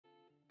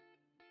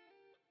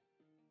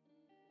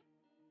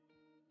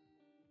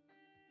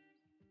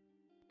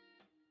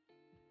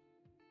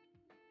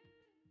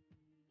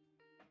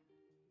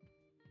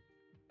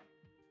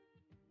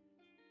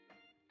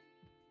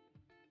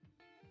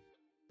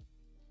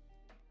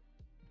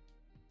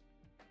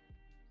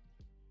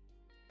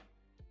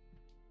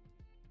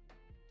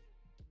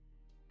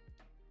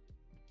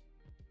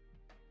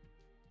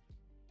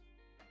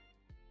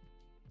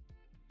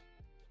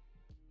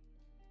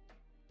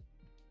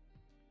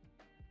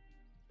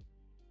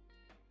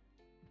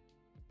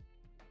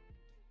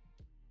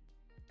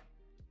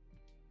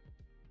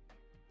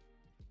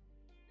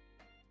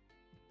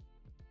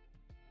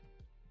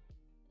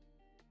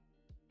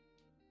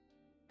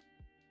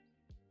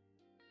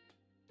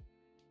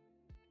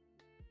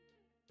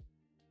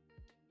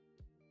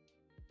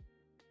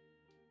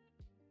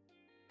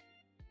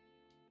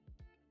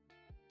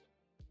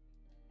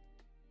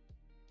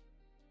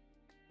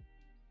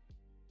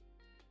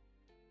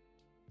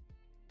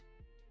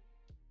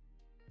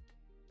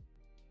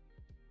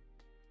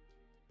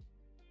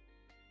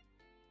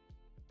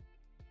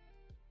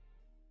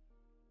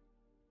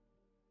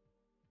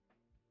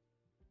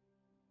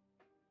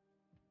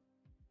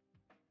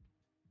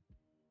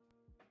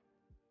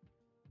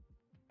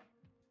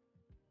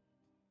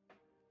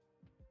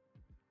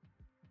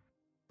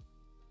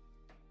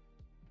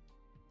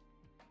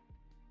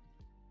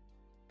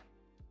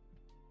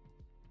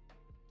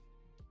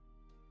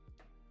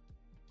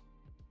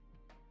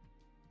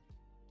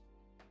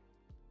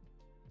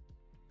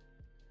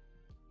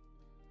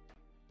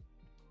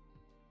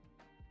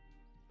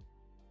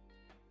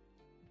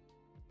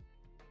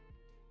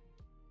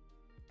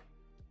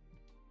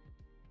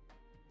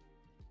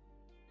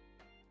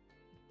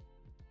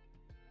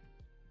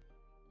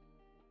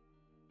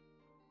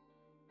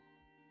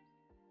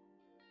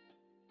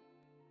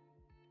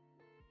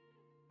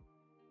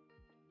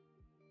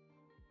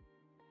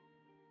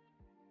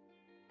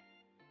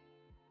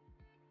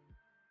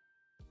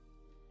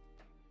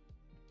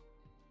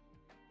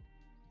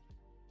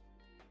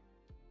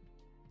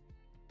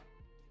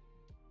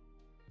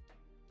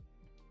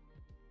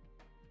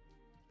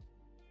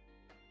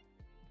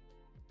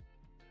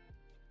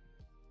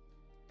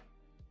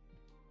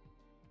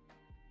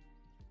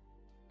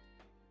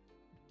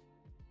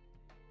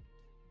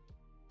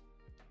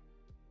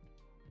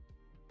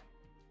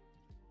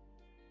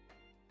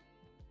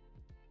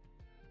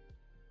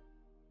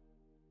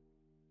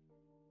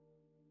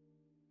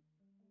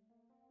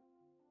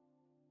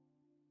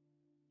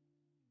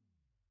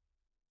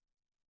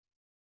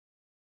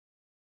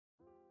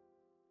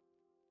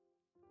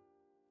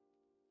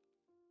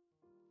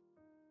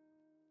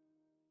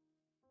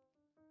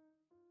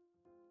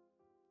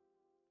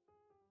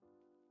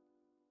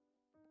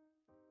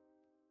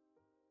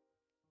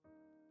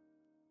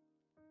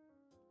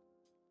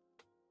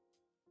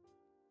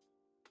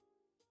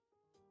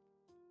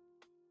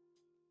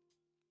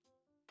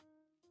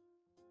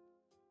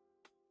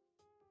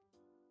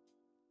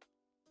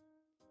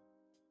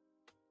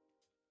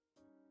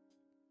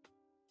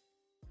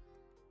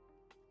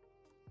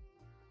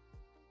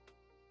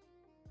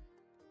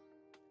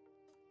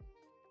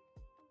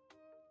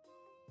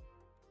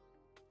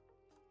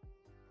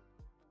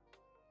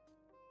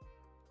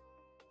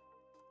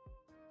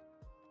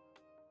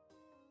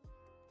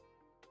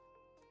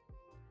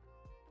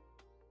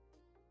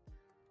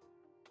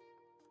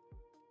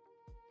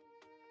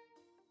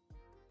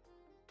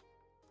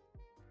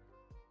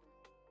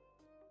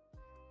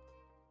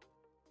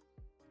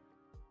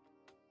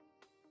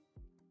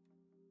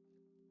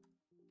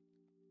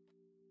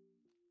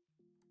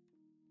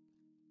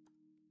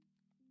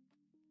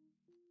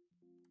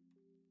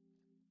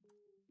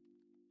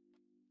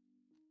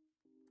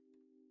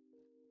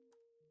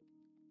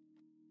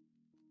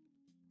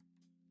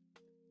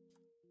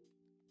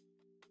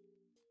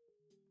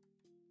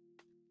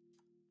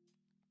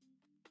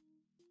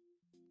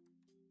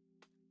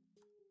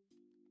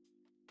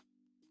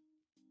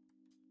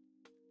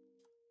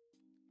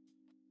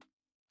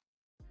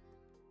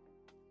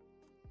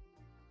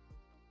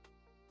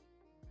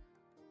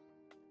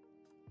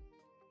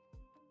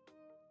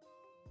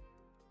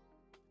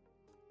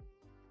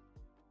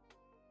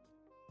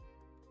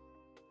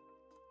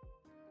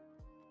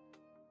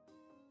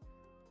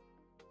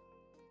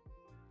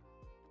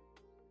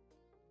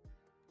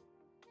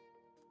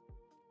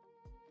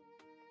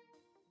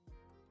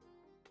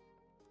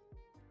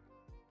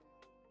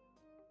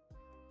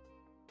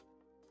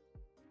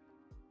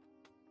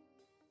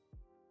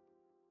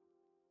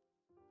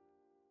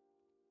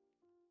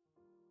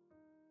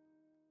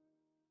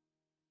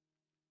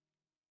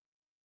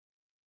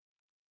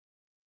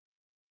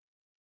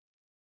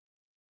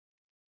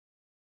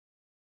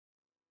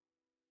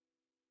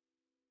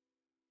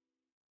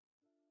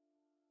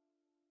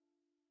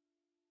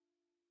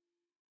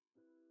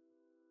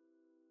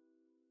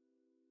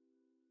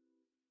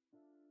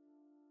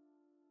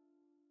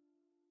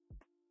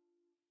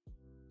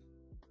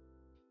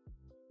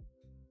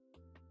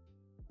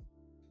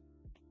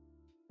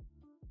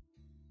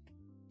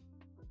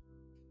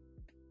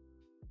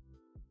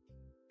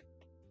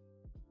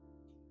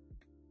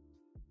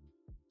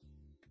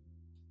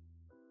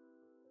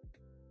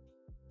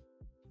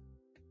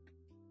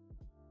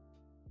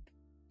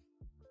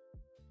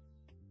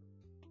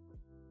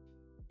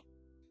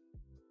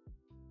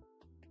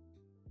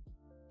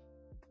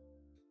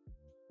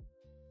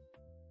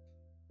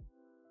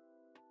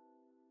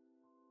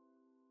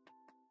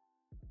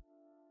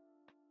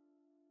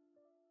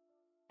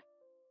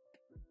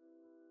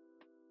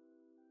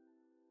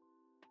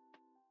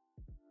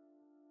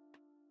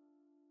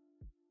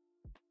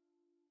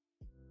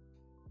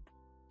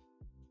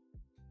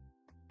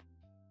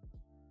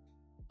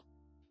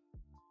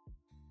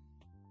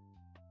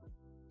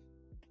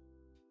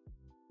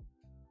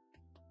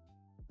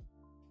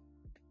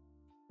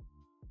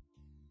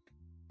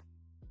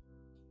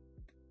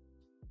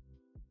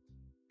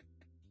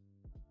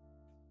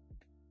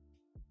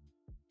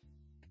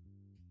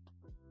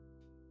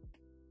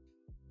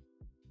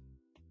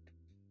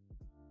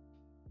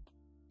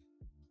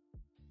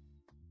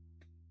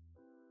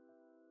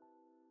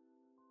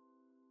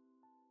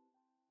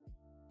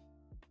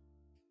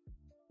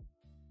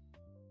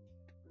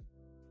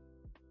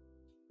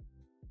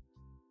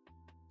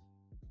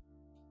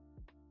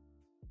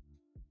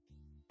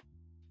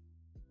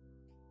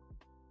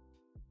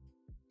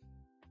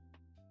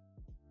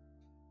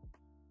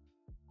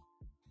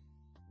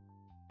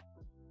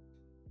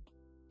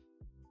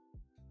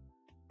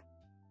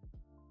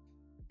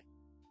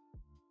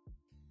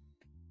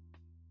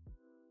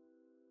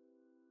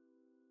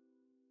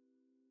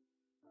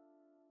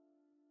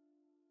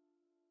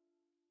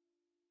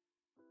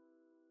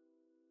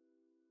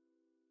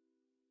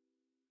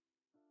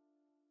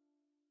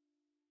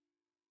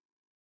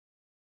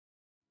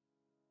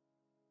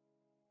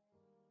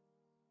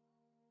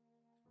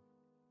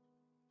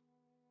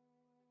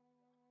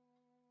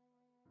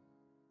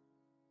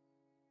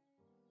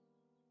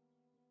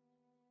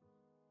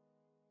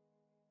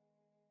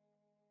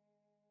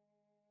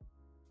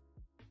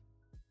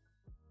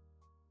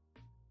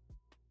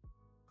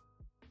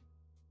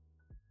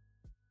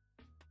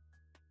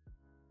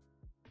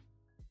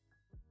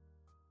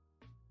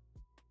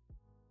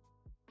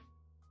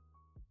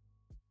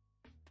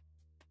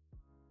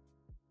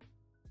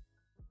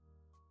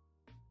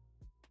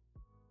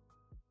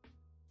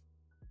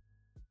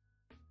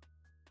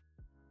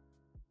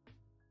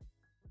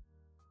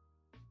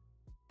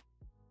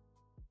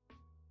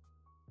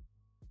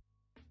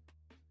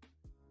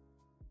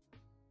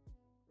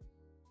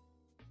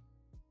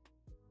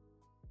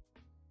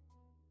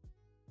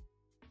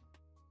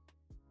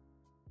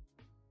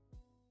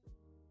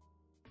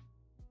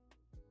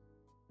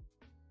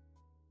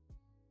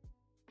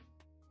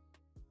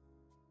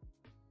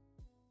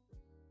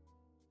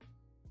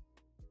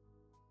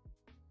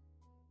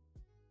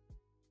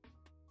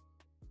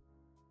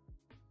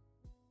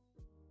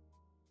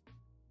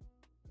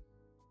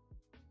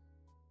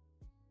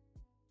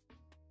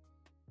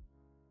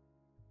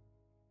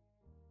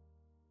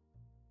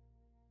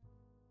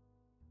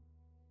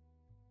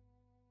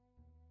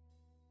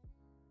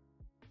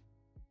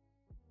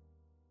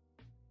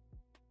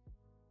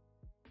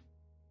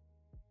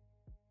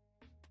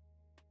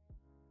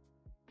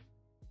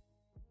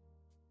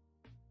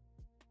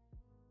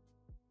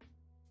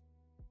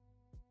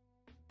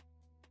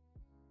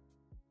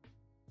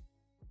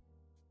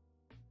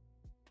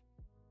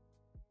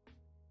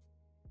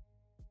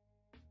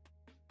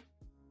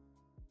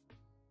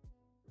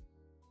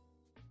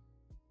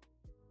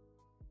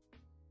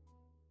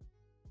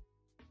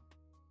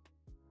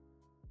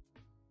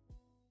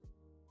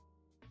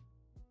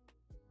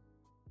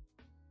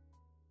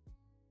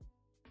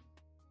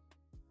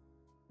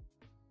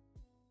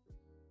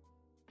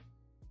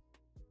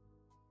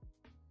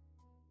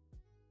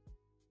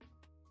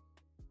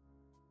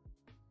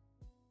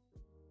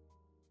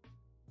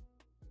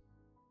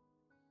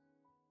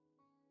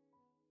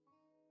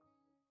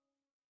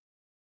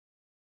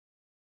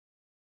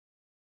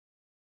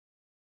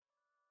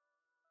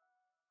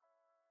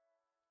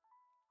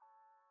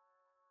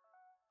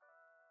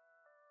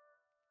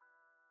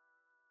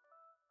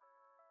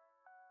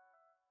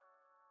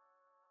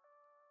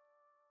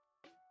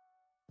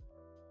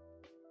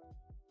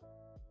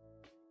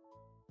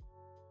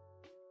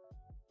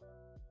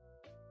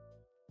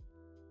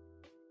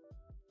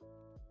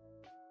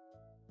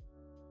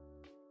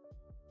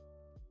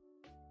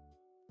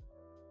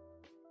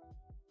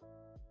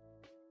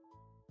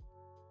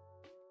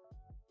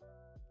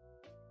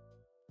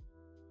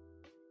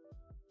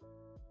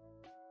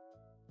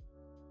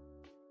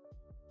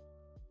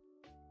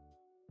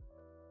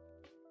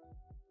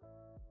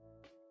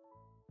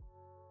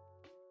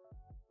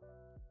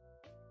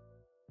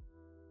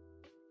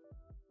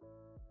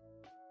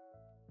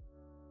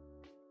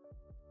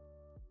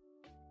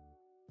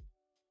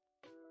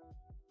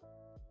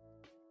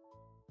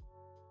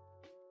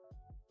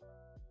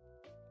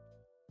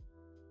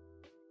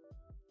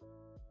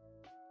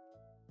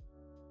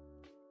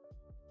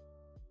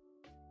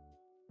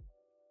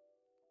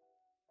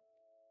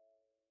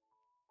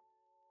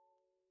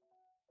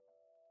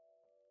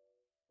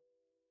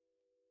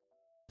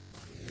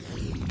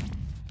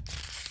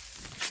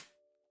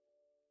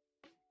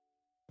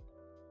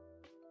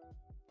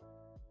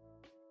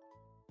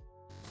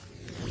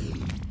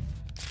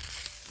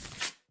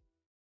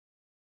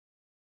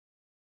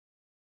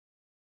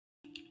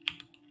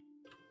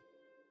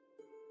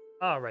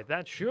Alright,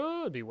 that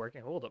should be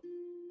working. Hold up.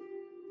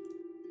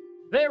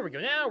 There we go.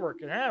 Now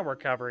we're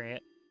covering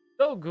it.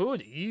 So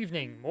good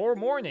evening, or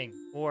morning,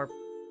 or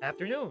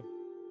afternoon.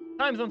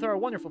 Time zones are a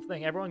wonderful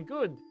thing, everyone.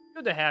 Good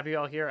to have you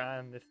all here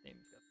on this theme.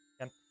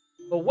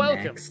 Well,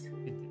 welcome. Next.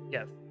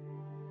 Yes.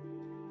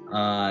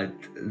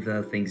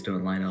 The things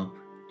don't line up.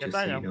 Yes, Just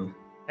I so know. you know.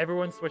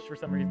 Everyone switched for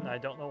some reason. I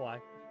don't know why.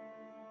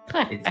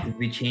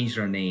 We changed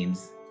our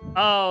names.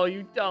 Oh,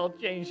 you all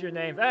changed your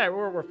names. Alright,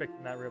 we're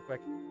fixing that real quick.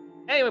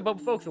 Anyway, but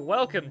folks,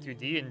 welcome to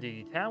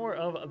D&D Tower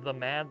of the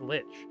Mad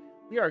Litch.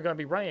 We are going to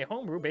be running a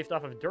homebrew based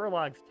off of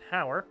Durlog's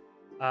Tower.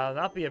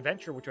 Not the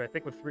adventure, which I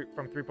think was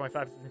from 3.5.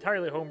 It's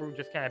entirely homebrew,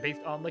 just kind of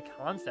based on the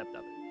concept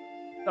of it.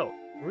 So,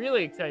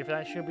 really excited for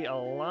that. Should be a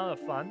lot of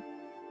fun.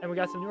 And we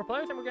got some newer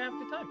players, and we're going to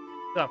have a good time.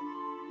 So,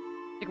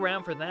 stick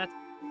around for that.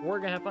 We're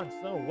going to have fun.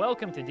 So,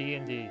 welcome to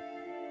D&D.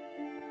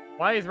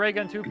 Why is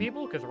Raygun 2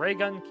 people? Because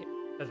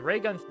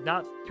Raygun's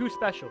not too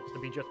special to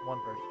be just one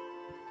person.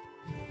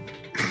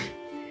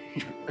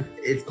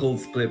 It's called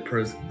split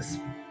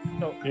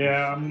So,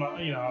 yeah,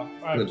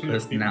 I have two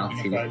personality.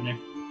 people inside me.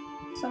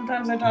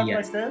 Sometimes I talk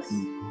Yes. like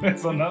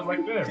this. Sometimes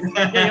like this.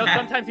 yeah,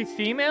 sometimes he's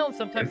female and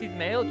sometimes he's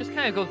male. It just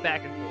kind of goes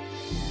back and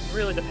forth. It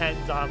really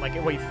depends on what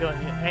he's feeling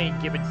at any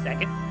given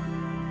second.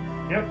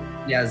 Yep.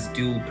 He has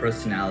dual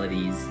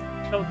personalities.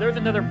 So there's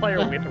another player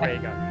with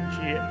Raygun.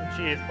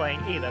 She is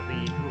playing Ada,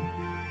 the group.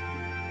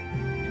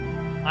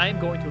 I'm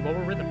going to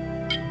lower rhythm.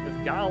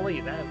 Because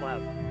golly, that is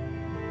loud.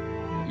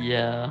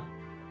 Yeah.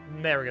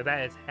 There we go.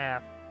 That is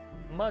half.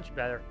 Much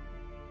better.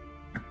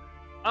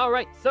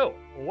 Alright, so,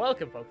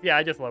 welcome, folks. Yeah,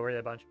 I just lowered it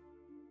a bunch.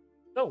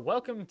 So,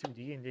 welcome to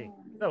D&D.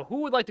 So,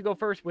 who would like to go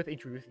first with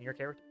introducing your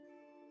character?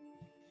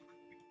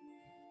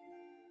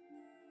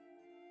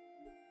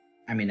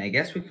 I mean, I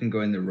guess we can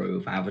go in the row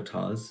of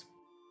avatars.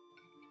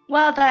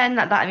 Well, then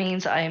that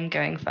means I am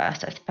going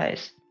first, I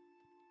suppose.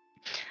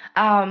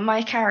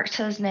 My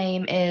character's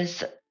name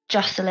is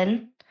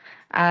Jocelyn,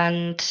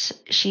 and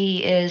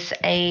she is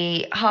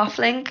a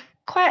halfling,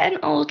 quite an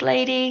old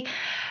lady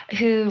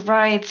who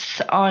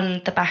rides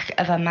on the back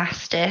of a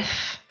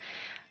mastiff,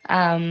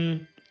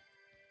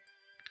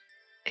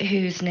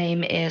 whose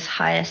name is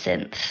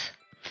Hyacinth.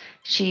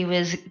 She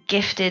was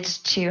gifted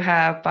to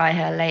her by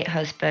her late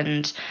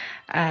husband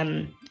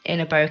in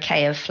a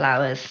bouquet of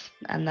flowers,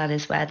 and that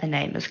is where the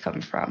name has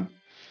come from.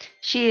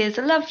 She is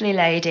a lovely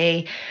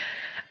lady,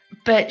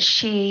 but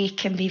she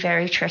can be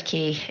very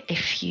tricky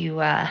if you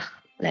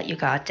let your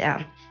guard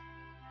down.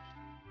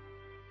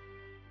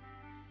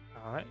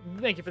 Alright,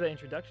 thank you for the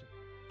introduction.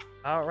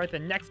 Alright,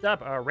 then next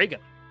up,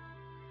 Reagan.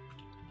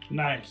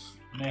 Nice.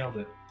 Nailed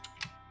it.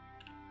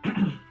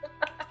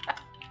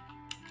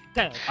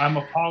 10. I'm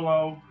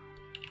Apollo,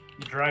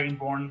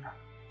 Dragonborn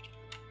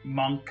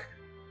monk.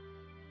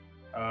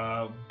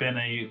 Been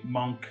a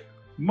monk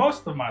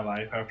most of my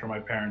life after my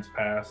parents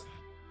passed.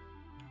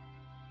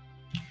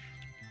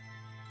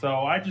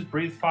 So I just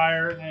breathe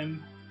fire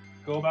and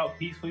go about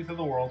peacefully through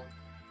the world.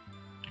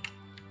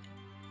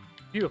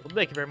 Beautiful,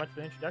 thank you very much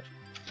for the introduction.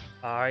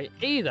 Alright,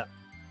 Ada.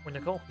 Well,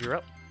 Nicole, you're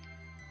up.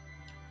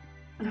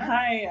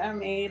 Hi,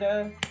 I'm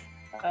Ada.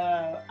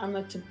 I'm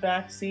a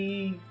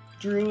Tabaxi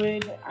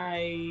druid.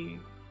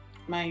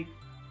 My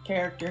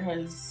character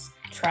has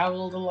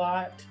traveled a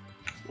lot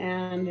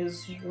and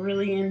is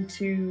really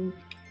into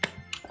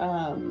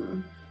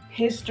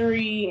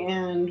history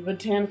and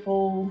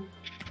botanical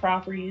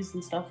properties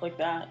and stuff like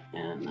that,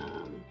 and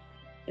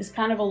is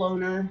kind of a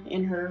loner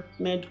in her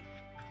mid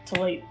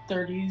to late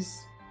 30s,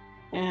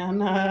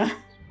 and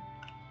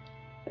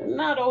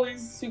not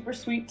always super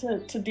sweet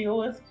to deal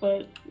with,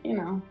 but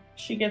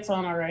she gets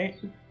on all right.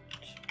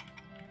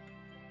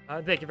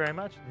 Thank you very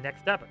much.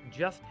 Next up,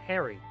 Just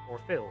Harry, or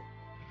Phil.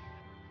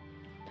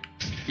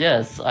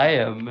 Yes, I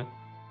am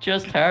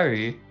just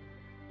Harry,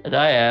 and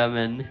I am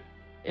an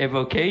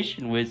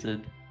evocation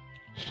wizard,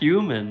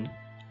 human,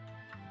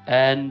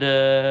 and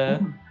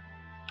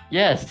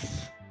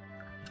yes,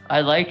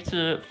 I like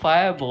to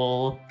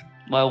fireball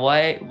my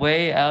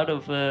way out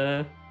of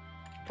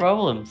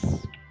problems.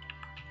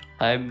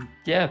 And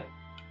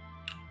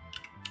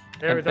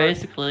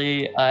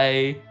basically,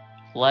 I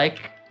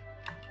like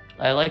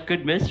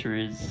good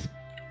mysteries.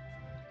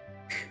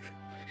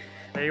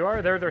 There you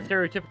are. They're their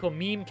stereotypical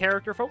meme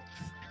character, folks.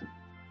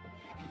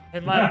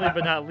 And lastly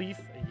but not least,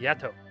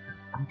 Yato.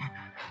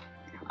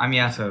 I'm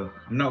Yato.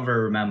 I'm not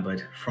very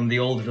remembered. From the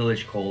old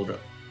village called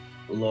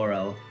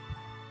Laurel.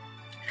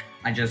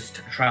 I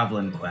just travel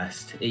and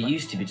quest. It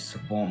used to be to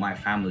support my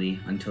family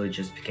until it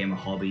just became a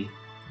hobby.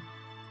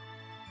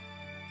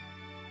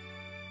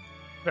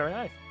 Very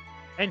nice.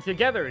 And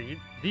together,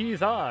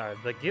 these are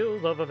the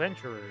Guild of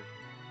Adventurers.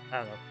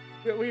 I don't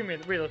know. We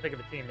don't think of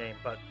a team name,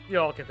 but you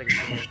all can think of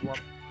a team name if you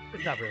want.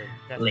 It's not really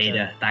necessary.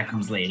 Later. That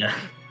comes later.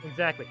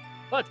 Exactly.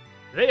 But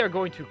they are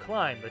going to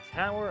climb the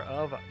Tower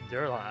of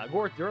Durlog,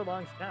 or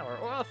Durlog's Tower,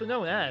 or also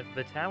known as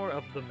the Tower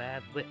of the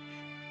Mad Litch.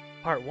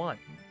 Part 1.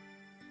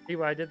 See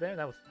what I did there?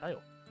 That was the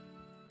title.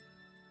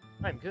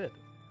 I'm good.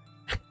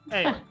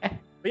 Anyway,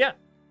 but yeah,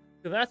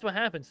 So that's what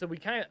happened. So I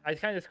kind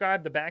of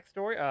described the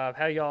backstory of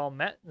how y'all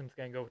met. I'm just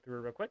gonna go through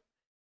it real quick.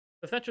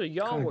 Essentially,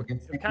 y'all were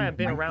have kind of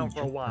been around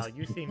for a while.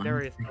 You've seen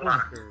various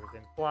posters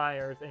and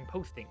flyers and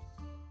postings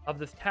of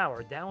this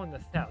tower down in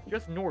the south,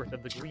 just north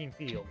of the green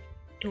field,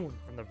 hewn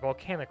from the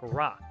volcanic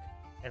rock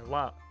and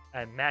lava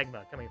and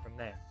magma coming from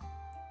there.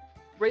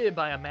 Raided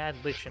by a Mad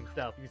Litch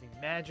himself, using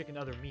magic and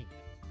other means.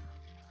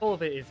 Full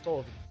of it is full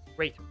of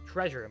great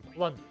treasure and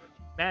plunder,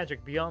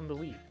 magic beyond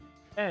belief.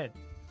 And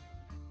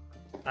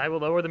I will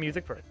lower the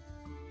music first.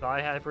 So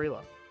I had it pretty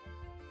low.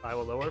 I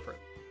will lower it first.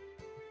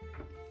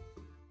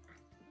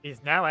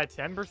 He's now at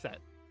 10%.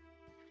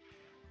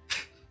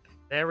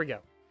 There we go.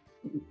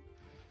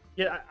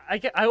 Yeah,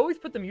 I always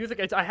put the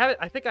music.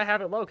 I think I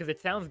have it low because it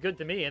sounds good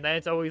to me, and then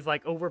it's always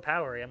like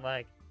overpowering and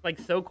like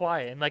so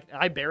quiet, and like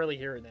I barely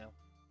hear it now.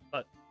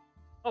 But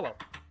oh well,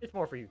 it's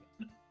more for you.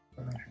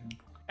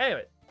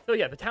 Anyway, so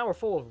yeah, the tower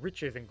full of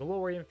riches and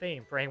glory and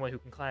fame for anyone who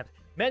can climb.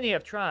 Many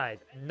have tried,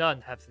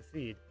 none have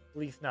succeeded. At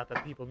least not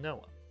that people know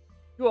of.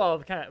 You all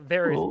have kind of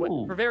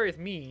for various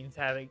means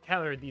have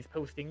encountered these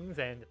postings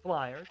and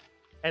flyers,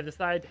 and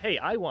decided, hey,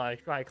 I want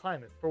to try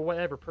climb this for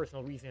whatever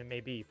personal reason it may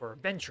be, for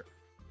adventure,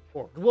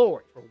 for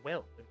glory, for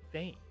wealth and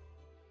fame.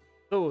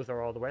 Those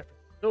are all the references.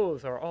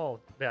 Those are all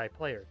the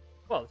players.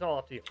 Well, it's all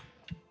up to you.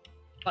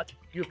 But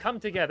you've come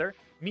together,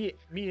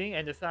 meeting,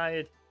 and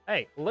decided,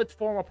 hey, let's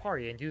form a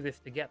party and do this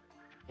together.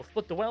 We'll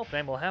split the wealth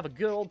and we'll have a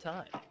good old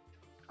time.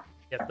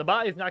 Yes, the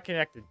body is not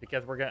connected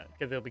because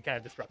it'll be kind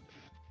of disruptive.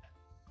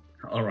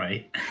 All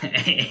right.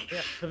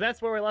 Yeah, so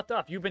that's where we left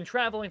off. You've been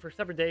traveling for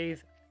several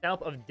days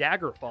south of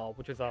Daggerfall,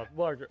 which is a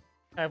larger,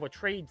 kind of a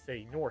trade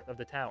city north of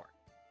the tower.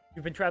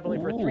 You've been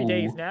traveling for 3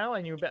 days now,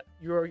 and you're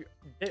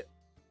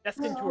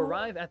destined to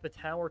arrive at the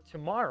tower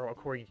tomorrow,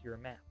 according to your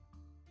map.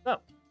 So,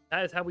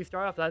 that is how we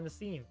start off on the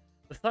scene.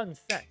 The sun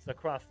sets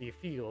across the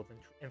fields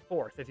and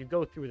forests as you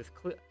go through this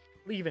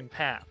cleaving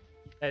path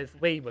that is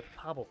laid with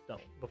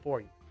cobblestone before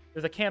you.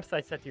 There's a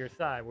campsite set to your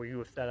side where you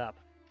have set up.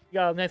 You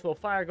got a nice little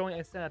fire going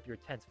and set up your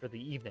tents for the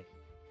evening.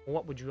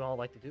 What would you all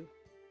like to do?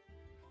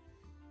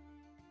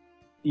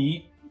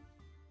 Eat.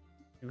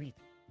 To eat.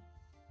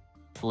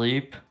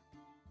 Sleep.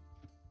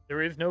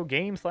 There is no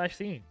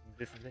game/scene.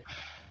 This is it.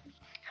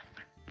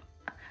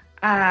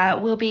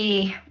 We'll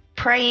be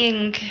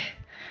praying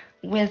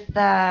with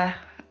to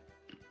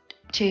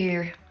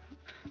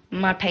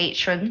my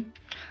patron,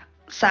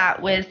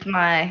 sat with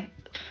my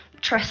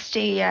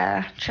trusty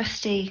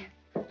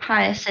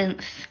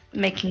Hyacinth,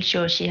 making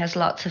sure she has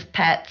lots of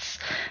pets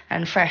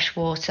and fresh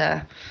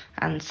water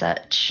and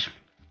such.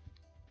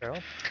 Carol?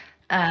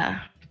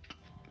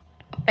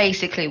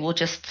 Basically, we'll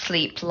just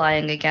sleep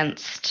lying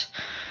against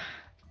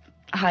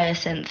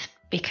Hyacinth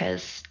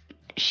because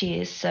she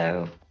is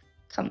so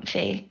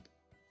comfy.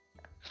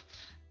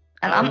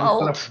 And I'm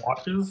old.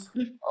 Watches?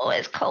 Oh,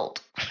 it's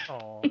cold.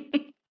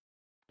 Aww.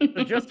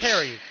 So just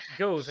Harry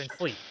goes and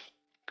sleeps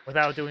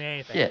without doing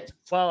anything. Yeah.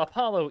 While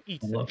Apollo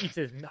eats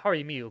his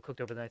hearty meal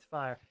cooked over the nice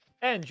fire.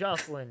 And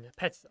Jocelyn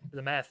pets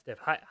the Mastiff.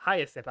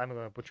 Hyacinth, I'm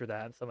going to butcher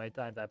that so many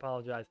times, I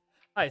apologize.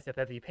 Hyacinth,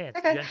 as he pants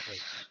gently.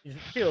 He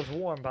feels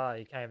warm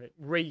body kind of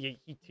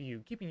radiate heat to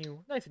you, keeping you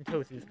nice and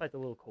toasty despite the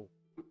little cold.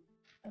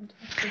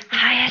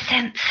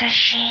 Hyacinth,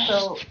 she.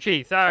 So,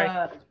 Gee, sorry.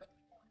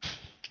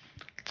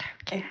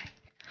 I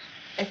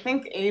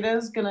think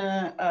Ada's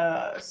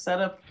gonna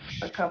set up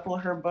a couple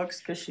of her books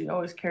because she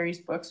always carries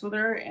books with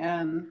her,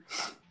 and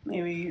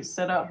maybe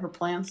set out her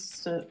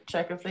plants to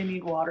check if they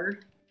need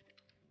watered.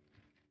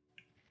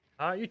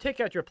 You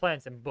take out your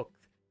plants and books.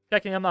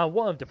 Checking them out,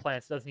 one of the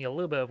plants does need a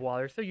little bit of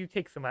water, so you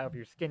take some out of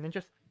your skin and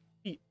just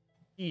eat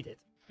it.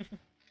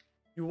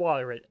 You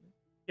water it,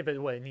 give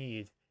it what it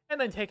needs, and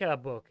then take out a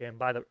book and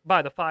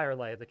by the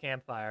firelight of the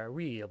campfire,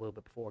 read a little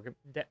bit before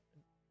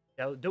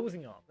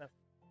dozing off.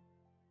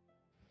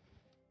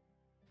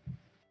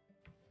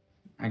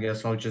 I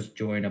guess I'll just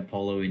join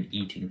Apollo in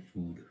eating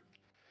food.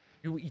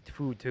 You eat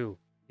food too.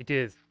 It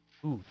is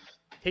food.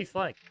 Tastes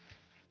like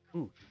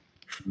food.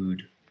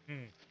 Food.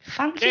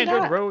 Fancy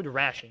Standard that. road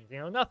rations.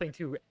 Nothing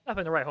to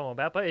write home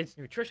about, but it's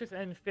nutritious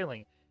and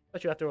filling,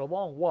 especially after a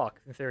long walk,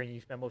 considering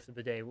you spend most of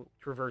the day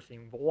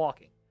traversing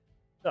walking.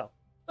 So,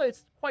 but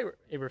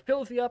it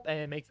refills you up and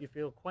it makes you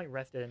feel quite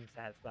rested and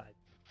satisfied.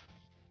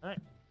 All right.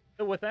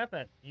 So with that,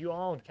 then you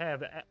all kind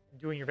of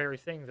doing your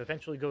various things,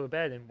 eventually go to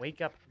bed and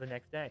wake up the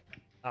next day.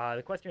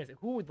 The question is,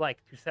 who would like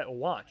to set a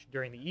watch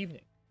during the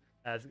evening?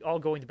 As all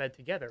going to bed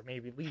together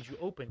maybe leaves you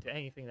open to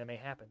anything that may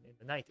happen in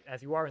the night,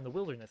 as you are in the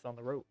wilderness on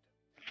the road.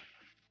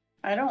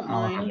 I don't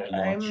mind.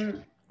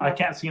 I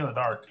can't see in the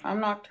dark. I'm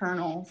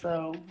nocturnal,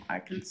 so I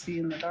can see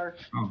in the dark.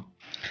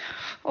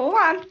 Oh,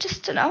 I'm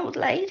just an old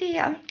lady.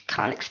 You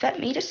can't expect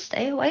me to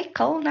stay awake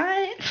all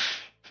night.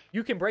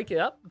 You can break it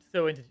up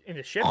so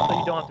into shifts, so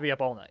you don't have to be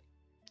up all night.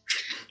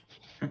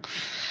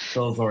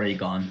 Phil's already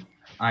gone.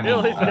 I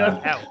Phil mean, is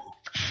just out.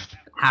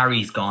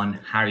 Harry's gone.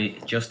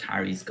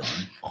 Harry's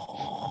gone.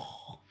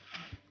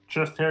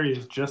 Just Harry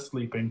is just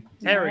sleeping.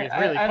 Harry is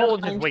really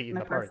cold and just waiting in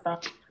the party.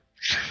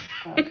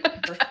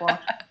 First watch.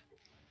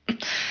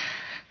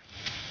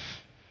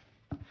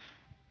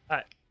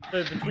 Alright.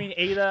 So between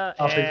Ada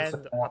I'll take a and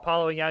second one.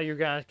 Apollo, yeah, you're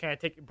gonna kind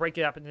of break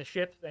it up into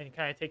ships and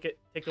kind of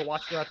take a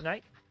watch throughout the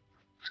night.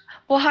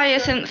 Well,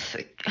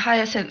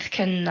 Hyacinth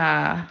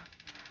can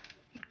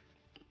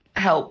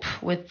help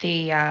with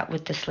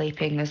the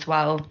sleeping as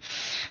well.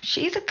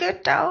 She's a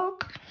good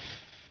dog.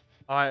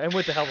 All right, and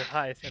with the help of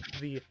Hyacinth,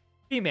 the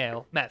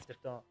female Mastiff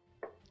dog.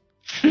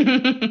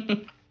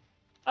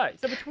 All right,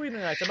 so between the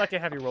nights, I'm not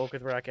gonna have you roll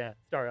because we're not gonna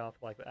start off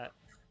like that.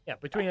 Yeah,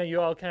 between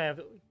you all kind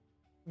of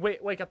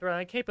wake up throughout the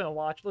night, keeping a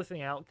watch,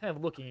 listening out, kind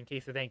of looking in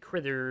case of any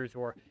critters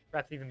or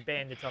perhaps even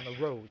bandits on the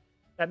road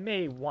that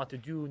may want to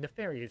do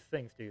nefarious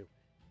things to you.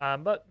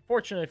 But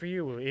fortunately for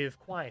you, it is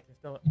quiet and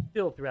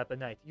still throughout the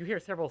night. You hear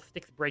several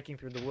sticks breaking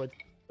through the woods,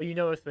 but you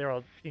notice there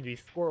all seem to be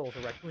squirrels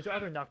or raccoons or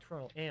other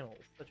nocturnal animals,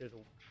 such as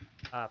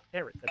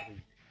parrots, I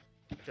believe.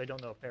 Which I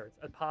don't know if parrots.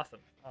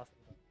 Possums.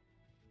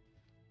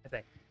 I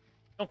think.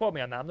 Don't quote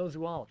me on that. I'm no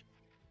zoologist.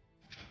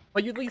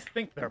 But you at least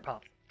think they're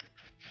possums.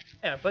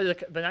 Yeah,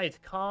 but the night's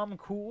calm,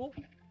 cool,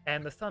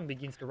 and the sun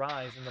begins to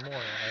rise in the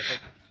morning as it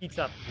heats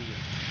up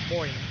the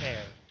morning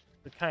air.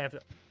 It's kind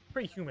of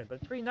pretty humid,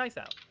 but pretty nice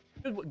out.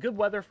 Good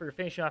weather for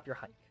finishing off your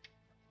hike.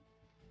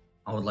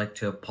 I would like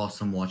to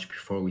possum watch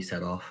before we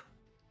set off.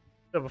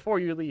 So before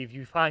you leave,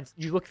 you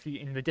look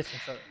in the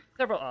distance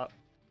several a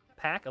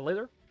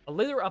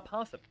litter of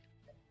possums,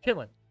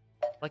 chilling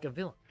like a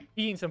villain,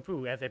 eating some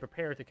food as they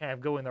prepare to kind of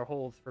go in their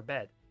holes for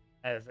bed,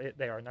 as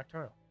they are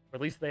nocturnal, or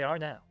at least they are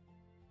now.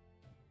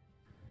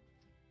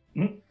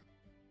 Right.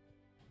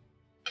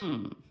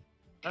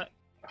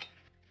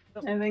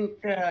 So, I think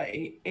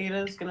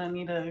Ada's gonna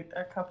need a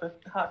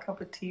hot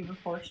cup of tea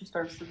before she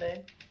starts the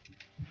day.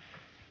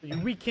 you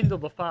rekindle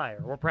the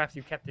fire, or perhaps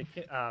you kept it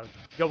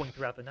going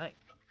throughout the night.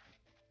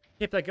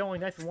 Keep that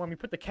going nice and warm. You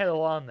put the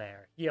kettle on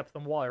there, heat up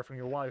some water from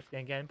your water skin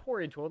again,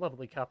 pour it into a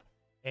lovely cup,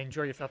 and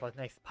enjoy yourself a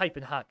nice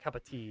piping hot cup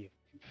of tea.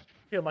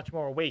 Feel much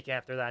more awake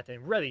after that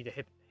and ready to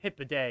hit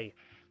the day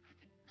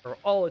for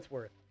all it's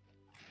worth.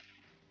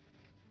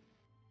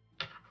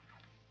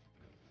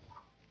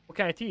 What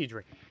kind of tea are you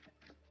drinking?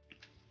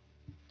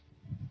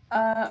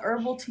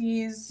 Herbal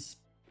teas.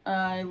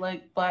 I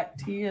like black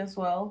tea as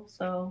well.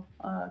 So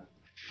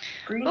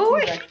green tea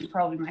is actually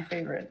probably my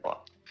favorite.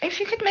 If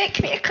you could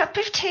make me a cup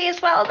of tea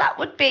as well, that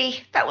would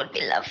be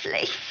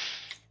lovely.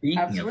 Speaking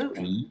Absolutely.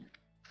 of tea,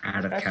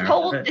 out of That's character,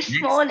 cold this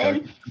next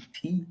morning. up,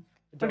 tea.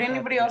 Would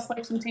anybody else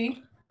like some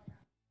tea?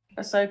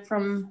 Aside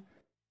from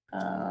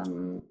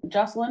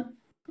Jocelyn?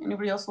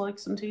 Anybody else like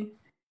some tea?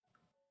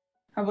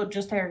 How about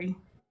just Harry?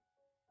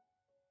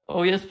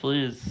 Oh, yes,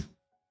 please.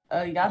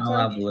 Yato?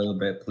 I'll have a little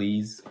bit,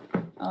 please.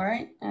 All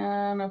right.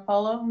 And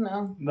Apollo?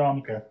 No. No, I'm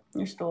okay.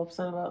 You're still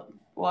upset about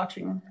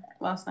watching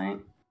last night?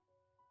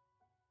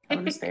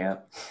 Having to stay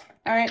up.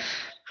 All right.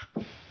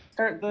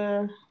 Start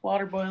the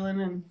water boiling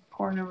and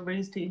pouring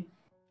everybody's tea.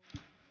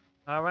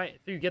 All right,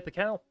 so you get the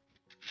kettle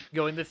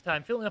going this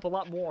time, filling up a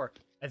lot more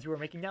as you are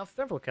making now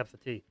several cups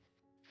of tea.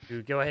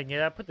 You go ahead and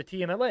get out, put the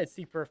tea in and let it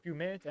steep for a few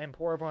minutes, and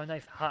pour over a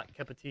nice hot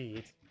cup of tea.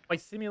 It's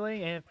quite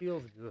stimulating and it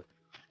feels good.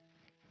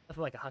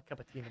 Nothing like a hot cup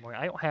of tea in the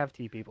morning. I don't have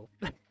tea, people.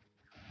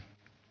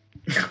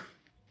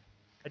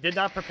 I did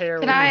not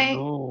prepare.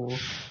 Oh.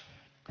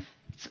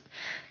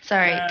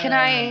 Sorry, can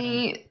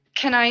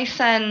I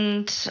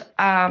send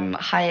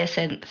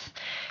Hyacinth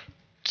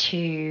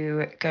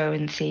to go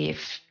and see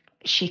if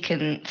she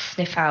can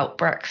sniff out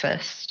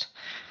breakfast?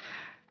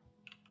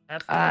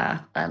 Absolutely. I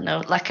don't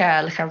know, like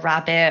a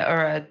rabbit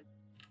or a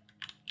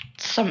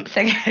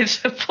something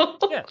edible.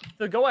 Yeah,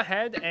 so go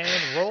ahead and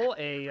roll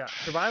a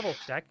survival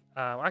check.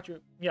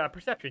 Actually, yeah, a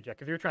perception check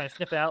if you're trying to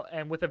sniff it out,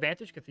 and with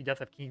advantage because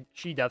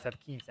she does have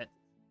keen sense.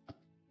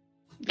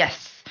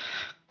 Yes,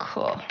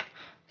 cool.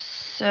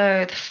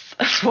 So,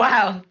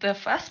 wow, the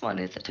first one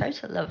is a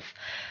total of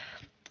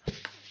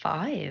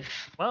 5.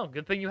 Well,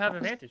 good thing you have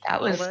advantage.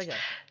 That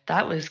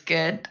was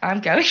good. I'm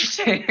going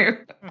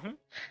to.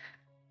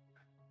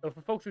 So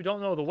for folks who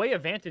don't know, the way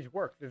advantage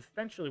works is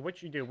essentially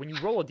what you do. When you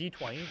roll a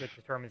d20 that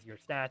determines your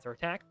stats or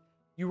attack,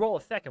 you roll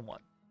a second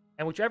one.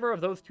 And whichever of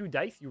those 2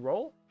 dice you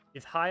roll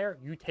is higher,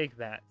 you take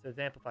that. So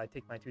example, if I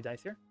take my 2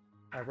 dice here,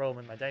 I roll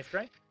them in my dice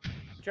tray.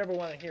 Whichever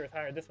one here is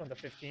higher, this one's a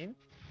 15.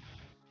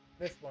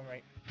 This one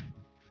right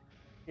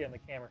here on the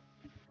camera.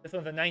 This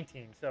one's a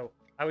 19. So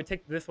I would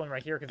take this one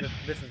right here because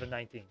this is a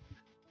 19.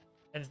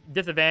 And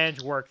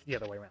disadvantage works the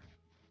other way around.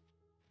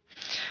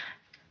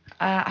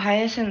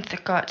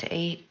 Hyacinth got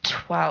a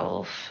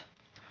 12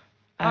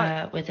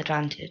 with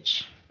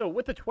advantage. So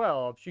with the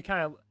 12, she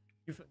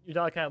your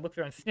dog kind of looks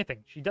around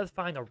sniffing. She does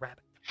find a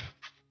rabbit.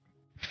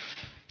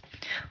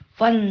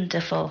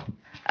 Wonderful.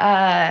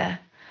 Oh,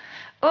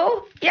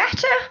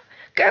 Yatta,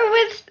 go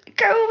with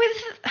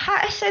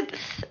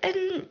Hyacinth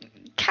and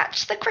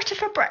catch the critter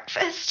for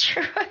breakfast.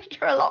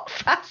 You're a lot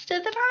faster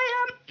than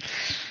I am.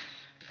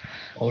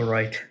 All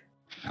right,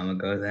 I'm gonna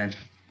go then.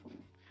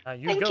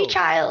 Thank you,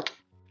 child.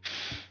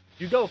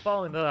 You go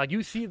following the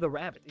you see the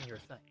rabbit in your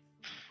sight.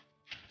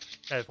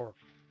 Headed forward.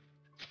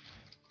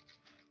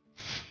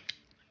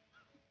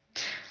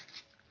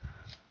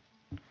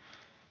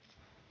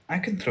 I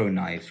can throw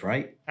knives,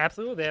 right?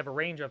 Absolutely. They have a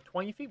range of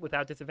 20 feet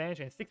without disadvantage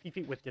and 60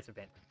 feet with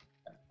disadvantage.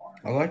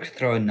 I'd like to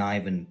throw a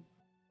knife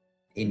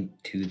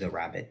into the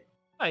rabbit.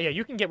 Oh, yeah,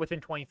 you can get within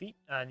 20 feet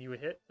and you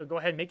would hit. So go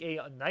ahead and make a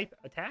knife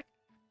attack.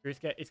 It's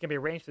going to be a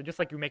range, so just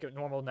like you make a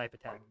normal knife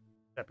attack,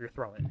 except you're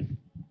throwing.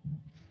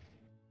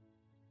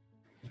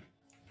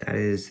 That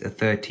is a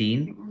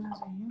 13.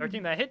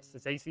 13, that hits.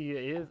 Its AC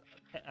is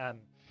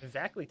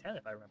exactly 10,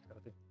 if I remember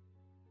correctly.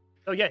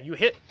 So yeah, you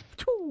hit.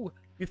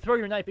 You throw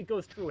your knife, it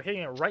goes through,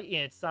 hitting it right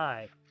in its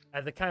side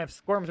as it kind of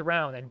squirms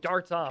around and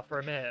darts off for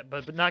a minute,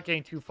 but not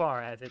getting too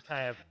far as it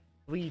kind of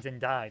bleeds and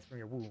dies from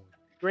your wound.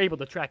 You're able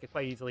to track it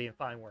quite easily and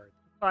find where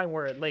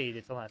it laid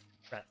its last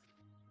rest.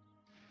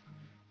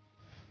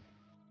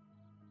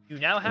 You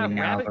now have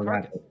rabbit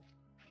carcass.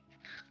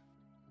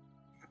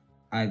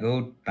 I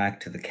go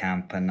back to the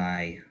camp and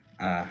I,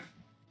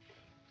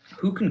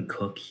 who can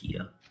cook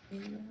here?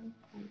 It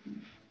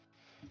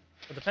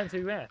depends who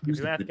you ask. If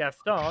you ask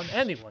Gaston,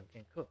 anyone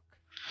can cook.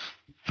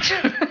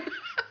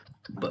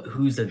 But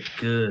who's a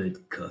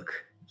good cook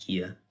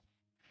here?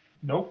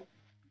 Nope.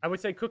 I would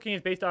say cooking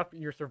is based off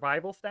your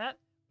survival stat.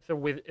 So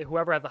with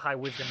whoever has a high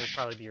wisdom will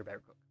probably be your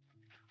better cook.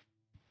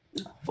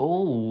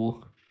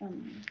 Oh.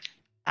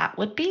 That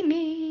would be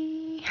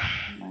me.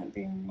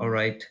 All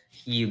right,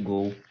 here you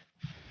go.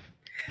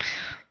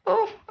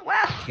 Oh,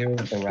 well, Here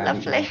is the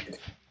rabbit. lovely.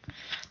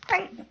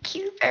 Thank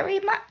you very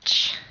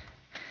much.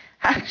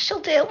 I shall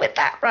deal with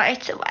that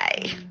right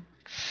away.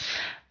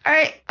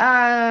 Alright,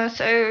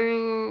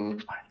 so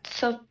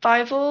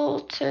survival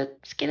to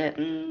skin it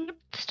and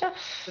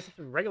stuff. This is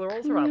a regular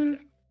old survival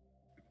check.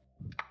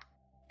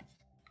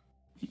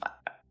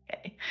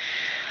 Okay.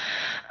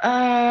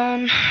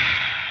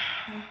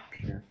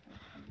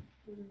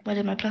 Where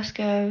did my plus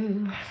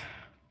go?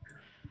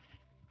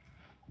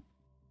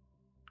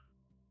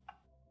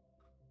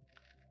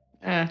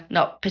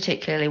 Not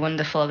particularly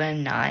wonderful.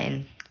 Then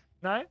 9.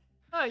 9?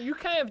 You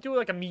kind of do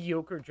like a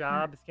mediocre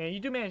job scanning. You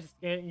do manage to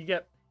scan it. You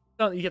get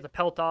the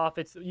pelt off.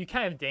 You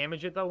kind of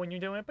damage it though when you're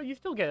doing it, but you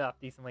still get it off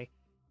decently.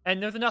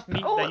 And there's enough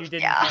meat that you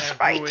didn't kind of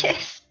ruin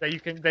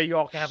that you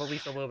all can have at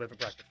least a little bit of a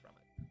breakfast from it.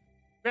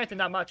 Granted,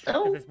 not much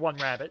because it's one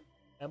rabbit.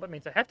 But I mean,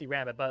 it's a hefty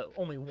rabbit, but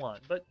only one.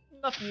 But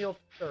enough meal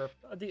to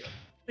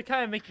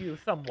kind of make you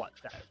somewhat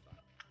satisfied.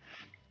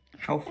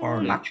 How far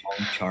are the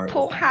chart?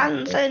 Poor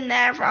hands and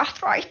their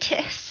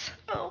arthritis.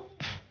 Oh.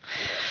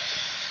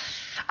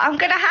 I'm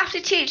gonna have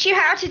to teach you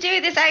how to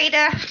do this,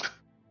 Ada.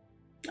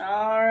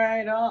 All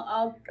right,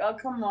 I'll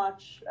come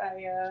watch.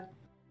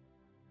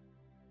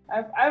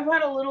 I've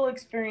had a little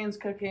experience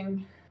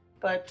cooking,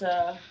 but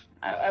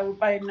I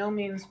by no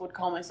means would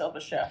call myself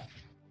a chef.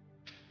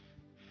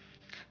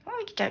 Well,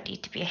 you don't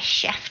need to be a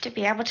chef to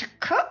be able to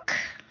cook.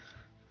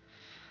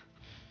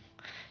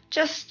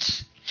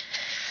 Just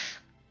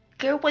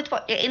go with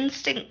what your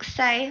instincts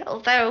say,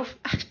 although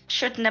I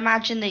shouldn't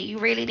imagine that you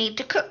really need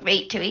to cook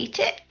meat to eat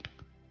it.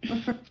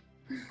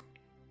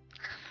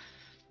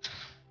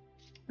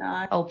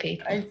 Nah, Okay.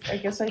 I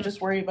guess I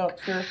just worry about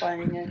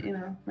purifying it,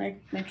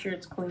 make sure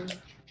it's clean.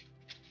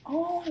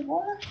 Oh,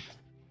 what?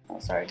 Oh,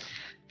 sorry.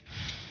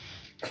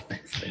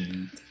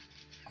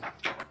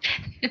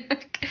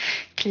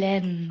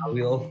 Clem. Are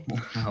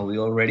we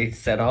all ready to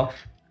set off?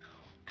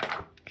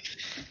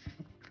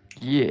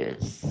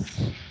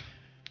 Yes.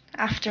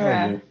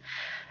 After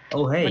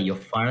Oh, hey, you're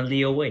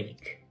finally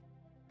awake.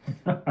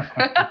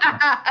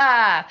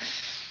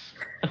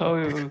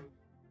 Oh.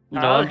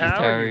 No, just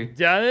Harry.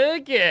 Done it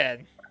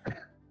again.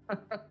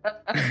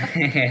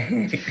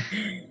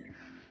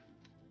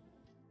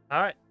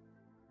 All right.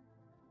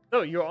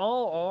 So you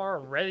all are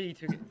ready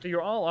to. So you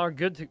all are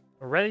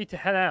ready to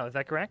head out. Is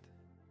that correct?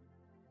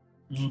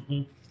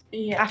 Mm-hmm.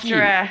 Yeah.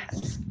 After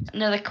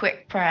another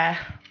quick prayer,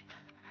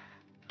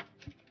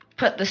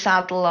 put the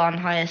saddle on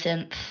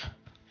Hyacinth.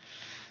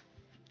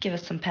 Give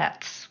us some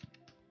pets.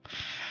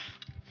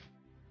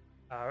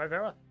 All right,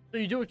 very well. So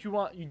you do what you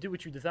want, you do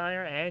what you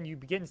desire, and you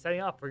begin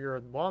setting up for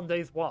your long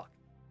day's walk.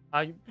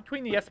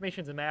 Between the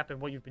estimations of the map and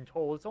what you've been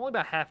told, it's only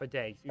about half a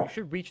day, so you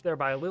should reach there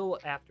by a little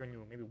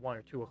afternoon, maybe 1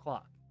 or 2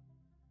 o'clock.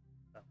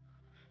 So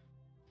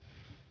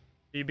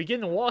you begin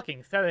the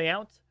walking, setting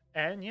out,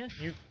 and yeah,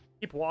 you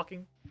keep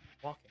walking.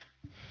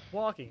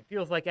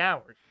 Feels like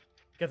hours,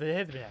 because it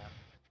has been hours.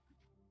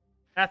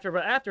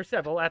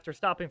 After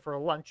stopping for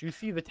lunch, you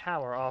see the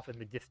tower off in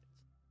the distance.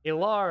 A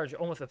large,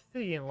 almost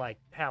obsidian-like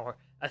tower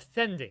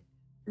ascending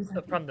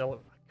from the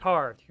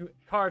carved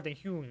and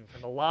hewn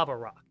from the lava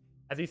rock,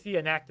 as you see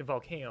an active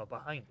volcano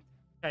behind it,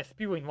 kind of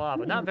spewing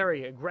lava, not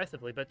very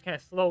aggressively, but kind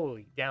of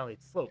slowly down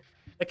its slope.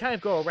 They kind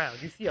of go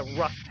around. You see a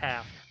rough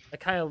path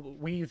that kind of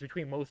weaves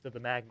between most of the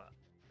magma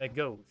that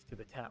goes to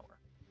the tower.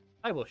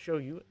 I will show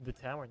you the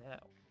tower now.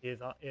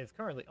 It is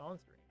currently on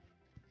stream.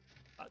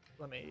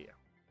 Let me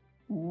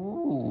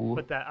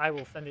put that. I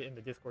will send it in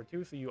the Discord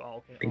too, so you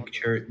all can.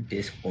 Picture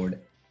Discord.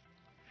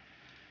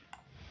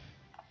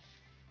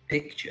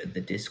 Picture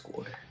the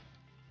Discord.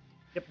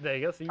 Yep, there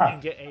you go. So you can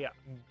get a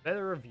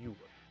better view.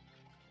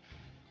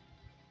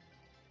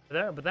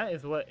 But that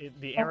is what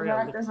the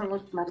area. That doesn't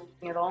look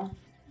menacing at all.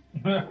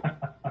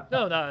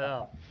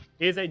 No.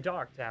 It is a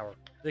dark tower.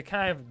 The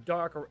kind of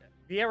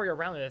the area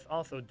around it is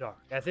also dark,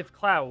 as if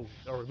clouds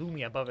are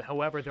looming above it.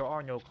 However, there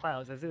are no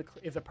clouds, as it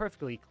is a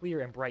perfectly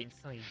clear and bright and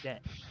sunny day.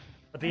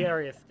 But the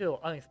area is still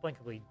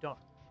unexplainably dark.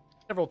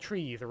 Several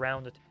trees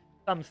around it,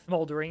 some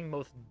smoldering,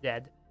 most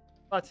dead,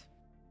 but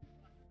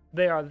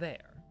they are there.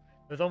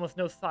 There's almost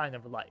no sign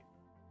of life.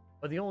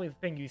 But the only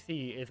thing you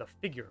see is a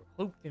figure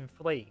cloaked in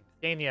flames,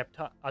 standing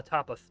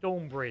atop a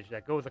stone bridge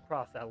that goes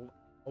across a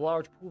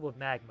large pool of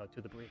magma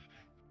to the bridge.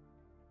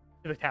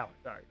 To the tower,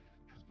 sorry.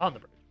 On the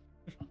bridge.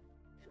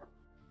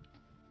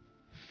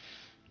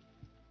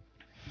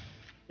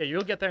 Yeah,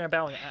 you'll get there in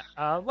about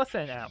less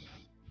than an hour.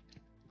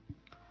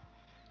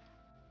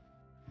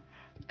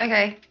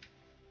 Okay.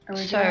 Are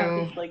we So- gonna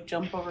have to like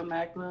jump over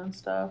magma and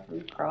stuff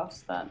and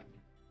cross that?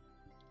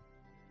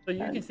 So you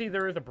can see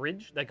there is a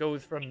bridge that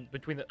goes from the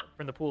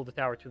pool of the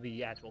tower to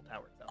the actual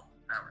tower itself.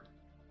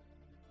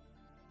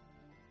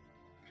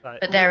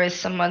 But there is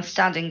someone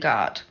standing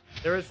guard.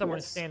 There is someone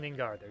Yes. standing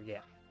guard there,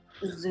 yeah.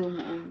 Zoom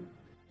in.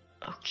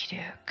 Okie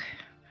doke.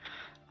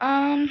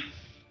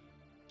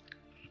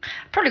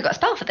 Probably got a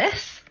spell for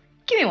this.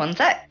 Give me one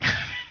sec.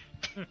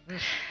 You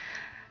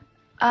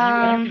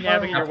can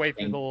navigate your have way a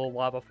through think. the little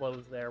lava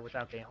flows there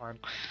without getting harmed.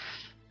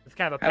 It's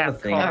kind of a Have a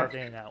path think. carved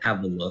in and out.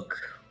 Have a look.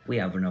 We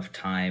have enough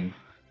time.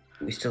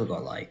 We still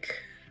got like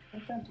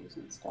I've got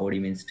decent stuff. 40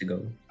 minutes to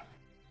go.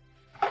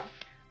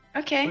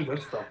 Okay. Some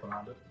good stuff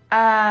around it.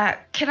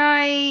 Can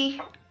I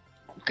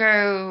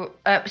go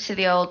up to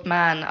the old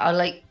man? I'll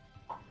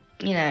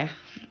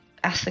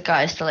ask the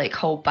guys to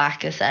hold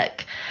back a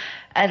sec,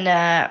 and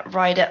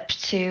ride up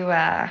to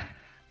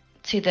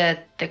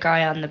the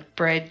guy on the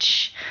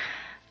bridge.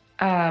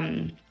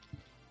 I'm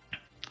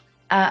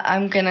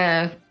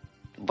gonna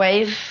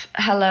wave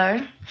hello.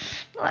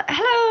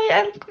 Hello,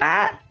 young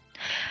man.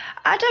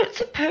 I don't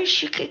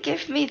suppose you could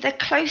give me the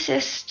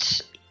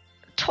closest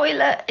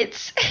toilet.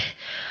 It's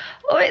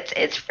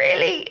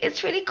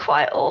really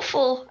quite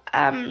awful.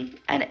 And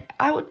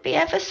I would be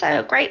ever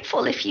so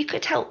grateful if you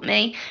could help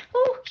me.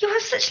 Oh, you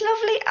have such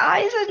lovely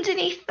eyes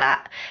underneath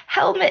that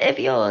helmet of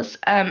yours.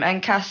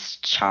 And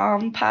cast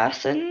Charm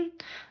Person,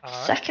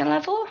 Alright. second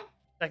level.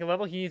 Second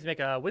level, he needs to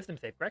make a wisdom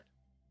save, correct?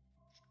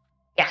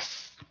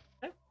 Yes.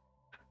 Okay.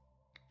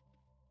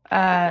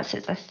 So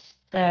it's a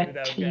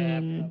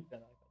 13.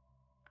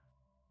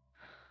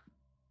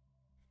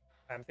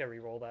 I'm just gonna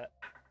re-roll that.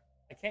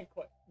 I can't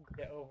quite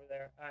get over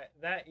there. Alright,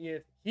 that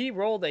is... He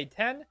rolled a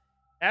 10.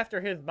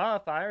 After his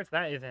modifiers,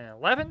 that is an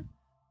 11.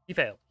 He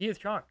failed. He is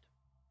charmed.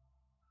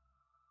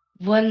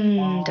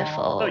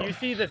 Wonderful. So you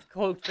see this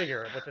cloaked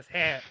figure with his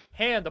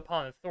hand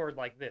upon his sword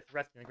like this,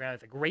 resting on the ground.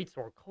 It's a great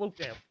sword, cloaked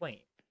in a flame.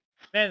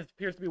 Man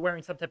appears to be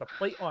wearing some type of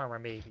plate armor,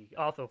 maybe.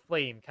 Also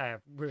flame kind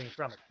of brewing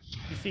from it.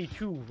 You see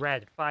two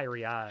red,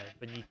 fiery eyes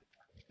beneath it,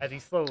 as he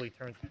slowly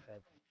turns his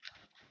head.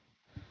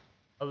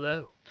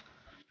 Hello.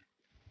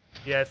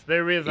 Yes,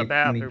 there is a It's me.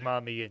 bathroom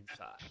on the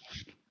inside.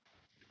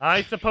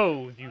 I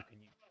suppose you can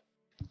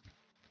use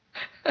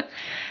it.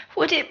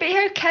 Would it be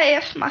okay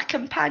if my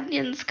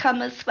companions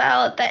come as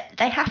well?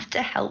 They have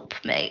to help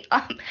me.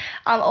 I'm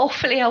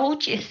awfully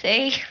old, you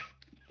see.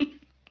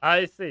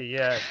 I see,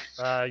 yes.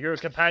 Your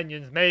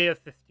companions may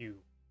assist you.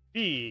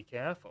 Be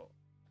careful.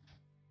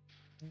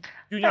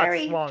 Do not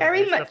Very, swan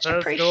very this, much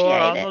the first door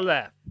on appreciate the it.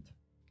 left.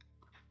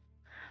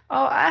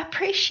 Oh, I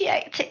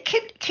appreciate it.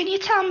 Can you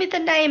tell me the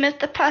name of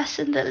the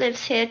person that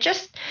lives here,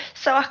 just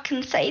so I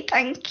can say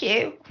thank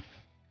you?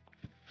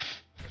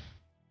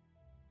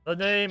 The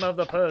name of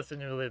the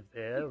person who lives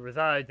here,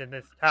 resides in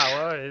this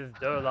tower, is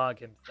Durlog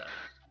himself.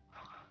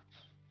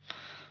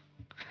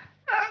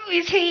 Oh,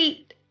 is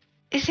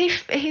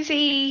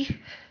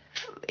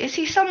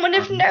he someone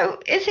of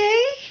note? Is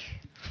he?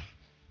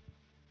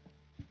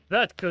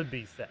 That could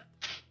be said.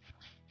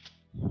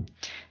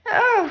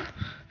 Oh,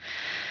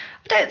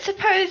 I don't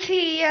suppose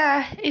he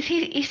is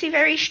he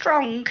very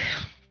strong?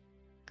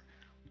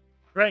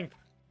 Strength,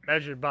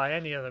 measured by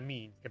any other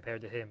means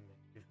compared to him,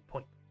 is the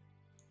point.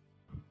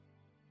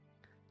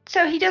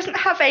 So he doesn't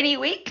have any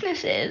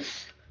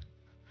weaknesses.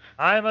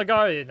 I am a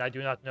guardian. I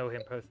do not know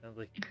him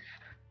personally.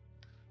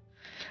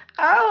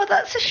 Oh,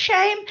 that's a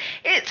shame.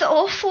 It's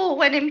awful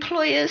when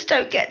employers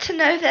don't get to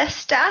know their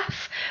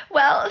staff.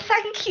 Well,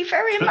 thank you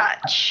very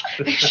much.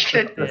 Yes,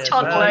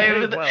 Toddle I over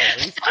think the... well, at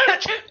least.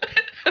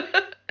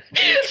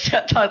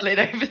 Start toddling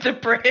over the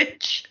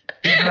bridge.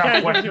 He's Yeah, not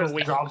you questioning do a his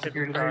week job to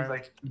security the there. He's car.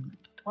 like,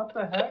 what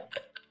the heck?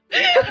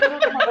 I can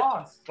look at my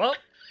boss. Well,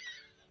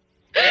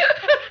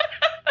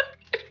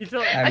 he's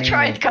still... I I mean,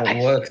 tried, if guys.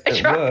 it works, I it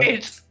tried.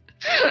 works.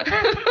 You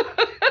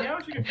know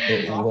what you can do?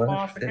 It Off, works,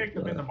 boss. I it can't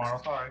come in works.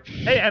 tomorrow. Sorry.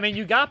 Hey, I mean,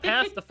 you got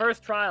past the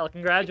first trial.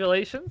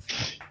 Congratulations.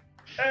 Just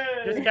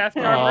Hey. cast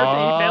Charm Person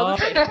and he failed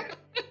to save.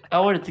 I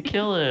wanted to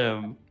kill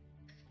him.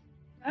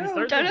 You Oh,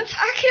 certainly- don't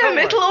attack him, Don't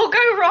it'll all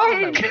go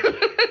wrong.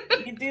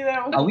 You can do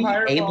that with Are a we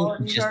fireball able to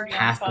and he's just already on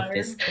pass the fire.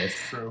 fistus?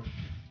 True.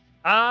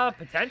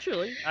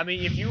 Potentially. I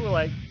mean, if you were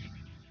like,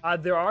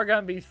 there are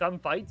gonna be some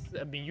fights.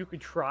 I mean, you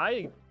could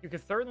try. You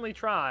could certainly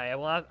try.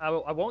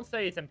 I won't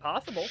say it's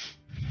impossible.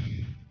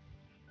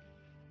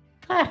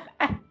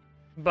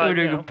 But, We're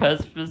doing you know, a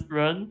pacifist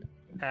run.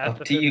 half Up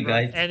the to you fifth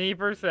run, guys. Any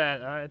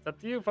percent. All right, it's up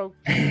to you, folks.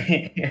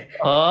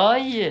 Oh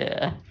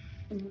yeah.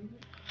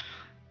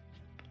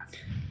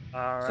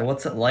 All right. So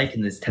what's it like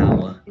in this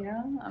tower?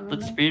 Yeah, I'm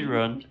Let's gonna- speed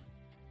run.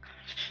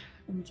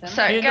 in general.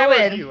 So He go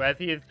ignores in. you as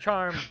he is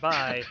charmed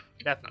by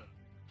Stephanie.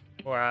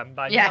 Or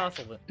by Yeah.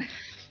 Jocelyn.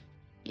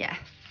 Yeah.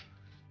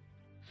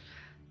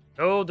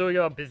 Go do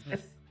your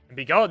business and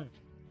be gone.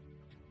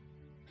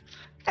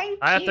 Thank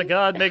I have to you.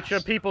 God make sure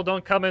people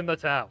don't come in the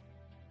town.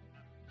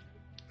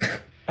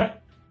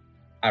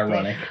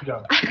 Ironic.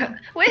 Go.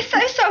 We're so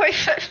sorry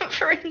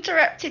for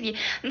interrupting you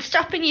and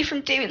stopping you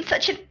from doing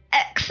such an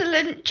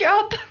excellent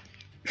job.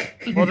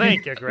 Well,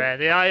 thank you,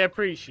 Granny. I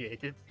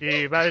appreciate it.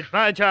 See,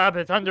 my job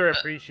is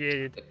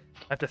underappreciated. I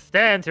have to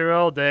stand here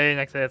all day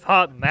next to this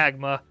hot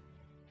magma,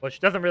 which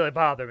doesn't really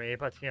bother me,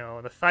 but, you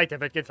know, the sight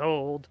of it gets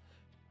old.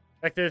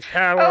 Like this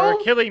tower,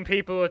 Oh. killing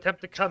people who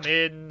attempt to come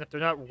in if they're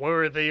not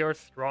worthy or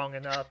strong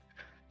enough.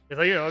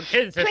 Because, you know,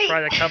 kids just Wait.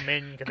 try to come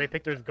in because they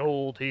think there's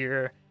gold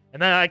here.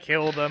 And then I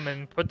kill them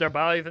and put their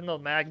bodies in the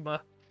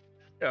magma.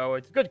 You know,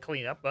 it's good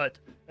cleanup, but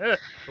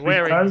it's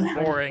very Because-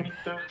 boring.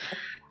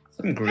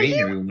 Some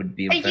greenery would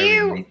be are a very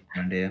you- nice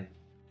idea.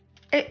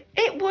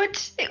 It would.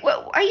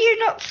 Well, are you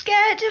not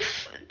scared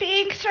of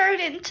being thrown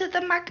into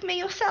the magma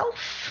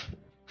yourself?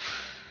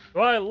 Do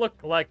I look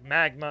like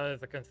magma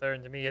is a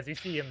concern to me, as you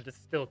see him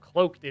just still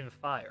cloaked in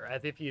fire,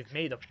 as if he is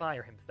made of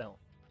fire himself.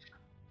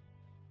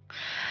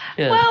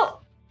 Yes.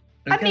 Well,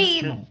 I I guess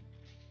mean- not.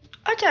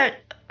 I don't.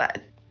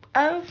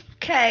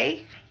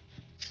 Okay.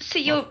 So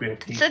you're. Must be a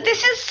So tiefling.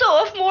 this is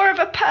sort of more of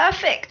a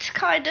perfect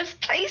kind of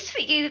place for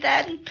you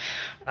then.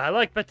 I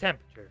like the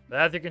temperature, but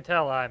as you can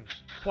tell, I'm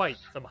quite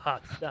some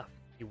hot stuff,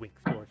 he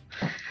winks towards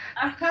me.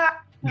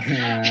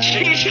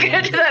 She's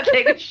gonna do that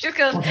thing. She's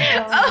gonna.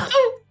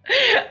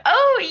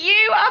 Oh,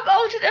 you! I'm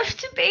old enough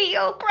to be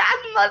your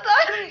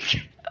grandmother.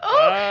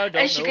 Oh, I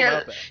don't and she know gonna-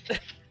 about that.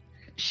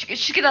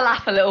 she's gonna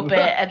laugh a little bit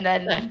and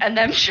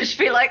then just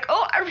be like,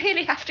 "Oh, I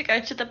really have to go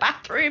to the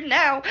bathroom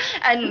now,"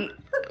 and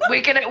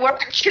we're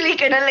actually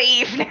gonna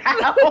leave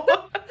now.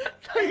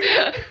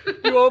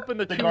 You open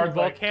the The two guard's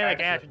like, volcanic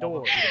ash "Access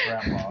doors, to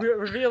the grandma."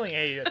 revealing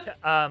hold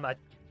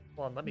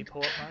on, let me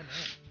pull up my map.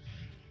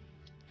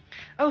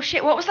 Oh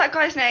shit! What was that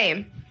guy's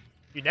name?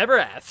 You never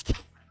asked.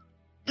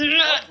 Damn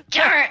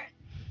it!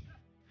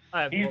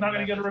 I have He's pulled not the gonna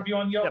map. get a review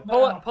on Yeah, Yelp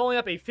now. pulling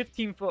up a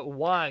 15-foot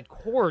wide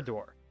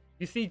corridor.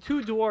 You see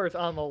two doors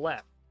on the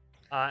left.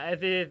 As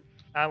it is,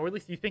 or at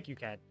least you think you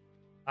can.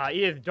 It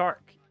is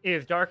dark. It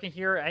is dark in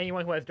here.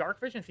 Anyone who has dark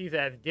vision sees it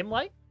as dim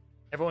light.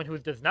 Everyone who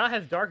does not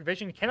have dark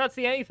vision cannot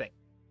see anything.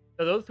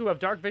 So those who have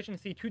dark vision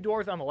see two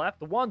doors on the left.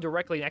 The one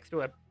directly next to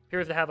it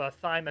appears to have a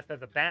sign that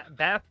says a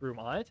bathroom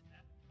on it.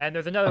 And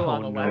there's another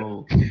one Oh on the left.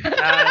 no.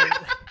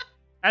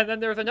 And then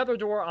there's another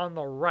door on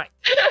the right.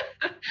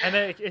 And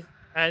then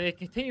it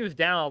continues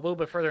down a little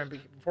bit further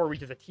before it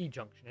reaches a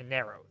T-junction and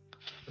narrows.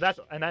 So that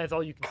is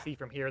all you can see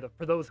from here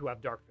for those who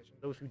have dark vision.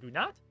 Those who do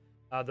not,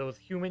 those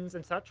humans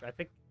and such, I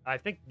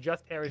think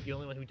just Harry is the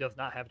only one who does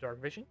not have dark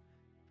vision.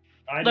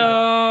 I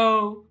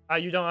No.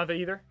 You don't have it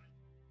either?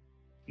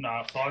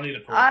 No, so I need a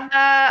torch.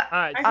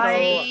 Alright, so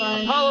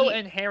I Apollo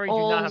and Harry do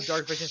not have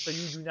dark vision, so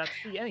you do not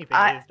see anything.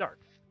 It is dark.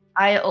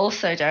 I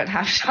also don't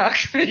have dark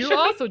vision. You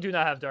also do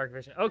not have dark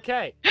vision.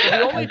 Okay. So the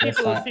only I guess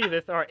people who not. see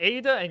this are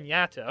Ada and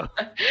Yato.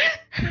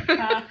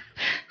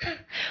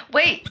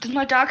 Wait, does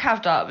my dog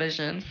have dark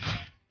vision?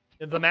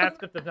 The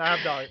mascot does not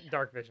have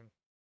dark vision.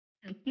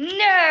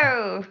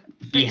 No.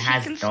 He But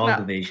has can dog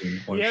smell.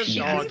 vision, or He has she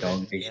dog has vision,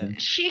 dog vision.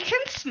 She can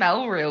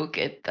smell real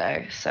good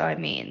though, so I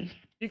mean.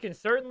 You can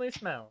certainly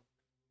smell.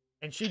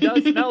 And she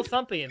does smell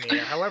something in me.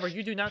 However,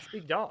 you do not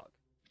speak dog.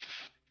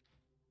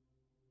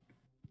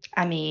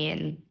 I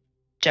mean,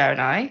 don't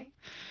I?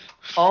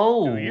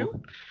 Oh. Do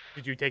you?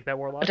 Did you take that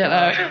warlock? I don't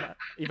know.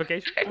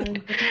 Evocation? I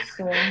think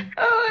so.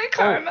 Oh, I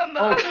can't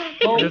remember.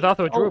 There's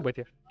also a druid with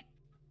you.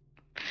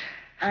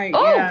 Oh,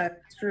 Yeah,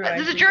 it's true.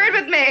 There's a druid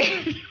with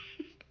me.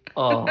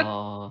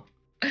 Oh.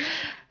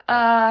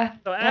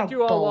 So after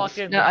you all walk balls.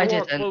 in, No, the I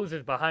door didn't.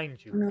 closes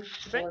behind you. No, You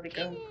let it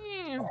go.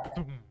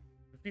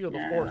 feel the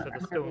Yeah, force of the I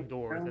stone think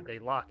doors so. as they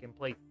lock in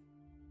place.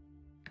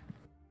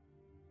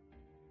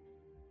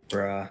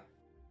 Bruh.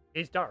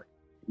 It's dark.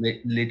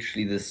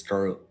 Literally the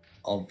start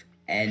of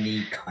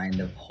any kind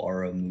of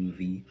horror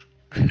movie.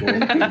 Let's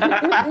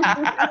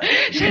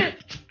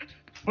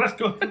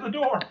go through the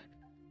door.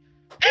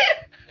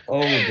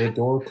 Oh, the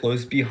door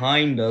closed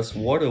behind us.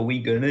 What are we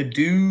gonna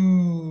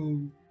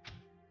do?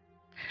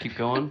 Keep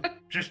going.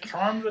 Just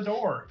charm the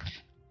door.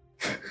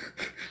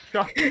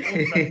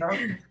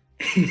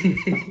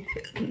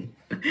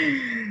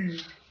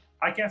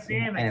 I can't see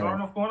anything, so I don't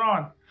know what's going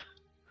on.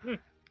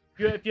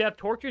 If you have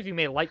torches, you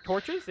may light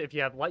torches. If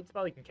you have light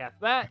spell, you can cast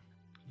that.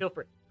 Feel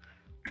free.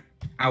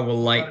 I will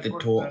light the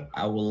Torch torch. then.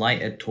 I will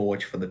light a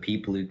torch for the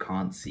people who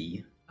can't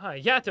see.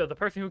 Yato, the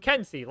person who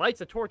can see, lights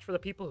a torch for the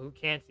people who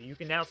can't see. You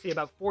can now see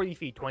about 40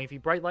 feet, 20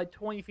 feet bright light,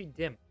 20 feet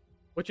dim,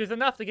 which is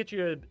enough to get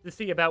you to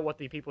see about what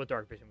the people with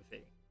dark vision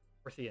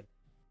were seeing.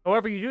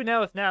 However, you do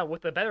notice now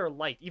with the better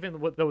light, even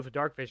with those with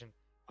dark vision,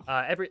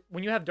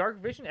 when you have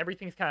dark vision,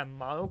 everything's kind of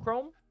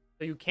monochrome,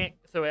 so you can't.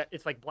 So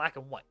it's like black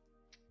and white.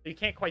 So you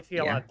can't quite see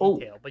a lot of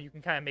detail, but you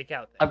can kind of make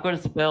out that. I've got a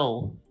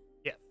spell.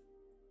 Yes.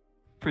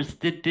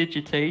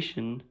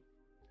 Prestidigitation.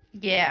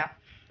 Yeah.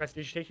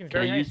 Prestidigitation is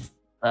Can very I nice. use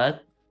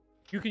that?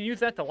 You can use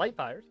that to light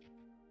fires.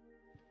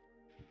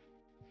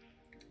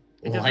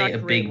 It does Light not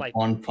a create big light.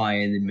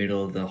 bonfire in the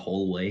middle of the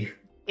hallway.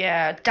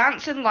 Yeah.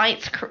 Dancing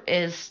lights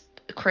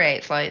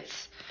creates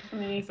lights. I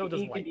mean, So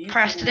does you could light. easily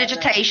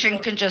Prestidigitation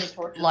have can just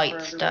torches light for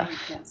everyone stuff. you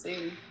can't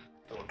see.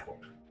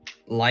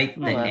 Light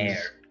the Oh,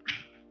 air.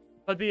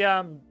 But the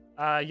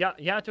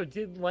Yato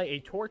did light a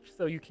torch,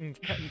 so you can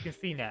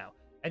see now.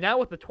 And now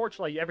with the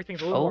torchlight,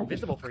 everything's a little more Oh.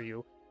 visible for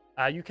you.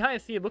 You kind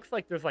of see it looks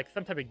like there's like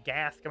some type of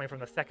gas coming from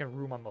the second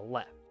room on the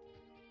left.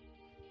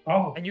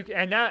 Oh,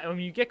 And now when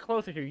you get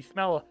closer to it, you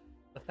smell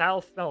the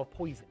foul smell of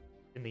poison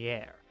in the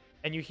air.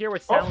 And you hear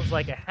what sounds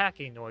like a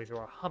hacking noise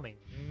or a humming.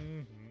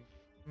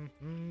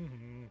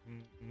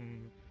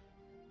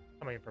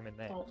 Coming from in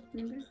there. Oh,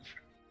 maybe?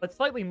 But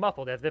slightly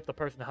muffled as if the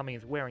person humming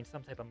is wearing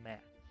some type of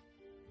mask.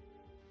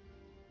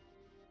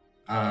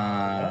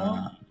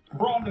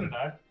 we're all gonna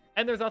die.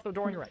 And there's also a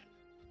door on your right.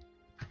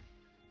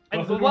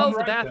 And Also as door well on as the the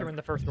right, bathroom then. in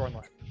the first door on the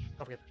left.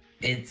 Don't forget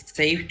that. It's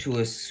safe to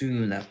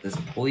assume that this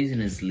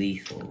poison is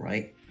lethal,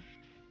 right?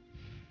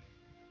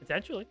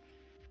 Potentially.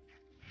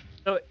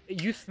 So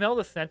you smell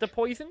the scent of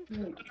poison.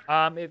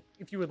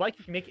 If you would like,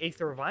 you can make a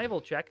survival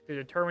check to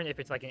determine if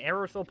it's like an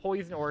aerosol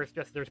poison or it's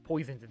just there's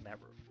poisons in that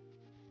room.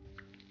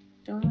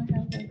 Don't I have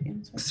like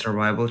inside?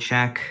 Survival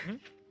check.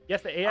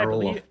 Yes, I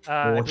roll believe, a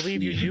I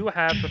believe you 14. do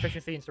have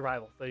proficiency in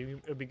survival, so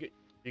it'll be good.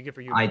 Be good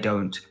for you. I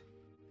don't.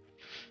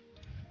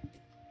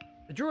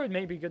 The druid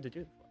may be good to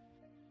do.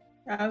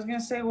 I was gonna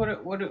say,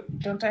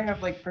 don't I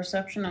have like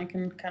perception? I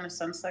can kind of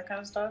sense that kind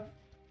of stuff.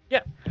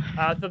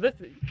 So this,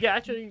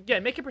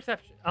 make a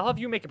perception. I'll have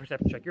you make a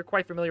perception check. You're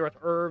quite familiar with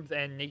herbs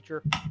and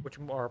nature, which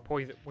are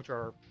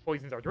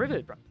poisons are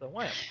derivative from. So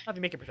why not? Have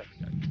you make a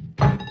perception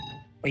check?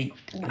 Wait.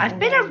 I've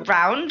been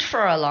around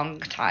for a long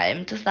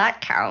time. Does that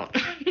count?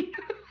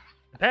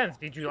 Depends.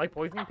 Did you like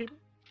poisoning people?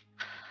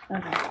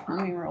 Okay,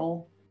 let me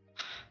roll.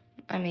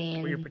 I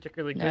mean, Were you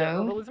particularly good at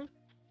no. herbalism?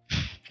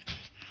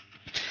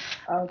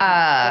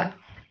 Okay,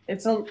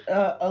 it's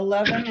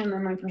 11, and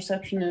then my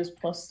perception is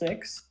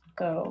 +6,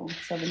 so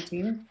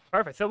 17.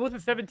 Perfect. So with the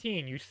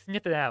 17, you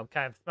sniff it out,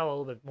 kind of smell a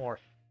little bit more.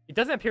 It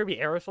doesn't appear to be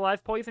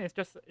aerosolized poison.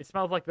 It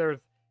smells like there's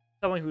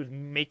someone who's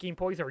making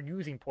poison or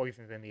using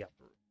poisons in the upper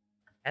room.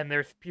 And there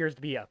appears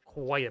to be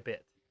quite a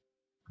bit.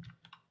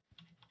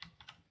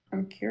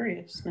 I'm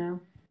curious now.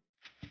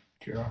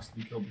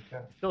 Curiosity killed the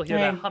cat. Still hear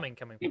that Dang. humming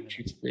coming from it.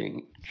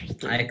 Interesting.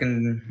 I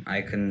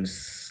can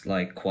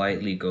like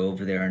quietly go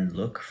over there and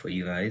look for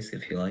you guys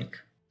if you like.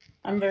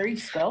 I'm very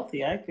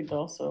stealthy. I could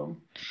also.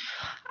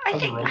 I How's the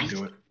think road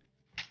do it?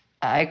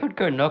 I could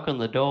go knock on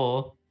the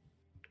door.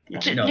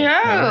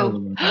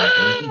 No.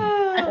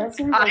 That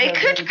seems like I a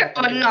could really go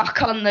good idea.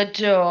 knock on the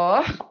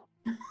door.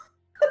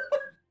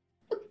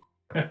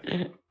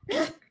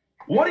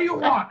 What do you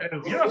want?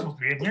 You're not supposed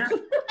to be in here.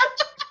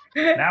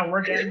 Now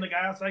we're getting the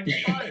guy outside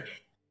get fired.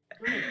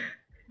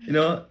 You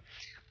know what?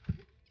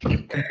 She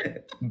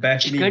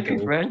Bethany, could be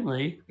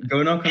friendly.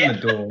 go knock on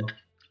the door.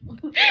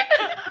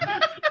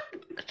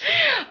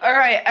 All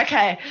right.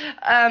 Okay.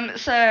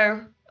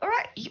 So, all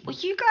right.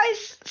 You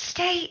guys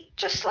stay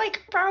just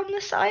like around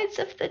the sides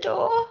of the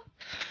door.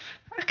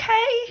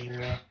 Okay.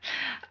 Yeah.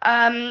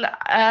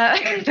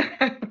 Ask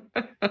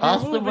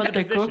You them move what into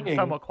they're position cooking.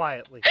 somewhat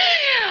quietly.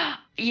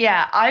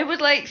 Yeah, I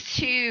would like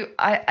to.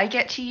 I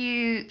get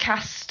to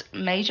cast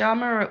mage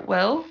armor at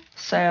will,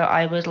 so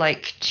I would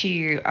like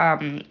to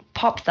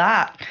pop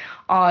that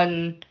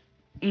on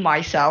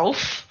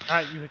myself.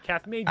 You would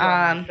cast mage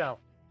armor Um, yourself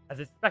as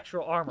a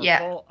spectral armor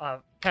yeah.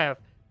 kind of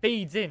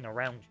fades in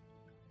around you.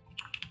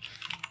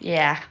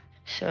 Yeah.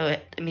 So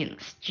I mean,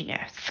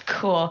 it's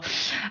cool.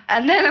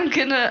 And then I'm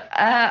gonna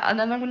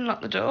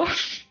knock the door.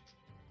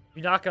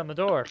 You knock on the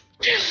door.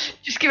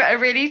 Just give it a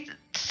really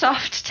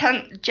soft,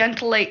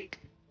 gentle, like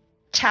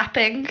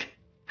tapping. You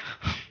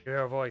hear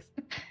a voice.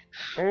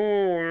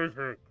 Who is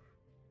it?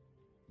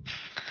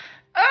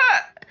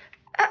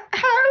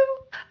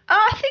 Hello.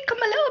 I think I'm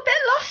a little bit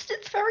lost.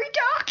 It's very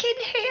dark in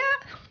here.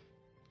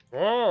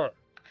 What?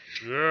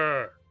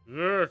 Yeah.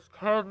 Yes,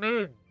 come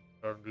in,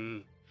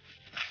 Andy.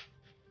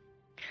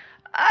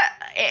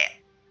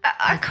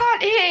 I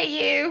can't hear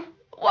you.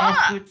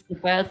 Ask What? what's the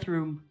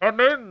bathroom. Come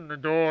in, the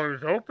door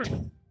is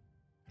open.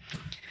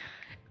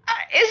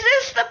 Is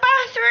this the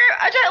bathroom?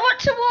 I don't want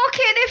to walk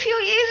in if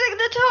you're using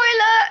the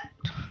toilet.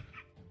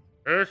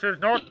 This is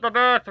not the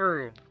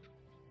bathroom.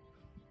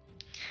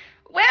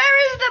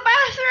 Where is the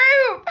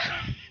bathroom?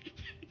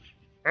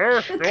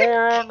 First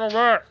door on the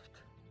left.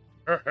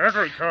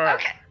 Every time.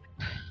 Okay.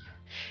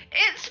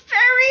 It's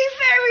very,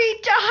 very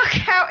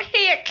dark out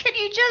here. Can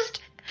you just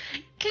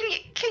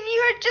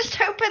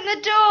open the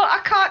door? I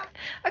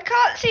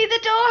can't see the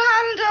door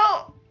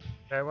handle.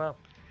 Very well.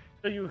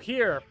 So you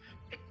hear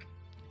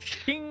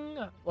ching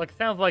like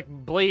sounds like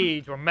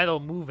blades or metal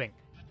moving,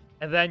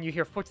 and then you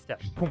hear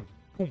footsteps. Boom,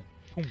 boom,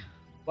 boom.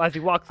 As he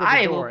walks through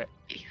the door,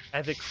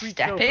 as it creaks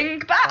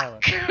stepping open,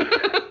 back.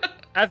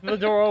 as the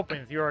door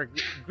opens, you are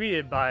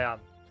greeted by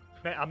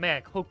a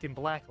man cloaked in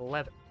black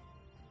leather,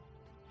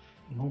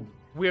 Ooh.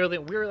 wearing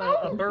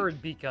a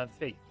bird beak on his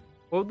face.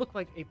 What would look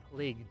like a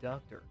plague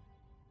doctor.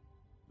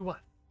 What?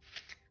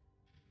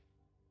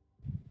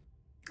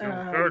 Um,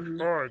 in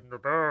the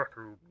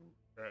bathroom.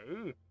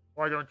 Hey,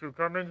 why don't you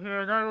come in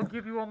here and I will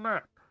give you a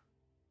map?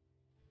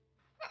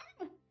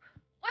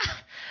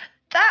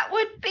 That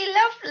would be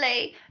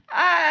lovely.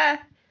 I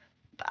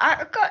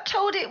got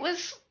told it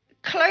was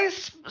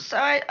close, so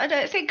I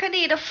don't think I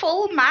need a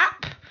full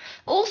map.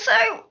 Also,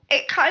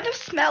 it kind of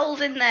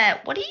smells in there.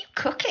 What are you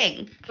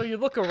cooking? So you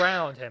look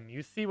around him.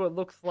 You see what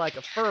looks like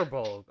a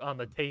furball on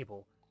the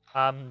table.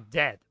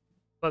 Dead,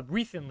 but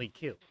recently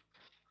killed.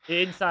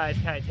 The inside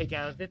is kind of taken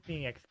out as if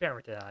being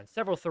experimented on.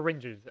 Several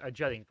syringes are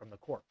jutting from the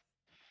corpse.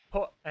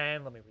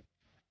 And let me read.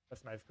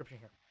 That's my description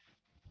here.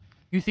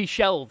 You see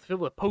shelves filled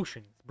with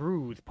potions,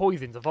 brews,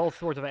 poisons of all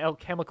sorts of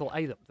alchemical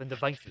items and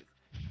devices.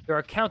 There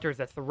are counters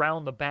that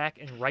surround the back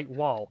and right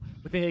wall,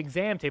 with an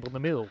exam table in the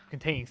middle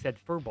containing said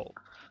furball.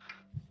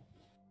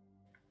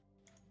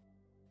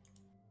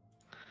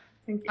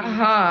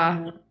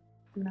 Uh-huh.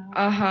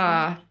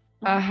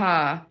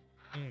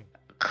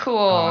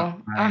 Cool.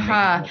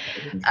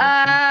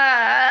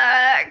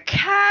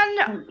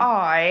 Can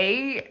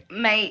I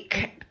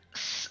make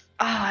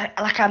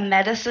like a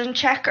medicine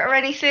check or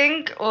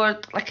anything, or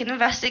like an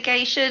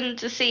investigation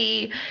to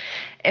see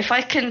if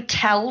I can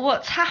tell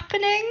what's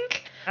happening?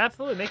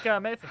 Absolutely, make a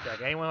medicine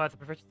check. Anyone who has a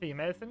proficiency in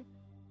medicine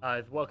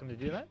is welcome to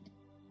do that.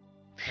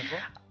 As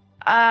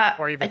well.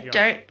 Or even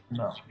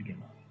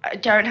I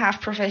don't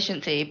have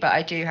proficiency, but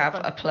I do have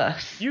a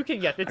plus. You can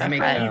get it. It's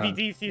Okay.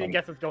 easy DC to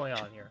guess what's going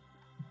on here.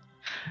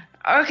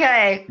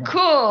 Okay,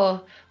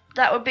 cool.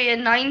 That would be a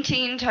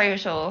 19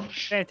 total.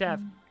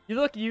 Fantastic. You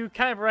look, you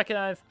kind of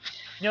recognize,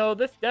 no,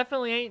 this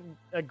definitely ain't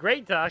a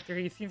great doctor.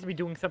 He seems to be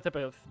doing some type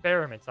of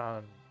experiments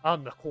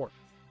on the corpse.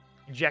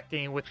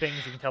 Injecting with things,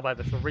 you can tell by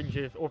the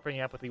syringes, opening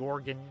up with the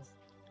organs.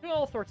 Doing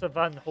all sorts of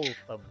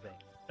unwholesome things.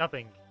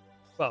 Nothing,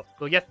 well,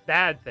 yes,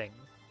 bad things.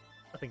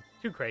 Nothing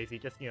too crazy,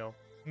 just,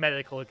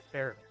 medical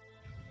experiments.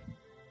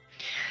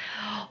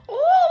 Oh,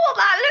 well,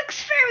 that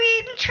looks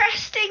very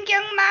interesting,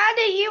 young man.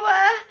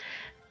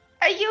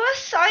 Are you a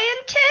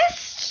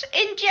scientist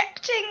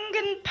injecting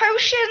and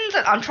potions?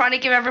 I'm trying to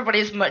give everybody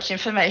as much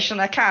information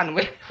I can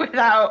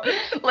without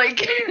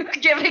like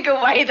giving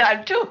away that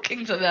I'm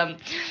talking to them.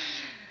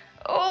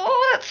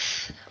 Oh,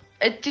 that's.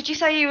 Did you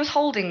say he was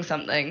holding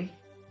something?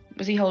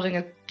 Was he holding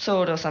a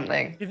sword or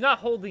something? He's not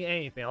holding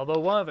anything, although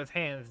one of his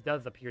hands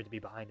does appear to be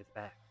behind his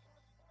back.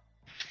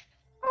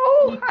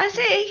 Oh, I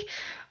see.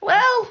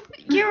 Well,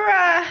 you're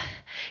a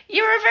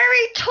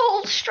very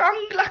tall,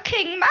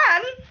 strong-looking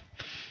man.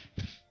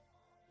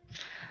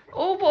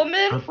 Or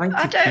woman. I'd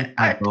like to keep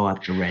my bow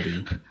at the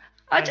ready.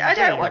 I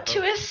don't want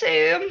to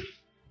assume.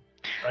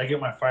 I get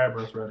my fire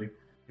burst ready.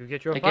 You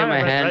get your I get my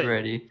fire hand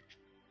ready.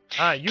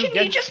 ready.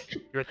 You just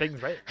your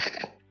things ready.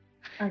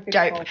 Could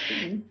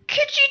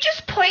you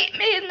just point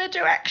me in the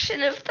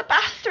direction of the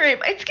bathroom?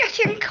 It's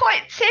getting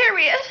quite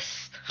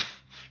serious.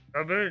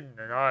 Come in,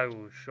 and I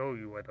will show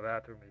you where the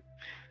bathroom is.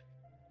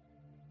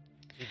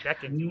 He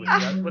beckons you with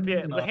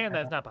the hand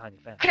that's not behind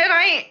his back. Can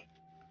I?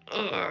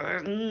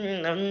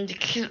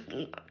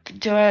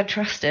 Do I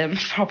trust him?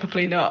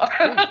 Probably not.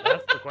 Ooh,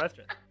 that's the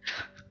question.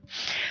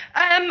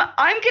 I'm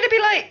gonna be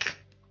like,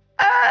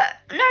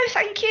 no,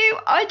 thank you.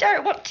 I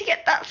don't want to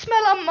get that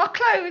smell on my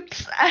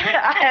clothes.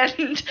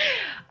 And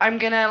I'm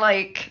gonna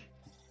like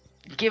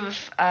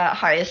give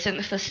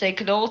Hyacinth a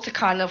signal to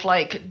kind of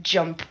like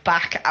jump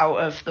back out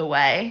of the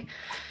way.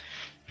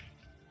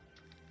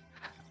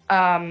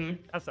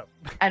 That's up.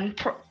 And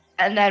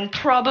then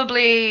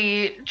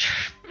probably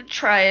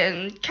try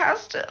and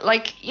cast it.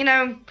 Like,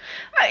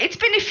 it's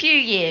been a few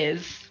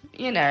years,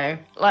 like,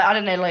 I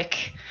don't know,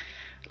 like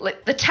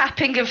the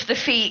tapping of the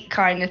feet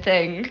kind of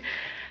thing.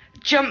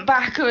 Jump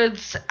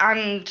backwards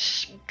and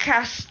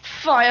cast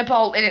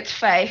Firebolt in its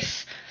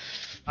face.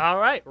 All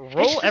right,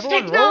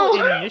 everyone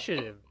roll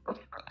initiative.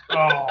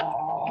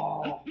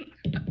 Oh.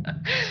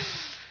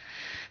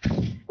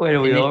 Wait,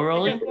 are we all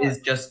rolling? Is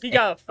just He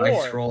got a 4.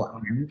 dice roll at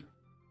hand.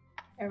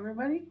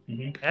 Everybody?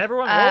 Mm-hmm.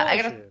 Everyone roll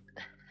initiative.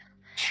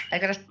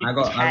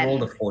 I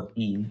rolled a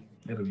 14.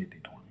 It'll be a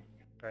D20.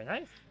 Very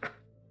nice.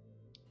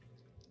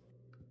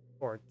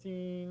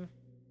 14.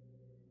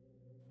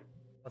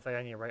 Looks like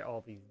I need to write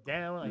all these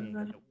down. I need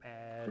a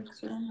notepad.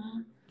 It's a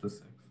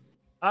 6.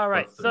 All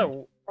right, Plus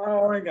so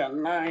Oh, I got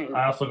 9.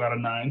 I also got a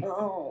 9.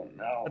 Oh,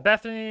 no.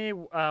 Bethany,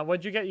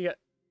 what'd you get? You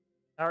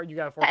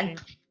got a 14. 10.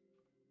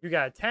 You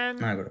got a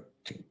 10. I got a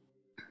 2.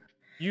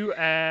 You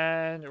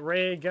and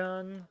Ray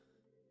Gun.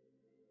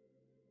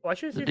 Oh, I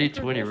should The see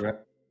D20, right?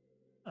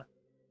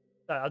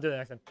 Sorry, I'll do the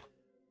next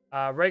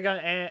one. Ray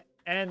Gun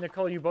and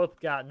Nicole, you both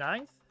got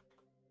 9s.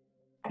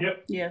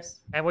 Yep. Yes.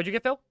 And what'd you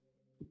get, Phil?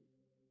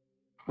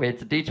 Wait,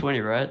 it's a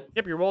D20, right?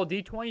 Yep, you roll a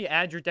D20, you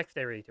add your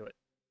dexterity to it.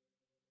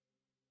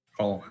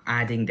 Oh,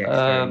 adding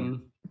dexterity.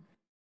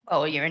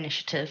 Oh, your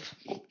initiative.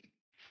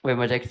 Wait,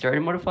 my dexterity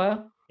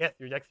modifier? Yes,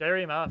 your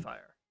dexterity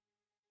modifier.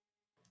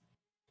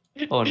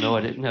 Oh no,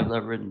 I didn't have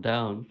that written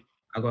down.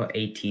 I got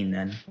 18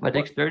 then. My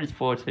dexterity is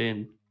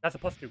 14. That's a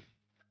 +2.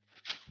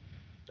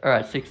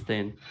 Alright,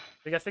 16.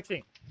 We got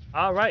 16.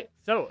 All right,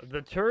 so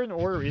the turn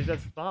order is as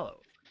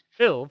follows.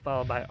 Phil,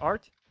 followed by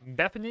Art,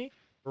 Bethany,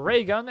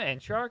 Raygun,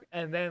 and Shark,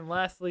 and then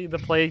lastly, the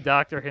Plague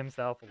Doctor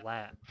himself,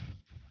 Lad.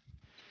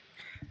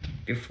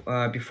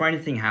 Before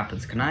anything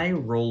happens, can I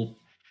roll,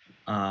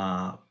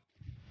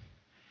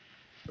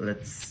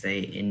 let's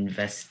say,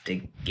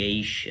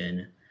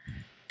 investigation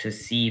to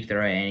see if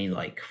there are any,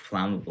 like,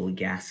 flammable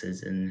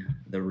gases in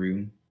the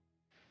room?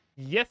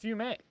 Yes, you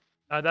may.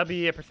 That'd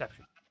be a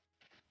perception.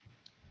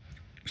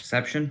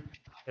 Perception?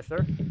 Yes,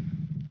 sir.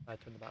 I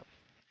turn the map.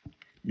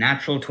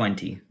 Natural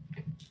 20.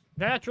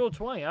 Natural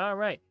 20. All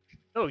right.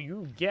 So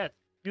you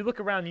look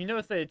around, you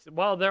notice that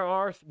while there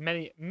are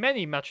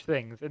many much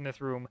things in this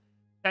room,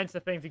 sense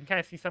of things, you can kind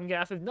of see some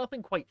gases,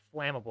 nothing quite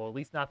flammable, at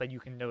least not that you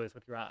can notice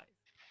with your eyes.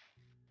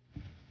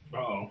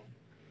 Uh-oh.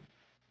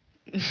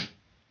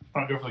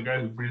 I'll go for the guy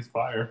who breathes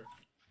fire.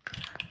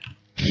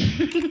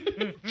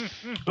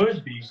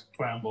 Could be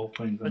flammable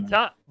things in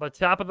there. But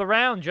top of the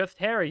round, just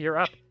Harry, you're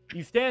up.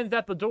 He stands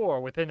at the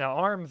door within an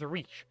arm's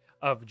reach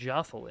of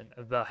Jocelyn,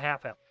 the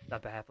halfling.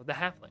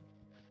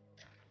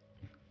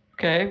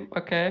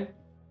 Okay.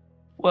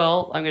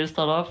 Well, I'm gonna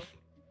start off.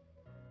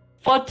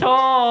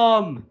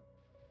 Phantom!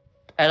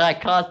 And I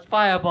cast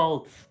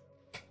firebolts.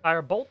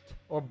 Firebolt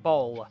or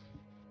bowl?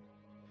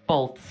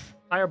 Bolts.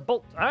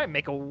 Firebolt. All right,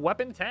 make a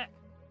weapon attack.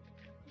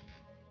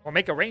 Or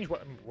make a range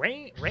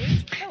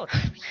spell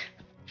attack.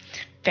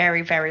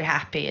 Very, very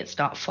happy it's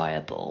not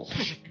fireball.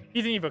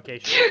 He's an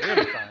evocation.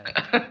 Really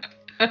fine.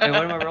 Wait,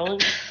 what am I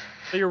rolling?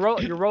 So you're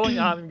rolling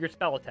your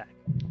spell attack.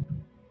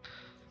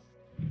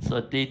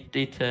 So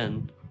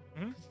D10.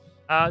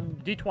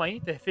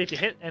 D20 to see if you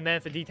hit, and then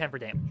it's a D10 for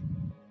damage.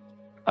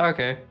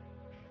 Okay.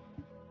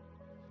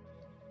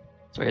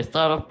 So I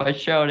start off by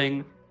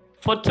shouting,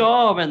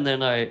 Phantom! And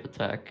then I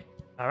attack.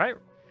 All right.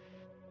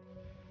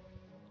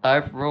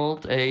 I've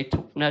rolled a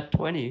nat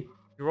 20.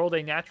 You rolled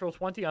a natural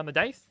 20 on the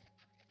dice?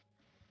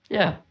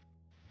 Yeah.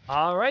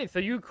 All right, so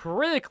you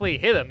critically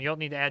hit him. You don't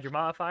need to add your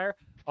modifier.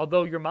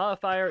 Although your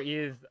modifier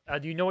is...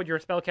 do you know what your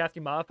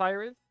spellcasting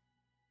modifier is?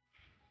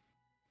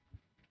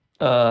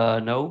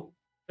 No.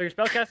 So your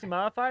spellcasting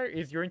modifier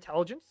is your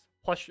intelligence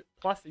plus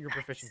your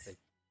proficiency.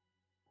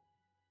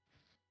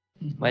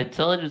 My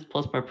intelligence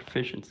plus my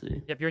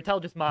proficiency. Yep, your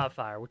intelligence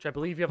modifier, which I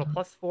believe you have a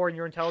 +4 in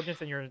your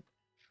intelligence, and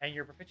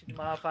your proficiency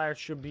modifier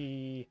should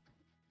be...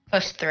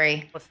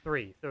 +3.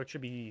 +3, so it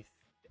should be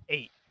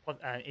 8.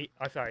 A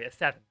 7.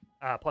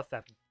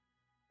 +7.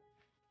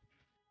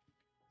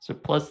 So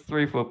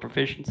 +3 for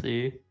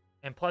proficiency.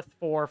 And +4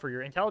 for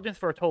your intelligence,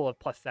 for a total of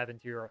 +7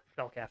 to your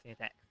spellcasting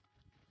attack.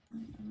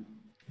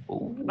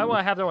 Ooh. Might want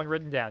to have that one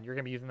written down. You're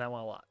going to be using that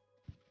one a lot.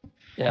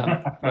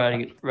 Yeah,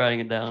 writing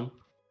it down.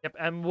 Yep,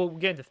 and we'll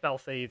get into spell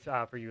saves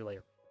for you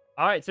later.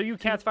 Alright, so you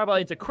cast Fireball.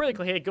 It's a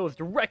critical hit. It goes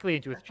directly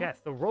into his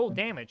chest. So roll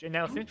damage. And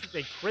now since it's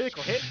a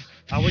critical hit,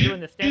 we're doing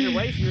the standard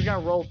way, so you're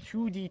going to roll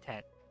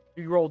 2d10.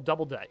 You roll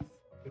double dice.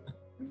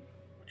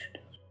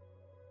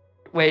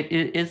 Wait,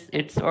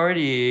 it's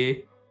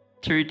already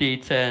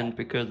 2d10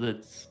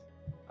 because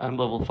I'm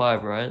level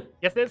 5, right?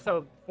 Yes, it is.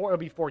 So it'll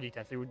be 4d10.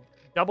 So you would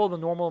double the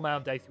normal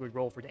amount of dice you would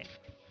roll for damage.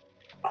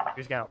 You're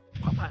just going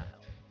to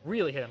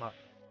really hit him up.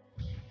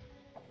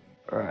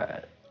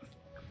 Alright.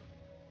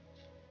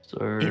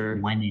 So... It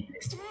went in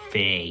his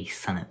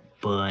face and it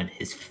burned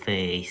his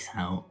face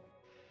out.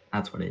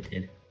 That's what it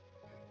did.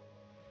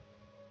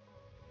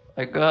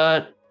 I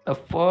got a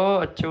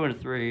 4, a 2, and a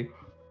 3.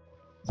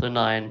 So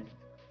 9.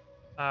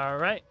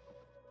 Alright.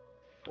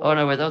 Oh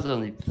no, wait, that was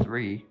only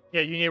 3.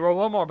 Yeah, you need to roll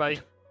one more, buddy.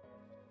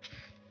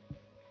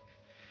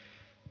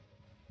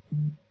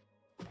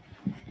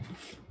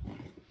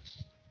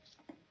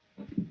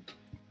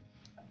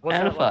 What's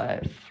And a that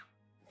like? 5.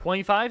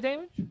 25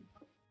 damage?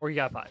 Or you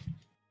got 5?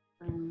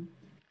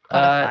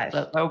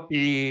 That would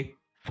be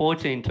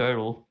 14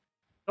 total.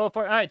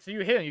 Alright, so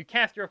you hit him. You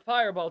cast your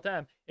fireball at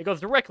him. It goes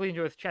directly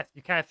into his chest.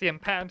 You kind of see him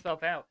pat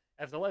himself out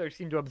as the leathers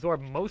seem to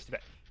absorb most of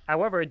it.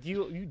 However,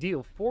 you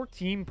deal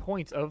 14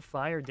 points of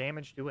fire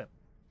damage to him.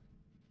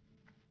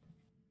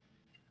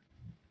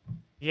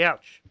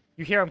 Ouch.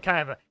 You hear him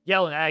kind of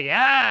yelling at you,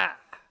 ah!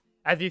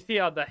 As you see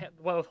the hand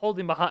that was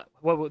holding behind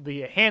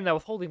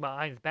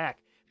his back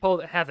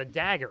has a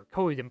dagger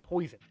coated in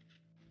poison.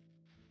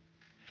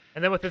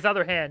 And then with his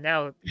other hand,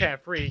 now kind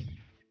of free,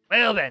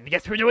 well then,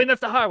 guess we're doing this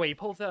the hard way. He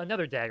pulls out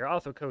another dagger,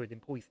 also coated in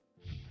poison.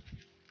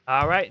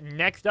 Alright,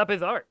 next up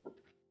is Art.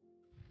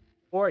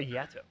 Or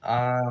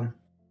Yato.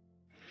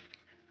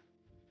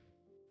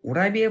 Would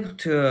I be able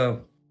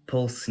to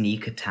pull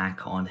sneak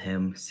attack on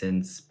him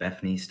since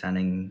Bethany's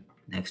standing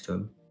next to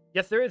him?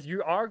 Yes, there is.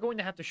 You are going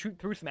to have to shoot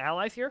through some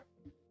allies here,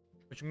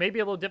 which may be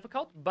a little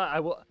difficult, but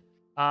I will.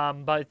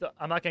 But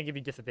I'm not going to give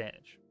you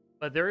disadvantage.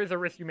 But there is a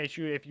risk you may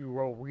shoot if you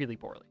roll really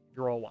poorly. If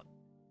you roll 1.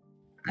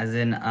 As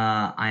in,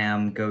 I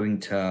am going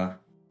to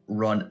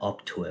run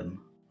up to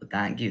him. Would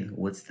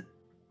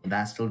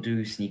that still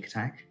do sneak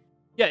attack?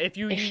 Yeah, if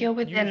you If you're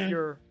within- use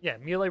your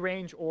melee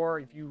range, or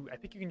if you, I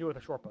think you can do it with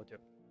a short bow too.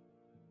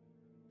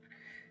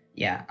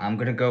 Yeah, I'm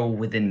gonna go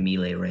within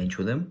melee range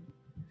with him.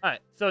 All right,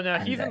 so now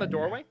And he's in the then-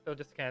 doorway. So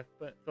just kind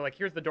of, so like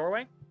here's the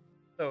doorway.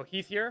 So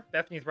he's here.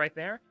 Bethany's right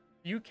there.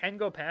 You can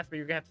go past, but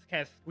you're gonna have to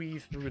kind of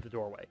squeeze through the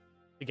doorway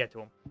to get to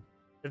him.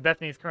 Because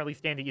Bethany is currently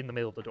standing in the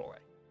middle of the doorway.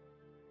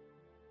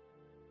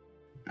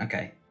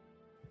 Okay.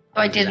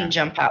 I I'll do didn't that.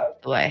 jump out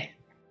of the way.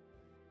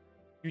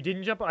 You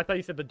didn't jump. I thought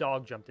you said the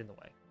dog jumped in the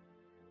way.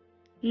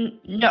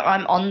 No,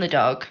 I'm on the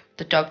dog.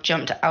 The dog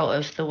jumped out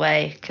of the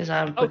way because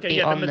I would Okay, be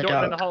yeah. on Then the the,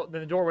 dog. then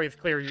the doorway is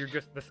clear. You're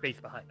just the space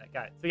behind that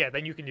guy. So yeah,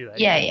 then you can do that.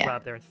 Yeah, you can yeah. Run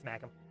up there and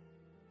smack him.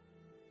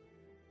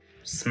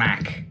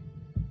 Smack.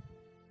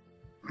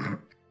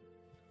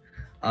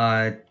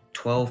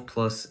 12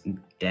 plus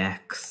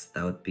dex,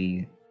 that would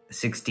be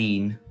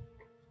 16.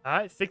 All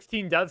right,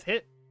 16 does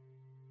hit.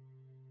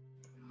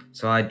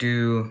 So I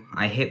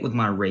hit with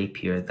my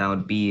rapier. That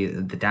would be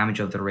the damage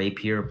of the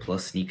rapier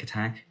plus sneak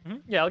attack.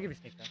 Yeah, I'll give you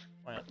sneak attack.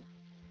 Why not?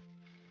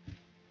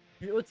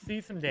 Let's see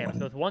some damage.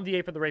 So it's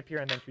 1d8 for the rapier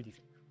and then 2d6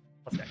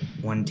 plus dex.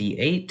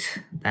 1d8,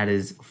 that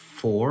is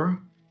 4.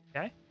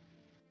 Okay.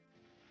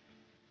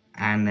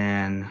 And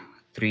then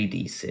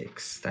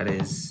 3d6, that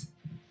is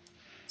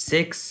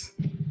 6,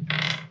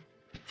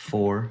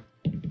 4.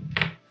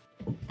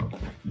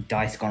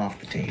 Dice gone off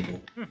the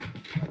table.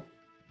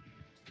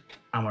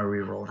 I'm gonna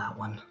re-roll that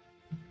one.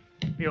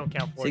 You don't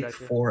count 4 6, dice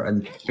here. 4,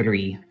 and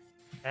 3.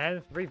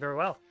 And 3, very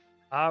well.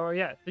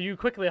 Yeah, so you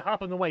quickly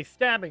hop in the way,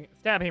 stab him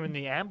in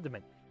the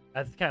abdomen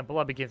as kind of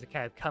blood begins to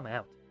kind of come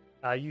out.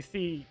 You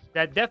see,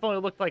 that definitely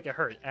looked like it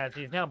hurt, as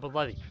he's now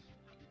bloody.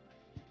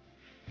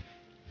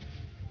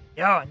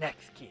 You're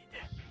next, kid.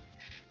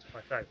 Oh,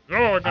 sorry.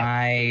 You're next.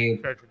 I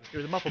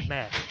Through the muffled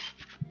mask.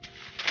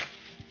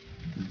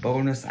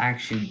 bonus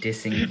action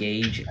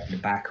disengage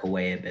and back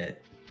away a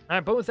bit.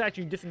 Alright, bonus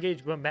action, you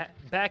disengage, going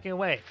backing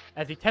away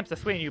as he attempts to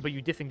swing you, but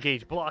you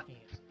disengage, blocking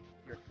him.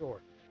 Your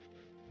sword.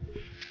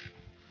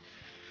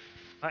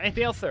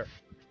 Anything else, sir?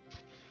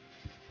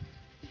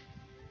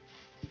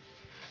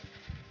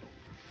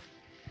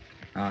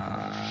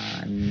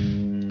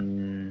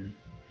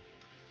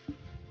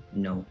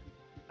 No.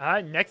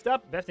 Alright, next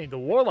up, Bethany, the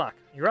Warlock.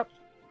 You're up.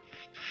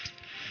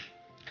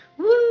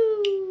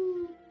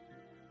 Woo!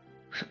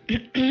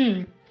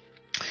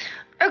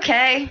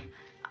 Okay,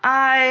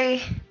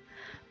 I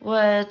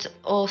would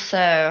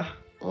also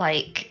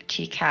like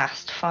to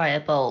cast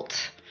Firebolt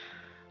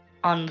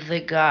on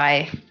the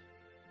guy.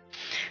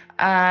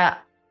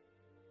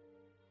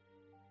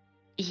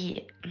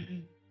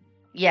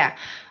 Yeah.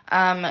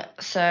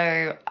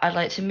 So I'd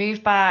like to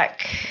move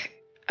back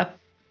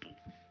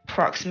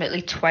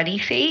approximately 20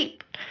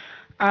 feet,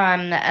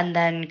 and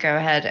then go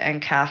ahead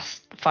and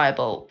cast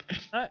Firebolt.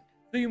 Alright,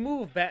 so you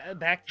move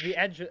back to the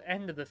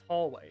end of this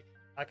hallway,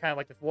 kind of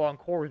like this long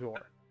corridor,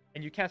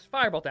 and you cast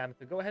Firebolt damage,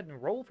 so go ahead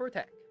and roll for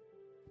attack.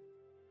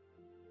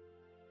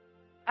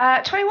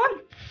 21.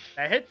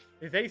 That hits.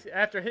 His AC,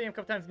 after hitting him a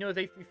couple times, you know his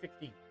AC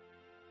 16.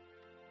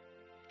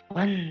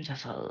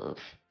 Wonderful.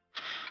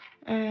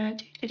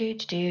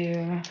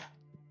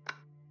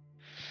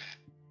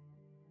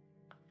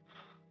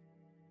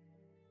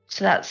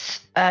 So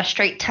that's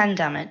straight 10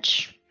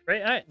 damage.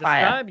 Right, alright,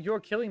 Fire. describe your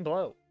killing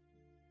blow.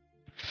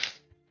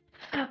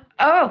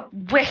 Oh,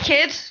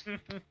 wicked.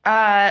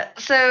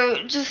 So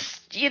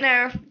just,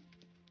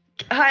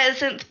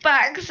 Hyacinth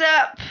backs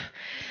up,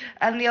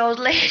 and the old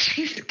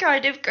lady's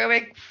kind of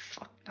going,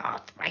 fuck,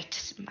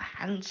 arthritis in my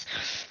hands.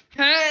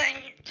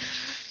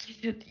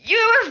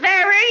 You were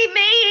very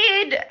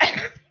mean!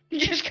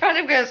 Just kind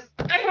of goes,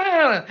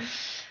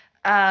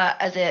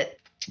 as it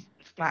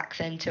smacks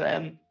into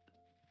him,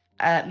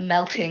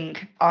 melting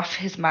off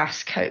his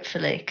mask,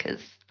 hopefully,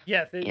 because,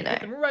 Yes, it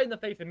hits him right in the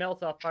face and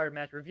melts off fire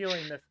match,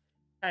 revealing this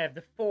kind of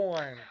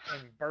deformed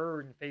and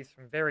burned face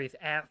from various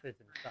acids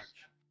and such.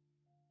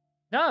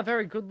 Not a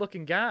very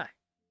good-looking guy.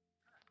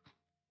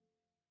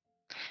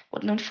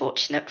 what an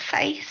unfortunate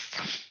face.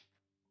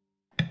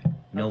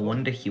 No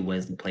wonder he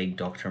wears the Plague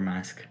Doctor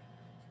mask.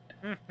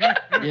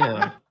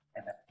 Yeah.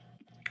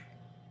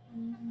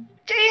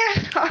 Dear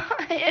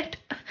Hyde.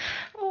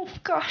 Oh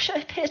gosh, I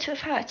appear to have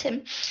hurt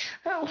him.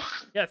 Oh.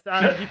 Yes,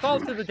 he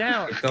falls to the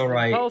down. It's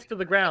alright. He falls to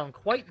the ground,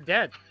 quite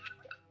dead.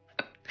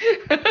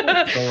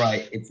 It's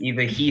alright. It's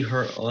either he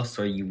hurt us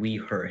or we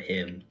hurt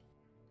him.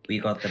 We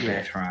got the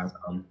better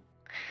outcome.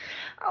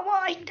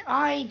 Oh,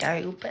 I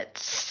know, but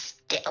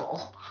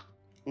still.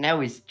 Now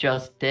he's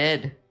just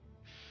dead.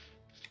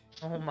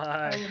 Oh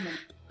my.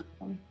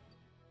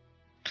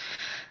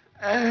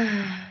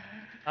 Uh,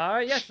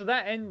 Alright, yeah, so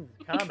that ends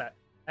combat.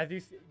 As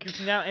you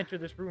can now enter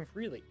this room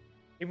freely.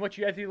 In which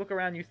as you look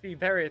around, you see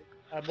various,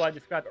 what I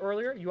described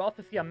earlier. You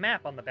also see a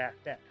map on the back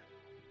deck.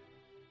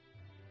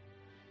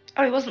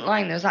 oh, he wasn't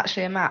lying. There was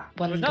actually a map.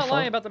 I was Wonderful. not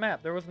lying about the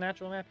map. There was an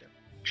actual map here.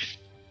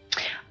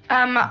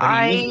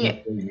 But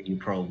he was you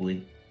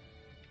probably.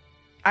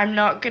 I'm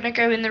not gonna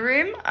go in the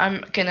room.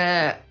 I'm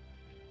gonna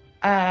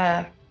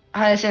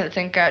Hyacinth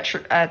and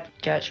Gertrude?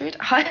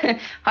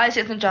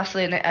 Hyacinth and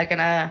Jocelyn are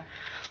gonna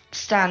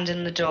stand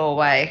in the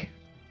doorway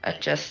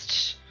and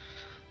just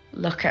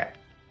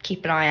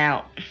keep an eye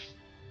out.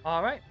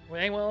 All right. Would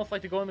anyone else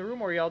like to go in the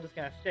room, or are y'all just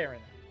kind of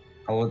staring?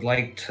 I would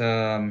like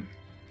to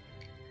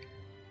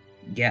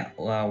get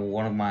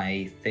one of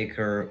my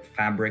thicker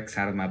fabrics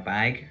out of my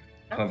bag,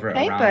 cover it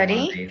Hey, around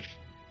buddy. my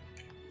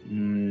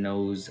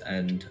nose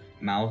and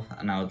mouth,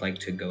 and I would like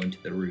to go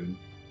into the room.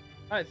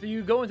 All right. So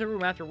you go into the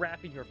room after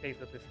wrapping your face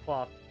with this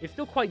cloth. It's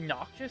still quite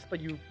noxious,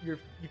 but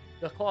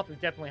the cloth is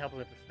definitely helping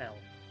with the smell.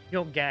 You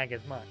don't gag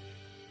as much.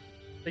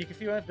 So you can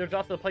see there's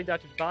also a plate down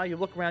to his body. You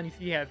look around, you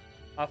see he has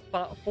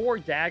 4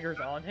 daggers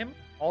on him,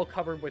 all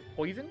covered with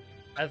poison,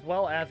 as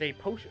well as a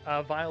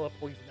vial of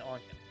poison on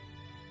him.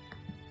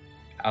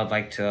 I would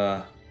like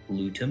to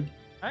loot him.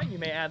 Alright, you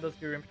may add those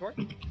to your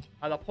inventory.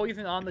 The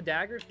poison on the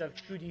daggers does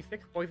 2d6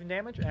 poison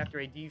damage after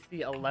a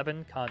DC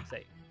 11 con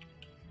save.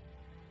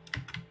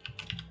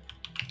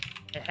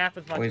 And half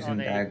as much Poison on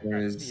a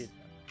daggers.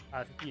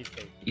 succeeded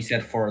save. You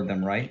said 4 of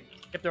them, right?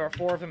 If there are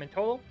 4 of them in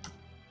total,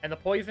 and the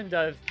poison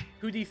does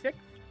 2d6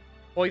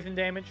 poison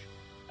damage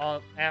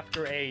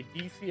after a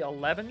DC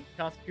 11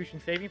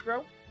 Constitution saving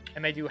throw,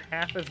 and they do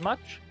half as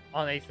much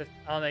on a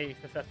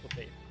successful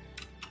save.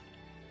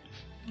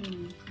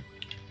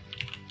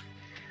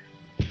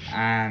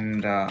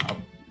 And a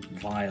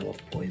vial of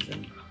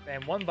poison.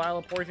 And 1 vial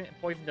of poison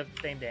does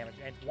the same damage,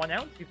 and it's 1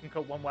 ounce. You can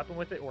coat 1 weapon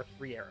with it, or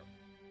 3 arrows.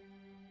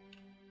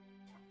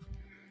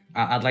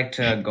 I'd like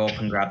to go up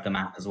and grab the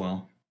map as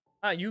well.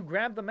 You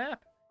grab the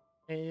map,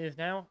 and it is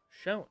now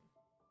shown.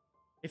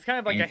 It's kind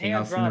of like Anything a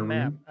else in the hand-drawn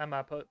map. room? I'm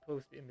gonna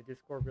post it in the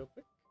Discord real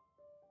quick.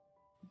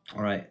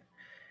 All right.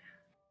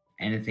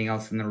 Anything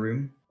else in the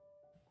room?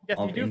 Yes,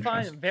 you Of do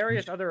find interest.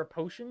 various other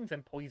potions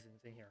and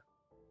poisons in here.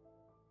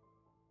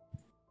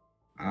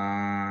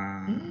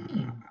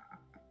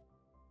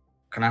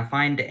 Can I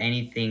find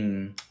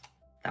anything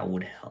that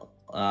would help?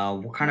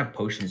 What kind of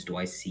potions do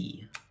I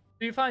see?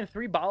 So you find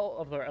 3 bottles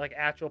of like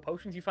actual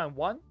potions. You find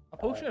 1, a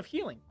potion of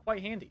healing,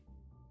 quite handy.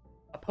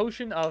 A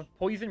potion of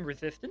poison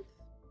resistance,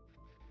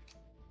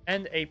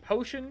 and a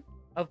potion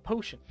of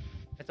potion.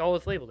 That's all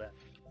it's labeled as.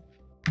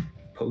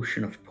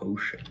 Potion of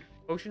potion.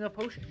 Potion of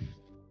potion.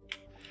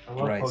 I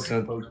love Right,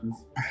 so-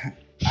 potions.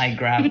 I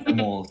grabbed them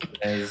all.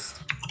 There's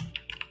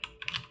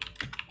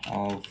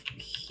of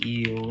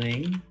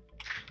healing.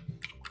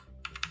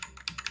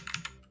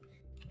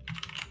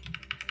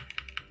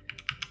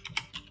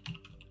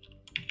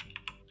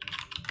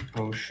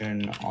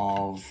 Potion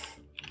of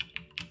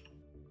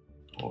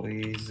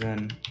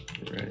poison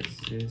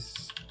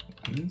resistance.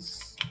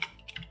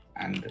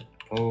 And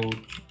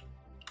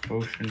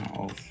potion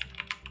of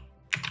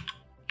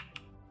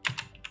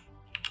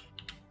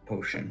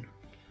potion.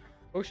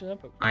 Potion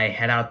of potion. I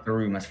head out the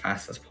room as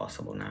fast as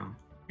possible now.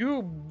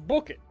 You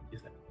book it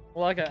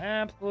like an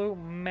absolute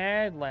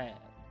mad lad.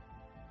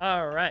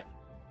 All right.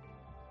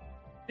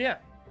 Yeah.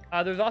 I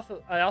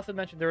also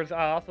mentioned there's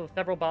also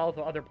several bottles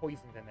of other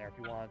poisons in there if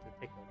you wanted to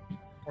take those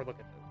or look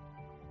at those.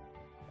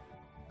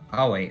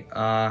 Oh wait,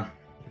 I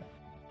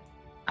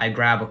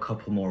grab a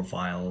couple more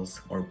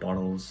vials or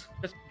bottles.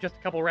 Just a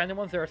couple random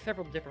ones. There are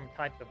several different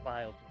types of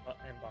vials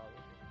and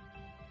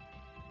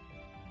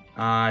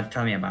bottles.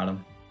 Tell me about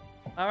them.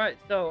 All right,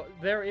 so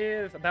there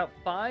is about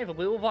 5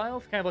 little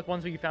vials, kind of like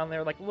ones that you found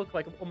there, like look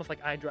like almost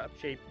like eye drop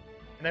shape,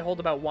 and they hold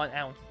about 1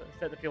 ounce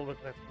instead of filled with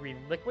green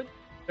liquid.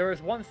 There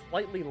is one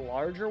slightly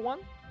larger one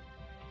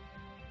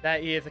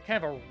that is a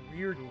kind of a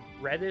weird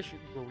reddish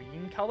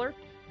green color,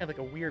 kind of like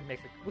a weird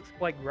mix. It looks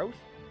quite gross.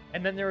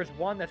 And then there is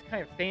one that's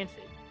kind of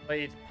fancy, but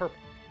it's purple.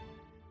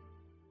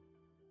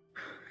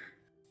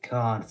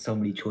 God, so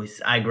many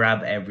choices. I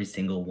grab every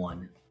single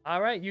one.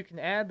 All right, you can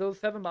add those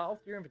 7 bottles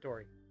to your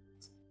inventory.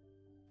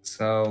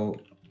 So,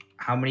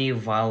 how many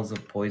vials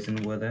of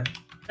poison were there?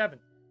 7.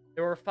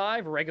 There were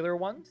 5 regular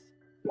ones.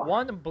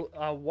 One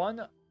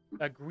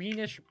a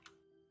greenish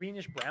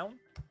brown.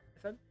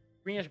 I said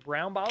greenish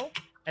brown bottle,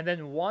 and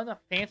then 1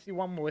 fancy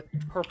one with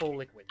purple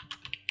liquid.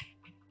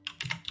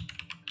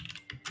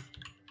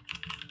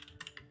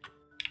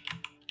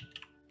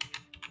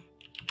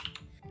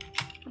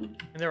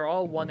 And they're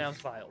all 1 ounce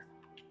vials.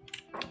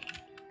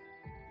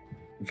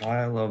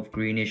 Vial of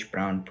greenish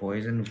brown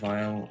poison,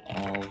 vial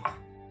of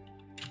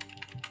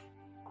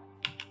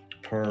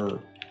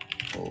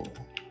purple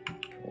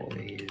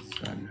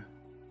poison.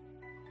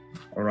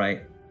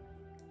 Alright.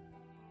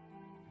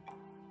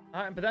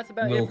 Alright, but that's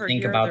about it We'll for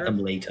think here. about them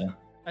later.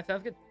 That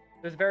sounds good.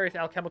 There's various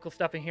alchemical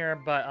stuff in here,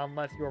 but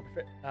unless you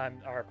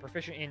are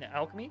proficient in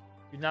alchemy,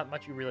 there's not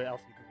much else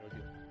you can really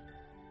do.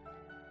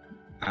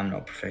 I'm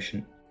not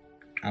proficient.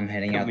 I'm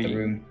heading out the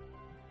room.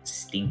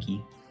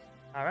 Stinky.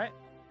 All right.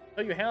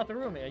 So you head out the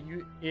room.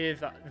 Is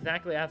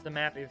exactly as the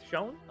map is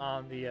shown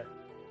on the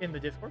in the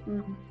Discord.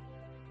 Mhm.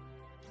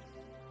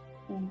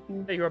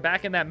 Mhm. So you are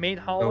back in that main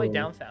hallway So-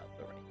 down south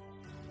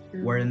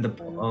already. We're in the.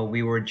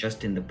 We were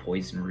just in the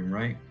poison room,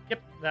 right?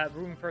 Yep, that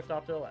room first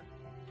off to the left.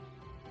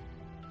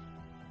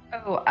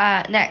 Oh,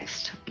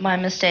 next. My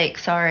mistake,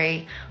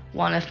 sorry.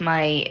 one of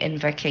my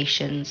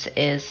invocations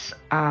is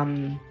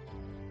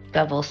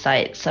double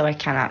sight, so I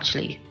can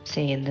actually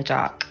see in the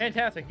dark.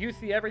 Fantastic. You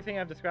see everything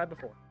I've described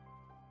before.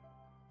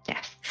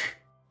 Yes.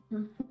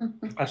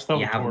 I still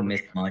You have a haven't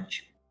torch. missed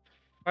much.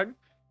 Pardon?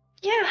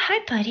 Yeah, hi,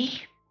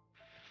 buddy.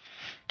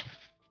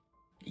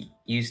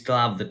 You still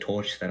have the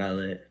torch that I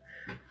lit.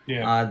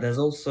 Yeah. There's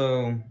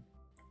also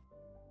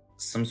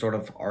some sort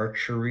of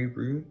archery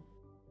room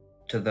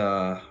to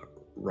the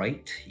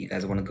right. You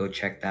guys want to go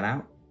check that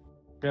out?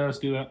 Yeah, let's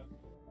do that.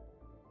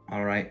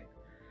 All right.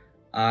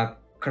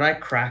 Could I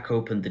crack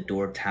open the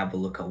door to have a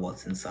look at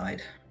what's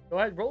inside? Go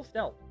ahead, roll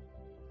stealth.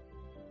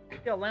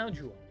 Yeah, lounge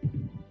jewel.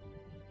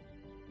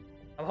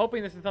 I'm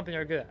hoping this is something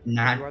you're good at.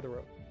 Nat- You are the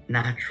rogue.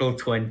 Natural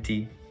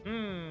 20.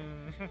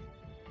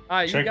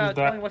 Alright, you Check gotta his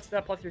tell deck. me what's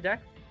that plus your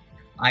deck?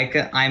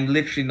 I'm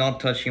literally not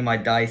touching my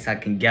dice. I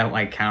can get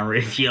my counter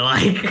if you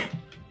like.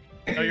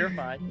 No, you're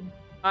fine.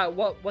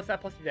 What's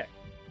that plus your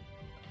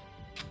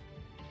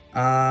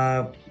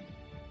deck?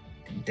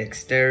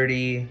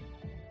 Dexterity.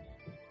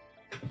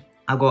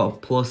 I got a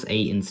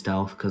 +8 in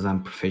stealth because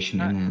I'm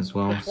proficient in it as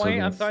well. The 20, I'm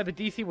that's- sorry, the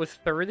DC was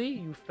 30.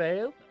 You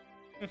failed.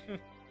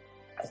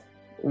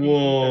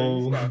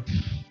 Whoa. No,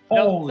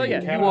 Holy so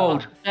yeah, cow. you Whoa,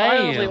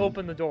 finally damn.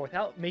 open the door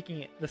without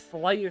making it the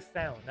slightest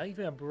sound, not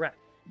even a breath.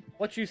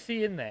 What you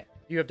see in there?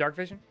 You have dark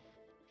vision?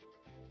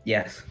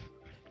 Yes.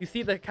 You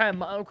see the kind of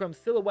monochrome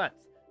silhouettes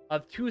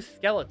of two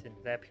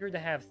skeletons that appear to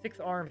have 6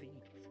 arms each.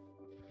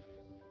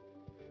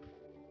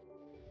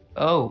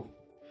 Oh.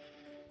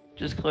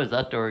 Just close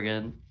that door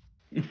again.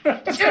 You'll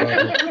also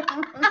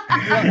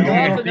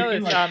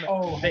notice Like,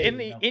 oh, that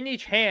holy in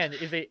each hand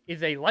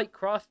is a light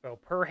crossbow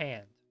per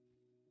hand.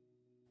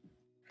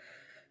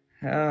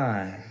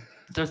 Ah.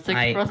 There's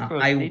 6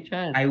 crossbows in each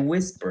hand. I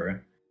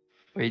whisper.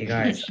 Wait, Hey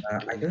guys,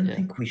 I don't Yeah.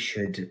 think we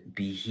should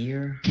be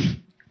here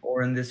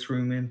or in this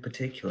room in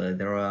particular.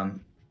 There are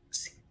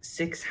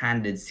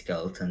 6-handed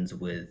skeletons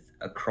with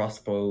a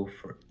crossbow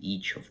for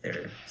each of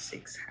their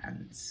 6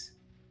 hands.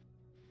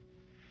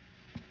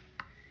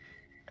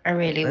 I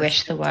really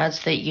wish the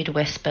words that you'd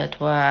whispered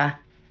were,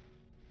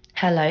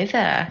 "Hello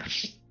there,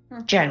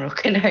 General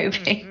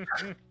Kenobi."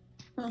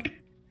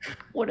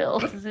 What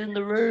else is in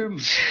the room?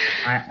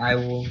 I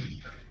will.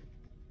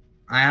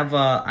 I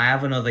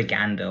have another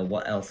gander.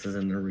 What else is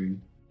in the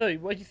room? So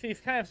what you see is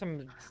kind of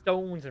some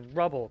stones and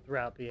rubble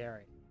throughout the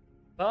area,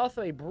 but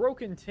also a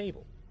broken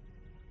table.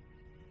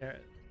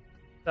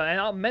 So,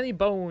 and many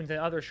bones and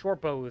other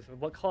short bows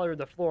of what color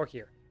the floor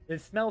here.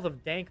 It smells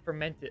of dank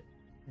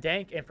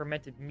and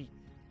fermented meat.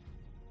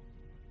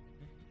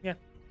 Yeah.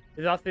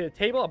 There's also a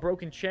table, a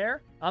broken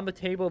chair. On the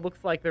table, it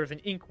looks like there's an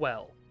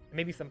inkwell, and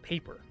maybe some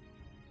paper.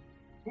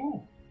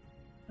 Ooh.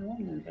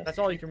 That's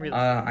all you can really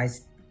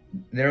see.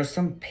 There's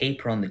some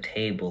paper on the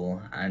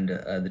table, and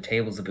the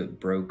table's a bit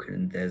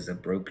broken. There's a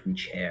broken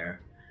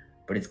chair,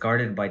 but it's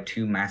guarded by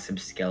 2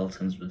 massive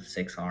skeletons with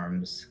 6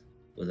 arms,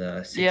 with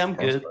 6 Yeah, I'm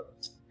good.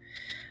 crossbows.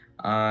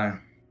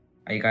 Are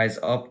you guys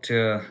up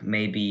to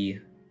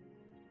maybe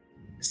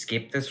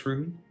skip this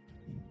room?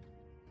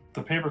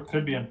 The paper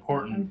could be I'm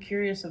important.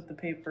 curious of the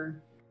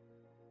paper.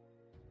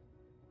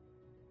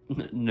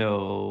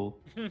 No.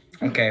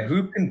 Okay,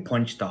 who can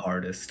punch the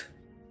hardest?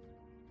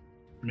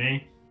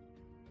 Me?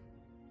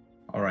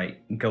 All right,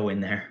 go in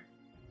there.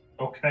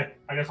 Okay.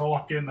 I guess I'll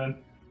walk in then.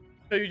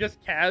 So you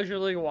just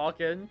casually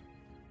walk in.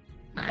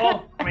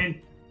 Oh, I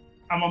mean,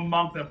 I'm a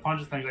monk that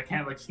punches things. I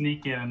can't, like,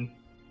 sneak in.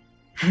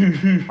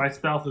 My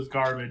stealth is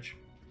garbage.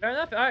 Fair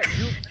enough. All right,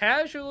 you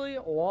casually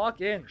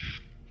walk in.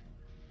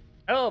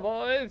 Hello,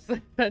 boys.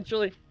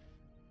 Essentially,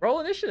 roll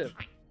initiative.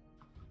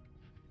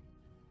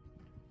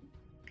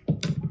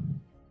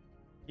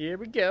 Here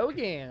we go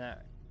again. All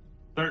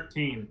right.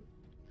 13.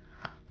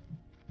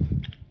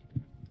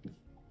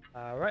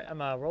 All right, I'm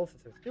gonna roll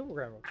since it's 2.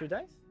 We're gonna roll 2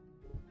 dice.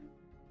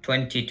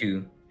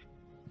 22.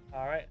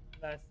 All right,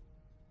 that's.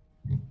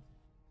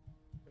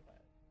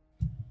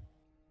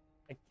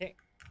 I can't.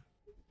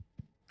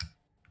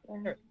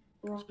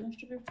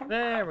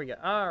 There we go.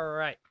 All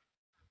right.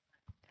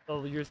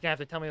 So you're just gonna have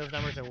to tell me those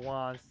numbers in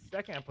 1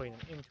 second. I'm putting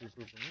them into proof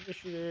of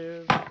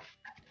initiative.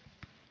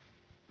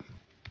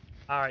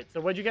 All right.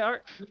 So what'd you get,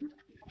 Art?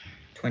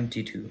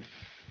 22.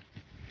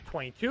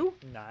 22.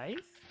 Nice.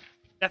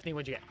 Stephanie,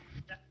 what'd you get?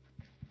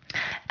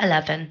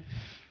 11.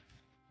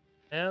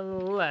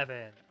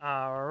 11.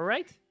 All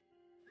right.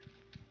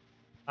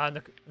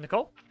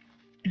 Nicole?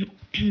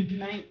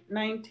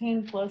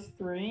 19 plus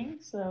 3,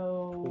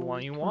 so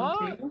 21.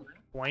 22.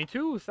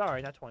 22.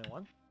 Sorry, not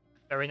 21.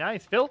 Very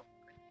nice. Phil?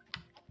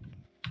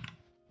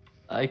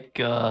 I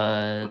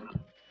got.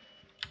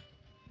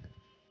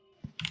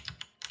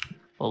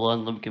 Hold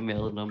on, let me give me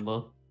the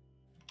number.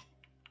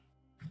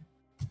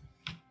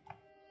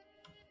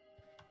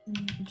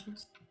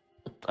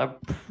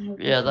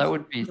 Yeah, that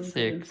would be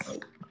 6.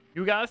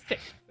 You got a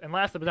 6. And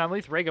last but not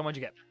least, Reagan, what'd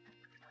you get?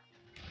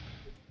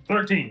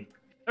 13.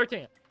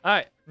 13. All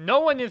right.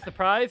 No one is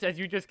surprised as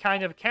you just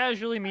kind of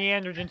casually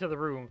meandered into the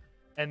room,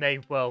 and they,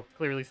 well,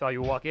 clearly saw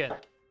you walk in.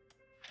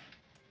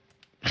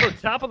 So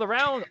top of the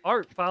round,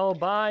 Art, followed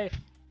by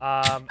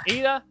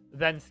Ada,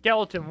 then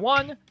Skeleton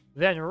 1,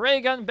 then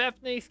Raygun,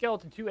 Bethany,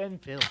 Skeleton 2,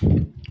 and Phil.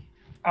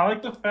 I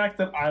like the fact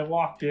that I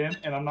walked in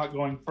and I'm not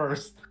going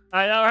first.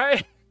 I know,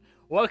 right?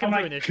 Welcome I'm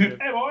to like, Initiative.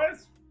 hey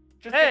boys,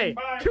 just Hey,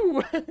 getting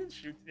by. 2!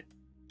 Shoots you.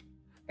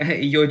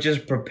 You're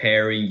just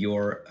preparing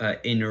your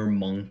inner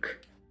monk.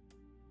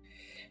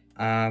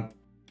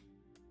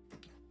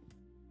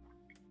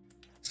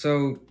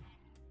 So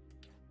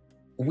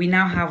we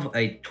now have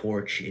a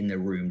torch in the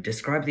room.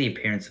 Describe the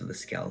appearance of the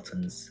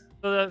skeletons.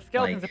 So the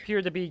skeletons Like-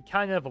 appear to be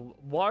kind of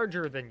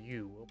larger than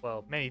you.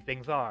 Well, many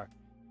things are.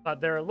 But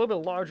they're a little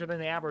bit larger than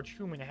the average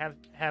human and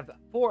have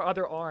 4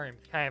 other arms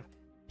kind of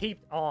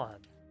taped on.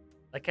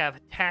 Like kind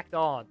of tacked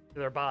on to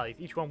their bodies,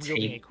 each one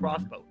wielding a Taped on.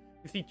 crossbow.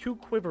 You see 2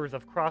 quivers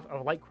of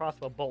light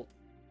crossbow bolts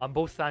on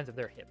both sides of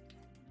their hips.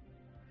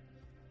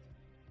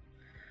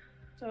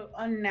 So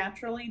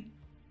unnaturally,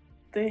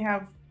 they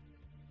have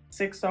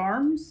 6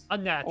 arms?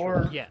 Unnatural,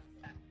 Or- yeah.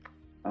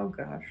 Oh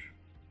gosh.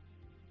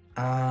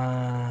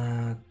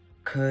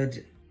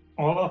 Could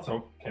Oh, that's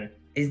okay.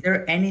 is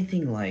there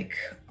anything like?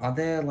 Are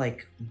there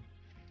like?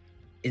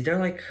 Is there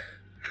like?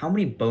 How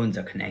many bones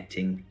are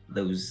connecting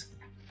those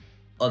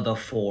other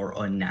 4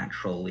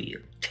 unnaturally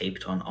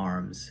taped on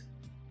arms?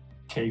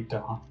 Taped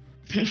on.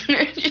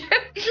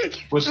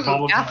 With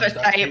bubble gum gaffer and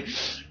duct tape.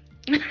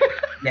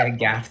 Yeah,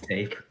 gaff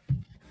tape.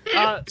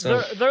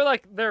 So-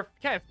 They're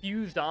kind of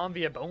fused on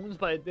via bones,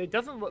 but they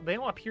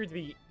don't appear to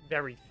be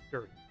very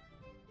sturdy.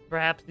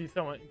 Perhaps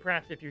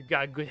if you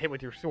got a good hit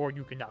with your sword,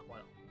 you can knock one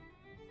off.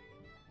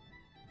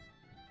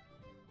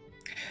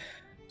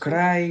 Could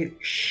I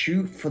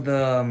shoot for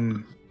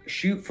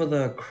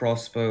the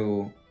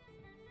crossbow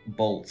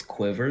bolts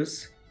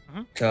quivers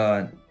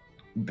to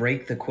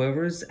break the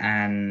quivers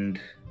and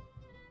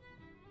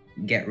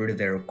get rid of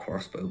their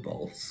crossbow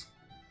bolts?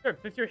 Sure,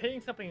 since you're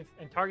hitting something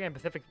and targeting a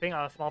specific thing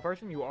on a small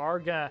person,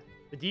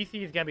 the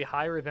DC is gonna be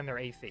higher than their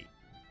AC.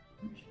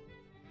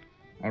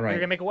 All If right. you're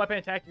gonna make a weapon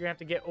attack, you're gonna have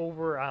to get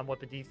over what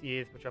the DC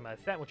is, which I'm gonna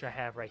set, which I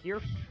have right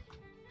here.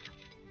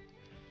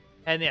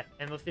 And yeah,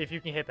 and let's see if you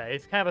can hit that.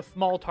 It's kind of a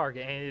small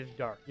target, and it is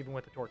dark, even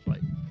with the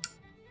torchlight.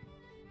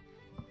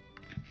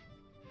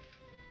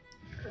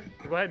 So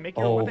go ahead and make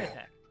your weapon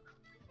attack.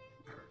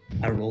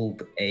 I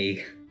rolled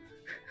a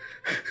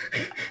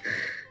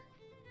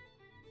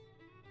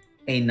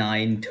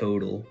 9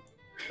 total.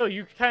 So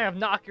you kind of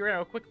knock your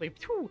arrow quickly.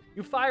 Phew,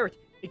 you fire it.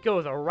 It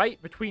goes right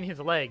between his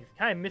legs,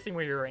 kind of missing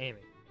where you're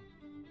aiming.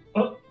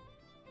 Oh.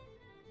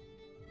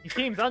 He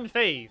seems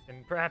unfazed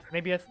and perhaps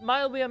maybe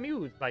mildly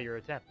amused by your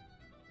attempt.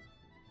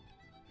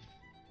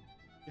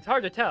 It's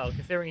hard to tell,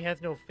 considering he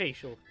has no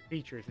facial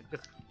features. It's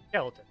just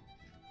skeleton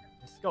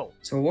and skull.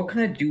 So what can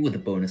I do with a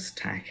bonus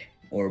attack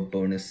or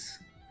bonus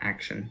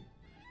action?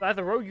 So as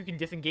a rogue, you can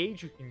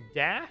disengage. You can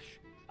dash.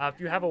 If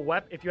you have a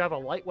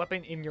light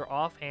weapon in your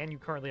offhand, you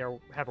currently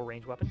have a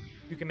ranged weapon.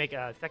 You can make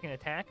a second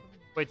attack,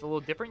 but it's a little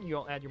different. You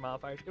don't add your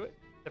modifiers to it,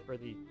 except for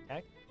the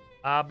attack.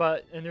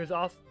 And there's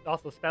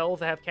also spells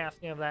that have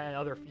casting of that and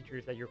other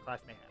features that your class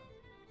may have.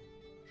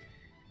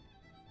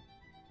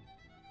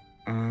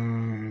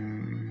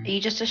 Are you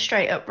just a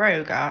straight up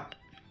rogue, Art?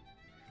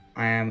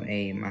 I am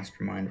a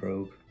mastermind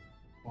rogue.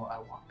 Well, I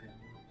walked in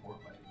before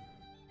my...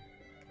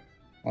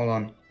 Hold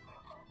on.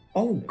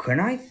 Oh, can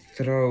I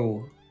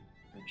throw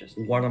Just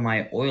one of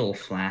my oil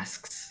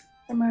flasks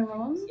am I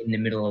wrong? in the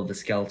middle of the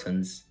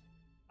skeletons?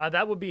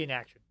 That would be an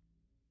action.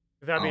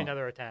 'Cause that'd be Oh.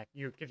 another attack.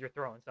 Because you're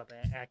throwing something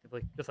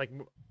actively, just like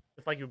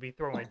you'd be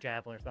throwing a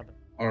javelin or something.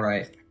 All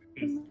right.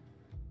 Did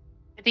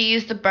he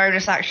use the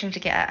bonus action to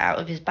get it out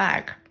of his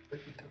bag?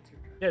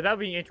 Yeah, that'd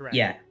be interesting.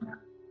 Yeah,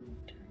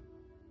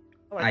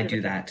 All right, I give do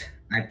it to me. that.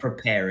 I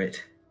prepare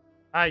it.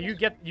 You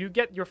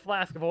get your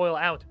flask of oil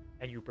out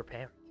and you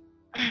prepare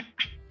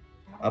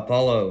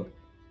Apollo,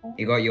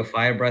 you got your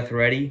fire breath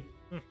ready?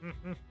 it.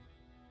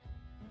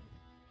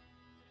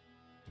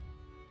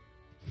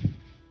 Do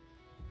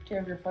you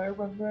have your fire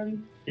breath ready?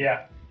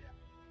 Yeah.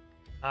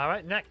 All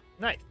right,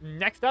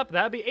 next up,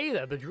 that'd be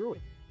Ada, the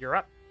druid. You're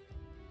up.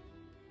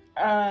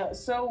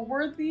 So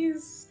were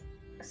these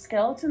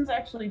skeletons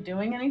actually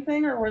doing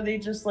anything, or were they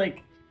just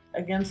like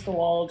against the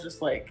wall,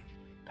 just like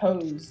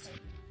posed?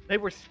 They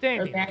were Or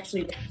standing they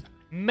actually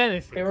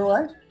menacing. they were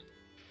what?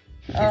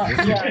 Is this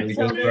a Yeah. Joey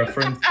So Bolt they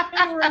reference?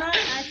 were not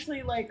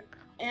actually like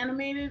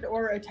animated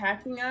or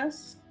attacking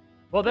us.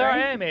 Well, they're Right.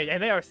 animated,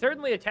 and they are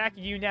certainly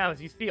attacking you now,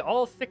 as you see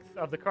all 6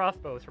 of the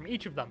crossbows from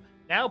each of them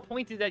now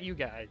pointed at you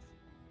guys.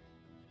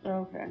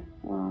 Okay.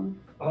 Well,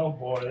 Oh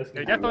boy, this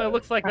It is definitely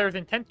looks like there's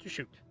intent to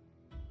shoot.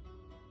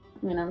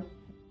 I mean, I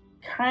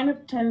kind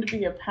of tend to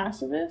be a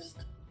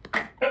pacifist,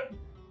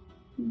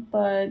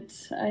 but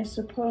I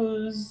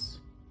suppose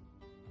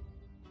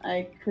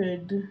I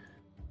could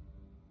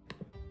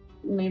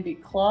maybe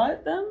claw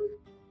at them.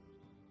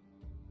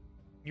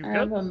 You I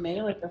have could. a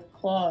melee of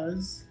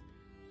claws.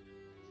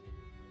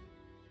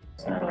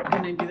 So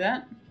can I do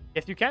that?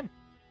 Yes, you can.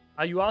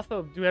 You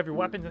also do have your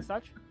weapons and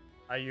such.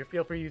 You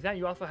feel free to use that.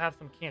 You also have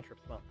some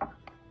cantrips. Well,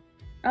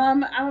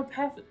 I'm a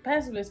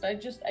pacifist.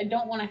 I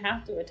don't want to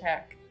have to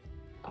attack.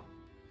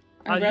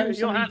 I'd rather You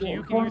don't have to. somebody You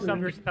do it can for use some of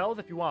me. your spells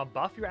if you want to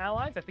buff your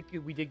allies. I think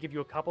we did give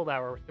you a couple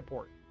that were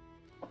support.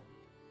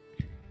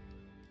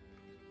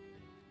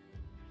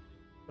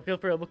 So feel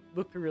free to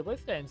look through your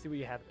list and see what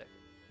you have there.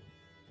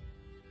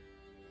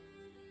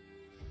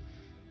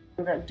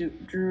 We got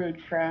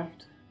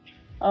Druidcraft.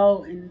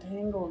 Oh,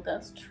 Entangled.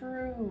 That's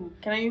true.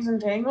 Can I use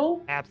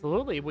Entangle?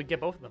 Absolutely, it would get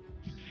both of them.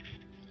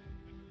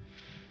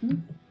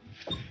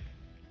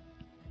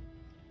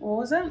 What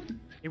was that?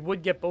 It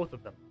would get both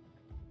of them.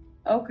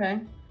 Okay.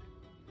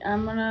 I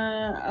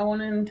want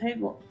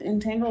to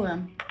entangle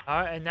them.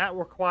 All right, and that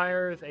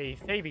requires a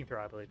saving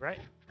throw, I believe, right?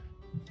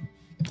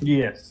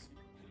 Yes.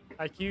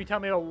 Can you tell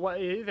me what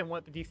it is and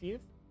what the DC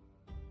is?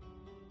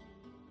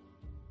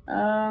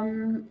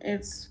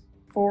 It's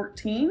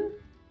 14.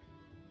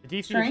 The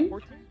DC Strength? is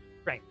 14?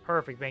 Strength.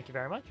 Perfect. Thank you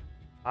very much.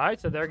 All right,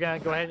 so they're going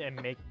to go ahead and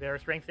make their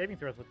strength saving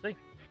throws. Let's see.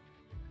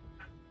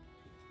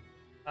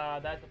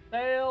 That's a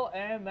fail,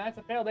 and that's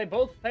a fail. They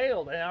both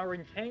failed and are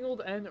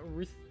entangled and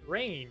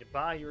restrained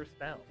by your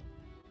spell.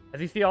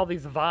 As you see all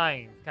these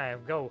vines kind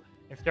of go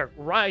and start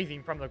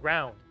rising from the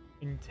ground,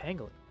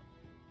 entangling.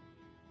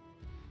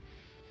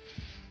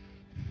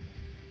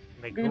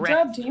 Good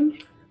job, team.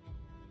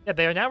 Yeah,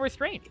 they are now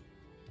restrained.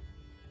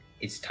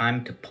 It's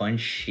time to punch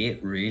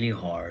shit really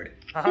hard.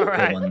 All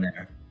right. Go on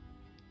there.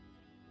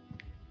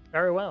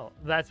 Very well.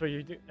 That's what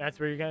you do. That's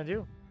what you're gonna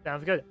do.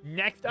 Sounds good.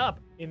 Next up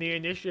in the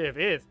initiative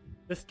is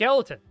the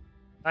skeleton.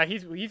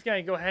 He's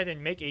gonna go ahead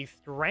and make a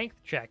strength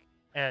check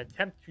and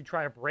attempt to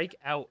try to break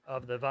out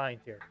of the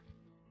vines here.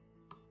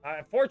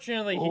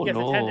 Unfortunately, he gets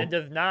a 10 and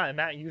does not, and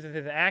that uses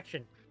his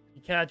action.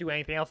 He cannot do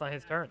anything else on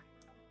his turn.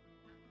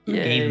 Who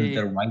gave him Yay.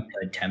 the right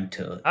to attempt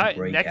to All right,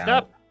 break next out?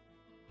 up,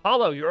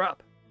 Hollow, you're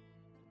up.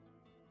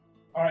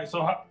 All right.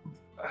 So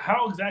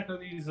how exactly are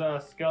these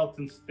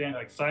skeletons stand?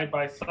 Like side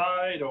by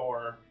side,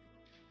 or?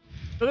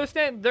 So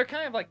they're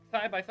kind of like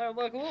side by side,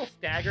 like a little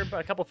staggered, but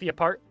a couple feet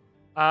apart.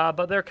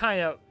 But they're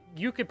kind of,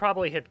 you could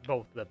probably hit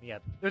both of them. Yeah,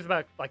 there's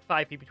about like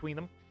 5 feet between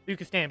them. You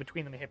could stand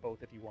between them and hit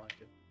both if you wanted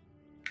to.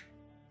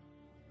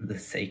 The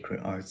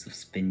sacred arts of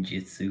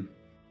spinjitzu.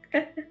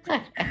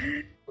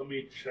 Let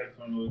me check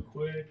one real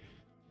quick.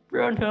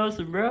 Roundhouse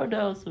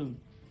him.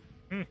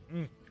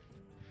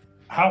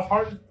 How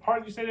far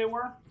did you say they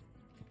were?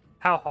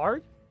 How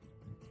hard?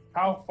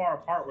 How far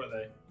apart were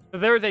they? So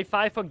there is a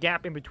 5-foot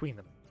gap in between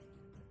them.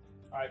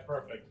 All right,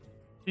 perfect.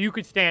 You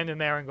could stand in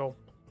there and go.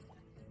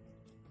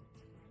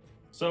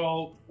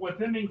 So with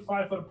them being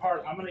 5 foot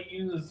apart, I'm gonna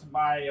use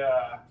my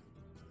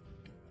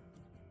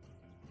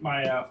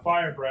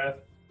fire breath,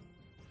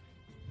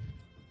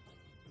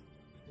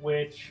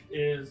 which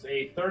is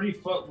a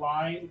 30-foot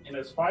line and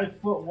is 5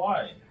 foot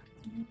wide.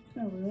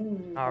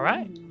 All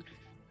right.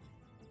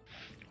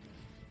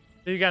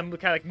 So you gotta kind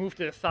of like move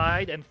to the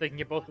side, and so they can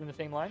get both in the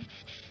same line.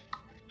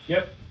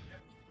 Yep.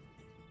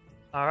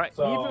 All right.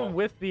 So- Even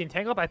with the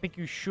entangle up, I think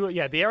you should.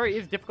 Yeah, the area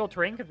is difficult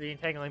terrain because of the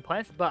entangling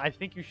plants, but I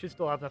think you should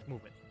still have enough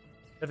movement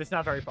because it's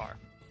not very far.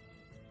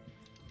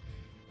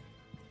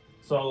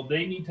 So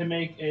they need to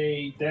make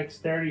a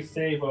dexterity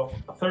save of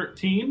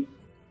 13.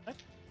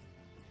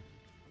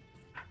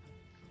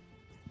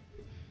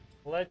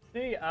 Let's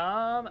see.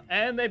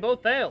 And they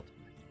both failed.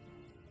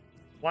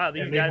 Wow,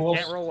 these And they guys both-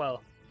 can't roll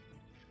well.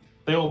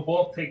 They will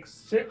both take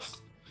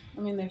 6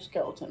 I mean, they're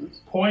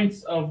skeletons.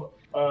 points of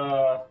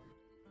fire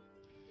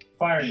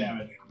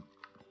damage.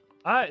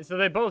 All right, so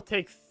they both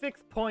take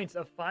 6 points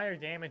of fire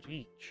damage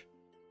each.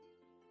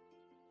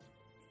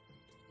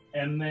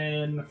 And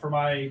then for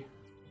my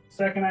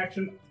second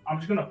action, I'm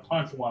just gonna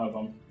punch one of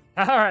them.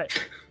 All right.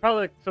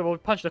 Probably. So we'll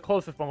punch the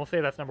closest one. We'll say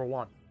that's number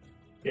 1.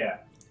 Yeah.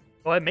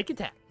 Go ahead, make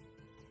attack.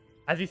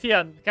 As you see,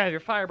 kind of your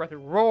fire breath, it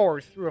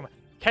roars through them,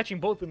 catching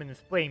both of them in this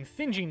flame,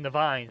 singeing the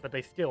vines, but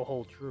they still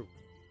hold true.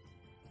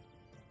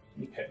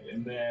 Okay,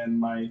 and then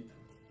my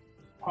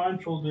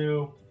punch will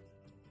do.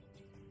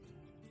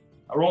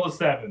 I rolled a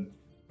 7.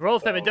 Roll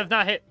 7 does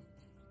not hit.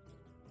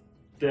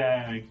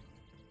 Dang.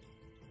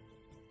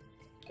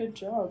 Good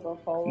job,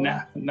 Apollo.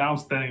 Now I'm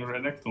standing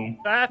right next to him.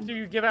 So after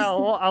you give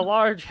out a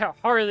large,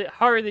 hearty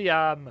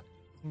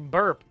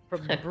burp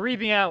from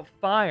breathing out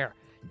fire,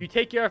 you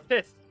take your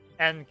fist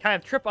and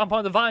kind of trip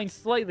upon the vine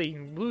slightly,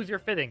 and lose your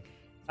footing,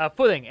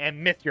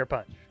 and miss your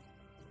punch.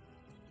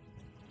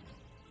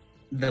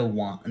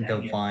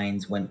 The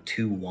vines went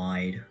too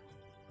wide.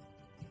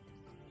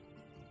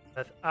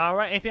 That's all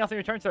right. Anything else on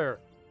your turn, sir?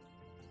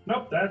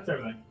 Nope, that's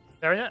everything.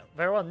 Very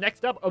well.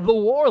 Next up, the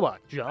warlock,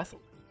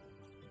 Jocelyn.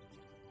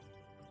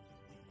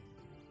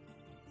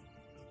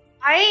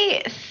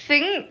 I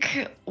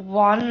think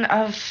one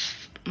of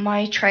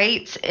my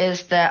traits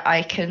is that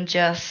I can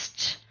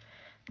just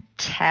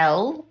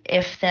tell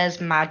if there's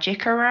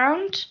magic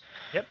around.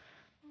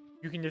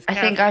 You can just I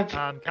cast, think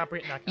I've-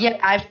 comprehend. Not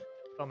Yeah,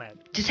 so mad.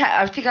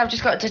 I think I've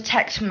just got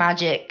detect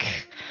magic.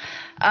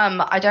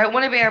 I don't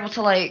want to be able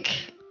to like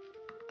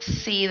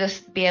see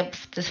this, be able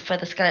to, for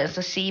the skeletons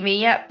to see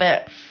me yet,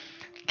 but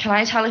can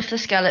I tell if the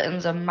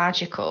skeletons are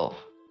magical?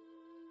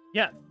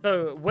 Yeah.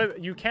 So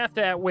you cast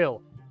it at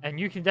will, and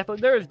you can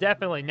definitely. There is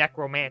definitely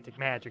necromantic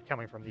magic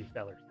coming from these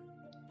fellers.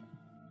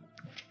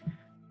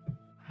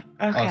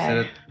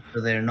 Okay. So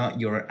they're not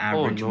your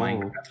average no.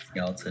 Minecraft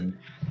skeleton.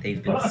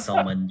 They've been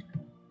summoned.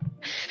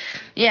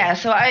 Yeah,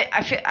 so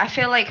I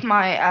feel like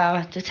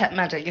my detect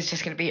magic is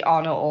just gonna be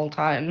on at all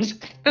times.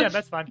 Yeah,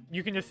 that's fine.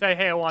 You can just say,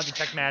 hey, I want to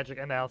detect magic,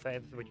 and I'll say,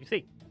 this is what you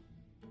see.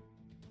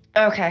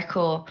 Okay,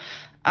 cool.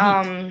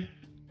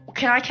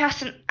 Can I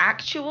cast an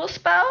actual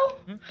spell?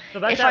 So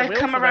that's If at I will,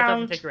 come so that doesn't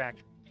around- take your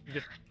action. You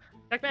just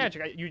detect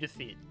magic, you just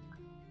see it.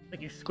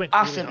 Like you squint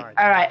Awesome. really hard.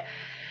 All right.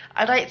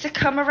 I'd like to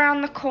come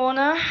around the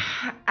corner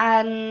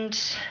and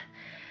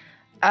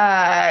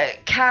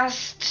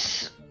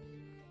cast.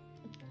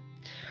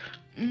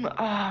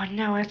 Oh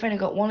no, I've only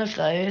got one of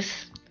those.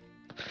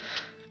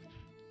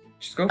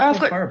 Just go Oh, for I've a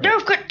got fireball. no,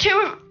 I've got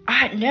two.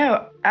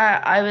 No,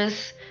 I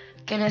was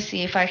gonna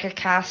see if I could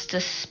cast a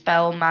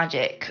spell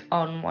magic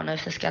on one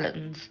of the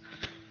skeletons.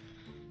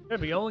 Yeah,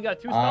 but you only got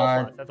 2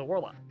 spell slots as a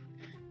warlock.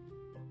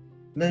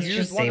 Let's Use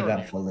just one save or that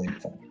remain. for later.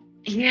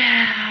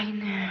 Yeah, I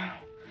know.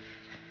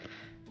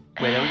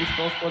 Wait, how many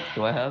spell slots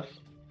do I have?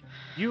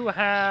 You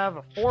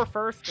have 4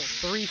 first,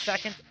 3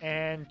 second,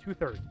 and 2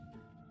 third.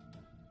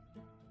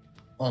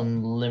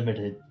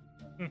 Unlimited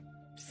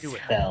Do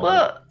it. spell.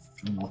 Well,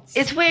 slots.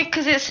 it's weird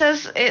because it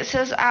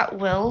says at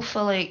will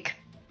for like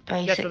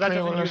Yeah, basically so that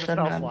all doesn't use of a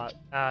them. spell I'm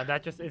slot.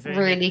 That just is a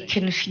really thing.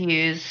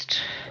 confused.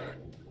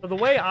 So the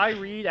way I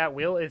read at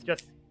will is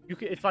just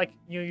it's like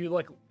you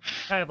like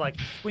kind of like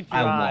squint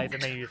your I eyes won't.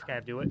 and then you just kind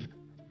of do it.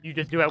 You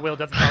just do at will.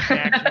 Doesn't cost an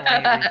action or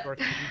any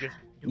resources.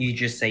 You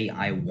just say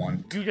I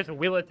want. You just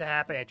will it to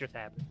happen. It just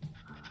happens.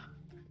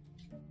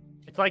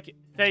 It's like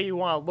say you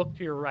want to look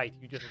to your right.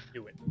 You just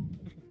do it.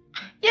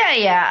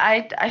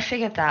 Yeah, I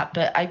figured that,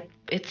 but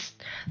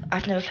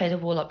I've never played a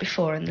warlock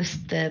before, and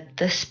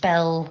the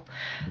spell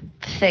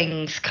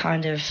things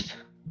kind of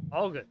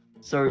All good.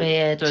 So,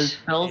 weird. so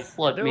spell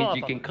slot They're means all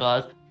you fun. can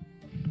cast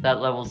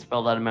that level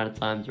spell that amount of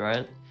times,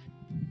 right?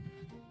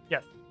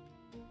 Yes.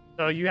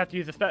 So you have to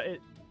use the spell.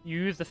 You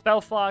use the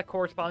spell slot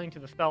corresponding to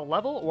the spell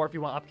level, or if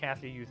you want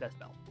upcast, you use that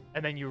spell,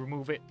 and then you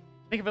remove it.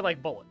 Think of it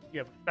like bullets. You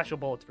have special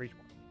bullets for each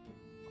one.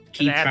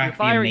 Keep and then after track you of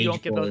fire, your you mage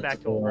don't get those bullets,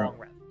 back to a or long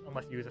rest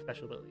unless you use a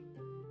special ability.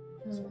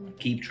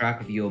 keep track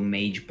of your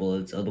mage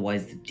bullets.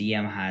 Otherwise, the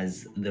DM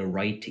has the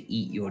right to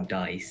eat your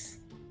dice.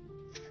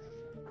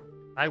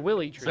 I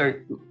will eat your So,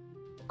 dice.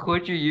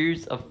 could you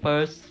use a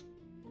first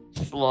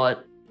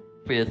slot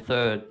for your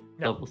third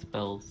No. level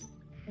spells?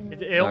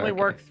 It only okay.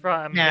 works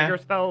from No. bigger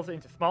spells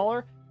into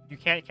smaller. You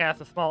can't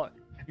cast a smaller.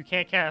 You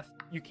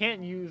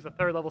can't use a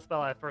third level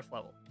spell at first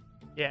level.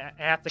 Yeah,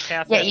 I have to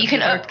cast. Yeah, it at you the can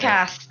middle level.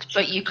 upcast,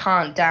 but you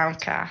can't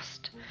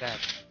downcast.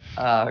 Exactly.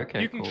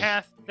 Okay, You can cool.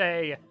 cast,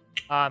 say,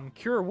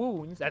 Cure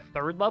Wounds at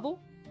third level,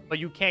 but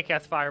you can't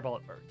cast Fireball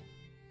at first.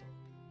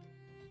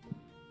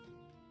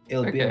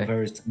 It'll be a Okay.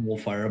 very small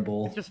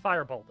fireball. It's just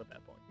Firebolt at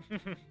that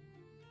point.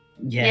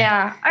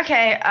 Yeah.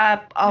 Okay.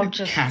 I'll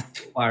just. Cast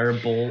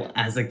fireball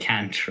as a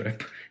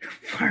cantrip.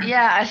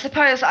 Yeah, I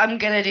suppose I'm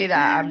gonna do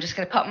that. I'm just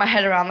gonna put my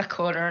head around the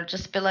corner and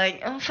just be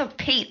like, oh, for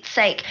Pete's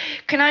sake,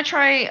 can I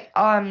try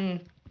and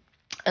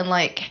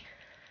like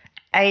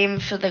aim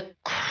for the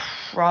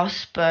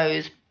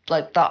crossbows,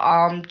 like the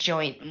arm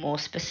joint more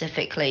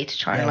specifically, to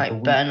try and Yeah,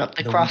 like burn up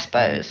the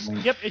crossbows?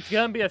 Yep, it's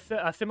gonna be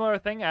a similar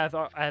thing as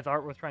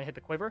Art was trying to hit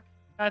the quiver.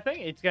 I think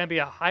it's gonna be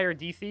a higher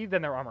DC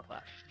than their armor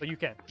class, so you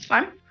can.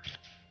 Fine.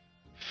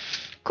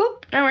 Cool.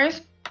 No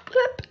worries.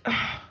 Whoop.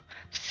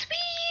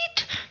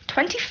 Sweet.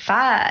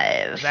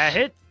 25. That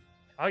hits.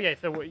 Oh yeah,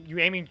 so you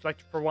aiming like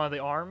for one of the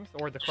arms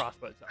or the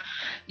crossbow itself?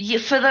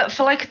 Yeah,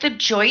 for like the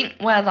joint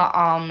where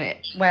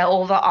where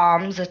all the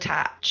arms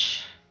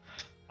attach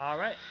All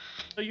right.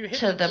 So you hit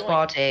to the joint.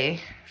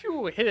 body.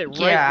 Phew, hit it right,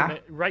 Yeah.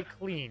 right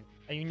clean,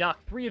 and you knock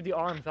 3 of the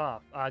arms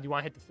off. Do you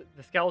want to hit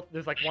the skeleton?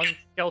 There's like one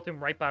skeleton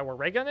right by where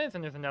Ray Gun is,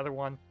 and there's another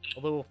one a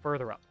little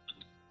further up.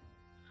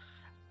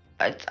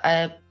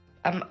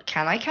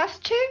 Can I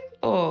cast 2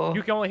 or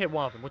You can only hit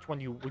one of them. Which one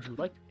would you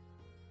like to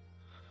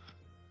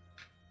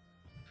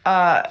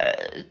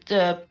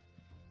hit?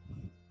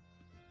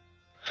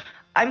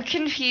 I'm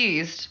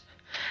confused.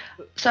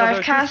 So there I've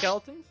are 2 cast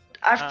skeletons.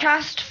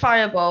 cast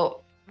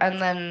Firebolt,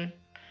 and then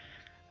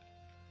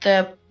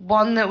the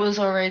one that was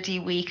already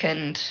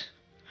weakened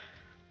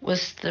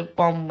was the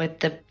one with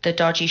the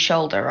dodgy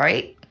shoulder,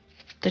 right?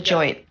 The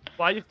joint.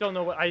 Well, I just don't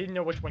know. I didn't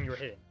know which one you were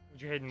hitting.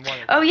 Was you hitting one?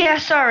 Oh yeah,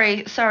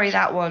 sorry,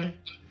 that one.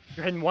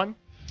 You're hitting one.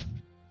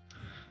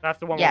 That's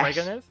the one Yes. where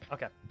Ray Gun is.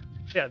 Okay.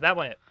 Yeah, that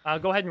one.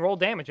 Go ahead and roll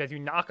damage as you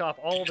knock off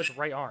all of its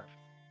right arm.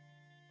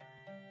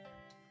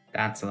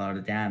 That's a lot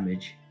of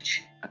damage.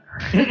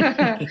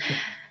 Uh,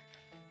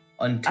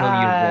 Until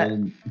you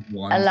roll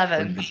one.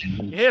 11.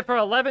 You hit it for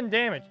 11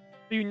 damage.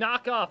 So you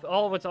knock off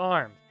all of its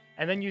arms,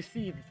 and then you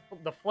see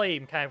the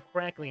flame kind of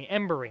crackling,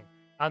 embering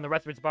on the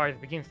rest of its body as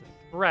it begins to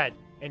spread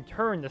and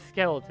turn the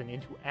skeleton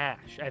into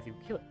ash as you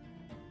kill it.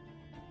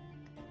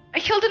 I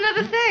killed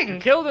another You thing.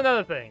 killed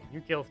another thing. You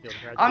killed Steel.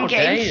 I'm Oh,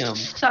 getting damn.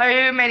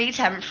 so many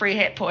temporary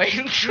hit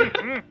points.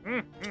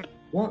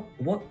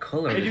 What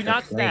color They is do the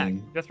not stack.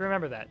 flame? Just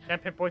remember that. 10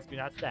 hit points do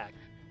not stack.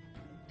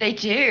 They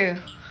do.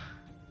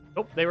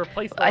 Nope, they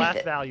replace the I last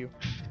thi- value.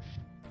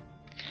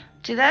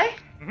 Do they?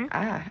 Mhm.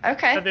 Ah,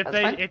 okay. Because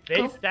That's fine. if they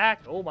Cool.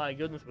 stack, oh my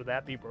goodness, would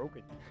that be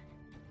broken?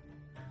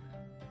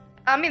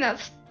 I mean,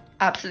 that's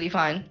absolutely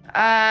fine.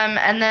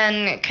 And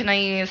then can I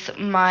use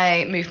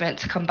my movement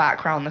to come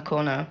back around the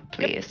corner, Yep,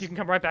 please? you can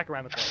come right back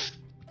around the corner.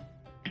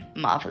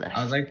 Marvelous.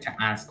 I would like to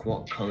ask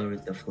what color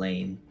is the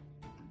flame?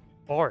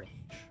 Orange.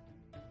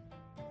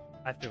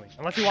 I'm doing.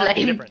 Unless you want it to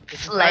be Flame, different.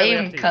 It's entirely up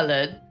flame to you.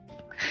 colored.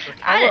 The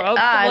color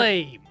of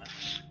flame.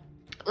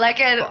 Like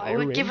Fire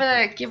we'll give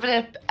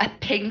it a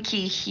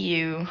pinky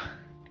hue,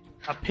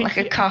 A pinky, like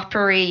a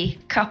coppery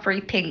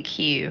pink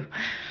hue,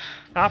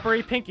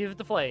 coppery pink is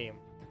the flame.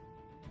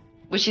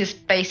 which is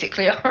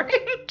basically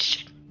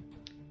orange.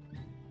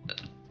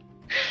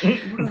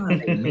 What are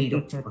they made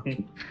of?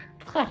 Fucking-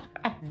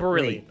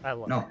 Brilliant. Wait, I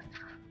love no. it.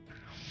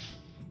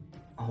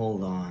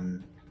 Hold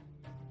on.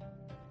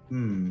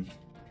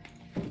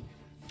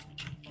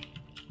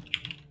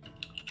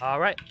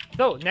 Alright,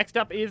 so next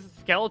up is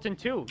Skeleton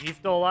 2. He's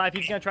still alive.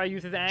 He's gonna try to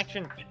use his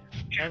action.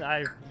 And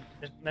I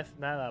messed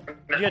that up.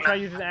 He's gonna try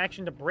to use his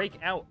action to break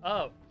out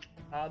of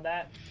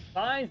that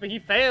vines, but he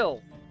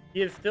fails.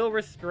 He is still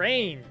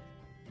restrained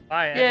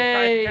by it. He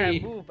tries to kind Yay!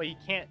 of move, but he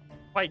can't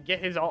quite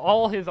get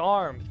all his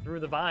arms through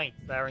the vines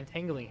that are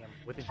entangling him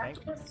with his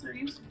ankles. Octopus are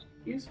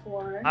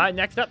useful, right? Alright,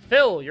 next up,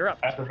 Phil, you're up.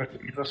 After Victor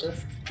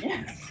Exorcist.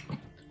 Yes.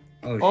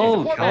 Oh, shit.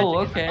 Oh, Support oh,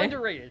 magic is okay.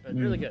 underrated, but it's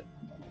really good.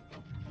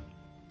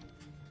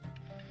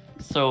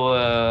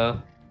 So,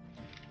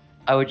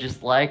 I would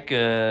just like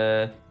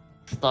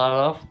start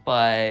off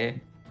by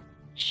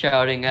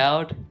shouting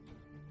out,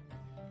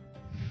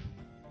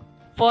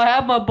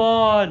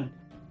 Fireborn!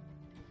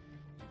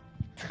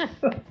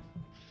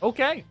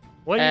 Okay,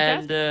 what do you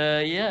And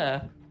cast?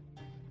 yeah,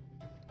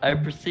 I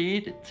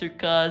proceed to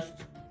cast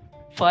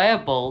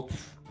firebolts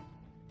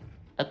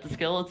at the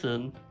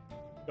skeleton.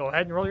 Go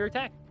ahead and roll your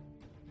attack.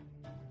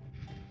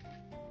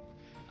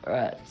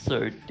 Alright,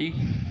 so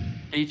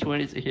D20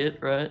 is a hit,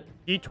 right?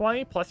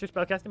 D20 plus your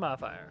spellcasting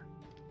modifier.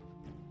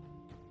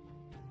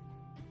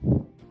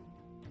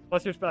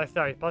 Plus your spell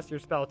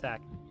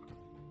attack,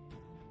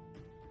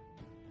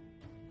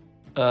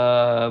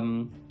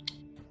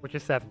 which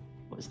is 7.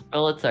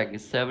 Spell attack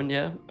is 7,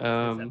 yeah?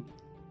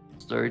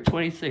 So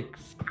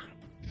 26.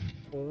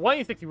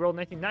 26, you rolled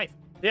 19, nice.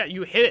 Yeah,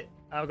 you hit it.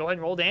 I'll go ahead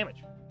and roll damage.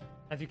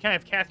 As you kind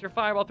of cast your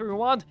fireball through your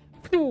wand,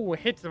 phew,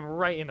 hits him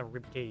right in the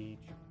ribcage.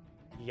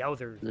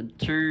 Yowzers. Then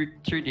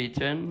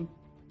 2d10.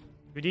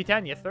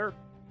 2d10, yes sir.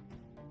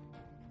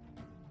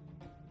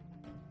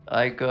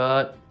 I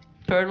got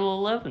total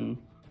 11.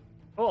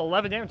 Oh,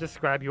 11 damage,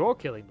 describe your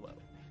killing blow.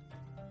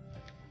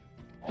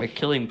 My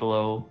killing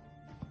blow.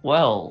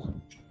 Well,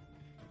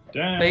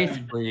 Damn.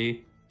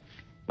 basically,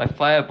 my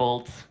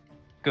firebolt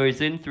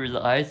goes in through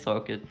the eye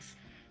sockets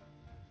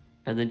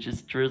and then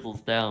just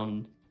drizzles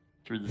down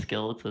through the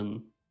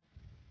skeleton.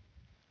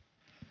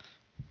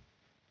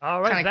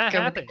 Alright, Kind that of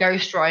give happens. a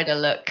Ghost Rider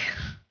look.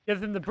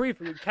 Gives him the brief,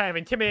 kind of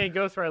intimidating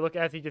Ghost Rider look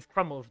as he just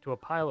crumbles to a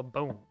pile of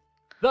bones.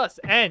 Thus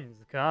ends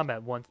the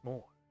combat once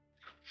more.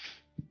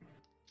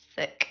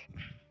 Sick.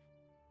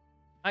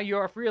 Now you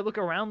are free to look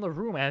around the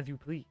room as you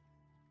please.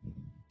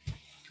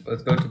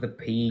 Let's go to the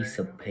piece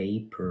of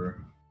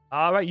paper.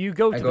 Alright, you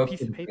go I to go the up piece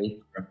to of the paper.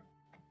 paper.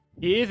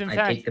 He is, in I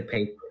fact, take the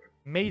paper.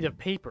 made of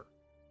paper.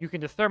 You can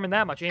determine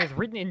that much, and it's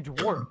written in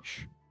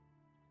Dwarvish.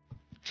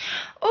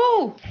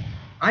 Oh,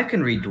 I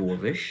can read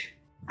Dwarvish.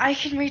 I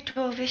can read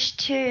Dwarvish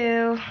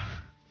too.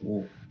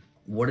 Well,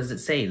 what does it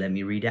say? Let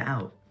me read it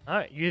out.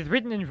 Alright, it is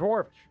written in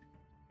Dwarvish.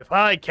 If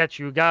I catch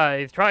you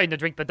guys trying to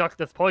drink the duck's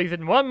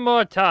poison one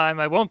more time,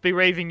 I won't be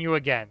raising you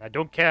again. I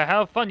don't care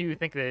how fun you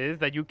think it is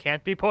that you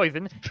can't be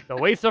poisoned. It's a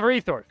waste of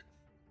resources.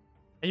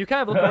 And you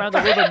kind of look around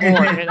a little bit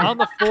more, and on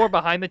the floor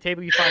behind the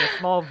table you find a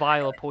small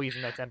vial of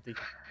poison that's empty.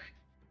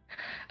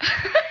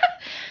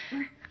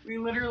 We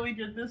literally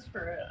did this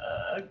for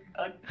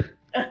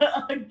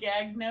a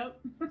gag note.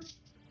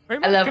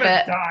 Pretty I much. love Could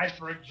have it. died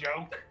for a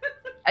joke.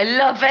 I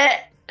love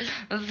it.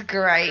 That's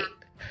great.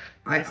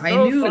 I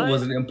so knew fun. it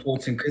wasn't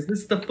important because this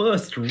is the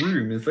first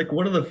room. It's like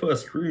one of the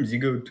first rooms you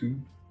go to.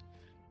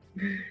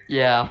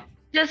 Yeah.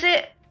 Does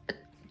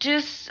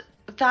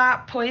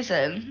that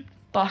poison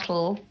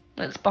bottle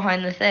that's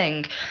behind the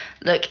thing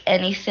look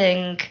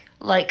anything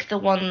like the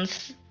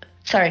ones...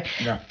 Sorry.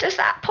 No. Does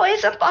that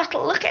poison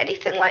bottle look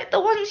anything like the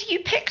ones you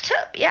picked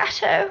up,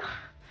 Yato?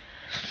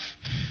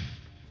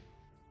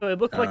 So it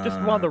looks like just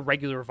one of the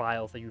regular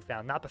vials that you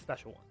found, not the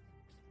special one.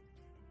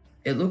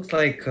 It looks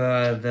like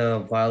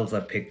the vials I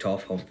picked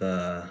off of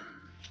the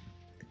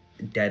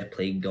dead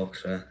plague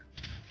doctor.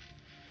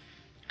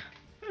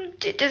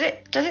 Does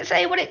it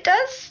say what it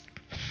does?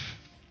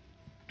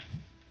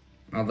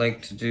 I'd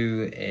like to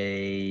do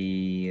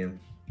a...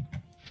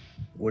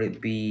 Would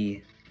it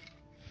be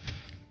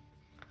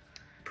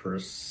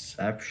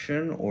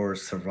perception or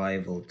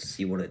survival to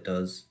see what it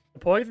does? The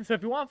poison, so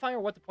if you want to find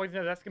out what the poison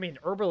is, that's going to be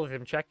an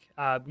herbalism check,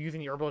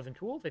 using the herbalism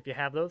tools, if you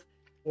have those,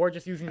 or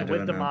just using the I don't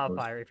wisdom have those.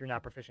 modifier if you're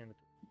not proficient in the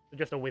tools. So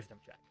just a wisdom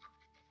check.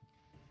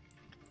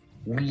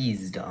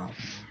 Wisdom.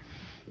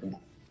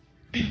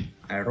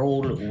 I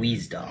rolled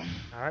wisdom.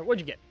 Alright, what'd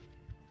you get?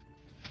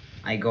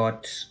 I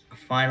got a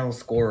final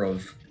score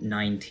of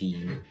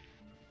 19.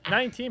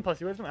 19 plus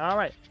your wisdom. All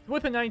right. So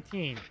with a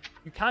 19,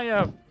 you kind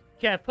of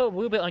put a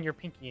little bit on your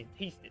pinky and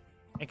taste it,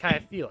 and kind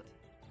of feel it.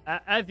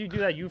 As you do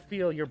that, you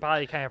feel your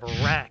body kind of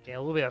rack and a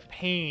little bit of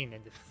pain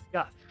and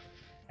disgust.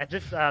 At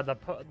this,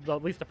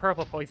 at least the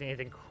purple poison is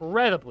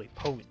incredibly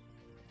potent.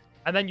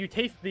 And then you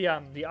taste the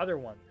other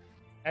one,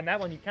 and that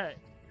one you kind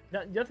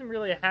of doesn't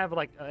really have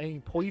like any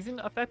poison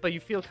effect, but you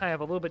feel kind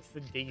of a little bit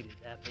sedated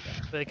after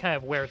that. So it kind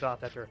of wears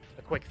off after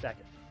a quick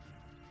second.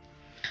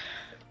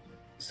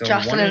 So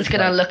Jocelyn's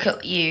gonna look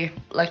at you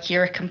like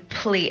you're a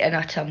complete and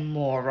utter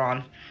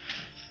moron.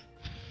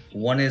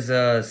 One is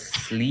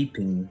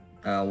sleeping.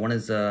 One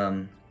is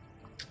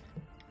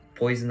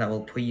poison that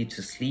will put you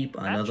to sleep.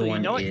 Another Actually, one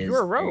you know what? is.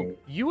 You're a rogue.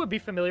 You would be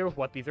familiar with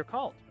what these are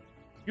called.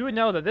 You would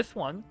know that this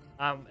one,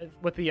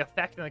 with the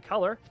effect and the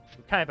color,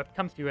 it kind of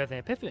comes to you as an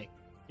epiphany,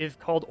 is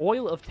called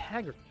Oil of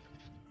Taggart.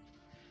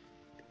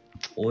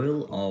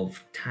 Oil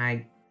of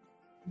Taggart?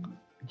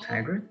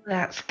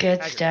 That's good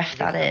Taggart. stuff,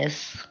 that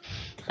is.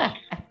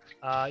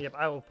 Yep,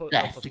 I will put.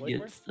 That's I'll the put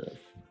good stuff.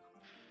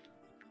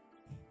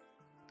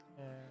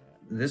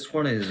 This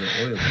one is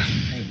oil of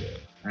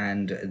Taggart,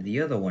 and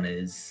the other one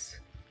is.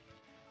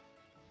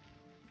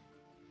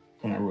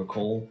 Can I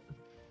recall?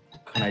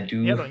 Can I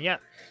do? The other one, yeah.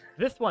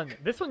 This one,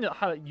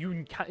 how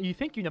you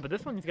think you know, but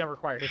this one's gonna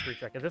require a history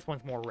check, because this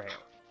one's more rare.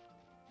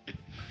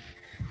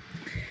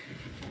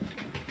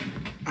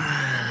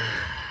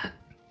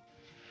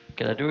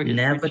 Can I do a history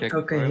Never check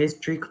took for a him?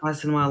 history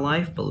class in my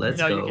life, but let's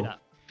No, go. you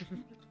cannot.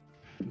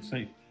 Let's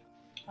see.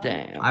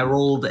 Damn. I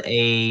rolled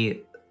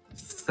a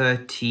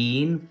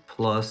 13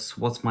 plus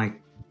what's my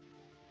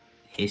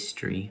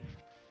history?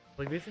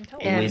 I believe it's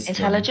intelligence. Wisdom.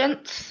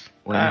 Intelligence?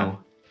 Wait, no.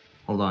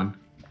 Hold on.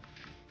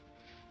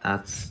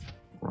 That's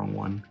wrong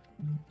one.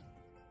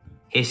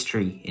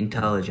 History,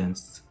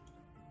 intelligence,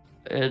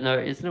 No,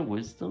 isn't it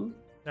wisdom?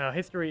 No,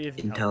 history is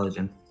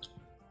intelligence.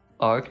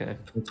 Oh, okay.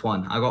 It's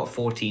one. I got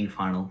 14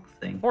 final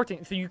thing.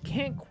 14. So you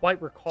can't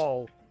quite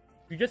recall.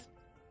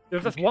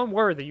 There's just one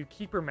word that you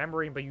keep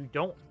remembering, but you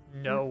don't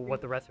know what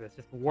the rest of it is.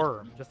 Just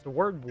worm. Just the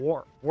word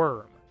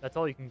worm. That's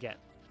all you can get.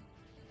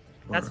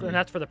 And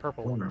that's for the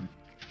purple one. Worm.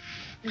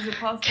 Is it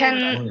possible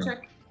Can- to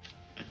check?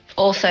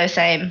 Also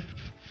same.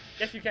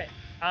 Yes, you can.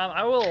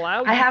 I will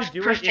allow you I have to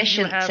do it if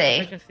you have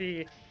proficiency.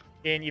 proficiency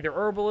in either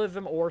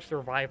herbalism or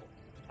survival.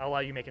 I'll allow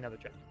you to make another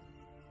check.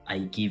 I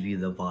give you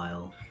the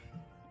vial.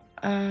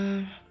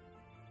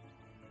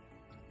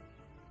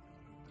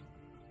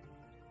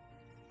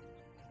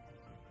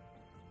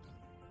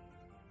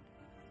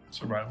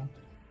 Survival.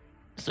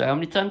 So how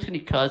many times can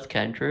you cast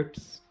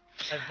cantrips?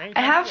 As many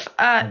I times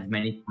have As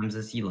many times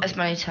as you like. as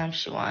many times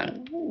as you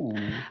want. Ooh.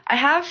 I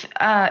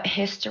have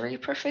history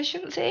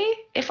proficiency.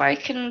 If I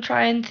can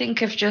try and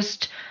think of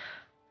just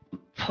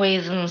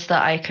poisons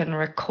that I can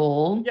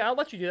recall. Yeah, I'll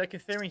let you do that,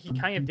 considering he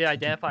kind of did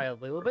identify a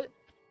little bit.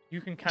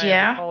 You can kind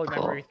Yeah, of recall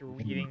cool. memory through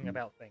reading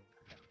about things.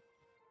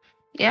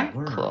 Yeah,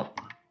 Worm. cool.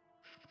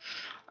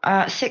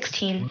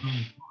 16.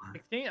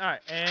 16?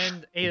 Alright,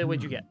 and Ada,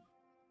 what'd you get?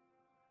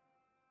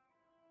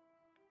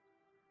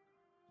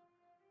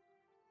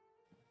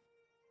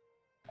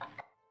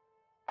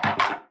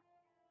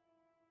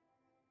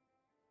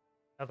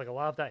 That's like a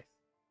lot of dice.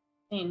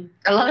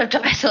 A lot of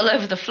dice all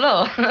over the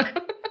floor.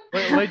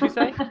 What did you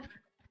say?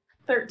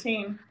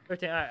 13.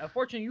 13. Alright,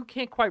 unfortunately, you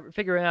can't quite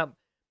figure it out.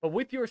 But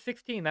with your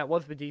 16, that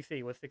was the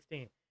DC, was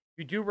 16.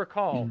 You do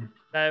recall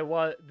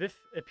that this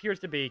appears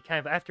to be kind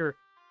of after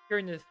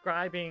hearing the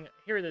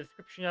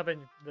description of it,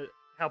 and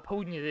how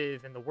potent it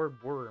is, and the word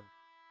worm.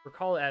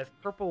 Recall it as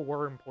purple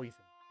worm poison.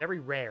 Very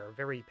rare,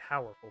 very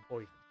powerful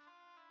poison.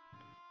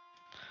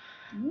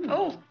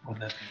 Oh, Oh,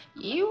 that-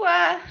 you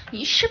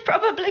should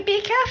probably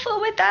be careful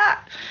with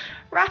that.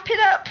 Wrap it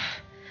up.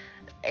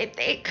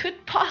 It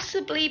could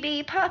possibly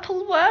be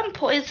purple worm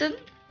poison.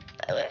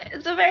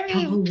 It's a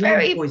very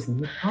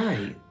poison.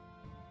 Right.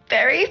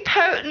 very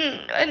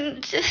potent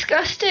and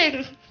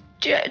disgusting.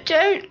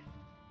 Don't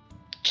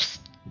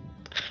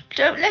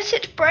let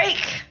it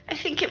break. I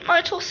think it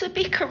might also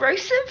be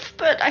corrosive,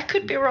 but I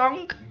could be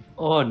wrong.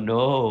 Oh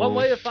no. One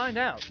way to find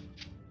out.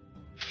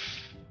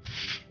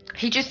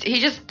 He just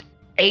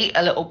ate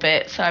a little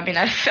bit, so I mean,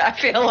 I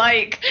feel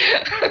like.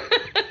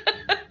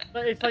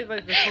 But it's like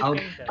the I'll-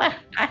 cocaine thing.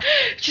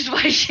 Which is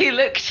why she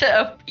looked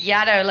at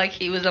Yano like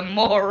he was a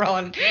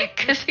moron,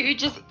 because he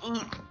just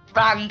eat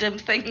random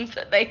things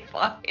that they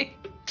find.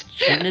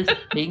 Shouldn't his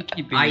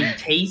pinky be? I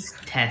taste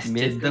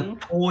tested the Missing?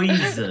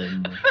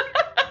 poison.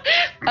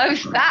 Oh,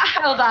 is that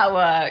how that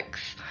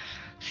works?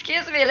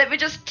 Excuse me, let me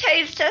just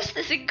taste test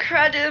this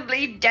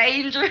incredibly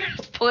dangerous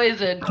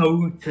poison.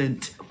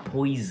 Potent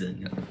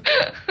poison.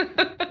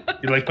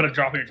 You like put a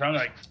drop in your tongue,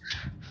 like,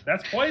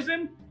 that's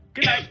poison?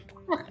 Good night.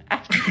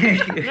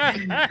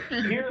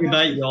 Good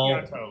night,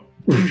 y'all.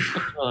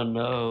 Oh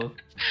no.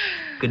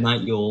 Good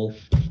night, y'all.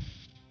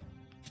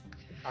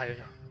 I don't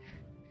know.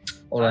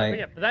 All But right.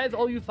 yeah, but that is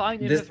all you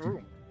find in This- this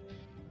room.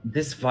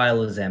 This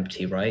vial is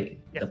empty, right?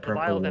 Yes, the the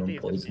purple vial is worm empty.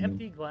 It's an poison.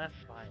 empty glass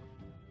vial.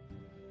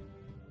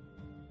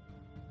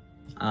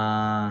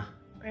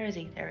 Where is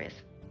he? There he is.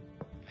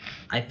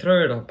 I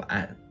throw it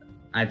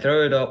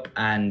up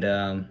and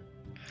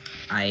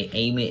I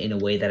aim it in a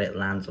way that it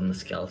lands on the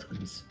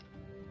skeletons.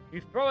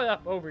 You throw it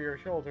up over your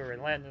shoulder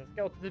and land on the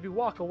skeletons. If you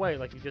walk away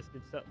like you just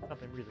did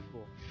something really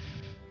cool.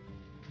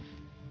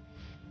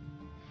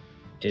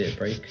 Did it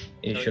break?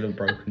 It should have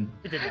broken.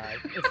 It did not.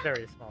 It's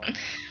very small.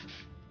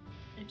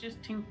 It just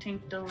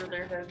tinked over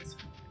their heads.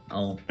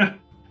 Oh,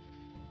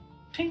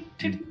 Tink,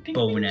 tink, tink,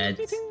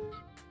 boneheads.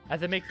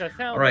 As it makes that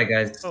sound. Alright,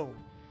 guys. Boom.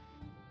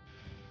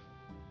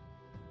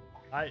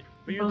 Alright,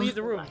 but you leave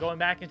the room, going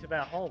back into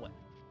that hallway.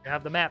 You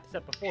have the map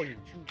set before you.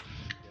 Choose.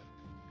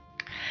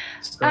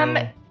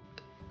 So,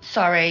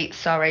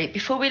 Sorry.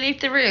 Before we leave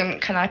the room,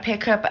 can I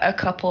pick up a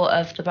couple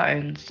of the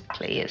bones,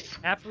 please?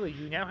 Absolutely,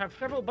 you now have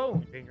several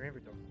bones in your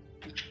inventory.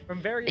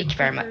 From various Thank you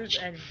very creatures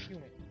much. and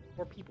humans.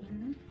 Or people.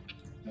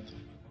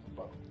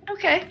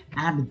 Okay.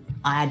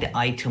 add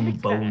item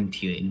bone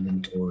to your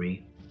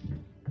inventory.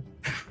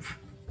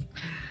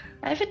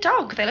 I have a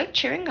dog. They like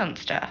chewing on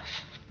stuff.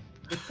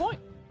 Good point.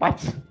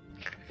 What?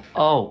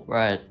 Oh,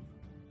 right.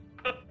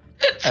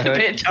 It's I a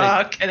heard you bit say-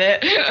 dark, isn't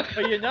it?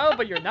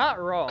 But you're not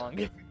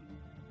wrong.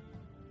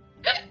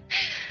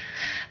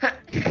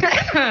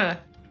 I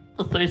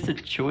thought you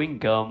said chewing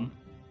gum.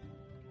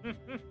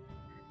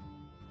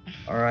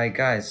 Alright,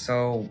 guys,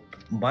 so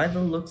by the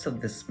looks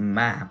of this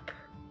map,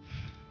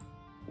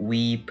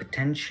 we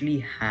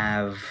potentially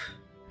have.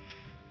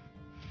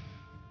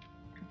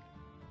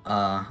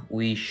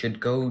 We should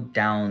go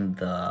down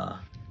the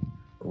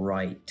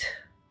right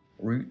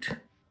route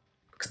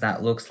because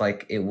that looks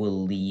like it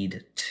will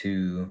lead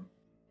to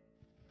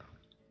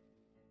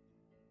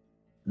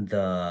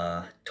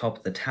the top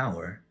of the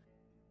tower.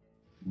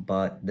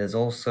 But there's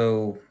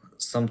also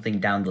something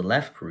down the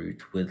left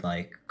route with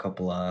like a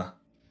couple of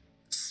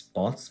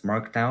spots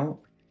marked out.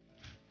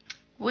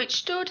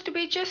 Which door did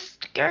we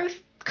just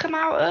come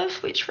out of?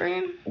 Which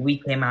room? We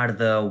came out of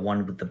the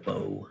one with the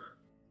bow.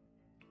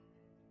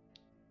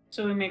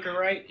 So we make a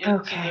right into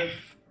Okay.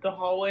 the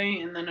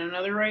hallway, and then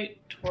another right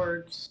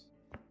towards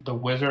The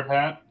wizard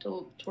hat.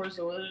 towards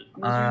the wizard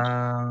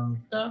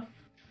stuff.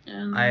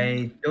 And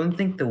I don't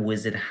think the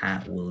wizard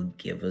hat will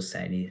give us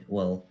any.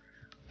 Well,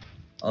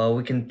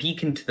 we can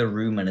peek into the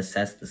room and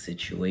assess the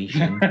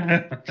situation.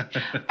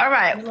 All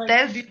right. I'd like to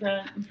There's do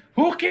that.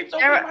 Who keeps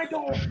There opening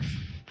are- my door?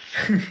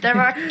 there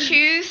are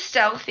two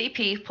stealthy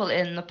people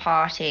in the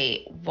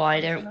party.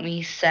 Why don't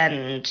we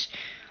send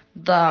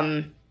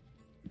them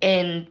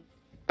in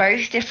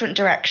both different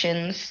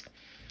directions?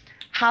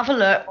 Have a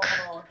look.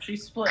 Oh, she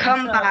split.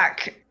 Come herself.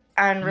 back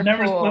and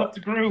Never split report. up the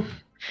group.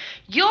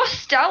 You're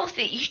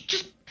stealthy. You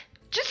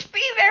just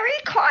be very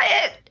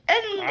quiet.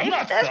 And I'm if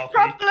not there's stealthy.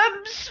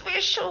 problems,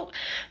 we shall.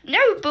 No,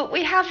 but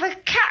we have a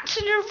cat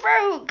and a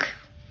rogue.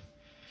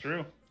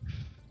 True.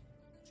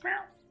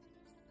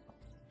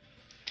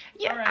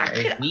 Yeah,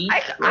 Alright.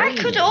 I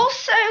could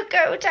also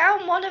go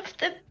down one of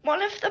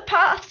the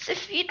paths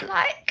if you'd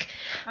like.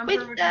 I'm with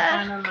perfectly the-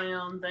 fine on my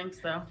own. Thanks,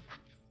 though.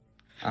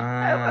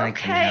 I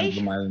can okay.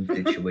 handle my own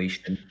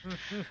situation.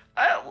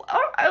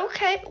 Oh,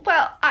 okay.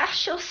 Well, I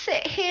shall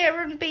sit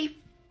here and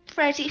be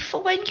ready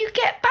for when you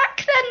get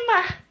back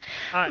then,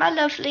 Alright, my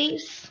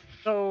lovelies.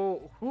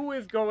 so who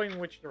is going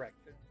which direction?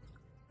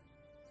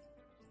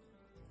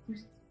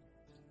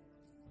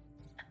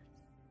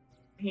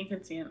 He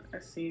can see it. I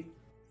see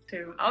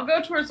too. I'll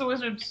go towards the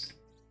wizard's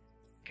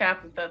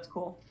cap if that's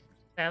cool.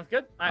 Sounds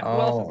good. Alright,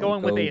 who else is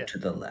going with go Ada? to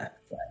the left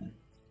then.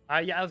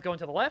 Yeah, I was going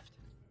to the left.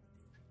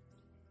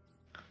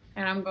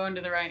 And I'm going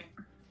to the right.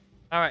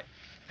 Alright.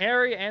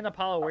 Harry and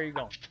Apollo, where are you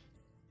going?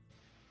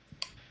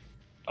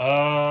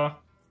 Uh,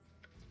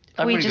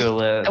 I'm We gonna just- go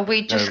left. Are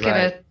we just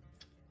right.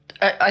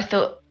 gonna? I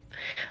thought.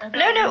 I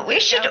thought No. were We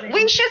should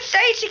scouting.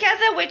 stay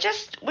together. We're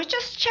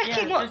just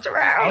checking Yeah, what's just-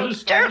 around. I'll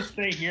just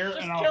stay here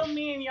Just and kill I'll.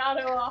 me and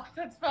Yato off.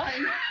 That's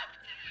fine.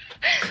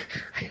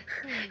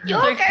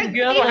 You're Stick going. together.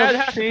 Go You'll, ahead,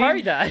 have the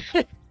party die.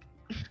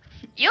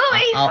 you'll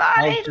be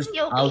fine.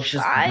 You'll I'll be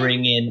just fine.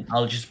 bring in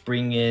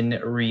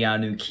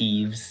Rianu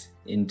Keeves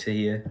into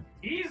here.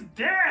 He's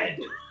dead.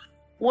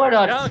 We're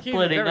not John Keys is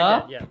splitting very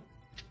up. dead,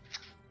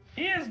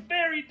 He is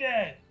very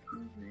dead.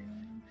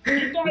 He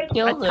We died.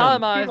 killed him.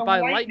 Atomized Through by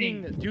the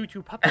lightning lightning. due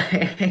to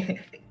puppet.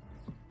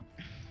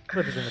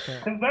 Clip is in the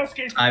camera. In best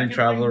case, Time we can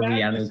traveler bring Rihanna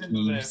madness into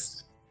Keeves.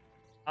 this.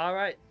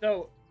 Alright,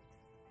 so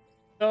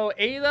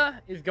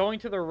Ada is going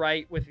to the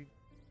right with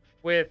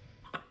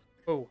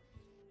who?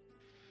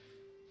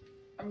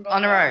 I'm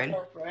On her by own.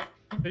 myself, right?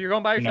 So you're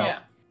going by No.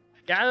 yourself.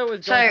 Gato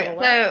is So going to the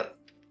left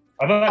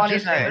I thought On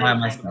just his own. Harry By was on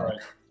the myself.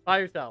 right. by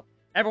yourself.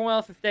 Everyone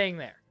else is staying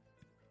there.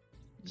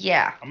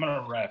 yeah. I'm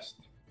gonna rest.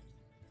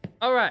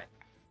 Alright.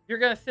 You're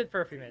gonna sit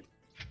for a few minutes.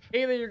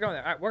 Ada, you're going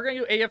there. Alright, we're gonna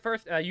do Ada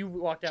first. You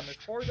walk down this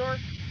corridor.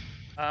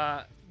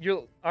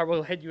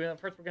 We'll head you in.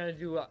 First, we're gonna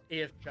do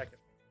Ada's perspective.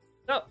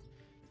 So,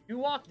 you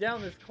walk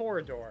down this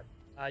corridor.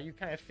 You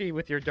kind of see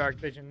with your dark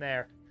vision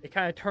there. It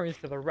kind of turns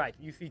to the right.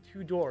 You see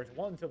two doors,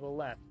 one to the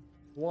left,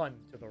 one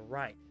to the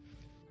right.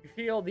 You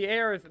feel the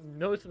air is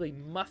noticeably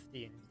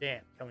musty and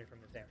damp coming from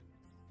this area.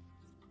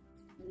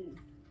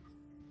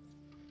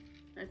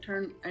 I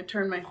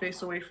turn my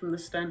face away from the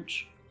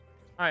stench.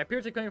 All right,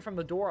 appears to be coming from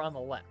the door on the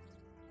left.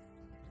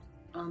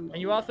 And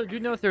And you also do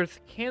notice there's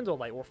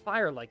candlelight or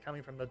firelight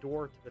coming from the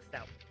door to the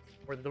south,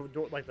 where the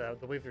door, like the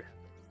wizard has.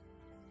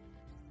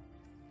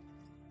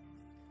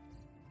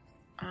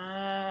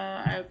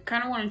 I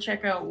kind of want to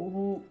check out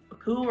who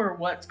or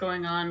what's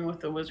going on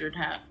with the wizard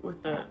hat,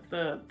 with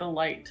the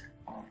light.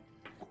 All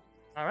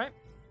right.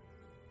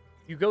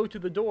 You go to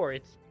the door.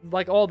 It's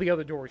like all the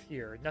other doors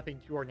here. Nothing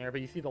too ordinary,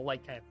 but you see the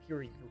light kind of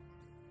peering through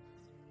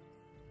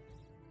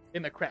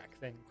in the cracks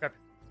and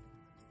crevices.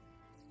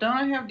 Don't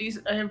I have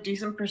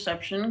decent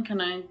perception?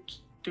 I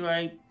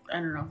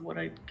don't know what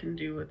I can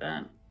do with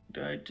that.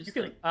 Do I just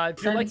You can, like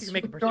if you'd like, you sense can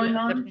make a what's going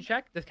on? perception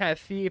check. Just kind of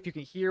see if you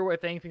can hear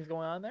if anything's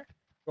going on there.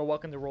 You're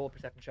welcome to roll a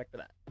perception check for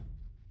that.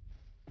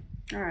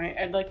 All right,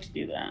 I'd like to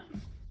do that.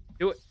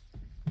 Do it.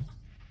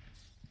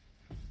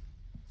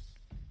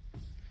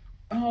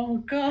 Oh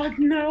God,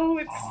 no!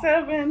 It's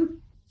 7.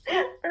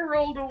 I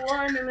rolled a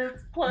 1 and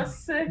it's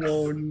 +6.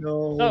 Oh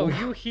no. So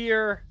you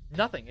hear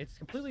nothing. It's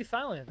completely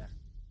silent in there.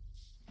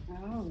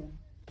 Oh.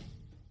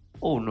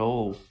 Oh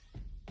no.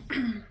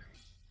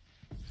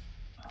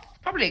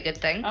 Probably a good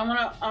thing. I'm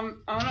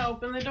gonna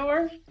open the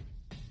door.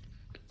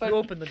 But You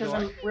open the because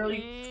door. I'm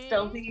really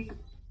stealthy.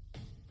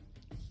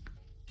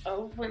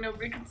 Hopefully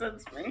nobody can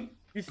sense me.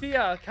 You see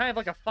a kind of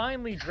like a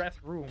finely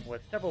dressed room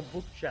with several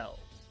bookshelves,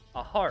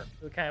 a harp,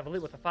 kind of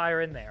lit with a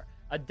fire in there,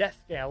 a desk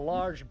and a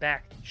large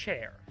backed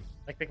chair.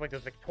 Like think like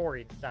those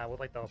Victorian style with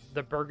like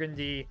the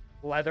burgundy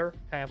leather,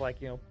 kind of like,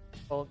 you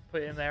know,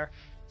 put in there.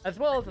 As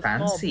well as a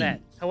small Fancy.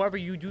 bed. However,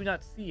 you do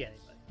not see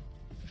anybody.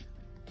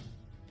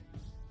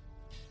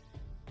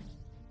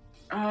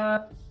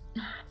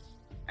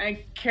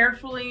 I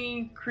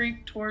carefully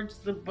creep towards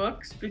the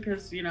books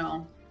because, you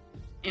know,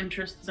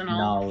 interests and all.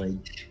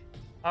 Knowledge.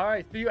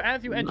 Alright, so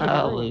as you enter the room,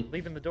 Knowledge.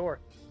 leaving the door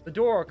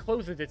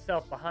closes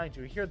itself behind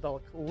you. You hear the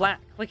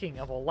clicking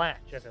of a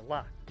latch as it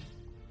locks.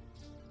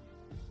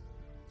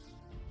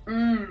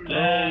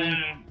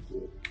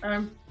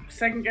 I'm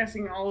second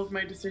guessing all of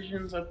my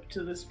decisions up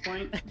to this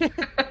point.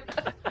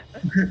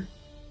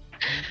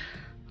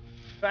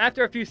 But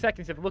after a few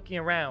seconds of looking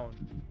around,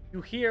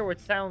 you hear what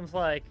sounds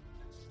like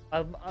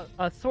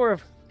a sort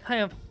of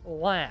kind of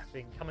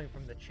laughing coming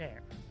from the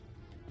chair.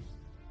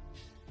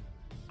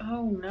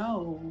 Oh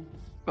no.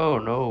 Oh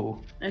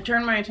no. I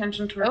turn my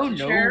attention towards Oh the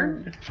no.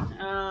 chair,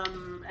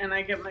 and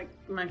I get my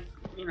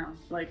you know,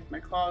 like my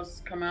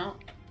claws come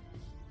out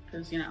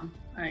because, you know,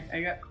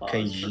 I got claws. for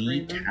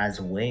Khajiit reason.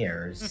 has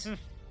wares.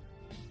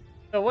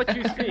 So what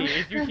you see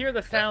is you hear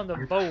the sound of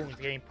bones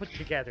getting put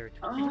together,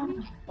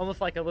 Oh.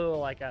 almost like a little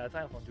like a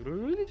xylophone,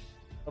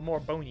 but more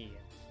bony and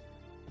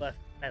less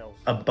metal.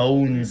 A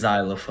bone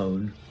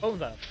xylophone.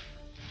 Bones on.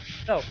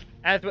 So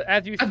as you A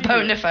see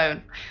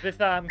bonophone. this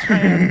kind of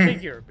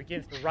figure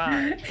begins to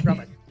rise from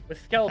it with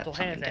skeletal That's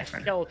something hands and a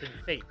different. skeleton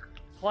face,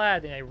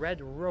 clad in a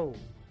red robe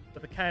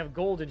with a kind of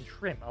golden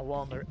trim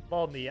along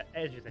the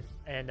edges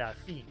and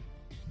seams.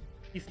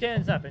 He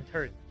stands up and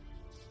turns.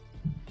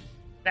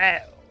 So,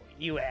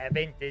 you have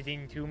entered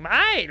into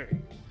my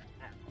room.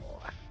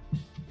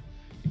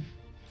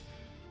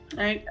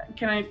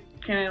 Can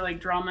I like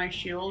draw my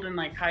shield and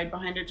like hide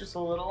behind it just a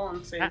little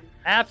and say,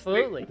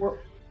 Absolutely.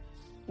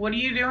 What are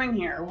you doing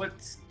here?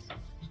 What's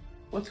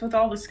with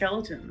all the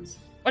skeletons?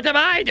 What am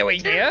I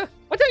doing here?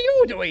 What are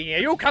you doing here?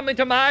 You come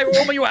into my room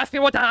and you ask me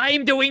what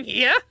I'm doing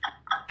here?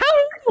 How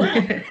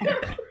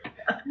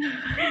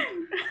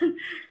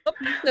the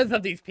manners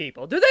of these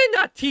people? Do they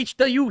not teach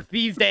the youth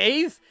these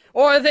days?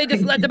 Or they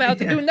just let them out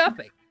to do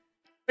nothing?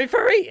 I mean,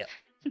 for real.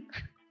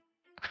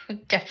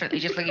 Definitely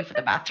just looking for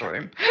the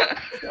bathroom.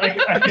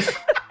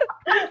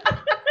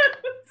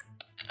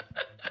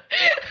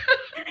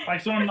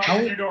 Like someone knocks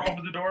on your door,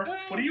 open the door.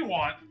 What do you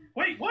want?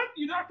 Wait, what?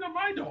 You knocked on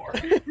my door.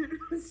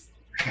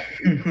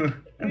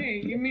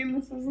 Hey, you mean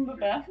this isn't the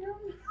bathroom?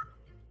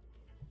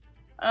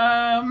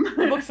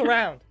 He looks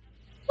around.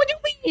 What do you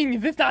mean?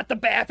 Is this not the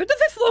bathroom? Does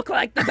this look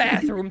like the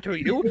bathroom to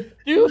you?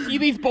 Do you see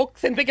these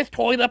books and think it's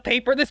toilet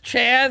paper? This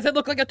chair, does it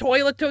look like a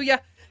toilet to you?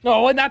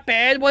 No, not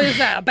bad. What is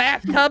that? A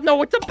bathtub? No,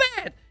 it's a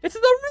bed. It's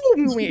the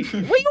room you in.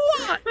 What do you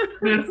want?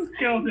 This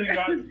skeleton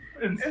got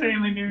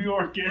insanely New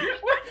Yorkish.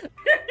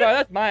 Sorry,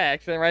 that's my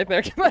accent right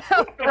there. Come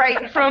on.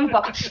 Right from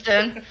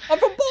Boston. I'm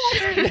from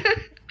Boston.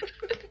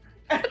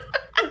 I'm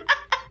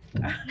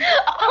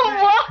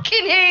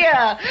walking here.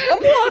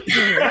 I'm walking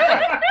here.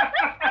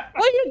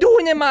 What are you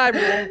doing in my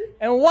room?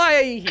 And why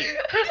are you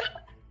here?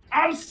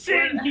 I'm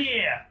sitting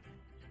here.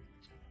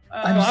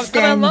 I'm I'm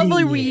having a lovely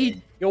standing read.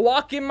 here. You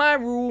walk in my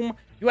room.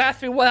 You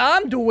ask me what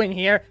I'm doing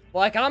here.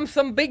 Like I'm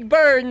some big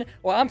bird.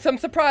 Or I'm some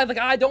surprise. Like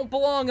I don't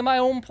belong in my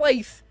own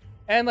place.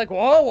 And like,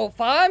 whoa, well,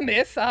 fine,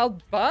 miss.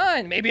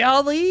 Fine. Maybe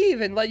I'll leave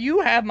and let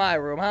you have my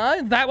room, huh?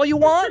 Is that what you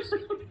want?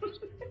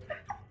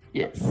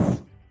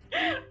 Yes.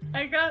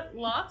 I got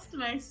lost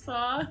and I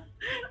saw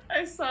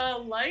a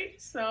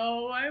light,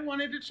 so I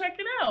wanted to check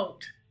it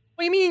out. What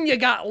do you mean you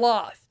got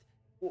lost?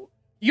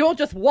 You don't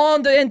just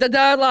wander into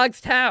Darlog's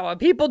Tower.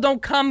 People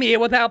don't come here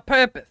without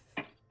purpose.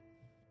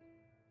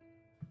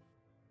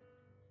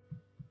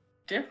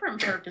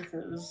 different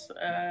purposes.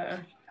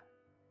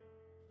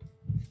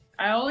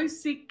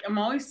 I'm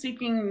always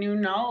seeking new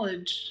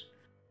knowledge.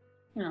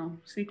 You know,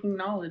 seeking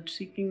knowledge,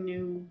 seeking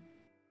new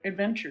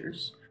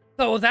adventures.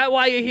 So is that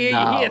why you're here?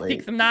 You're here to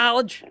seek some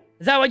knowledge?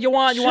 Is that what you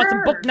want? You want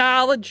some book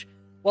knowledge?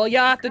 Well, you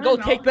have to go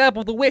take that up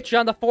with the witch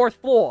on the 4th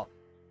floor.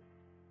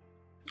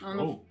 On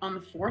the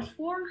 4th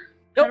floor?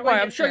 Don't worry,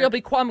 I'm sure you'll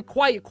become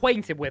quite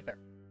acquainted with her.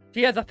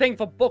 She has a thing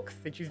for books,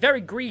 and she's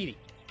very greedy.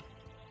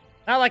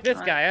 Not like this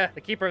guy,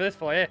 the keeper of this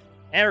floor,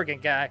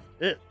 arrogant guy.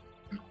 Ugh.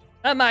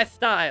 Not my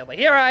style, but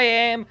here I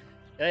am.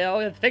 You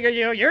know, figure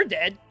you're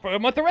dead. Put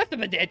him with the rest of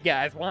the dead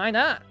guys. Why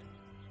not?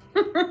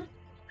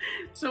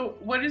 So,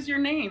 what is your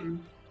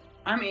name?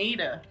 I'm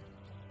Ada.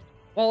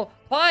 Well,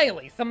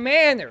 finally, some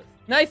manners.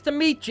 Nice to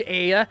meet you,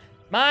 Ada.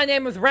 My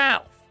name is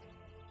Ralph.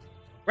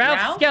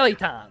 Ralph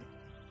Skeleton.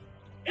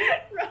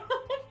 Ralph?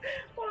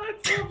 Well,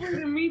 it's lovely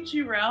to meet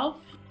you, Ralph.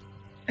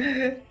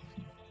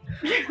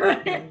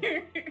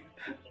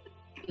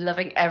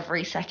 Loving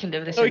every second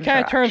of this So he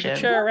kind interaction. of turns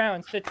the chair around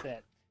and sits there.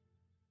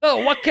 So,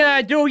 what can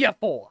I do you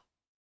for?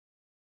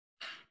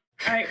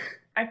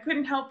 I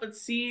couldn't help but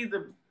see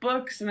the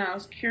books, and I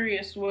was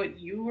curious what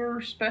your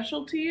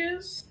specialty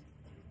is.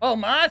 Oh,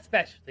 my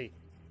specialty?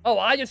 Oh,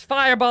 I just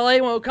fireball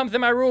anyone who comes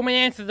in my room and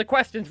answers the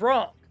questions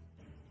wrong.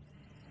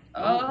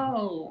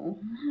 Oh.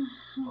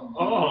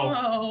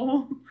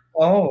 Oh.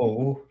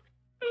 Oh.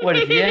 What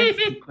if you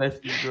answer the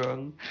questions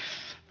wrong?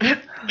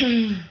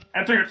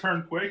 I took a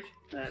turn quick.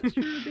 That's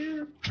true,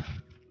 dude.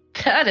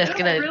 That I don't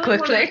escalated really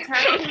quickly. want to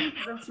attack him,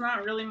 'cause that's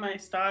not really my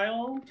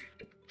style.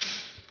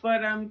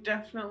 But I'm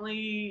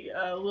definitely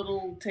a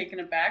little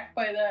taken aback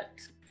by that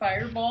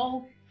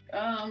fireball.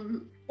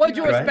 What'd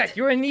you Right. expect?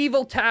 You're in an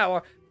evil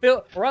tower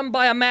run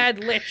by a Mad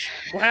Litch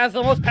who has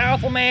the most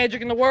powerful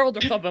magic in the world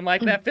or something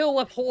like that, filled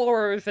with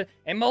horrors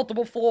and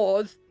multiple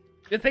floors.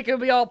 You think it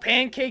would be all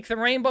pancakes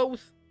and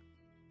rainbows?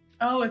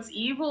 Oh, it's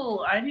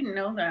evil. I didn't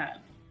know that.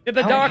 Did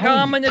the How- dark how-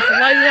 ominous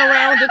lighting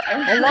around it,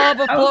 the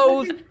lava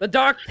flows, the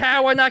dark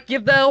tower not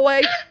give that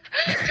away?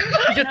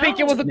 Did you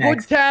think it was a good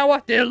Next.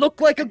 tower? Did it look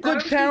like a good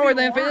was tower? gonna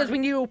be Then if it is, warm. we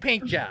knew a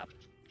paint job.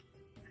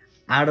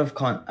 Out of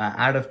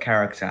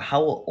character,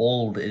 how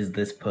old is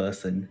this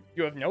person?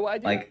 You have no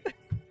idea. Like,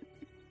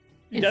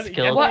 he It's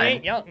definitely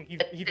ain't skeleton. young. He's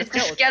a It's a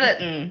skeleton.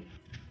 skeleton.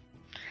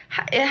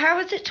 How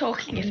is it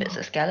talking if it's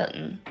a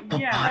skeleton?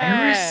 Yeah.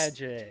 Papyrus?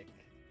 Magic.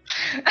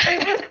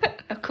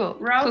 Oh, cool.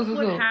 Ralph, cool,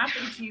 what cool.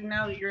 happened to you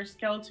now that you're a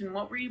skeleton?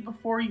 What were you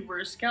before you were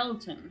a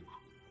skeleton?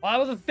 Well, I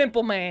was a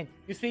simple man.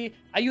 You see,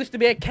 I used to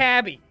be a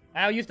cabbie.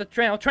 I used to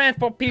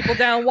transport people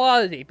down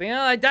Waterdeep. You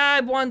know, I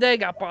died one day,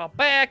 got brought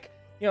back.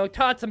 You know,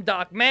 taught some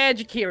dark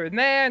magic here and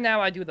there.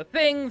 Now I do the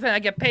things, and I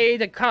get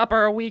paid a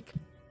copper a week.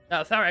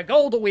 No, sorry, a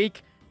gold a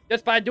week,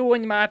 just by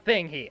doing my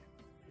thing here.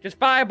 Just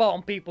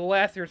fireballing people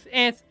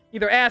who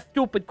either ask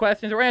stupid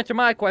questions or answer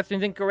my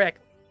questions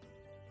incorrectly.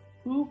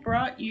 Who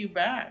brought you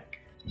back?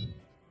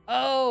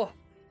 Oh,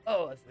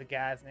 what's the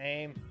guy's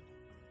name?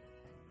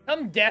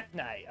 Some Death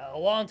Knight a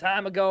long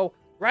time ago,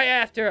 right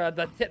after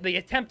the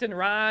attempted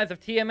rise of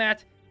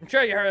Tiamat. I'm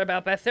sure you heard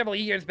about that several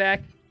years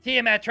back.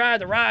 Tiamat tried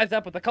to rise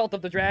up with the Cult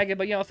of the Dragon,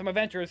 but you know, some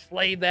adventurers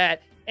slayed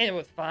that, and it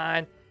was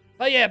fine.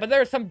 But yeah, but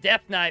there's some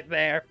Death Knight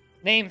there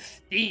named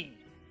Steve.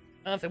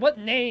 I was like, what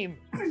name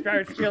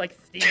starts to feel like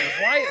Steve?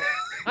 Why?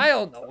 I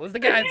don't know. What was the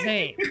guy's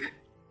name?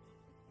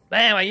 But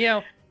anyway, you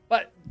know,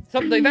 but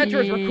some of the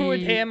adventurers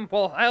recruited him.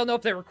 Well, I don't know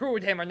if they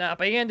recruited him or not,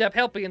 but he ended up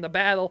helping in the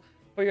battle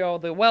for, you know,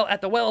 at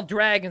the Well of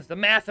Dragons, the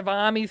massive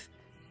armies.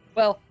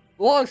 Well,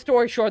 long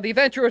story short, the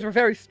adventurers were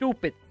very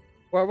stupid.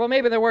 Or, well,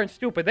 maybe they weren't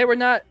stupid. They were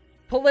not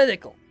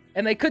political,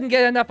 and they couldn't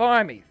get enough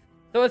armies.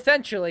 So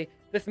essentially,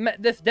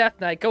 this Death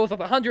Knight goes with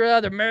 100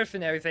 other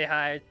mercenaries they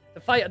hired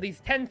to fight these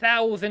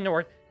 10,000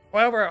 or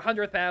whatever,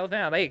 100,000.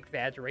 Now, they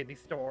exaggerate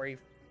these stories.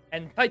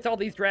 And fights all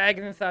these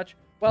dragons and such.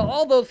 Well,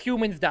 all those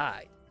humans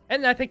died.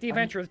 And I think the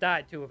adventurers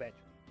died too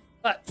eventually.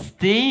 But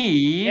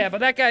Steve? yeah, but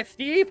that guy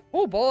Steve,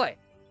 oh boy,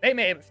 they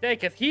made a mistake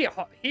because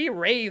he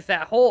raised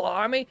that whole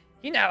army.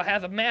 He now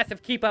has a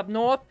massive keep up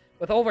north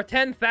with over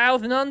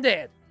 10,000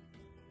 undead.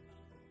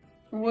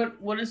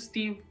 What is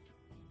Steve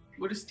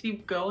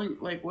going,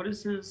 like, what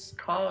is his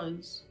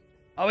cause?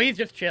 Oh, he's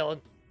just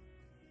chilling.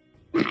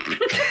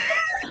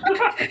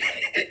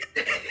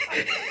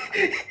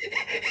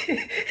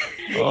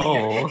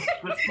 Oh.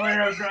 The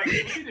Slayer of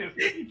Dragons. What do you do?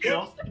 He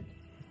chills.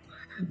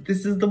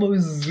 this is the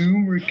most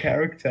zoomer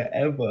character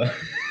ever.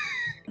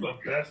 The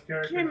best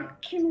character now.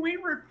 Can we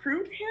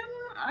recruit him?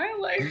 I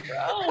like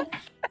Ralph.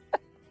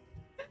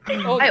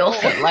 Oh, I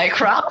also no. like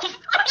Ralph.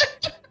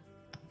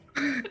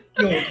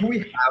 No, can we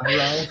have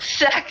Ralph?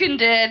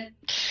 Seconded.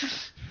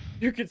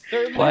 You could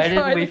certainly Why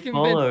try didn't we to convince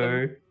follow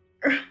him.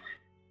 her?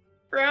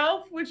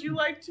 Ralph, would you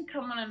like to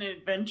come on an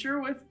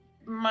adventure with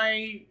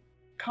my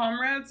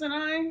comrades and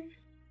I?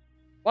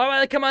 Why would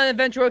I come on an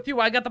adventure with you?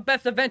 I got the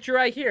best adventure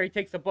right here. He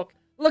takes a book.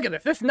 Look at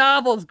this. This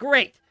novel is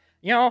great.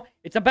 You know,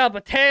 it's about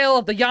the tale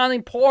of the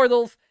yawning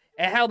portals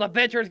and how the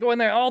adventurers go in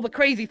there, all the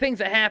crazy things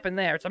that happen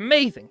there. It's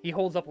amazing. He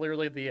holds up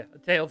literally the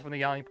tales from the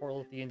yawning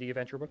portals, D&D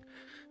adventure book.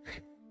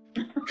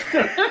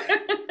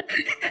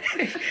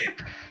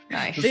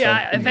 Okay. See,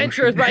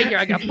 adventure is right here.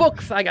 I got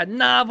books, I got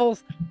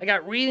novels, I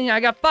got reading, I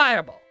got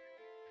Fireball.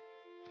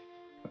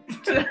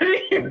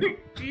 Do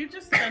you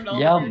just spend all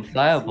Yum, your days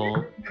Fireball.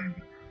 here?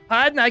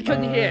 Pardon? I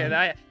couldn't hear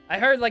it. I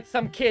heard like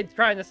some kid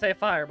trying to say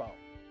Fireball.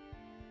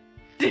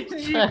 Do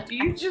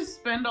you just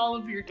spend all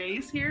of your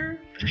days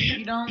here?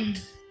 You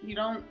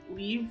don't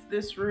leave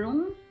this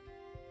room?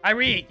 I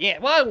read, yeah.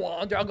 Well, I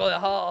wander. I'll go to the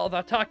halls.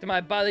 I'll talk to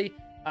my buddy.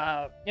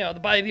 The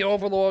buddy, the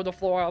overlord of the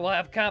floor. We'll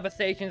have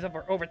conversations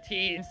over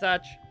tea and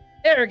such.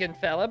 Arrogant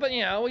fella, but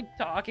we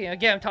talk.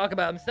 Again, talk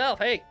about himself.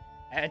 Hey,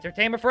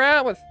 entertainment for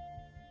hours.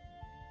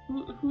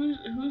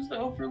 Who's the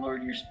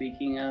overlord you're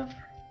speaking of?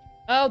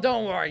 Oh,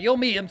 don't worry. You'll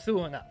meet him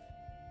soon enough.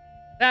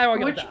 Now we're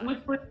gonna die.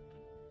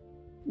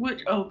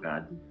 Which? Oh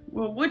God.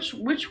 Well,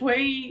 which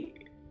way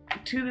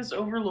to this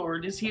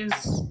overlord? Is he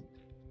as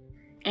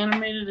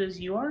animated as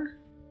you are?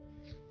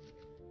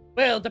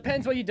 Well, it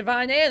depends what you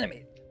divine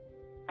animated.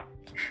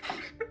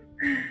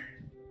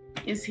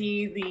 Is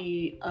he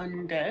the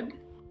undead?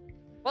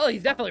 Well,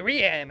 he's definitely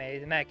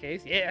reanimated in that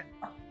case. Yeah.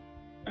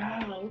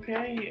 Oh,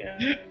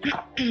 okay.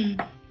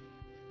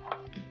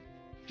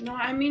 No,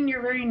 I mean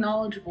you're very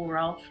knowledgeable,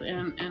 Ralph,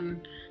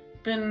 and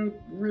been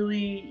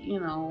really,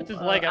 It's his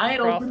leg up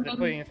across and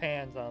putting his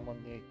hands on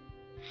one knee.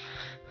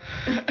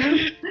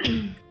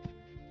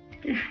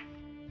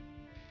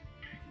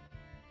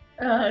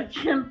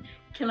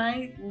 Can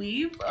I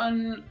leave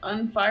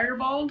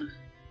unfireballed?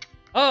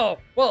 Oh,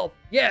 well,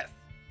 yes.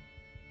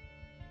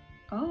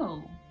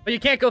 Oh. But you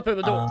can't go through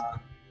the door.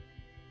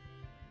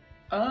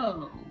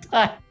 Oh.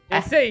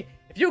 You see,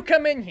 if you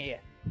come in here,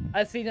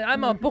 I see that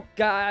I'm a book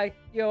guy,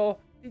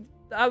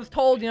 I was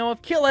told,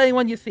 kill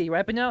anyone you see,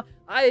 right? But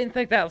I didn't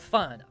think that was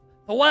fun enough.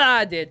 So what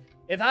I did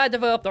is I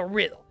developed a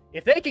riddle.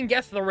 If they can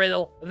guess the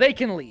riddle, they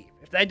can leave.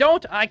 If they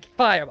don't, I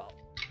fireball.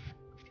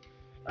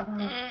 Oh God,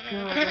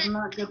 I'm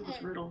not good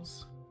with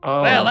riddles.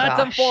 Oh, Well, that's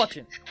gosh.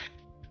 unfortunate.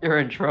 you're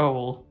in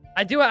trouble.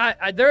 Well,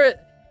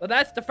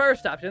 that's the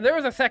first option. There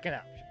was a second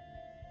option.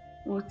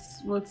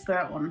 What's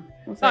that one?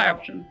 What's that Fireball.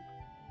 option?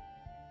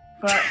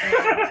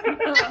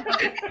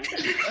 Okay.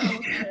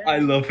 I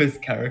love his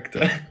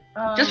character.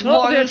 Just Well,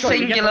 one there's a choice.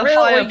 You get the singular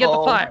riddle or you get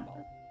the fireball.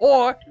 fireball.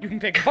 Or you can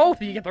pick both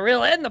and you get the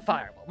riddle and the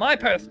fireball. My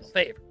personal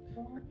favorite.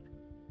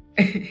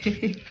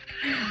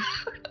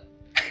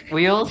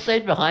 We all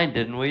stayed behind,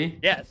 didn't we?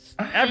 Yes,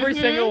 every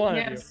single one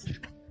of Yes. you.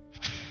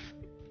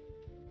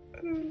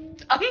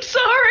 I'm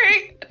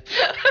sorry.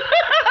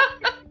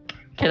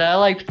 Can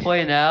I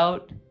point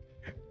out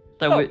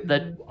that Oh,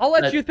 that I'll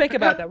let that- you think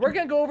about that. We're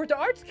gonna go over to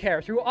Art's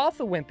character, who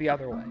also went the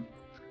other way.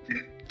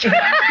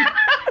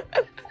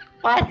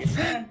 what?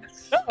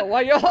 Oh,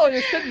 while you're all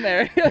just sitting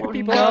there,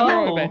 people on their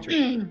own no.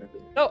 adventure.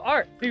 No,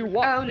 Art, so you're Oh,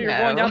 so you're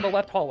going no. down the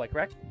left hallway,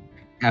 correct?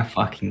 I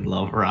fucking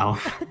love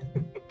Ralph.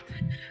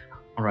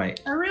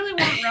 Alright. I really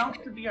want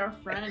Ralph to be our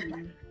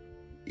friend,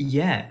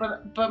 Yeah.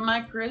 but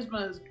my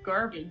charisma is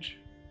garbage.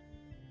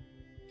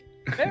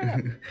 Fair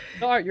enough.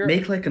 So, Art, you're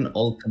Make an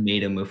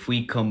ultimatum. If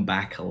we come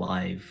back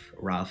alive,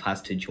 Ralph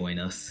has to join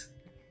us.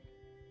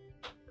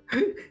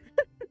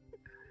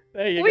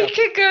 there. You We go.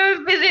 could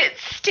go visit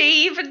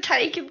Steve and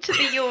take him to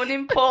the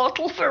yawning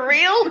portal for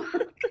real.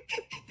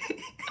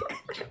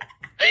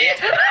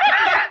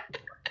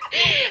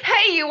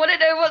 Hey, you want to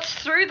know what's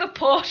through the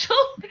portal?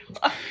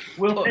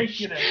 We'll take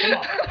you there.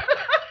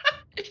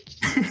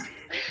 Come on.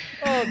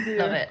 Oh dear.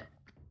 Love it.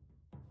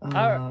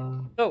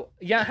 So,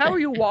 yeah, how are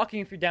you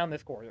walking down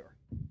this corridor?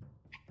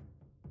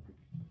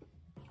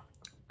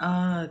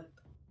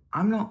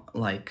 I'm not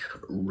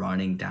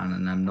running down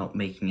and I'm not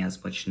making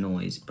as much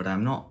noise, but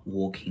I'm not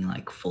walking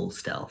full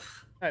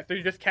stealth. Alright, so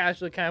you're just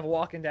casually kind of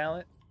walking down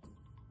it?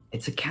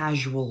 It's a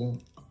casual,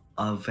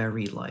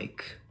 very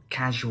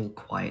casual,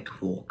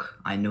 quiet walk.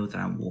 I know that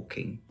I'm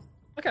walking.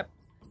 Okay.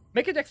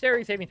 Make a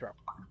dexterity saving throw.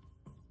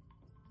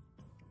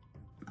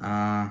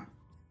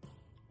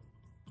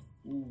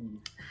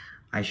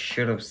 I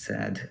should have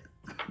said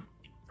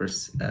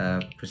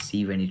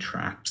perceive any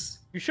traps.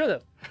 You should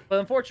have, but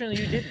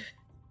unfortunately you didn't.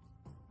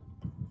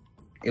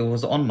 It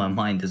was on my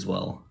mind as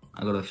well.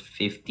 I got a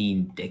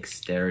 15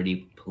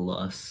 dexterity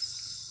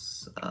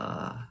plus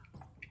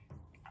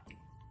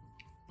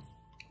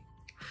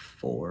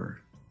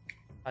 4.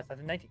 That's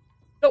 19.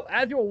 So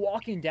as you were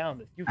walking down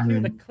this, you I hear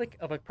the mean- click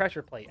of a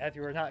pressure plate as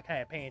you were not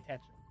kind of paying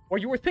attention. Or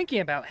you were thinking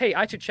about, hey,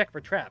 I should check for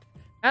traps.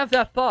 As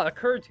that thought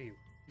occurred to you,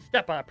 you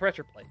step on a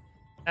pressure plate.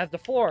 As the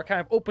floor kind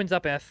of opens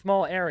up in a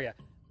small area,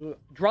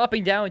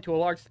 dropping down into a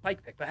large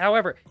spike pit. But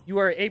however, you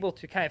are able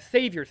to kind of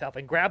save yourself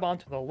and grab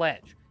onto the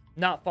ledge,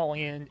 not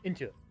falling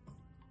into it.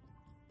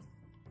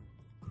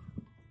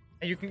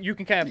 And you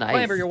can kind of Nice.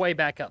 clamber your way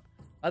back up.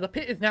 The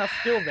pit is now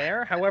still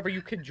there, however,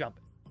 you could jump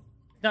it.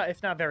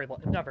 It's not very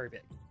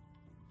big.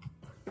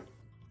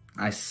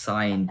 I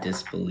sigh in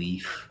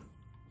disbelief.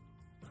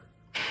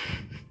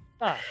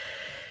 Ah,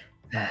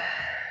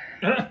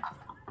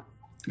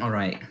 All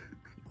right.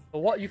 but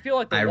what you feel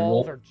like the I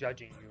walls roll- are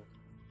judging you,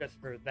 just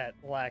for that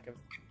lack of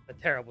a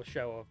terrible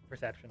show of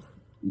perception.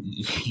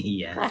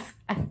 Yes.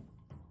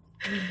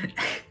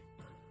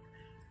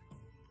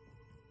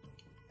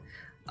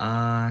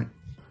 I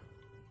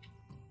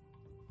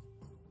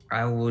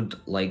would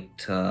like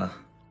to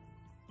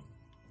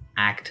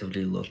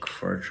actively look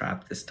for a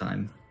trap this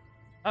time.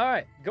 All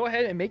right, go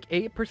ahead and make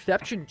a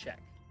perception check.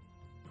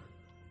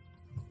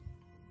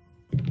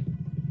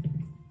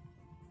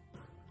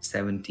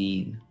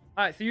 17.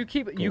 All right, so you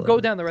Cool. go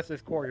down the rest of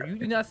this corridor. You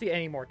do not see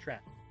any more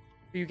traps.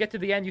 So you get to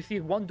the end, you see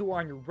one door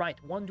on your right,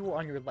 one door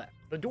on your left.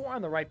 The door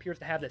on the right appears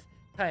to have this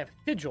kind of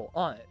sigil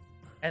on it.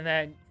 And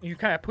then you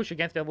kind of push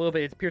against it a little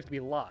bit, it appears to be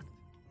locked.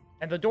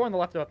 And the door on the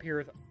left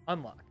appears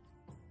unlocked.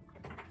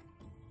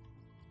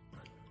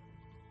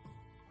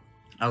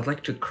 I would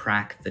like to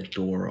crack the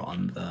door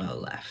on the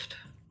left.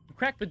 You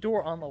crack the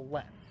door on the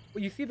left.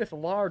 Well, you see this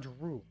large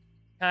room,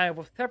 kind of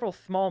with several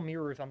small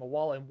mirrors on the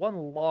wall and one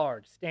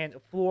large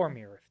floor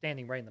mirror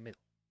standing right in the middle.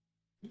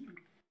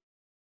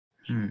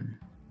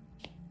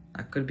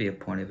 That could be a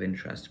point of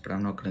interest, but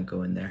I'm not going to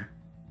go in there.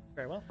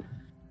 Very well.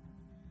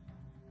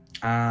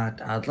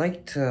 I'd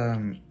like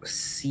to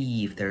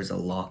see if there's a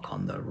lock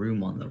on the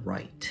room on the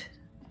right.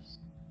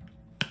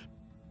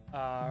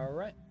 All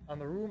right, on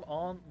the room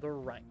on the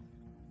right.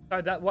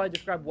 Sorry, that what I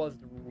described was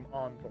the room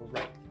on the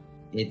right.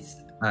 It's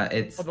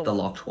the the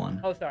locked one.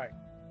 Oh, sorry.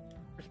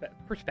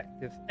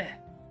 Perspectives.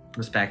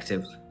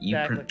 Perspective.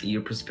 Exactly.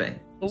 Your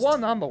perspective. The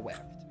one on the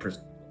left.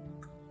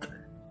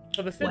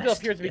 So the sigil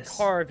West, appears to be yes.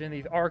 carved in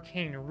these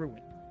arcane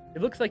ruins.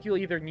 It looks like you'll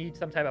either need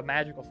some type of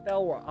magical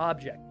spell or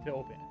object to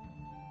open it.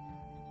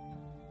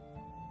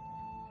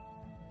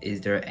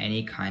 Is there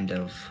any kind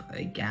of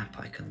a gap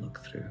I can look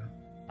through?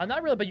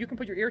 Not really, but you can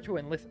put your ear to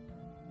it and listen.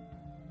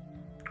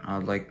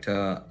 I'd like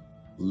to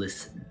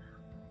listen.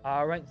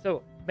 All right,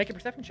 so make a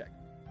perception check.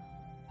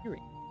 Yuri.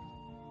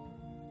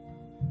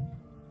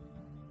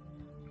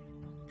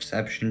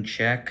 Perception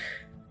check.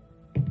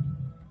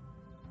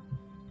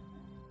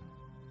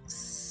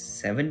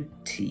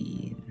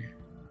 17.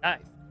 Nice.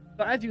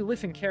 So as you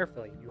listen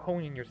carefully, you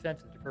hone in your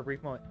senses for a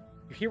brief moment.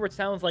 You hear what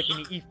sounds like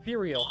an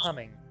ethereal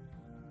humming,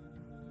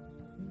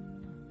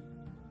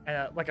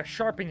 and like a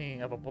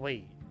sharpening of a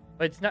blade.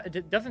 But it's not.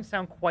 It doesn't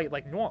sound quite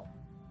like normal.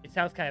 It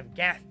sounds kind of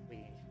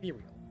ghastly, and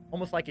ethereal,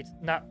 almost like it's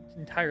not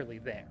entirely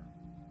there.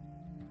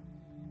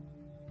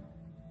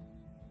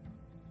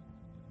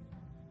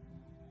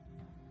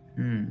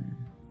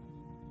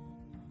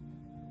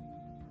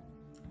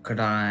 Could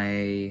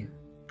I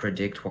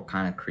predict what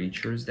kind of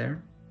creature is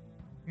there?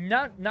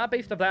 Not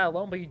based on that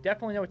alone, but you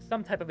definitely know it's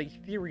some type of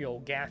ethereal,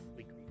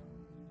 ghastly creature.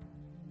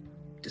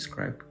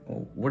 Describe.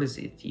 Oh, what is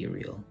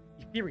ethereal?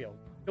 Ethereal,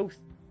 ghost.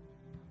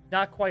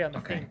 Not quite on the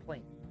Okay. same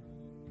plane.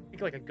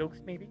 Think like a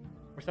ghost, maybe,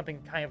 or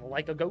something kind of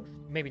like a ghost.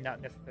 Maybe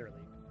not necessarily.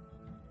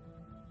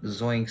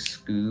 Zoink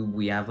Scoob,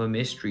 we have a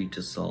mystery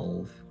to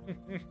solve.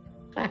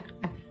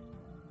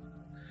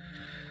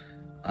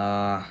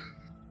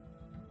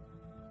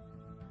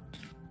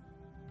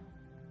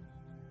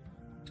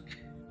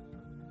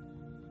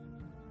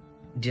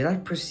 Did I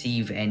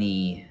perceive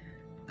any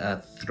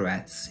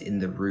threats in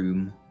the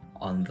room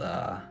on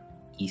the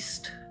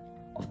east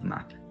of the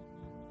map?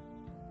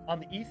 On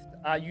the east,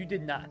 you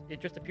did not.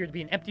 It just appeared to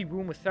be an empty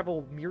room with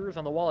several mirrors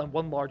on the wall and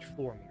one large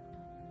floor mirror.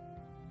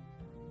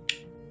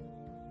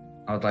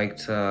 I would like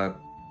to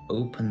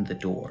open the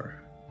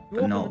door, You but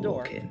open not the door.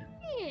 walk in.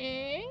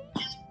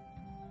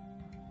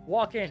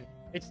 Walk in.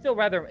 It's still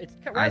rather. It's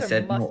rather I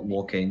said musty. not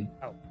walking.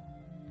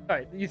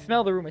 Sorry, you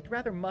smell the room. It's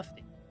rather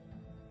musty.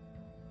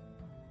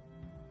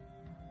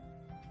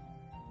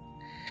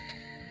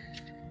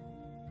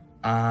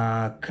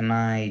 Can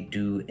I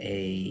do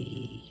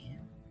a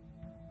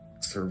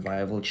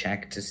survival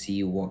check to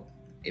see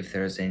if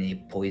there's any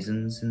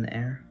poisons in the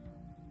air?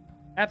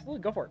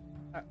 Absolutely, go for it.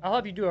 I'll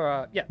have you do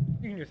a. Yeah,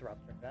 you can do a survival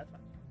check. That's fine.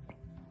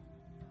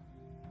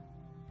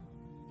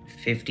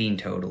 15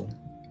 total.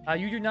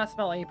 You do not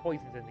smell any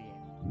poisons in the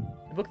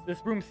air. This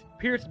room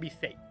appears to be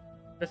safe.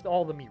 Just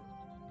all the mirrors.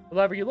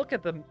 However, you look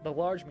at the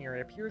large mirror,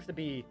 it appears to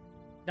be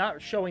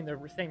not showing the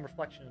same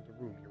reflection of the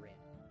room you're in.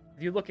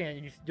 If you look in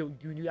it,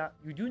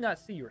 you do not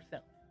see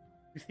yourself.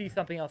 You see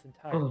something else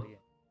entirely.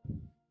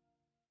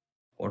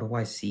 What do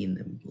I see in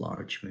the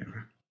large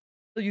mirror?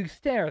 So you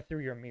stare through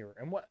your mirror,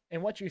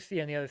 and what you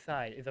see on the other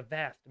side is a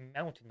vast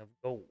mountain of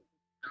gold,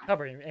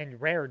 covered in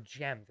rare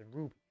gems and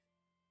rubies,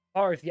 as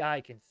far as the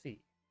eye can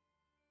see.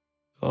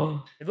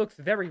 Oh, It looks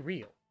very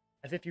real,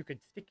 as if you could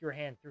stick your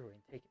hand through it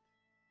and take it.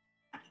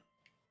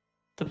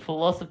 the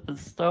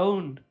Philosopher's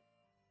Stone.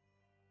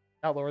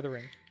 Not Lord of the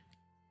Rings.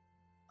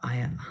 I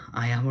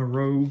am a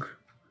rogue.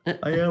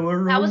 I am a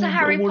rogue. That was a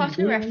Harry I want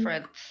Potter gold.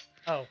 reference.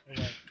 Oh,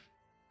 okay.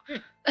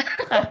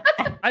 Oh,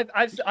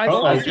 I've seen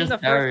just the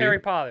first Harry. Harry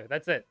Potter.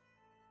 That's it.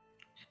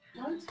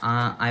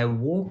 I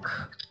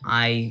walk.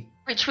 I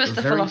Which was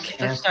the very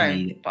Philosopher's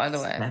carefully Stone, by the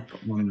way. step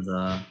on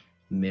the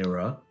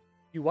mirror,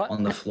 You what?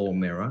 on the floor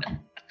mirror.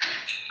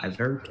 I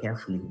very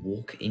carefully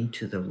walk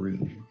into the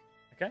room.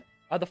 Okay.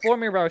 The floor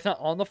mirror is not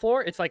on the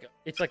floor. It's like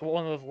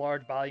one of those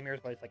large body mirrors,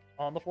 but it's like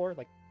on the floor,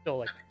 like still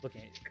like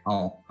looking at you.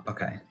 Oh,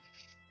 okay.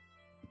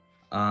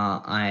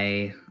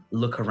 I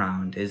look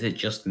around. Is it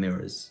just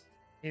mirrors?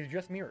 These are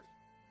just mirrors.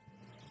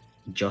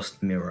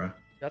 Just mirror.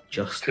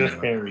 Just Just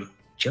mirror. Harry.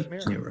 Just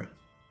Mirror.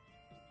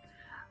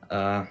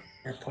 mirror.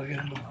 Plug it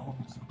in the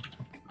phones.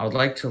 I would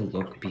like to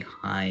look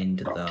behind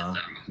the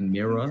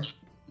mirror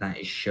that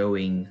is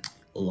showing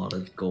a lot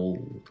of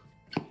gold.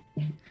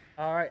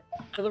 All right.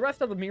 So the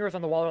rest of the mirrors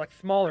on the wall are like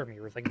smaller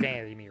mirrors, like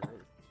vanity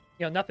mirrors.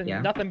 You know, nothing,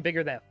 Yeah. nothing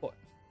bigger than a foot,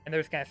 and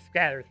they're just kind of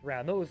scattered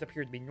around. Those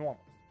appear to be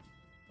normal.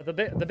 But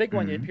the big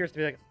one, it Mhm. appears to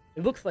be like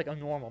it looks like a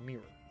normal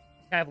mirror.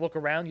 You kind of look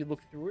around, you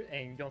look through it,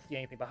 and you don't see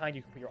anything behind you.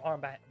 You can put your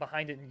arm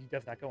behind it, and it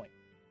does not go in.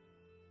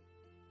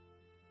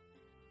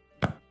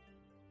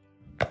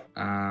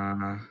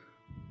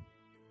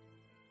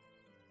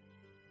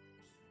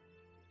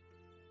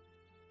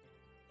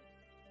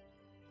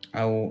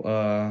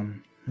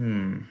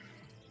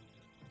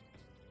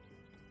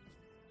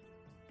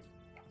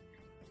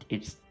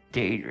 It's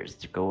dangerous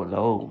to go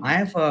alone. I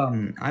have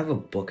a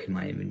book in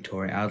my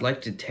inventory. I would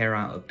like to tear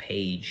out a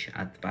page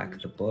at the back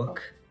of the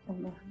book Oh,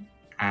 no.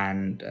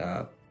 and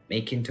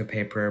make into a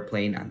paper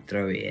airplane and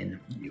throw it in.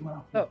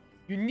 So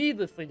you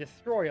needlessly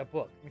destroy a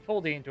book and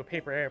fold it into a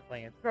paper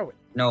airplane and throw it.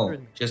 No, through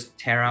the- just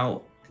tear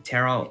out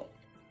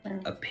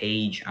a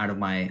page out of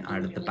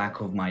the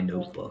back of my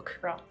notebook.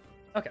 Ralph.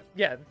 Okay,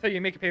 yeah. So you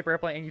make a paper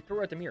airplane and you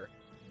throw it at the mirror.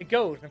 It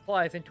goes and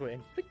flies into it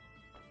and click,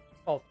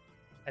 falls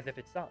as if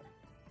it's solid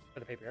for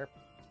the paper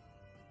airplane.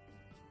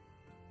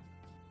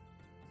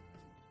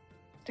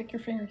 Stick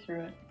your finger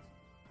through it.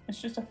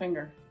 It's just a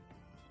finger.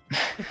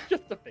 It's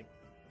just a thing.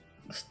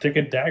 Stick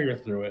a dagger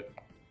through it.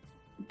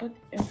 But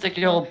if, Stick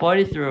your whole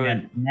body through it.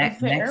 if Next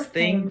the next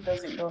airplane thing,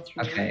 doesn't go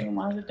through, Okay. then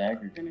why is the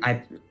dagger gonna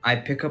go through? I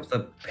pick up the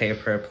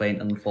paper airplane,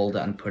 unfold it,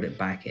 and put it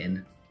back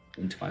into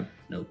my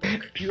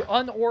notebook. You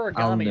I'll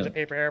unorigami know. the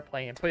paper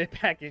airplane and put it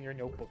back in your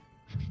notebook.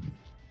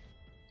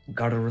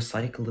 Gotta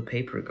recycle the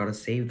paper. Gotta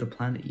save the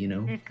planet. You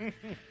know.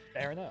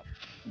 Fair enough.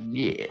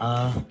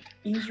 Yeah.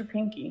 Use your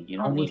pinky. You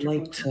I don't need would your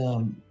like pinky. to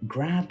You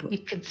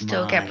grab. can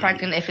still get my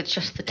pregnant if it's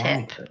just the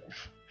tip. dagger.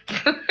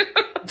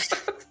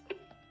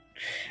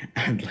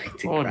 I'd like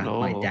to Oh, grab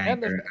my no.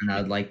 dagger and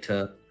I'd like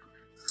to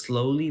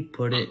slowly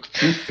put it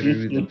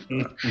through the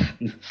book.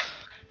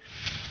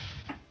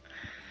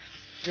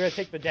 You're gonna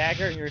take the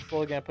dagger and you're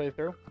slowly gonna put it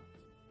through.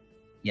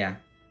 Yeah.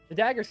 The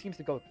dagger seems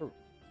to go through.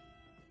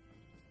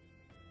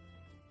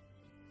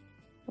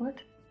 What?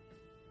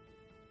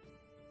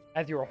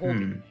 As you were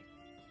holding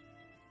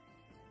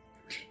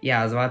it.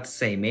 Yeah, I was about to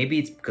say, maybe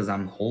it's because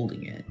I'm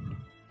holding it.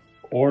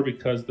 Or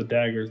because the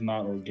dagger is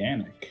not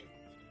organic.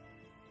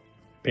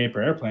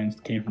 Paper airplanes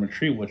came from a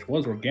tree, which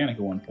was organic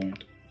at one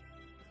point.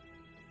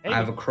 I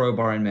have a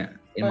crowbar in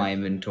my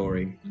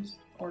inventory. It's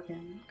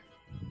organic.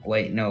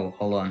 Wait, no,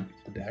 hold on.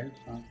 The dagger's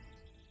not.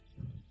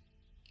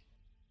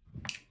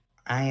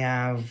 I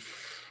have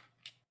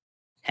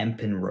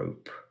hempen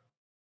rope.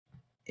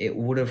 It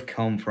would have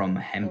come from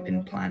a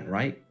hempen plant,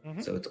 right?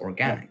 Mhm. So it's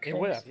organic. It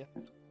would have, yeah.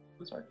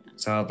 It's organic.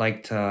 So I'd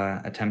like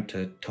to attempt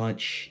to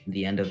touch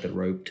the end of the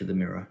rope to the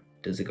mirror.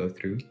 Does it go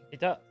through? It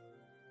does.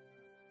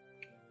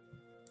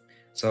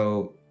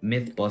 So,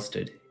 myth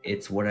busted.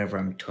 It's whatever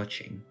I'm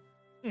touching.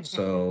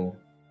 So,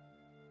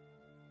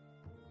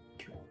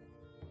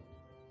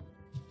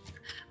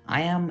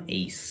 I am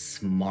a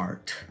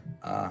smart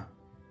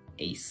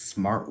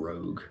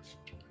rogue.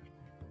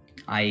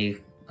 I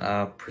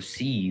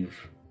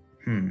perceive,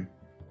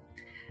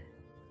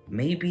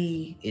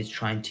 maybe it's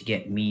trying to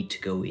get me to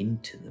go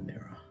into the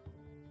mirror.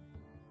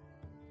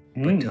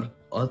 But to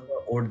other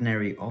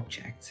ordinary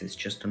objects, it's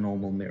just a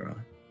normal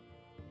mirror.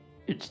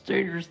 It's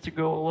dangerous to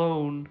go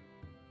alone.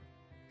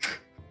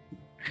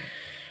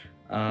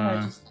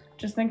 Yeah,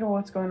 just think of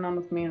what's going on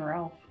with me and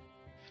Ralph.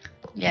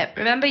 Yeah,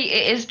 remember, it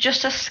is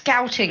just a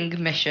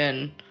scouting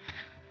mission.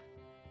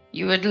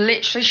 You were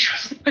literally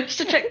supposed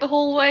to check the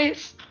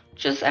hallways.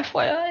 Just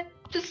FYI.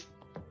 Just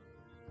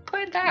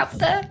putting that out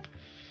there.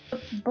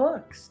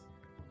 Books.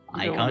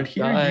 I don't can't wanna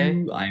hear die.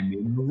 you. I'm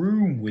in the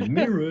room with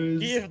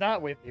mirrors. He is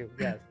not with you,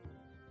 yes.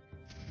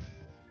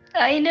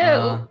 I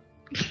know.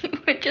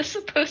 We're just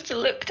supposed to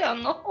look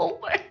down the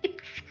hallway.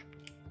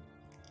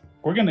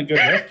 We're getting a good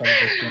rest out of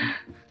this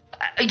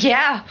thing.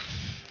 Yeah.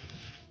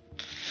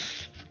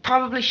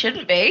 Probably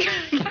shouldn't be.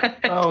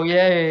 Oh,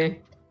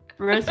 yay.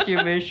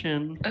 Rescue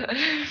mission.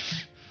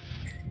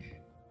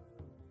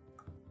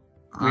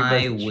 We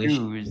I must wish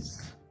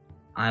choose.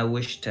 I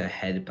wish to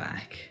head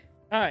back.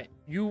 Alright,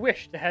 you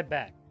wish to head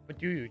back. What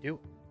do you do?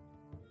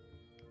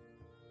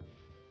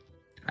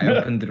 I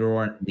open the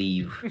door and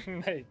leave.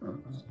 Hey.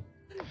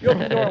 You open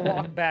the door and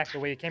walk back the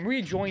way you came,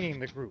 rejoining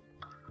the group.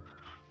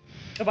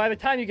 So by the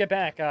time you get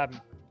back,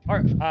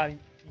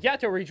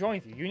 Yato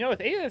rejoins you. You notice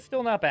Ada is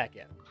still not back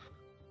yet.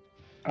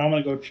 I'm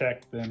gonna go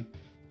check then.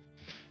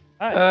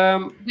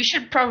 Alright. We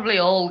should probably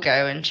all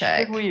go and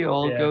check. Should we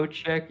all Yeah. go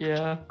check?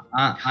 Yeah.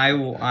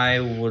 I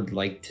would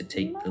like to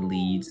take the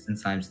lead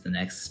since I'm the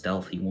next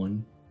stealthy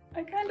one.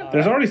 I kind of.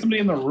 There's already somebody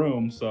in the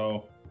room,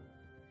 so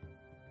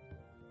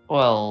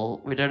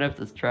Well, we don't have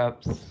the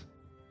straps.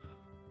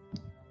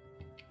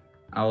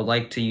 I would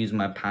like to use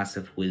my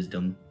passive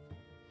wisdom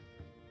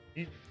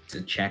You-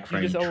 to check for You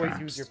any just always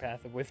traps. use your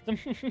passive wisdom.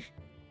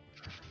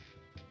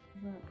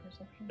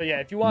 perception. So yeah,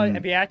 if you want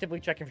to be actively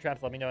checking for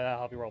traps, let me know and I'll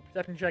help you roll a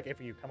perception check if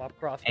you come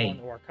across Hey. one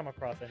or come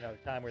across another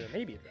time where there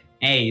may be a trap.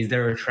 Hey, is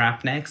there a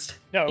trap next?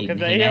 No, Hey, because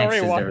hey, they Max,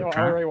 already is walked, there a I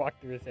trap? already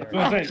walked through this I was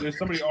area. gonna say, there's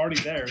somebody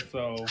already there,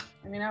 so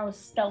I mean, I was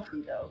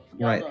stealthy though.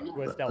 Y'all Right. don't know.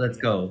 Was stealthy, Let's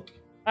yeah. go.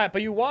 Alright,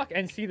 but you walk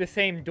and see the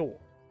same door.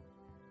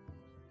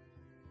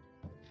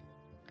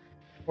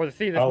 Or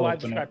see this I'll what I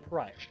open it. described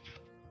prior.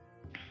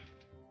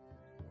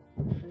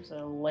 There's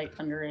a light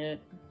under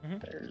it.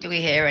 Mhm. There's... Do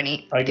we hear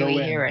any? I Do go we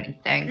in. hear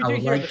anything? You I do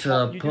would hear like the to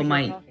talk- you do put hear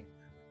my- talking.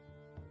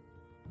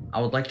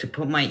 I would like to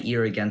put my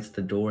ear against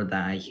the door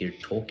that I hear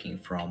talking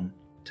from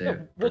to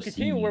So, we'll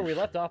continue where we perceive.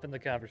 left off in the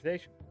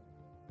conversation.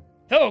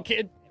 So,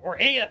 kid, or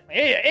Ada,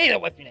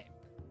 what's your name?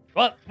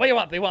 What do you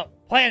want? Do you want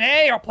plan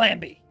A or plan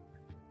B?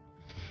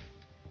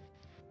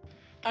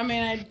 I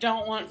mean, I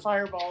don't want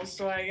fireballs,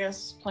 so I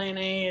guess plan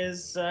A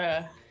is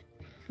the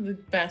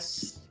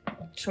best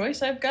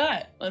choice I've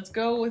got. Let's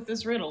go with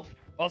this riddle.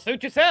 Well,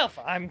 suit yourself.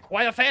 I'm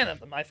quite a fan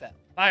of them myself.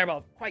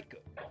 Fireball's quite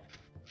good.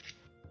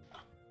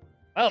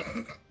 Well,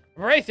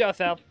 brace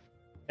yourself.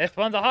 This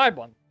one's a hard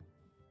one.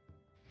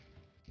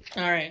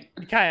 All right.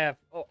 You kind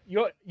of,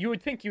 you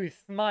would think you was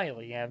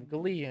smiley and have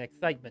glee and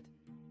excitement,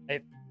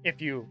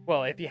 if you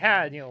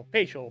had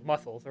facial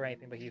muscles or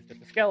anything, but he's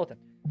just a skeleton.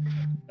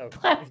 So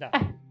he's not.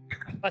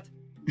 But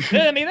listen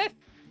to me this: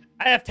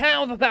 I have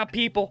towns without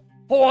people,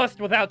 forests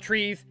without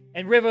trees,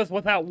 and rivers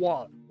without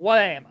water. What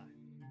am I?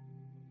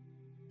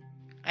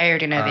 I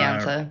already know the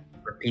answer.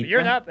 Repeat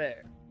You're that? not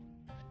there.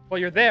 Well,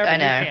 you're there, I but you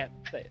know. can't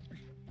say it.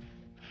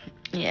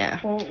 Yeah.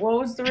 Well, what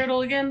was the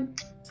riddle again?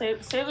 Say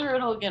the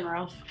riddle again,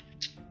 Ralph.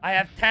 I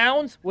have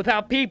towns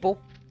without people,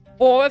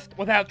 forests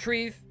without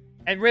trees,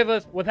 and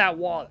rivers without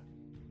water.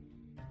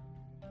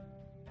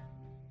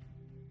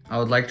 I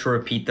would like to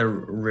repeat the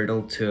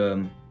riddle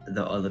to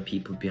the other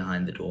people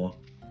behind the door.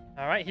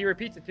 All right, he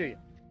repeats it to you.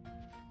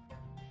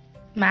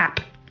 Map.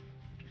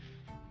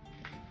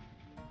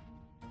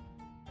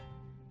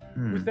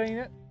 Who's saying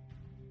it?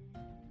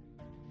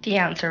 The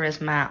answer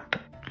is map.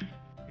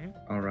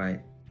 All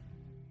right.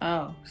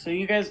 Oh, so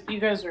you guys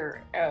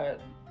are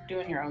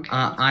doing your own.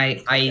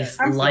 I They're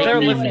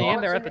slightly listening in.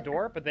 knock. They're at the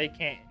door, but they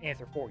can't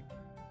answer for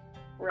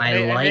you. I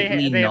They-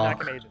 lightly they have not knock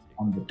committed this.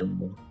 on the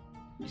door.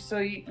 So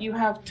you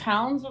have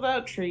towns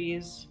without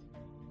trees.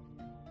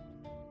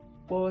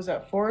 What was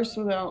that? Forests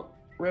without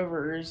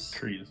rivers.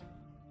 trees.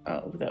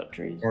 Oh, without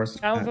trees. Forest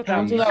Towns without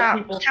Towns trees. without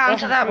people.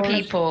 Towns without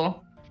Forest-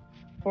 people.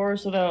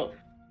 Forests without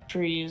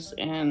trees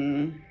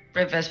and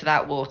Rivers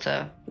without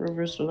water.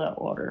 rivers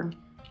without water.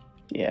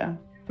 Yeah,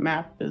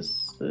 map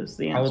is the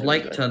answer. I would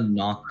like but- to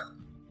knock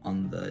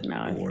on the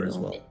Now I door as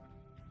feel- well.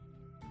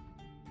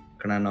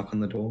 Can I knock on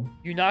the door?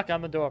 You knock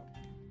on the door.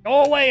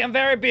 Go away, I'm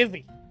very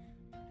busy.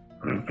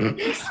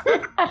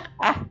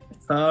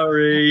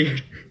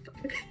 Sorry.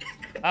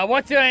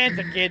 What's your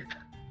answer, kid?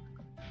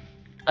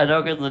 I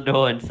knock on the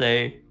door and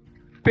say,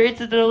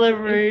 pizza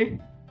delivery.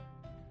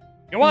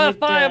 You want a Is it,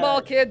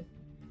 fireball, kid?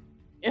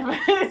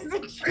 Is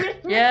it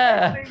cheating?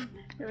 Yeah.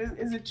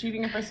 Is it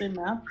cheating if I say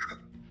map?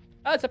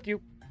 It's up to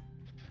you.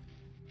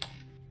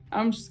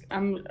 I'm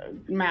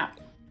map.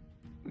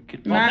 We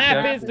could Well, both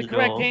map shut is the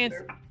correct door.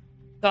 answer.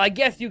 So I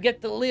guess you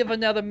get to live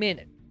another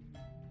minute.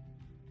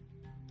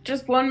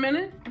 Just 1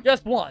 minute.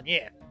 Just one,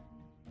 yeah.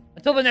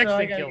 Until the next So I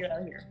thing gotta kills get you.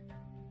 out of here.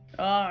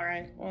 All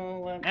right.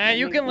 Well. And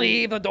you can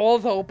leave. The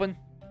door's open.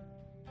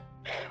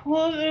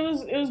 Well,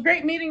 it was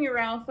great meeting you,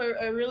 Ralph.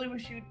 I really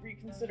wish you'd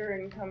reconsider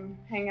and come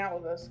hang out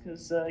with us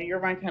because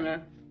you're my kind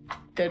of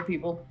dead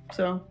people.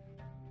 So,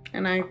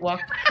 and I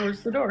walked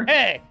towards the door.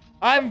 Hey,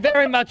 I'm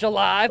very much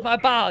alive. My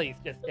body's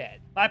just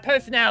dead. My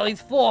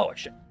personality's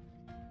flourishing.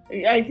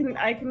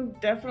 I can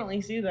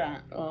definitely see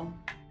that. Well,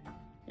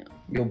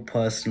 Your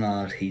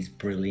personality's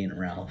brilliant,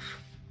 Ralph.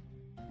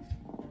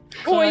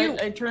 Who so are you?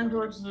 I turn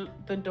towards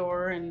the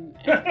door and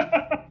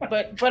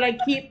but I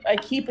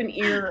keep an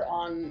ear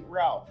on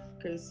Ralph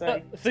because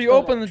So you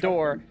open the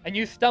door and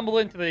you stumble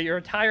into your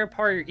entire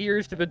part of your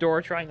ears to the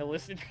door trying to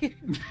listen.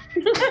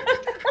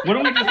 What do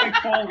we just like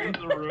fall into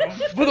the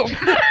room?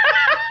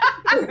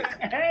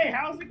 Hey,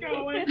 how's it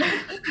going?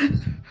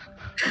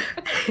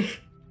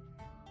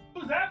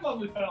 Who's that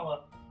lovely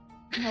fella?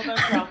 No,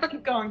 that's Ralph.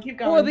 Keep going.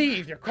 Who are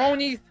these? Your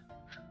cronies?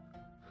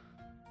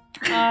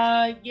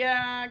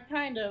 Yeah,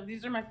 kind of.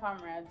 These are my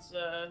comrades.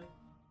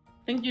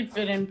 Think you'd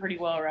fit in pretty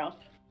well, Ralph.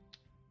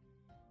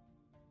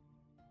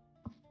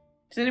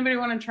 Does anybody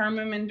want to charm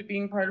him into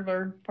being part of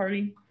our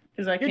party?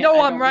 Because I You can't. know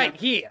I I'm don't right know.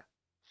 here.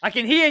 I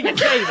can hear you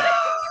say that.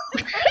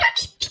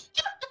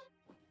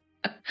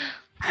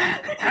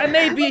 I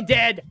may be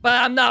dead, but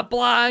I'm not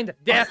blind,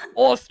 deaf,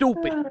 or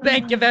stupid.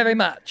 Thank you very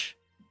much.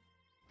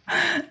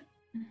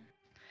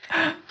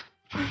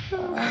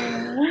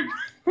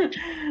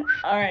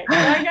 All right. So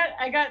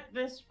I got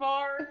this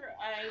far.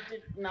 I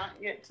did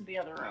not get to the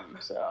other room,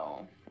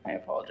 so I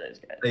apologize,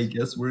 guys. I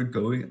guess we're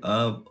going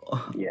up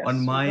Yes,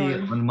 on we're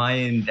going. my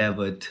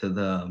endeavor to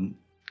the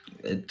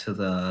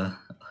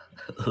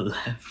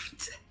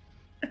left.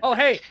 Oh,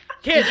 hey,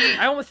 kid,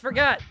 I almost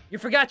forgot. You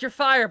forgot your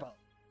fireball.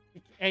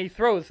 And he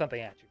throws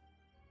something at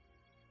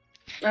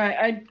you.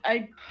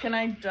 I can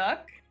I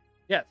duck?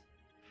 Yes.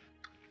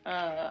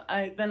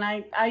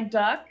 I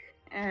duck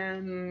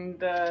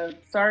and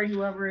sorry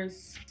whoever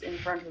is in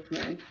front of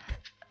me.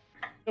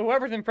 So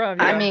whoever's in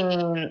front of you. I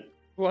mean,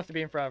 Who wants to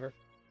be in front of her?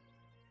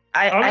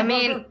 I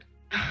mean,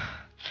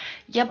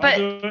 yeah,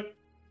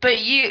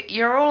 but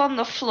you're all on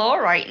the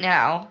floor right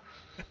now.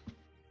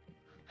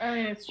 I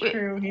mean, it's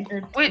true.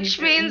 Which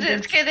means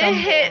it's gonna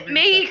hit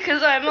me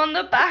because I'm on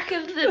the back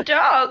of the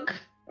dog.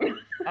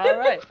 All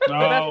right.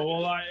 Oh,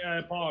 well, I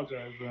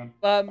apologize then.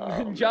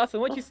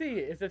 Jocelyn, what you see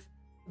is this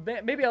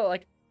maybe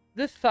like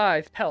this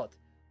size pellet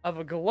of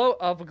a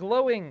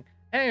glowing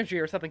energy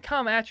or something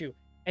come at you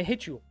and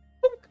hit you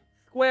boom,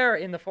 square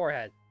in the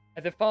forehead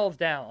as it falls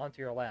down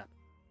onto your lap.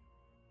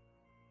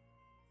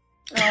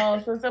 Oh,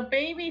 so it's a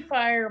baby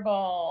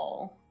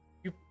fireball.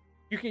 You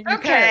Okay.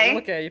 kind of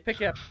look at it, you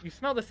pick it up, you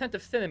smell the scent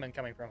of cinnamon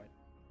coming from it.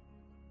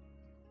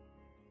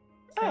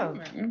 Oh.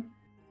 Cinnamon.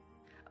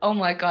 Oh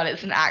my god,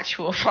 it's an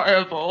actual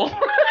fireball.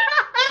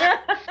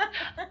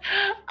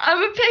 I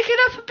would pick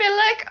it up and be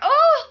like,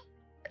 oh,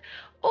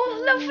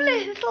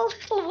 lovely, it'll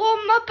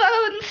warm my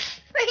bones.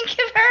 Thank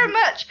you very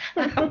much.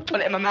 And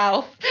put it in my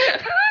mouth.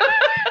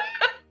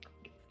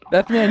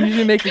 That man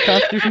usually makes a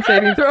Constitution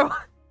saving throw.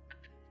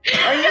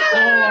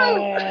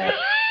 Oh.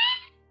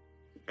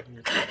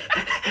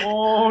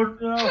 Oh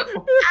no!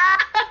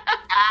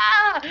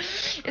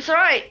 It's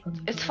alright.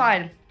 It's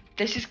fine.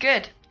 This is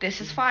good. This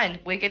is fine.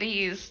 We're gonna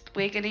use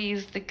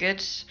the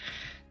good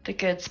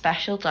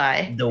special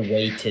die. The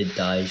weighted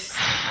dice.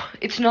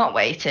 It's not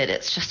weighted.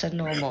 It's just a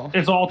normal.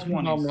 It's all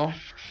 20s. Normal.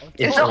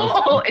 It's It's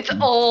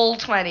all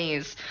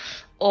 20s.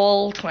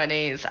 All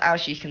 20s,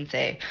 as you can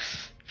see.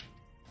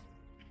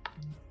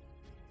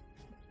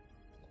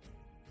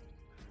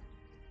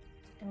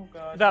 Oh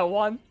god. That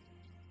one.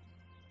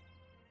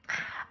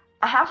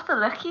 I have the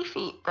lucky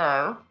feet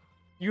though.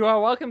 You are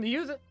welcome to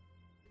use it.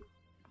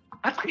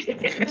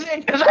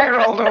 Because I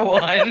rolled a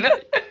 1.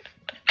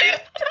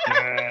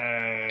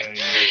 Yay.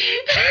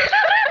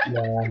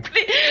 Yeah.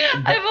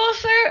 I'm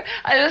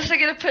also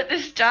gonna put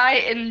this die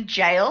in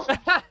jail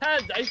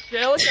Dice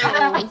jail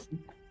goes.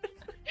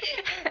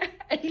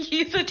 and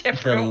use a The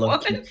different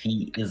lucky one.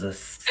 feet is a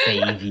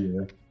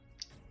savior.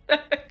 I'm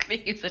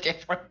gonna use a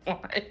different one.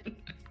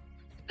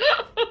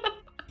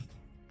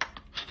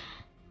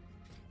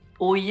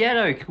 Oh,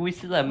 yellow. Can we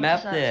see that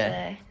map What does that there?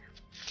 say?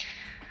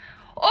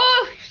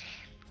 Oh!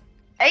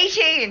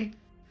 18!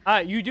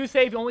 You do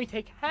save, you only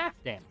take half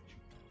damage.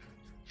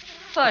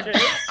 Fun. Okay.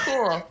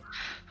 Cool.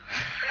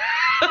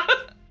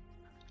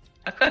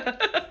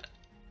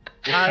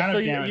 kind So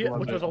of damage was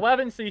which it? was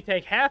 11, so you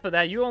take half of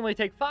that. You only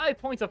take 5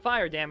 points of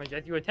fire damage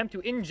as you attempt to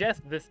ingest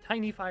this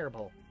tiny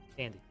fireball.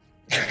 Andy.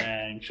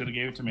 Dang, should have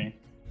gave it to me.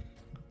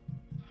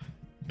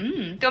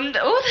 It's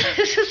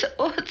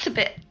a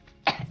bit.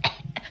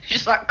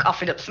 Just like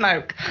coughing up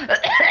smoke.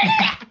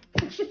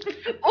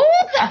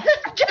 Oh, that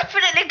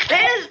definitely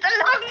clears the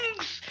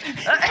lungs.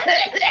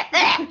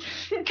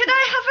 Can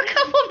I have a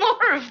couple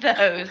more of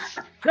those?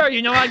 Sure,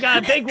 you know I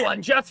got a big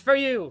one just for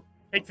you.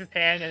 Takes his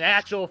hand and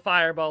actual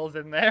fireballs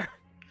in there.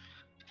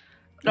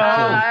 No.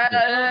 Shut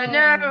the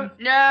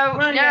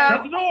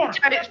door!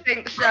 I don't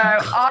think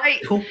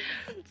so.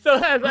 So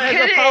as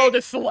Apollo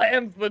just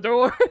slams the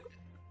door.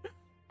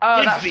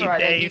 Oh, that's These right.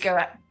 Then you days. go.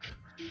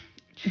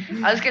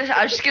 I was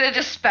just gonna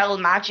dispel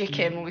magic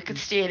him. We could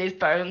steal his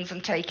bones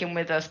and take him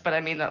with us, but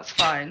I mean that's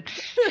fine.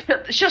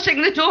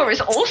 Shutting the door is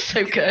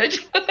also good.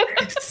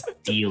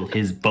 Steal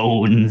his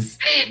bones.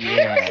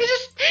 Yeah.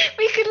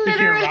 we could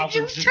literally Ralph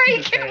is just just in take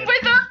his him head.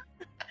 with us.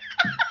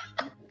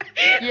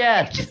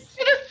 Yes. Just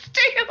gonna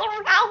steal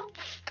Ralph.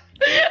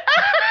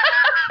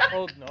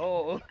 Oh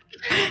no.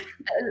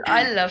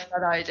 I love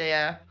that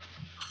idea.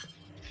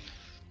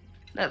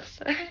 That's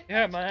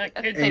Yeah, man,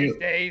 kids Okay. these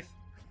days.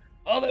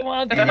 All they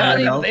want is Yeah,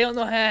 money, no. but they don't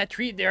know how to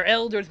treat their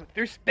elders with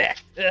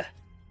respect.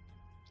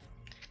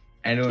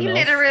 Anyone he else?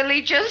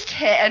 literally just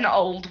hit an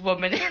old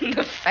woman in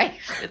the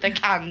face with a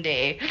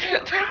candy.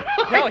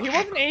 No, he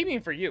wasn't aiming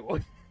for you.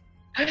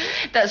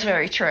 That's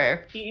very true.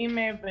 He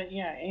may have been,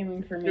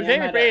 aiming for me. He was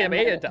aiming for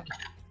Ada.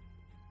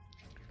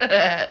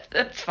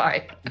 That's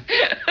fine.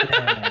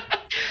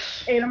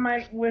 Ada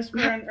might whisper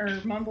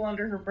or mumble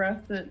under her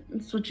breath that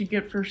that's what you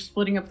get for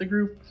splitting up the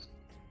group.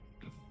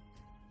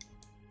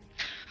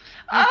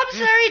 I'm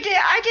sorry, dear.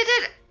 I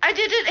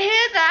didn't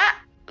hear that.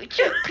 Could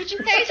you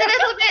say it a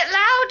little bit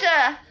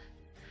louder?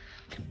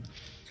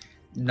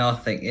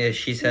 Nothing.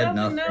 She said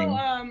nothing.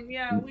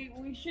 No,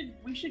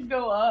 we should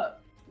go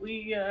up.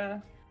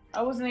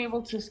 I wasn't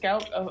able to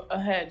scout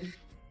ahead.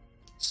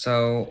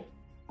 So,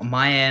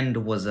 my end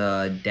was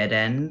a dead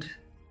end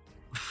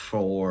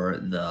for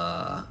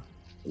the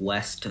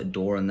west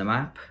door on the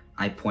map.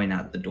 I point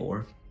at the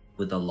door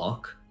with a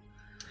lock.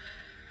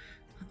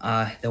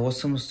 There was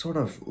some sort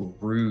of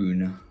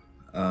rune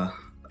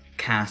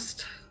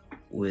cast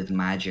with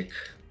magic.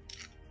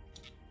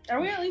 Are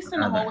we at least in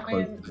the That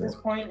hallway close at this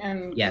point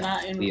and Yes,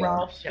 not in we are.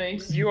 Ralph's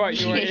face? You are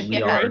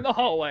We are. in the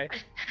hallway.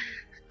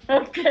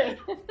 Okay.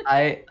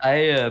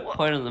 I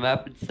point on the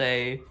map and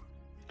say,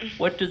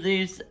 What do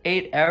these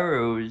 8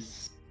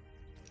 arrows?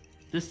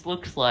 This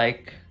looks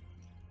like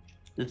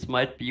this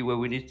might be where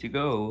we need to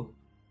go.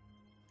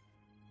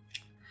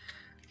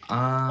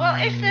 Well,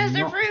 if there's a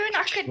Not rune,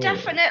 I could sure.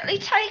 definitely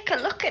take a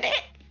look at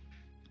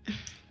it.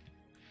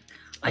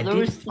 I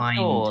Those did the find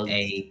doors.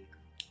 a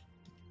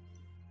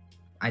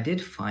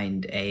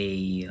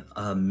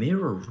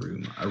mirror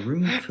room, a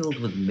room filled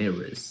with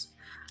mirrors,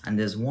 and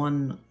there's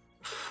one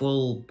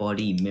full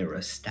body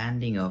mirror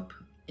standing up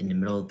in the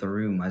middle of the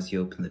room as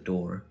you open the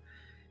door.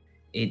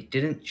 It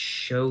didn't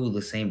show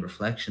the same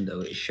reflection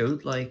though. It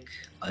showed like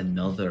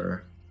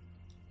another.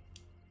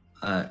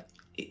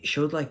 It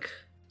showed like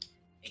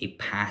a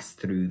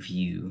pass-through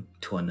view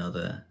to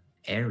another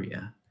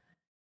area.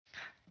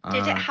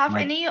 Did it have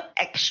my- any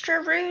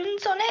extra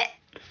runes on it?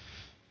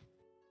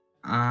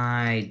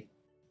 I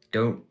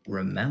don't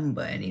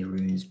remember any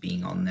runes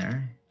being on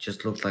there.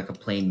 Just looked like a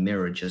plain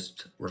mirror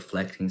just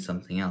reflecting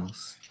something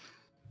else.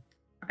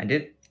 I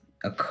did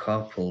a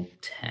couple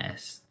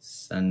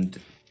tests and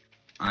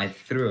I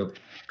threw a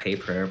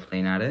paper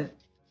airplane at it.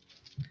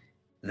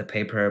 The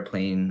paper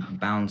airplane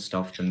bounced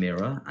off the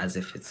mirror as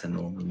if it's a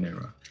normal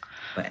mirror.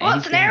 But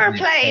What's an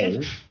anything I aeroplane?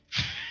 pulled-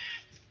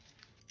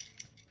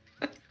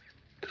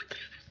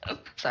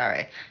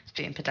 Sorry, it's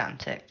being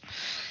pedantic.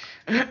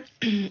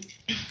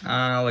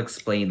 I'll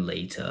explain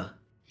later.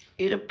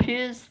 It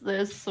appears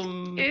there's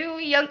some Ooh,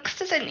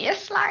 youngsters in your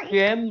slang.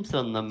 gems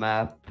on the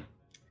map.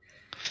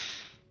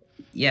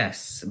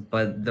 Yes,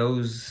 but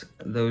those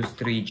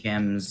 3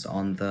 gems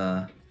on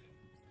the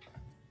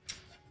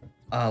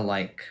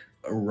like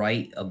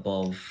right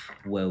above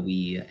where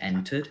we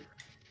entered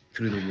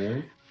through the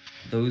wall,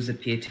 those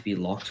appear to be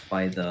locked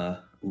by the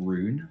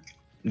rune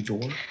door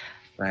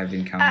that I've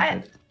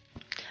encountered.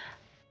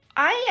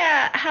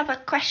 I have a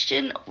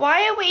question.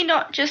 Why are we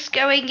not just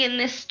going in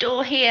this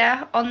door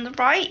here on the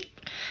right?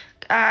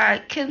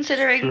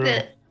 Considering True.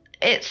 that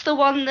it's the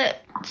one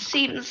that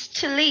seems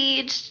to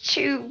lead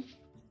to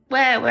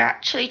where we're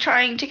actually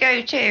trying to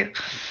go to.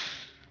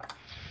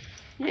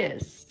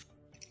 Yes,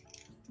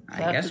 I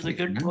that guess is we a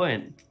good can.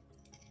 point.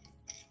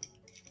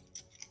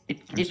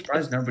 I'm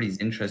surprised nobody's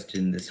interested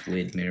in this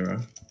weird mirror.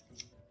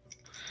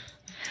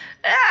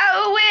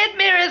 Oh, weird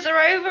mirrors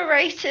are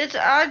overrated.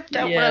 I don't want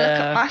to look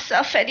Yeah. at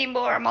myself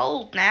anymore. I'm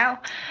old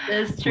now.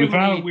 There's too We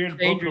found many a weird book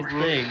dangerous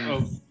things.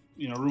 of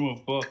room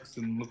of books,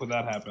 and look what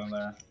that happened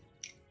there.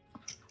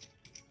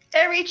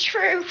 Very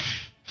true.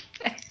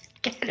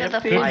 Get another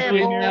Could be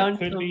fireball. down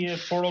Could some- be a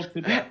portal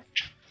to death.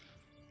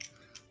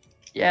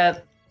 Yeah,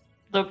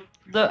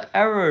 the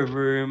error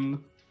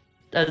room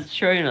has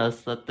shown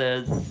us that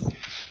there's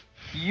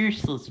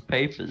useless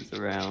papers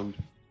around.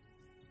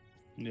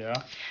 Yeah.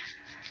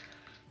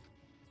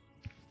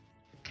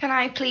 Can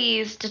I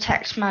please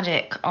detect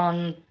magic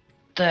on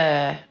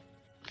the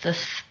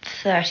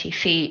 30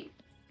 feet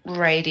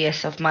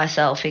radius of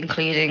myself,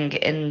 including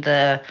in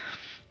the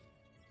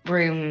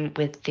room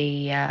with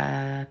the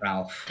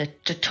Ralph. the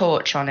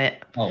torch on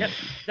it? Oh, Yep,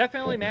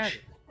 definitely Torch.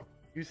 magic.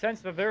 You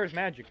sense that there is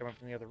magic coming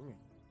from the other room.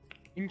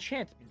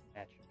 Enchantment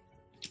magic.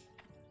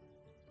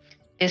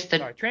 Is the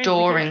Sorry,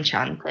 door transmutation.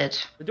 enchanted?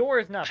 The door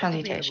is not, but something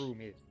in the Transmutation.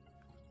 room is.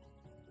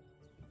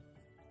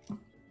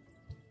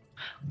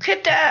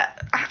 Could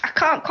I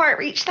can't quite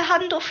reach the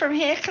handle from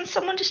here. Can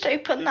someone just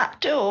open that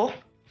door?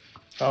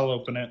 I'll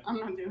open it. I'm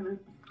not doing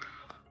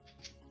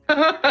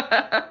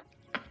it.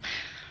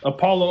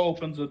 Apollo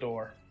opens the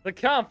door. The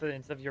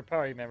confidence of your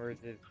party members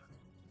is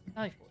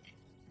trifling.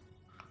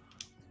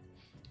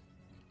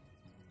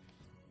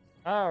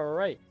 All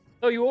right.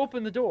 So you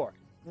open the door.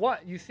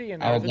 What you see in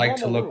there I is would a like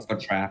to normal look room.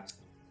 for traps.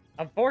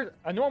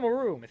 A normal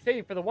room,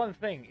 save for the one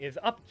thing, is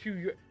up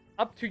to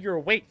your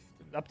waist,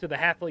 up to the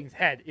halfling's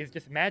head, is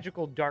just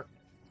magical darkness.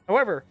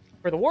 However,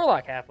 for the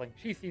warlock halfling,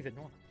 she sees it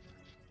normal.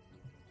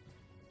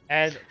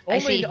 And I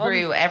see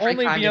through every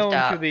only kind of beyond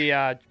dark. to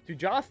the to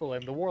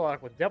Jocelyn, the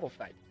warlock with devil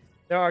sight,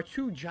 there are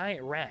 2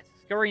 giant rats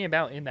scurrying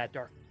about in that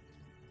darkness.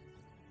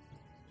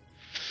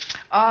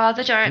 Are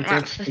the giant It's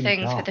rats the actually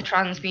things dark. with the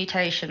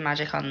transmutation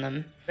magic on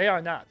them? They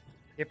are not.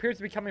 It appears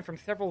to be coming from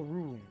several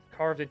runes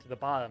carved into the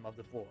bottom of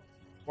the floor,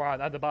 or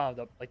on the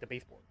bottom of the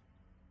baseboard.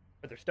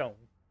 But they're stone,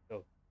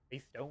 so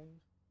base stones.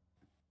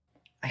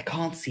 I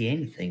can't see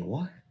anything.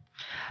 What?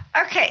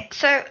 Okay,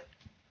 so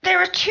there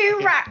are 2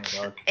 Okay, rats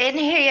dark. in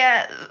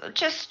here.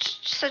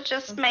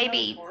 Just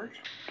maybe.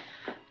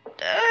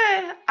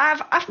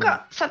 I've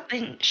got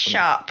something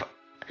sharp.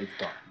 It's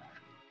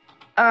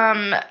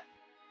dark.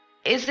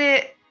 Is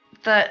it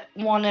that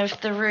one of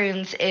the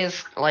runes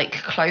is like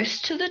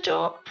close to the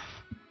door?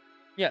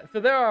 Yeah, so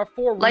there are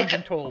 4 runes Like-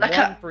 in total, like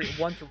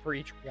one for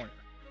each corner.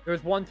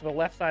 There's one to the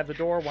left side of the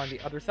door, one on the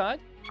other side,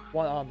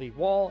 one on the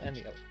wall, and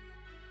the other.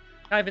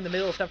 Kind of in the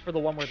middle, except for the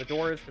one where the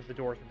door is, because the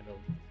door is in the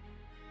middle.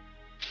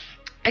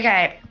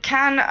 Okay,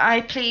 can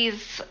I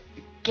please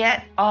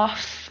get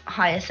off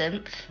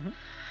Hyacinth? Mhm.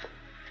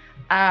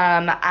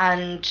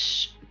 And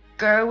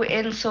go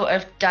in sort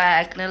of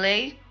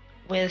diagonally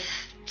with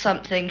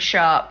something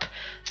sharp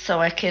so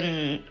I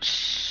can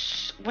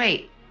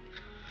wait.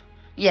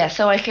 Yeah,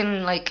 so I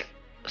can like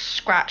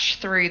scratch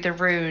through the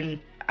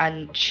rune,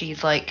 and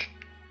she's like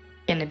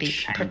gonna be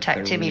Shank the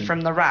protecting me rune.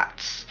 from the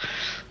rats,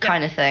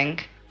 kind of thing.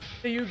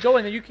 So you go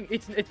in and you can.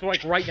 It's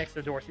like right next to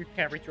the door, so you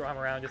can't reach your arm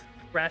around. Just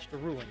scratch the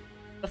ruin.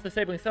 That's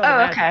disabling some of the Oh,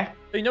 magic. okay.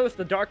 So you notice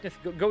the darkness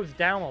goes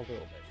down a little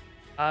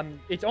bit.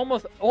 It's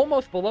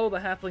almost below the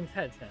halfling's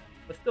head now,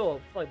 but still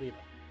slightly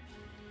above.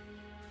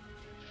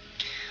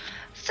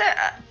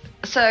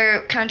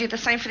 So can I do the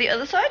same for the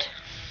other side?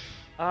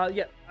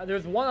 Yeah.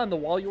 There's one on the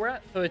wall you were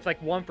at, so it's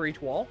like one for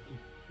each wall.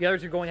 The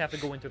others you're going to have to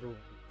go into the room.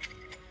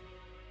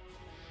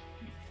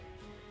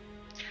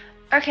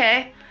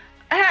 Okay.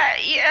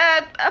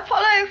 Yeah,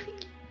 Apollo,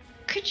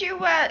 could you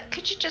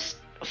just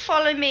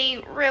follow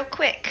me real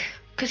quick?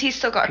 Because he's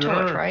still got a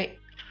torch, Sure. right?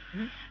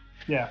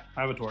 Yeah,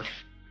 I have a torch.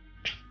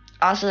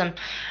 Awesome.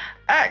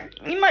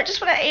 You might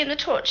just want to aim the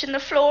torch in the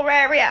floor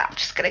area. I'm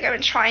just gonna go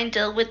and try and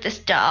deal with this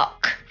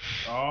dark.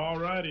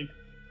 Alrighty.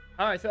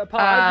 All right. So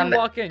Apollo, as you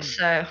walk in,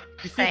 So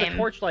you see same. the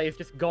torchlight is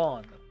just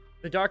gone.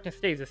 The darkness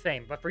stays the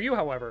same, but for you,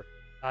 however,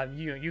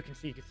 you can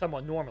see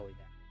somewhat normally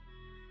now.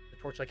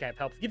 The torchlight kind of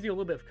helps, gives you a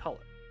little bit of color.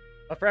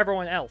 But for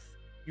everyone else,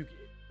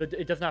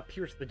 it does not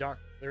pierce the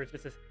darkness. There is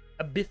just this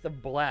abyss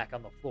of black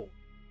on the floor,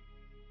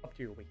 up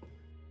to your waist.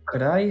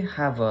 Could I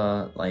have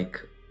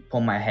pull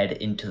my head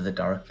into the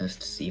darkness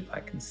to see if I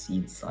can see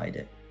inside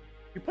it?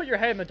 You put your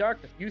head in the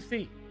darkness. You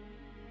see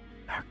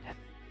darkness.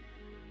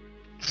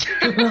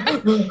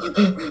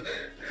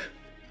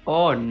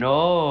 Oh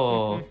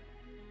no.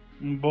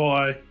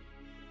 Boy.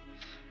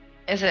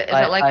 Is it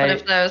like one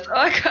of those?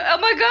 Oh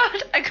my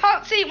god! I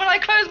can't see when I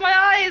close my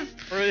eyes.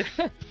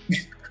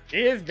 It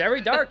is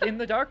very dark in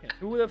the darkness.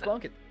 Who would have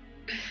thunk it?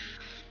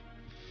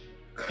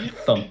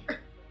 Thunk.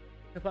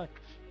 Good luck.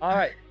 All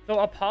right. So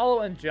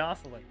Apollo and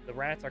Jocelyn, the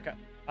rats are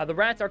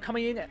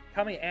coming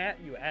at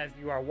you as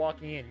you are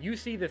walking in. You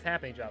see this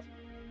happening, Jocelyn.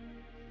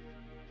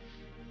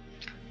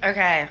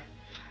 Okay.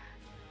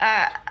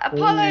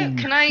 Apollo,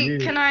 can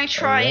I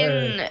try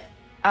and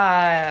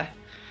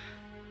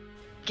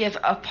give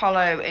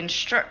Apollo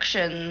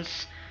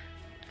instructions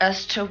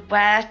as to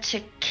where to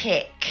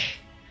kick?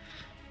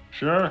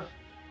 Sure.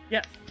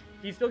 Yeah.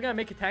 He's still gonna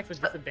make attacks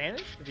with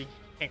disadvantage because he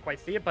can't quite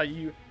see it, but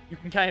you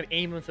can kind of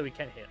aim him so he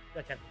can hit.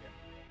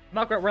 We're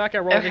not gonna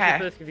roll initiative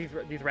for this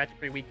because these rats are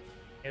pretty weak.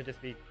 It'll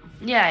just be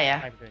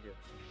Yeah. I'm gonna do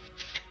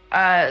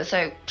it.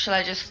 So shall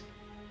I just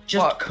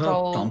Just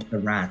roll- dump the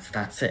rats,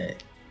 that's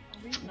it.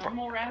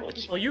 Normal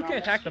rats. Well, you can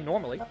attack them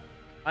normally.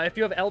 If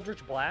you have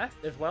Eldritch Blast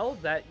as well,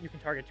 that you can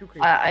target 2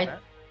 creatures. I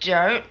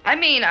don't. I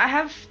mean, I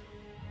have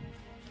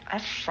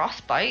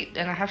Frostbite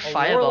and I have A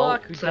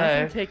warlock Firebolt. who So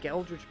doesn't take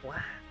Eldritch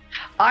Blast.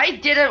 I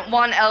didn't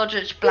want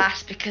Eldritch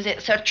Blast because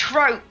it's a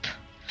trope.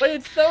 But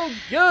it's so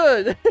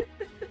good!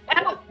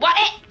 Oh,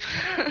 what?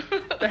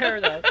 Fair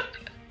enough.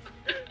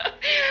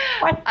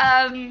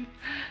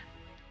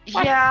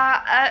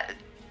 Yeah.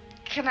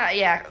 Can I?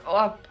 Yeah.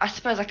 Well, I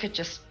suppose I could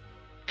just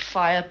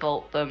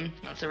firebolt them.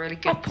 That's a really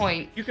good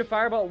point. You could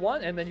firebolt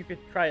one, and then you could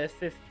try to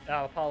assist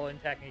Apollo in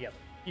attacking the other.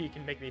 He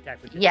can make the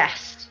attack with you.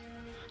 Yes.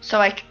 So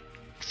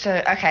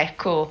okay,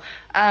 cool.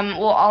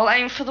 Well, I'll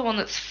aim for the one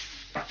that's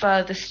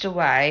furthest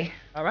away.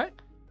 All right.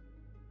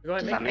 Go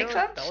ahead Does and that make your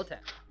sense? spell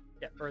attack.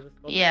 Yeah, furthest.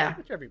 Yeah.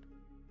 Whichever you...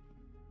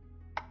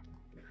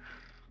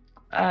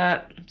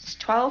 It's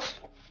 12.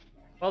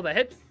 Well, that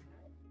hits.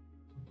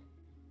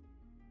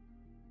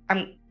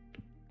 I'm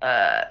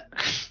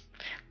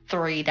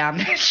 3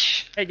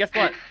 damage. Hey, guess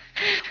what?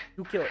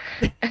 You kill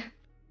it.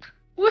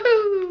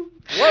 Woohoo!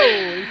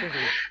 Whoa! These things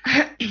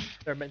are...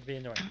 They're meant to be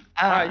annoying.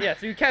 Alright, Uh, yeah,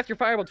 so you cast your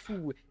firebolt.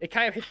 Ooh, it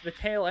kind of hits the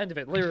tail end of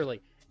it,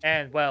 literally.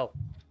 And, well,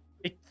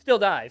 it still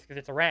dies, because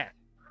it's a rat.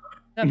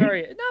 Not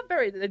very...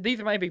 These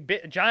might be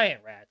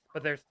giant rats,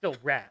 but they're still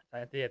rats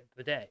at the end of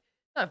the day.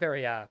 Not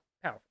very, powerful.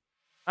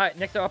 Alright,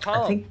 next up,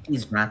 Apollo. I think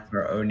these rats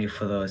are only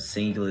for the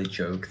singular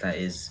joke that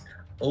is,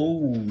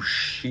 oh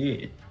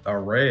shit, a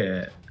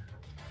rat.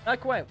 Not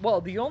quite.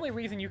 Well, the only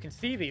reason you can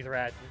see these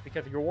rats is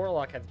because your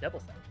warlock has devil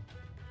sight.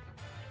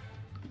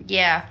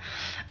 yeah.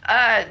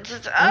 Oh,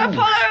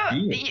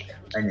 Apollo, shit.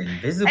 An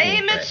invisible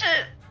aim rat.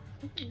 at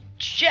a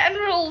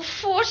general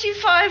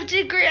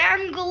 45-degree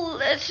angle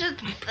at a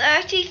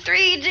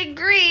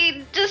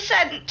 33-degree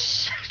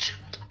descent.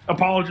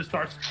 Apollo just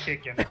starts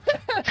kicking. Make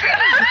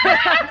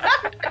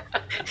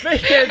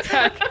an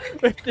attack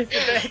with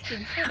disadvantage.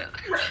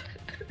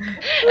 And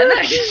then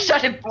I just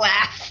started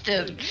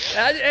blasting.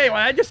 Anyway,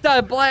 I just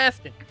started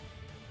blasting.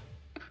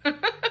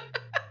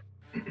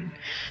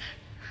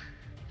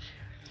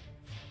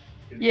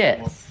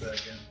 Yes.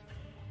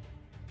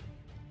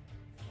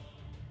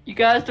 You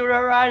guys doing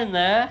alright in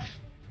there?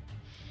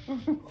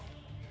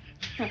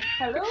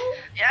 Hello?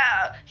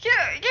 Yeah, give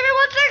me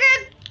 1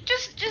 second.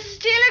 Just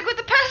dealing with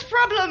the pest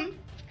problem.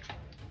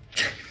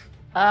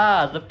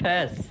 Ah, the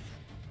pest.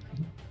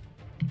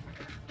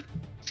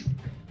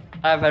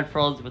 I've had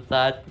problems with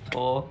that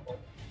before.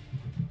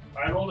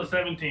 I rolled a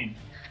 17.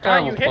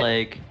 Alright, you Travel hit.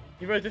 plague.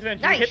 You rolled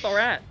disadvantage. Nice. You hit the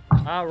rat.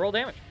 Roll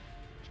damage.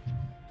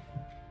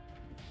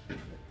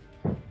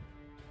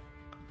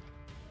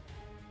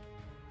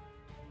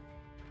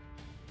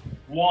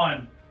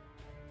 One.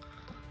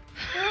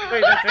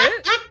 Wait, that's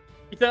it?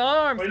 It's an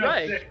unarmed Wait, no,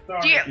 strike. 6, You,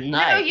 sorry. you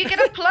know, you get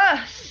a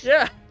plus.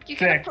 Yeah, You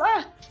get a 6.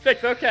 plus.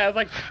 6. Okay, I was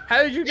like,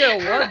 how did you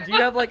get a 1? Do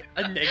you have like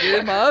a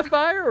negative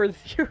modifier or is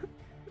you?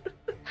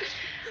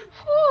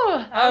 Whew,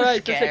 that All was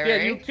right, so scary.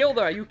 yeah, you kill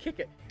her. You kick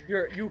it.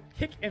 You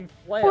kick and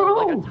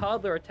flail like a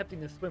toddler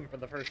attempting to swim for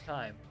the first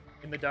time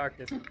in the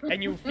darkness,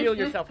 and you feel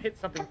yourself hit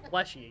something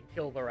fleshy and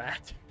kill the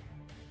rat.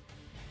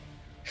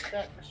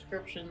 That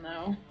description,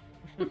 though.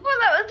 Well,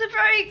 that was a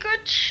very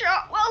good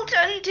shot. Well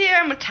done, dear.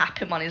 I'm gonna tap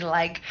him on his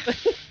leg.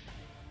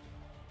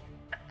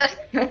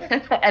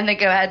 And then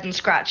go ahead and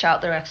scratch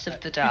out the rest of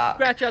the You dark.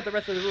 scratch out the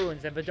rest of the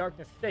ruins, and the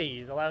darkness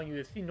fades, allowing you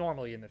to see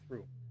normally in this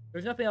room.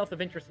 There's nothing else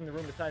of interest in the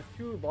room besides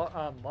 2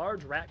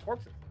 large rat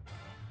corpses.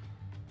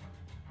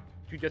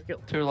 You just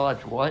killed. 2 large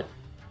what?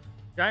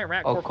 Giant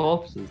rat Oh,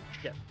 corpses. corpses.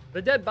 Yes.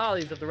 The dead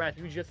bodies of the rats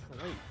you just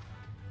slayed.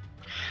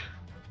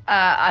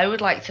 I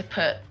would like to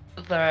put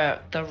the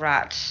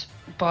rat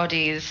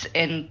bodies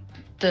in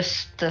the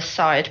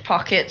side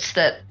pockets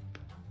that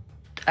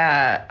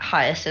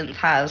Hyacinth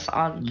has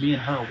on Me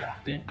and her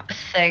walked in. a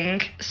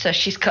thing, so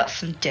she's got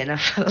some dinner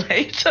for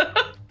later.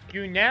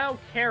 You now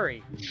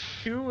carry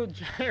 2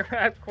 giant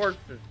rat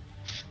corpses,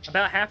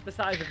 about half the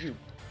size of you.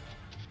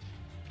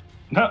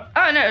 No.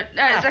 Oh no,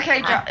 it's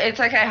okay. It's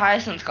okay.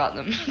 Hyacinth's got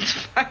them. It's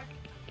fine.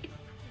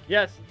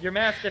 Yes, your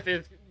mastiff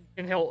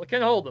can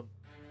hold them.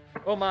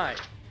 Oh my.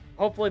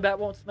 Hopefully that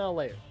won't smell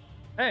later.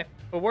 Hey,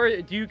 but where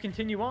do you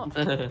continue on?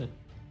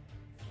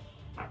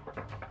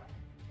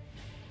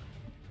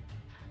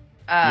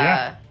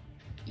 Yeah.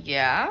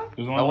 Yeah.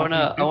 There's I only one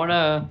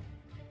wanna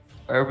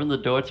thing open the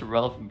door to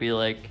Ralph and be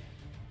like,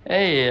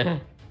 hey,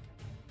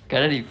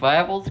 got any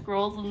fireball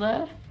scrolls in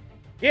there?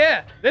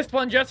 Yeah, this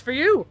one just for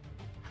you.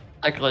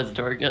 I close the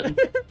door again.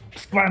 to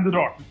slam the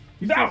door.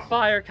 You see No.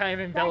 fire kind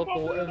of envelop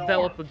Open the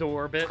door. the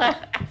door a bit.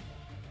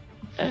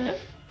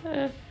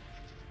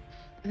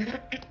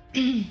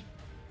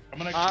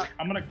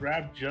 I'm gonna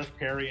grab just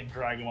Perry and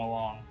drag him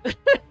along. You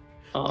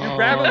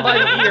grab him by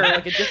the ear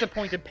like a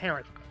disappointed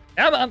parent.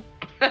 Come on.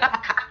 Ow,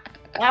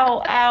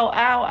 ow, ow,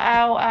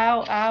 ow,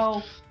 ow,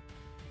 ow.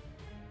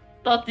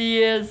 Not the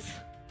ears.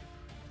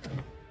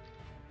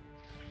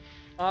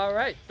 All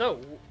right, so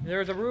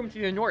there's a room to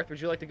the north.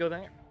 Would you like to go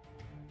there?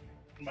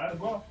 Might as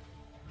well.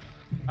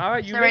 All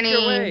right, you Is there make your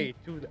any- way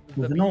to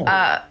the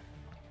No.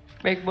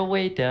 Make my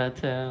way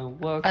downtown.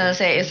 Welcome. I was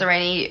gonna say, is there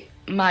any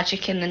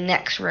magic in the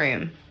next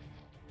room?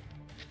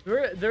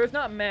 There's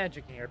not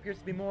magic in here. It appears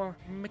to be more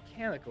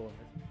mechanical in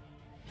this.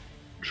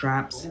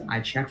 Traps. I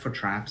check for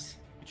traps.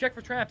 You check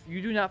for traps.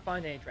 You do not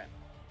find any traps.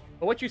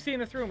 But what you see in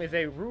this room is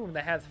a room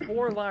that has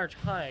 4 large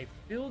hives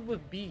filled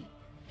with bees,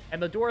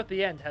 and the door at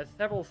the end has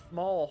several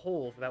small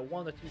holes about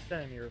 1 to 2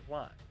 centimeters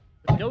wide,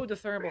 with no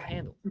discernible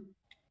handles.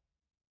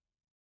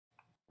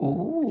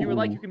 Ooh. If you would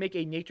like, you can make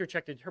a nature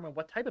check to determine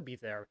what type of bees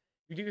they are.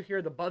 You do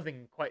hear the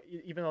buzzing quite,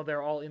 even though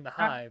they're all in the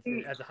hive,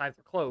 as the hives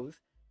are closed.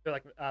 They're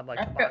like the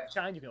box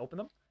kind. You can open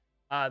them.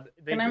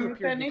 They Can I do make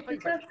appear that to be nature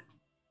quite check? much-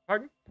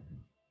 Pardon?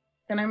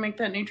 Can I make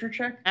that nature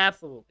check?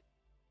 Absolutely.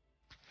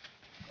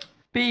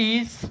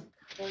 Bees.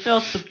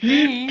 Just the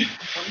bees.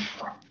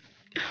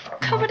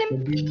 Covered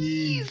in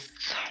bees.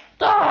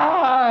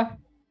 Ah.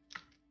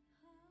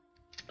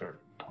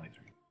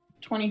 23.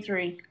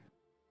 23.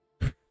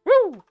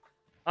 Woo!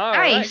 All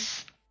right.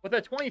 Nice. With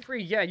a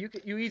 23, yeah, you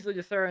easily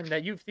discern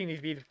that you've seen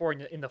these bees before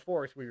in the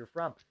forest where you're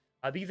from.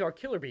 These are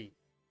killer bees.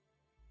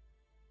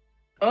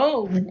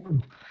 Oh.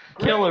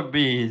 Killer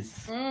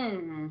bees.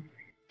 Mm.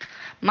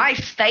 My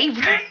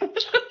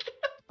favorite.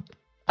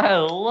 I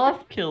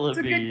love killer It's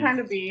a bees. good kind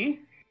of bee.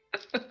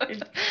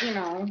 It, you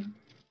know.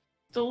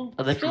 Still,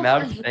 Are they still from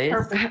outer serves its space?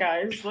 purpose,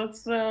 guys.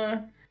 Let's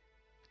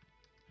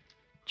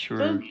True.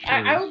 those- True.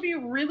 I would be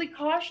really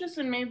cautious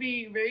and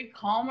maybe very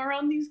calm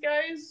around these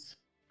guys.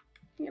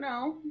 You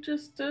know,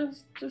 just to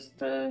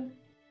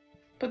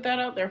put that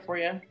out there for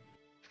you.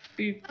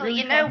 Be Oh,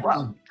 really you know what?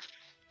 cautious.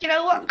 You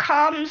know what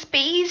calms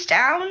bees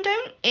down,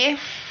 don't you?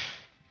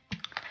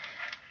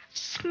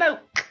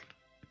 Smoke.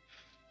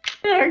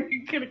 Are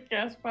you gonna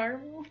cast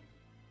fireball?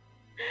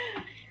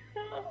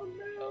 Oh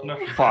no.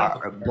 No.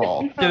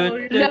 Fireball. Oh,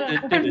 yeah.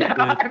 I'm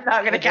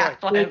not gonna cast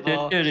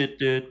fireball.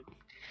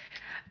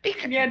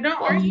 Because Yeah, no.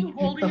 Are you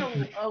holding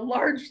a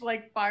large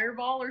like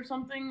fireball or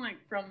something like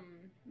from?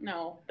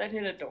 No, that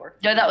hit a door.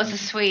 No, that was a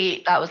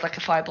sweet. That was like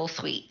a fireball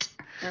sweet.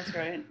 That's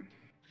right.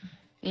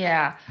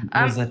 Yeah.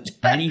 There's a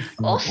tiny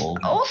also-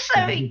 fireball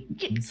also,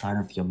 inside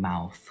of your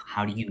mouth.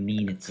 How do you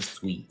mean it's a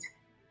sweet?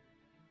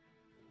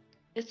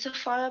 It's a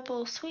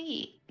fireball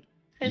sweet.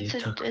 You It's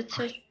took a. It's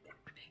a. my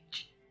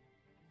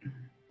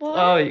What?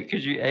 oh,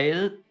 because you ate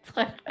it.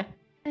 I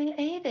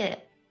ate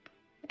it.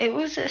 It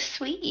was a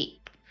sweet.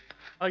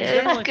 Oh, you Yeah,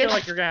 definitely good. feel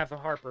like you're gonna have some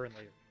heartburn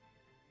later.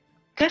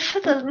 Good for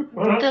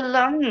the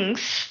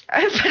lungs.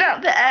 Open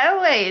up the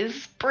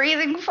airways.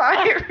 Breathing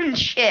fire and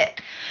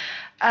shit.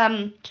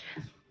 Can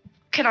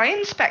I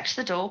inspect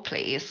the door,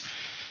 please?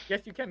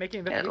 Yes, you can make an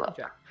investigation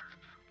check.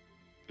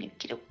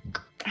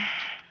 Okey-doke.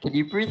 Can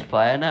you breathe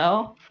fire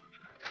now?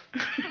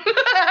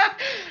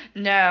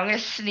 No, I'm gonna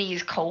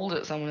sneeze cold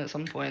at someone at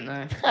some point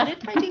though. Where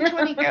did my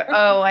D20 go?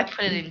 Oh, I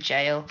put it in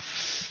jail.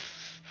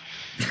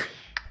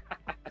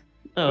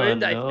 Oh Where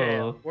did I no.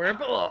 fail? Where it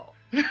belongs.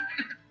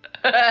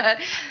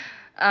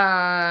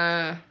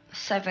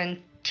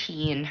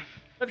 17.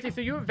 Okay,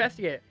 so you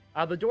investigate.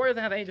 The door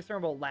doesn't have any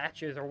discernible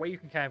latches or way you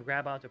can kind of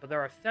grab onto it, but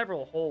there are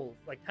several holes,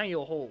 like tiny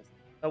little holes,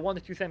 1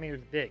 to 2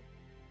 centimeters big,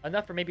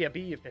 enough for maybe a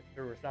bee to fit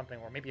through or something,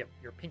 or maybe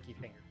your pinky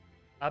finger.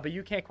 But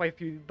you can't quite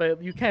peer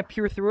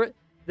through it.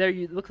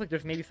 It looks like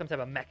there's maybe some type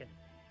of mechanism.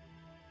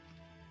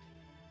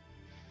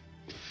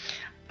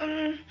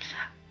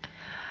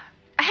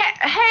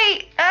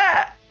 Hey,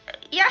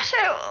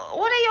 Yasso,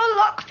 what are your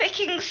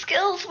lockpicking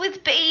skills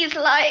with bees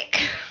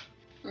like?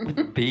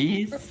 With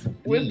bees?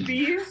 With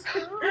bees?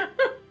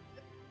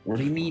 What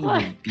do you mean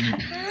What? with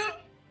bees?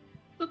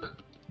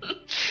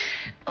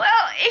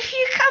 Well, if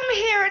you come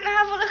here and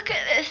have a look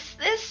at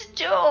this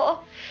door,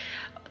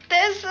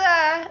 there's a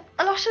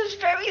lot of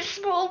very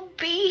small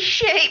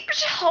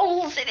bee-shaped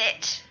holes in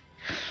it.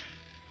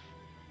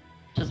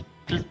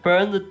 Just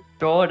burn the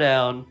door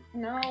down.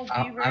 No, be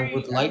I very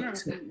would like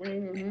to.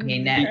 Hey,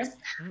 next.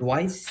 Do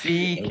I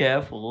see Be a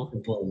careful.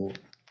 visible?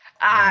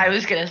 I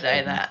was gonna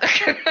say that.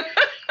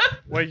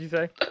 What did you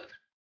say?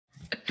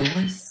 Do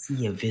I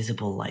see a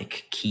visible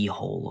like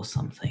keyhole or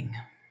something?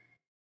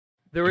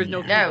 There is no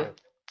Yeah. No. keyhole.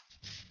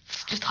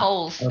 It's just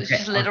holes. It's Okay,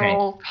 just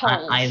literal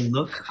holes. I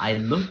look.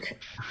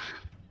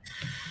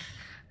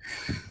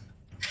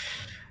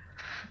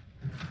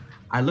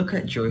 I look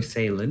at Joyce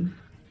Salen.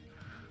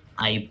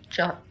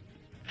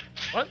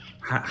 What?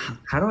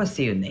 How do I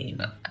say your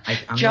name? I'm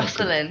not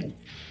Jocelyn.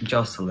 good.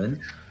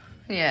 Jocelyn.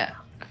 Yeah.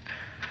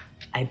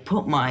 I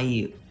put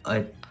my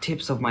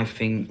tips of my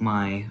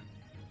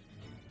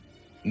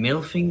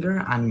middle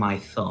finger and my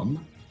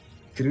thumb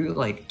through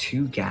like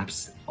 2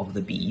 gaps of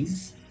the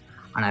bees,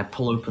 and I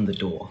pull open the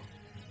door.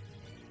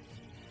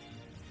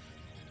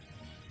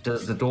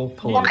 Does the door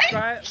pull What? open?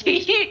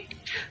 Try-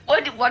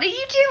 What are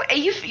you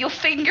doing? You're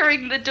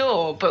fingering the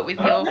door, but with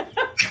your.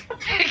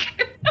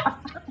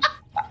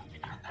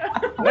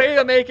 Way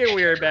to make it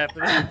weird,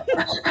 Bethany. that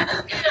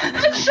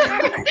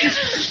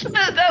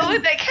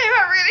came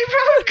out really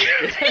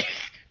wrong.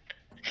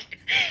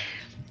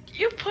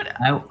 You put.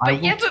 I will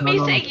Yeah, but me turn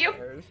on- saying you're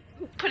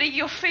putting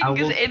your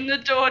fingers will- in the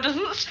door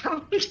doesn't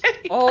sound.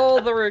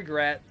 All the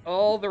regret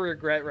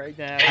right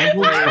now. I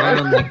will turn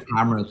on the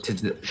camera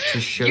to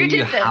show You you,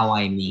 did this. how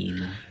I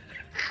mean.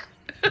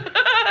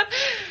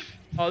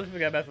 Oh, this is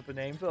gonna mess up the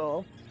name,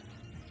 so.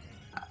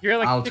 You're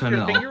gonna I'll like stick turn it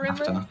your off finger in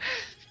there?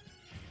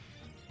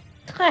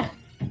 after.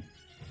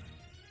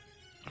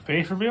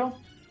 Face reveal?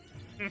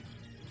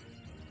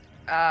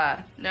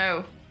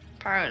 No.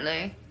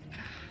 Apparently.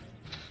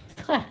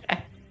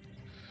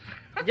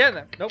 Get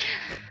there. Nope.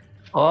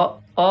 Oh,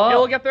 He'll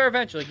oh. get there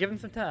eventually. Give him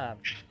some time.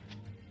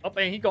 Oh,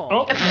 and he's gone.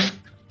 Oh,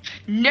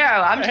 No,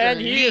 I'm just and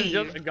gonna he is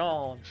leave. just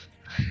gone.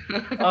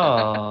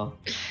 Oh.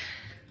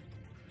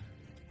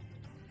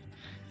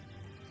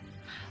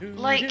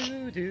 Like,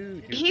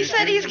 He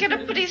said he's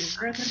gonna put his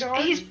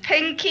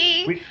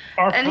pinky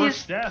our and first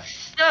his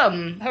death.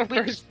 thumb, Our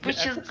which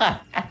first is.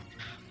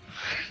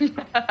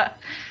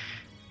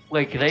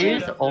 Wait, can I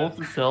use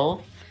alt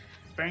self?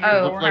 Finger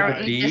Oh, look like a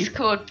apparently bee?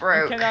 Discord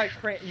broke.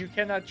 You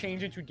cannot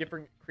change into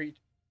different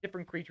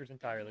creatures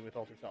entirely with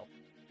alter self.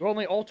 You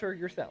only alter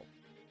yourself.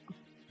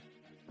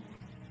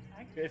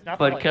 It's not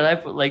But polite. can I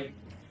put like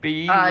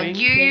bee wings on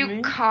You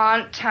me?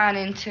 can't turn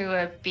into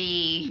a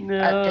bee No.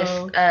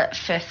 at this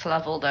 5th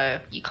level though.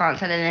 You can't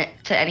turn it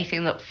to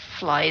anything that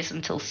flies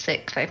until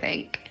 6th, I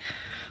think,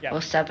 Yeah. or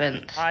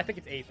 7th. I think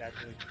it's 8th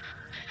actually.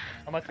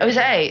 Unless Oh, is it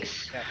you're-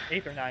 8th? Yeah,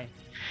 8th or 9th.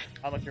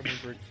 Unless you're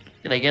moon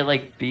Can I get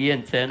like bee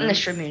antennas?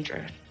 Unless you're moon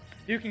druid.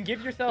 You can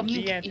give yourself You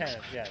the can-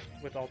 antennas, yes,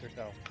 with alter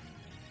self.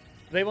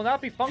 They will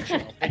not be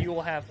functional, but you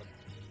will have them.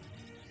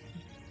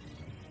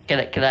 Can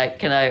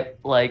I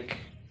like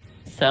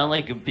sound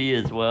like a bee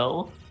as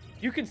well?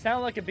 You can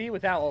sound like a bee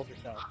without alter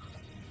self.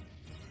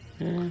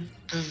 Yeah.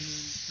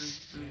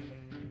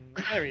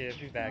 There he is.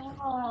 He's back.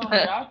 Oh,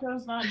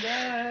 Yako's not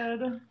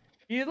dead.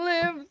 He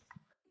lives.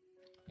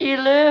 He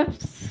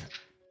lives.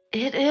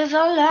 It is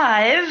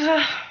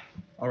alive.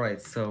 All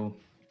right, so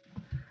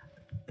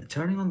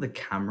turning on the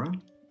camera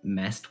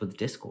messed with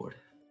Discord.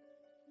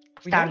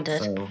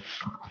 Standard. So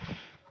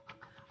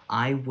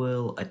I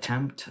will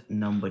attempt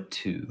number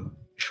 2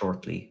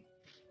 shortly.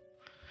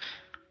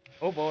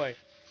 Oh boy.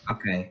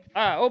 Okay,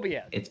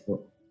 OBS. it's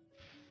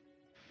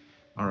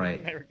all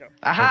right. There we go.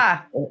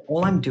 Aha!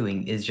 All I'm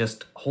doing is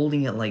just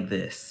holding it like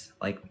this,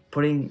 like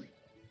putting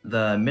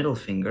the middle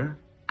finger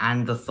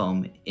and the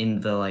thumb in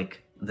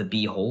the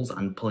bee holes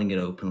and pulling it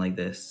open like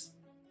this.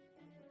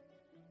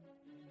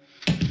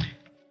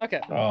 Okay.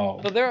 Oh.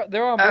 So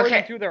there are more Okay.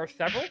 than 2. There are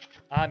several.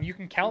 You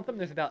can count them.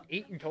 There's about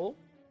 8 in total,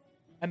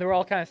 and they're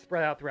all kind of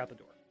spread out throughout the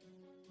door.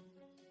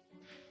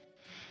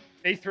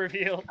 Face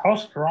reveal. How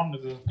strong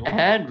is this door?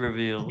 Hand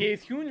reveal. He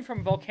is hewn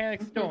from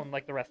volcanic stone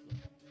like the rest of them.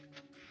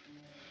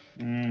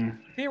 Mm.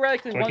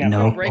 Theoretically, So one again, can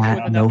no break it with hand,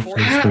 enough no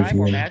force, face time,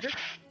 or reveal. magic,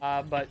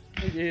 but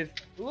it is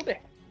a little bit.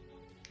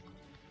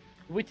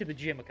 We went to the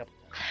gym a couple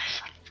times.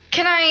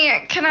 Can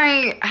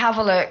I have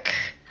a look?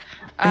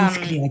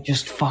 Basically, I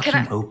just can fucking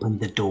I- opened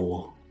the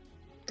door.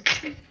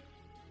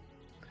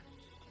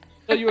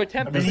 So you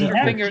attempt to I mean, put your he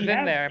has- fingers he in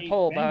has there and 8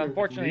 pull, but fingers,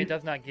 unfortunately it dude.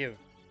 does not give.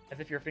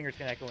 As if your fingers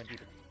cannot go in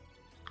deeper.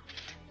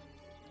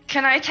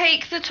 Can I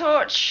take the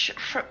torch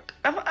from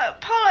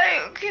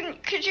Apollo?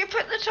 Could you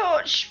put the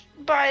torch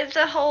by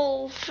the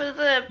hole for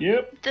the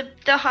Yep.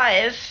 the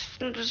hive?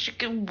 I'm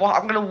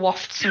gonna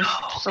waft some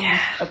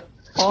smoke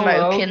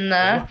Apollo. in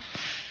there.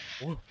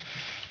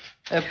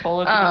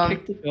 Apollo, can you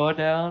kick the door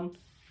down?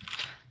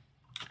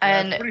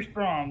 And That's pretty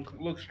strong.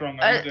 Looks strong.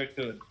 I think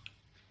I could.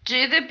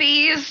 do the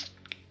bees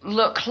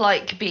look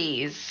like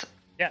bees?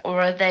 Yeah.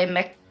 Or are they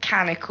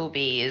mechanical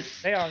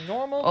bees? They are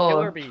normal Oh.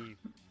 killer bees.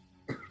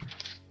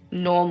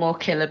 Normal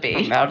killer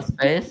bees. From outer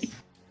space?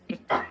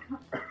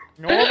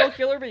 Normal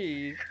killer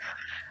bees.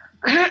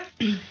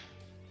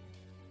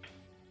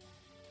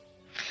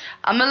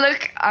 I'm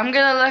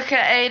gonna look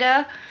at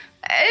Ada.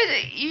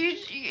 Ada,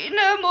 you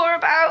know more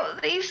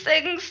about these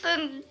things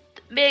than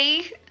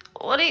me.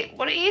 What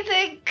do you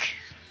think?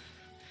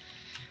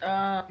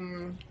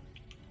 Fireball?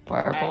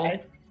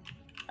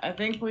 I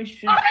think we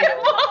should.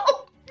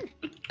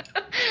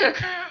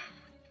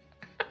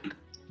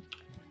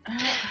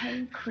 How do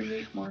you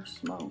create more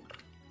smoke?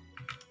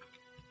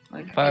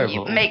 Like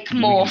Fireball. You make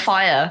more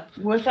fire.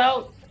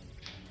 without,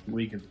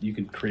 You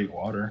can create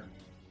water.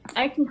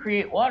 I can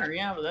create water.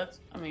 Yeah, but that's.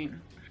 I mean,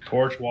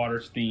 Torch, water,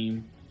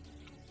 steam.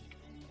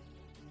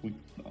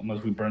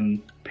 Unless we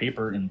burn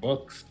paper and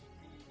books,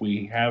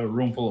 we have a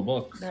room full of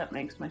books. that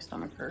makes my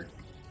stomach hurt.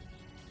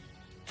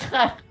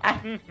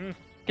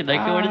 Can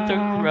I go into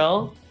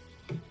Corel?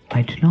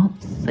 I do not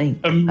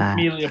think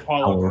Immediately that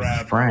Apollo our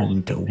grabbed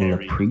friend both will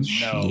Harry.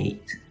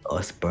 appreciate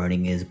us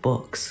burning his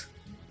books.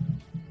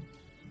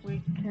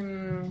 We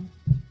can.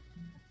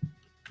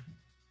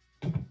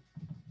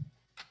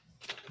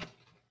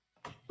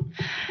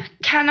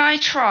 Can I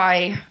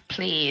try,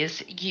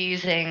 please,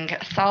 using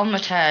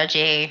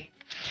thaumaturgy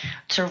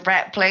to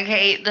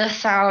replicate the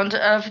sound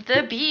of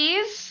the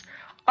bees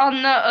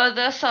on the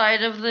other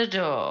side of the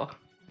door?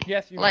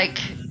 Yes, you Like,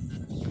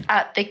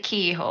 at the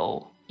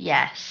keyhole,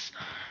 yes.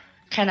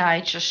 Can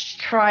I just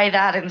try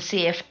that and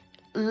see if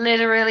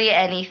literally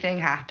anything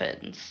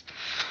happens?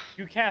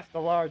 You cast a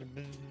large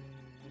bzzz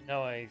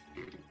noise.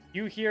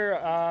 You hear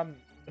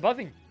the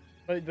buzzing,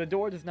 but the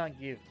door does not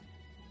give.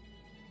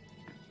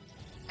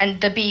 And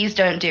the bees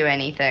don't do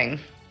anything.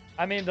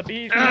 I mean, the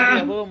bees can be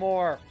a little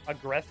more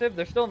aggressive.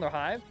 They're still in their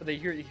hive, but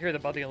you hear the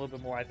buzzing a little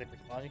bit more as they're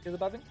responding to the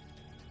buzzing.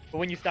 But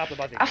when you stop the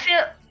buzzing, I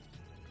feel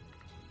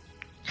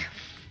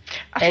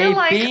Hey,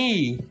 like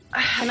B!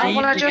 I See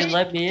want if to you just can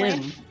let me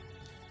in.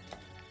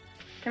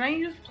 Can I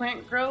use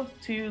plant growth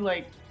to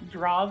like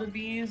draw the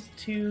bees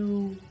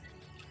to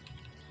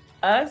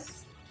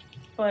us,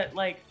 but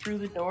like through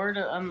the door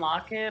to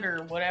unlock it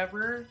or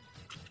whatever?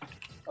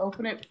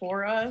 Open it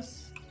for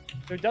us.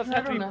 there does I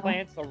have to don't be know.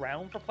 plants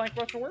around for plant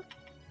growth to work.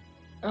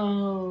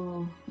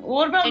 Oh,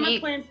 what about Can my you-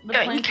 plant? The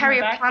you plants carry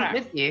in a my plant backpack?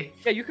 with you.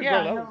 Yeah, you could Yeah,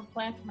 I grow have those. a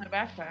plant in my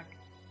backpack.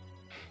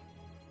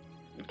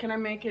 Can I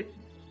make it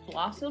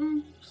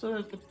blossom so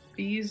that the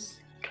bees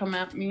come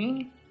at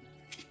me?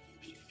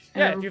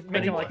 Yeah, And if you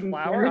make it like everybody can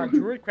flower,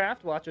 hear?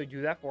 Druidcraft will actually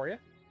do that for you.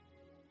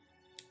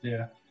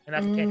 Yeah. And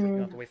that's a cantrip, you don't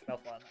have to waste spell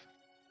slot.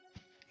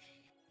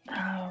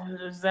 Oh,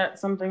 is that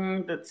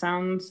something that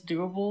sounds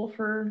doable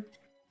for,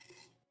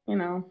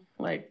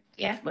 like,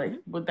 Yeah.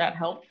 would that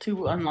help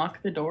to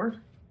unlock the door?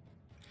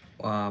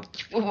 We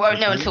won't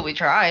know until we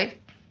try.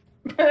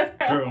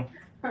 True.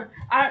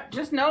 I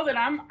just know that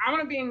I'm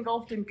gonna be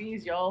engulfed in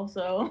bees, y'all.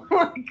 So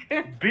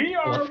like, Bee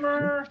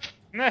armor.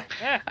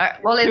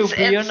 Alright, well, To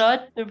be or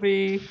not to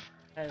be.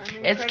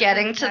 it's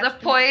getting to the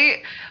point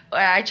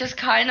where I just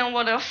kind of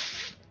want to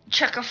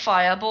chuck a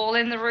fireball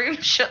in the room,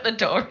 shut the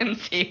door, and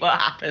see what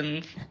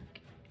happens.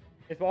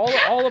 If all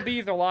the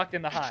bees are locked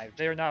in the hive,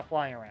 they are not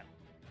flying around.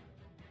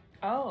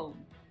 Oh,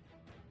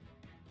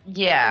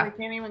 Yeah. they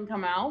can't even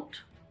come out.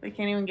 They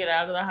can't even get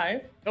out of the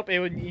hive. Nope, it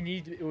would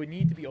need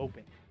to be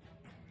open.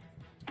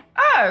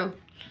 Oh,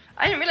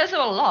 I didn't realize they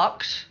were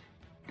locked.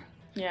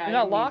 Yeah, They're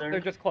not me locked; neither. they're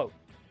just closed.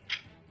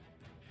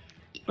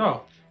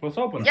 Oh, let's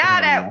open it.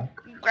 Yeah,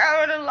 no. Go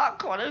and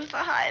unlock one of the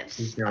hives.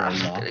 Is there a I'm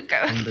lock gonna go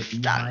on and the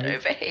stand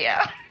beehive? over here.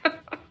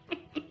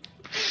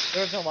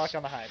 There's no lock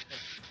on the hive.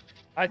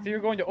 Alright, so you're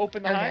going to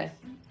open the Okay.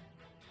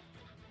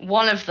 hive?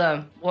 One of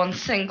them, one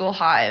single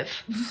hive.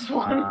 Just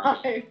one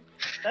hive.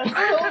 That's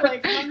still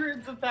like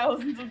hundreds of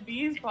thousands of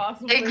bees,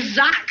 possibly.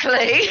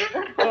 Exactly.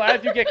 So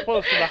as you get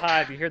close to the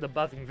hive, you hear the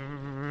buzzing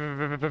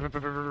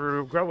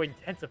grow,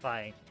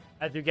 intensifying.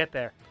 As you get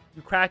there,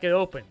 you crack it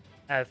open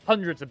as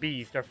hundreds of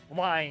bees start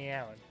flying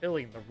out and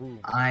filling the room.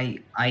 I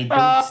don't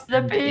Stop the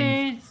stand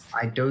in, bees!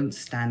 I don't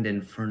stand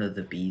in front of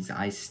the bees.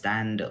 I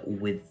stand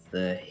with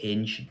the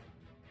hinge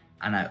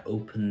and I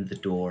open the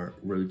door,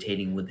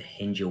 rotating with the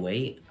hinge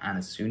away, and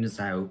as soon as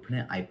I open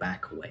it, I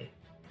back away.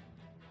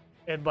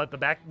 And but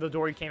the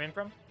door you came in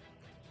from?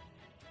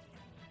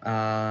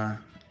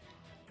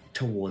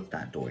 Towards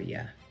that door,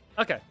 yeah.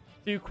 Okay.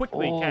 So you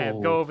quickly kind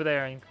of go over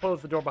there and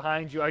close the door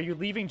behind you. Are you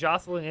leaving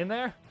Jocelyn in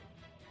there?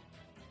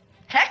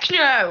 Heck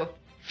no!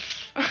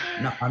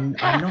 No, I'm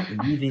not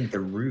leaving the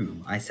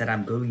room. I said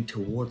I'm going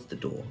towards the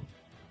door.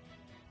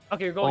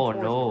 Okay, you're going Oh towards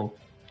the no. room.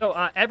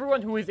 So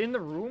everyone who is in the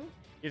room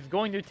is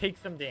going to take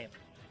some damage.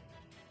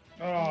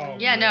 Oh.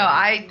 Yeah, no,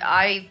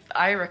 man.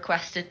 I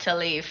requested to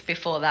leave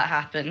before that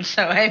happened,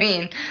 so I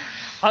mean...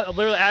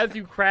 Literally, as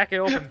you crack it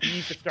open,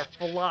 bees just start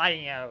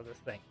flying out of this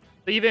thing.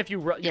 So even if you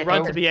run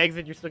no. to the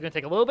exit, you're still going to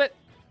take a little bit.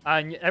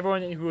 And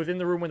everyone who was in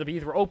the room when the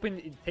bees were open,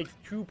 it takes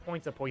 2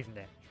 points of poison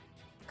damage.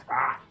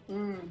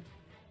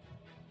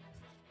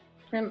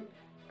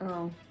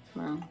 Oh,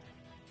 no.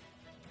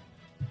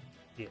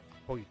 Yeah,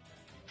 poison.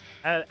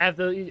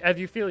 As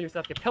you feel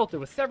yourself get pelted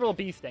with several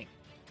bee stings,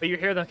 but you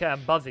hear them kind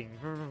of buzzing.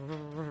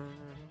 Do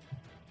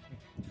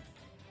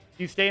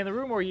you stay in the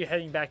room, or are you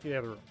heading back to the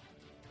other room?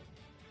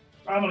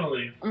 I'm gonna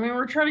leave. I mean,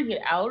 we're trying to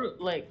get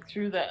out, like,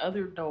 through the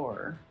other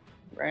door,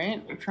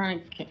 right? We're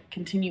trying to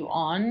continue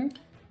on.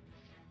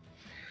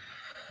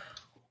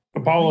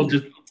 Apollo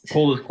just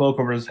pulled his cloak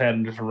over his head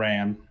and just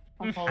ran.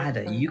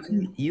 Ada,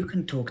 you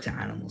can talk to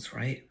animals,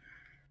 right?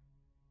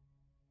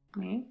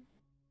 Me?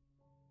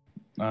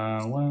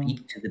 Well,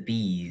 Speak to the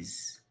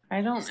bees.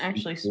 I don't Speak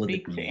actually for the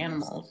speak to bees.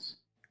 animals.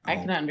 I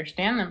Oh. can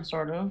understand them,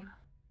 sort of.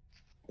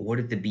 What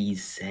did the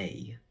bees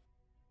say?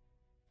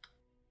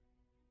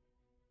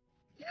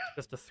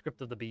 Just a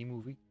script of the bee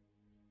movie.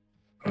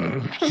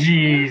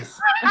 jeez.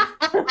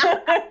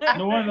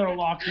 No wonder they're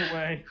locked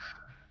away.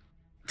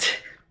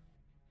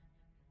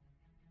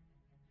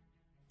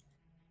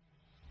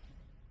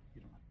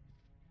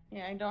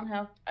 Yeah, I don't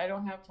have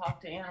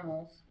talk to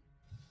animals.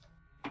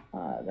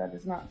 That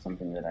is not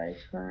something that I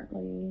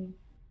currently.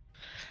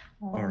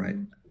 All right.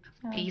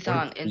 have. Bees What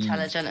aren't bees?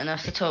 intelligent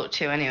enough to talk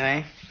to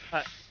anyway.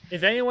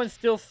 Is anyone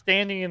still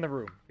standing in the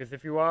room? Because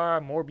if you are,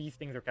 more bee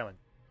stings are coming.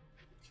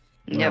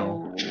 Yep.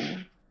 No.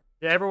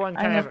 Did everyone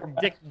I kind never-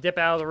 of dip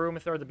out of the room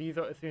and start the bees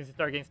as soon as you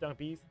start getting stung with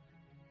bees?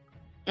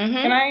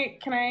 Mm-hmm.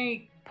 Can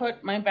I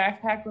put my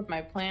backpack with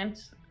my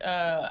plant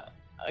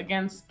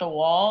against the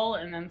wall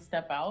and then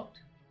step out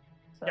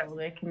so Yes.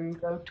 they can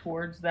go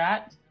towards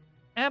that?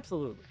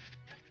 Absolutely.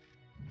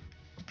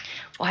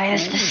 Why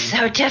is this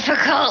so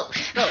difficult?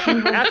 So,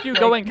 after you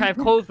go and kind of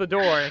close the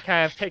door and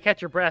kind of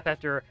catch your breath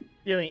after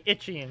feeling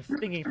itchy and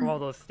stinging from all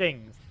those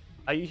stings,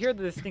 you hear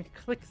the distinct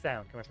click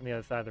sound coming from the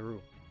other side of the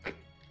room.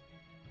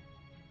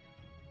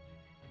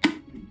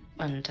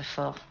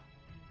 Wonderful.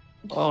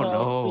 Oh, So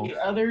no. the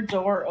other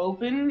door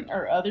open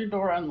or other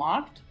door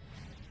unlocked?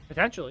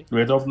 Potentially. We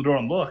have to open the door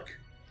and look.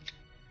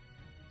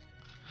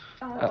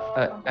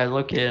 I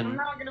look I'm in.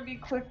 not gonna be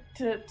quick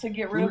to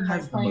get rid Who of my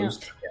has the plant.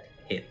 most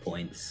hit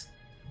points?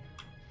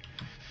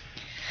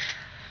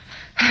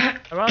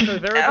 Alonso,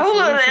 there is a All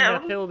of solution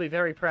them. that Phil will be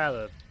very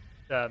proud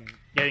of,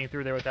 getting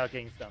through there without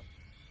getting stung.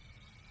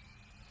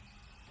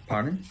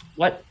 Pardon?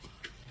 What?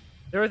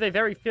 There is a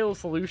very Phil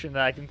solution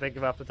that I can think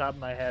of off the top of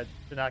my head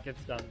to not get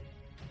stung.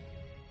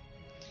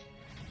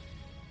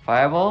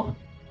 Fireball?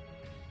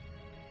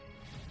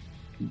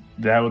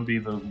 That would be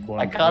the one.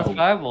 I cast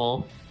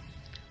fireball.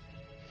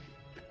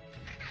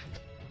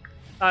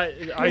 Are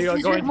This you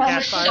is going to your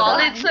cast most fireball?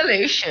 Solid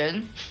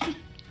solution.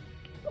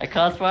 I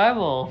cast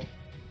fireball.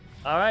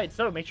 Alright,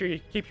 so make sure you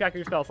keep track of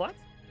your spell slots.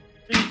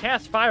 So you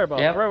cast fireball,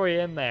 Yep. throw it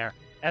in there,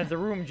 as the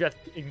room just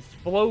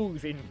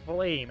explodes in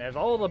flame, as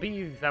all the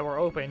bees that were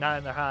open, not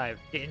in their hive,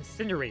 get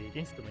incinerated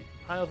instantly.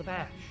 Piles of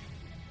ash.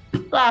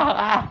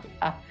 Ah,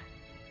 ah,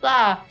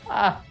 ah,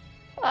 ah,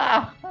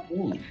 ah.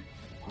 Ooh.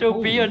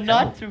 To be or Holy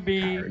not hell, to be.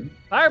 Harry.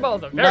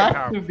 Fireballs are very Not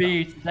powerful. to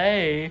be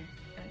today.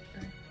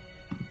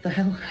 What the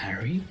hell,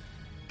 Harry?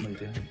 Wait,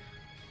 that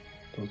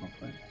was my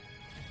plan.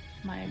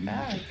 My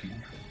bad.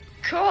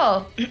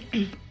 Cool.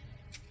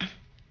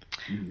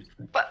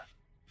 But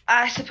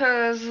I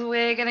suppose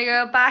we're gonna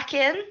go back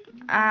in,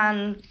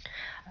 and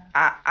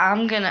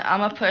I'm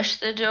gonna push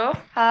the door,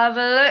 have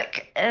a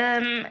look,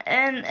 and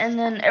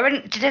then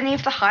did any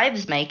of the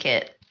hives make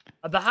it?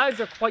 The hives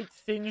are quite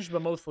singed,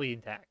 but mostly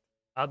intact.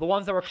 The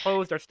ones that were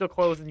closed are still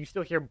closed, and you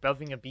still hear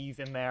buzzing of bees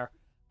in there.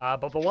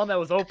 But the one that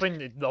was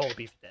open, all the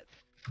bees are dead.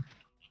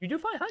 You do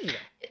find honey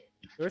there.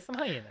 There's some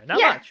honey in there. Not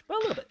Yeah. much, but a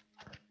little bit.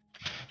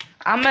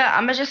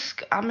 I'ma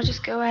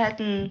just go ahead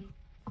and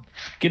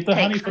Get the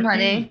honey take for some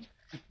honey.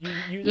 tea.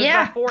 There's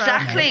Yeah, about 4 ounces of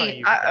honey exactly.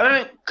 you can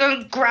I'm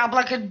gonna grab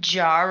like a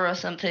jar or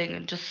something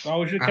and just. Oh,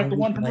 we should have kept the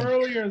one from Like-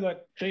 earlier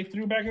that they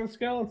threw back at the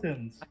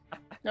skeletons.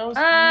 That was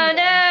Oh funny,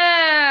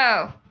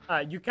 though. no!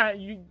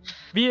 you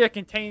via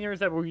containers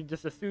that we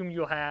just assume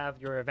you'll have.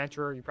 You're an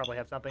adventurer. You probably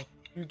have something.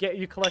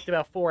 You collect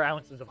about 4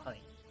 ounces of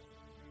honey.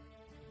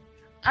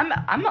 I'm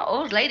an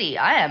old lady.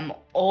 I am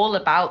all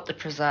about the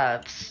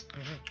preserves.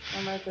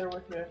 I'm right there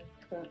with you.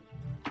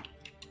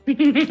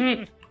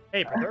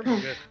 Hey, preserves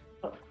are good.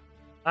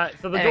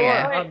 So the There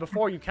we door go.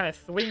 before you kind of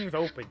swings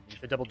open.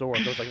 The double door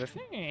goes like this.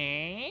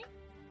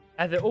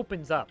 As it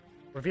opens up,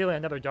 revealing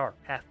another dark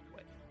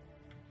passageway.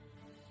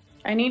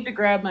 I need to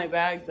grab my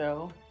bag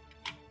though.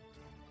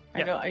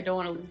 Yeah. I don't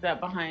want to leave that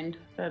behind.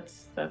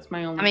 That's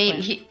my only. I mean,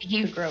 plan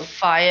he to grow.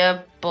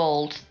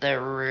 fireballed the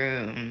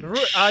room.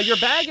 Your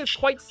bag is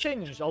quite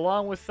singed,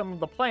 along with some of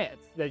the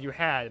plants that you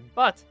had,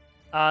 but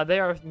they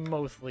are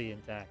mostly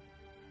intact.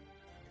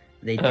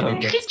 They did a You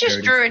could just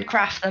dexterity druid save.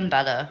 craft them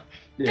better.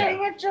 Yeah.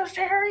 it, Just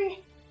Harry!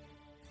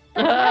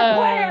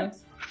 Ah.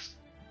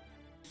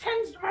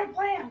 Tends to my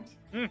plant.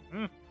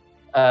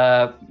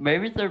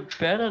 Maybe they're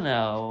better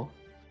now.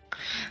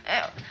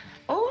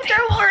 Oh,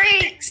 don't worry.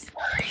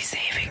 Dexterity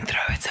saving throw.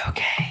 It's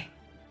okay.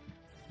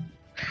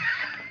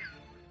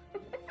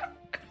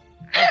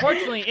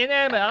 Unfortunately,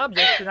 inanimate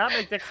objects cannot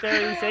make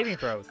dexterity saving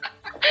throws.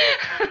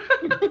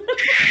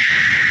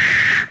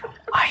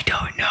 I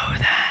don't know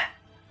that.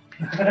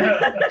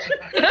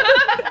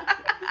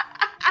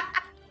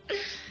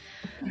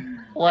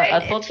 What? I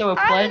Right, thought they were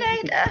it's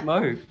planting fine, to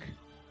smoke.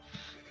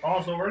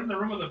 Oh, so we're in the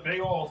room with a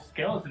big old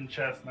skeleton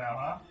chest now,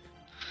 huh?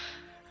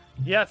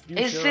 Yes, you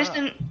Is sure this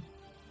are.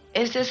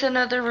 is this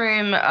another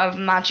room of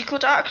magical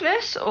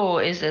darkness,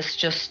 or is this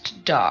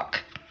just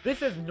dark?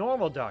 This is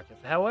normal darkness.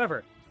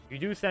 However, you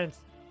do sense.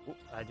 Oop,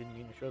 I didn't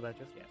mean to show that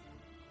just yet.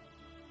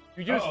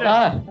 You do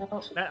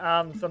Uh-oh.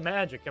 sense some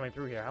magic coming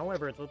through here.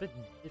 However, it's a bit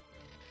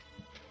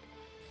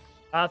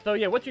different. So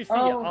yeah, what you see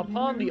Oh,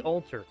 upon the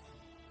altar,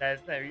 that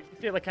is there. You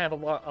see like kind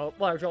of a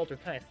large altar,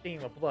 kind of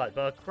stained with blood.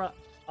 But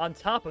on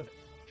top of it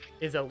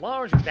is a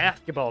large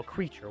basketball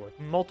creature with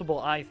multiple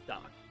eye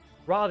stalks.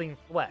 Rotting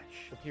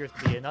flesh appears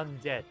to be an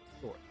undead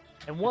sort,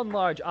 and one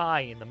large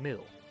eye in the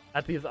middle.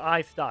 At these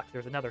eye stalks,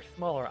 there's another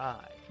smaller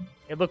eye.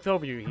 It looks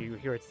over you. You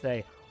hear it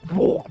say,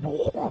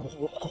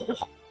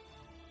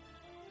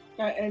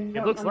 And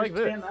It looks like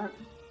this. That.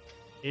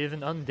 "It is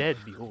an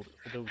undead beholder."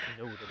 For those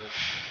who know the role.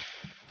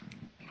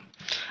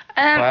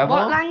 Fireball?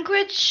 What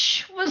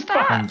language was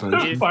that?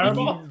 Translation. It is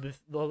Fireball.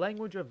 the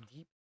language of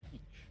deep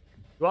speech.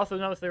 You also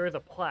notice there is a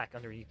plaque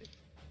underneath it.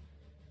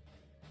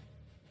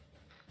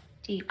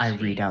 Deep I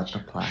read out the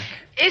speech. plaque.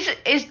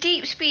 Is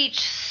deep speech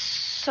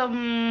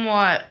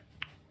somewhat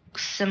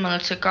similar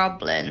to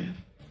goblin?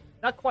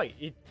 Not quite.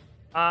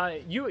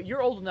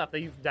 You're old enough that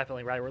you've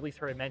definitely read, or at least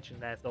heard it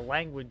mentioned that it's the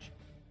language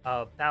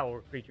of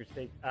foul creatures,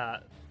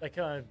 like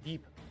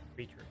deep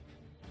creatures.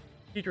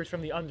 Creatures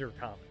from the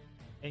undercommon,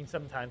 and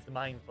sometimes the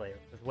mind flayers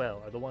as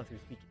well are the ones who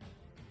speak it.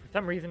 For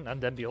some reason,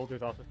 undead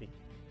beholders also speak it.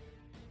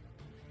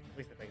 At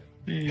least I think.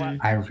 Hmm.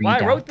 I read Well, I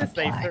out wrote the this,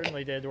 they plaque.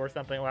 certainly did, or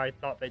something, or I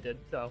thought they did,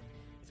 so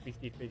it speaks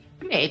deep speech.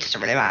 I mean, it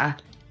doesn't really matter.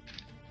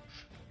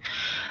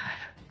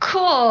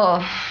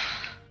 Cool.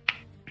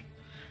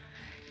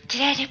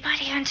 Did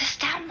anybody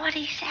understand what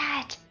he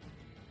said?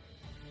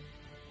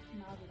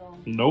 Not at all.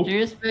 Nope. Do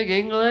you speak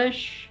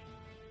English?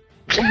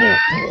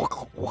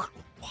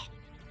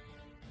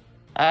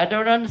 I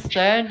don't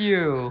understand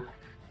you.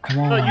 Come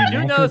on. So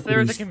you do notice there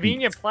is a everybody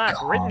convenient speaks plaque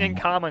written in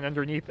calm. common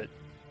underneath it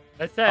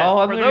that says, Oh,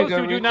 I'm for gonna those go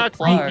who do read the not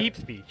plaque. speak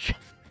deep speech,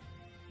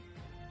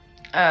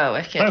 Oh,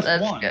 okay, Press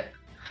let's one. go.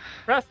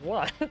 press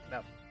 1.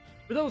 No.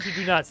 For those who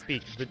do not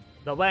speak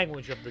the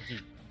language of the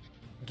deep,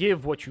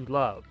 give what you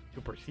love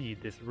to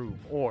proceed this room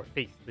or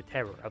face the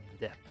terror of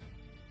the depth.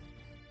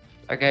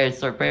 Okay,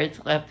 so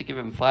basically I have to give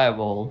him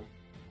fireball.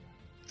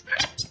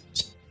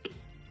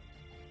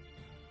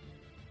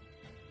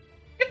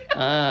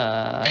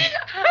 Ah.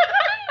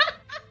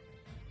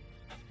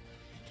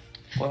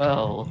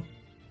 Well.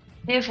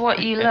 Give what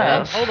you Okay.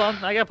 love. Hold on,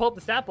 I gotta pull up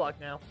the stat block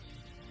now.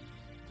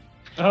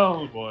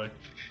 Oh boy.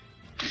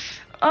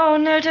 Oh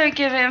no, don't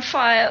give him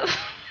fire.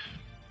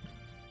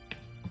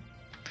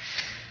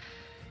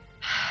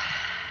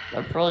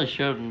 I probably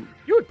shouldn't.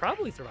 You would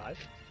probably survive.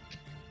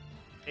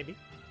 Maybe.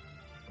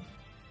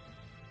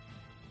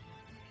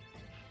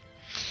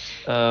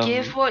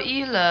 Give what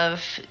you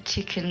love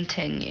to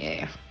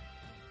continue.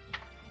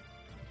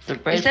 So Is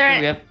basically there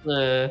we have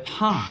to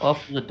Huh.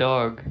 offer the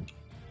dog.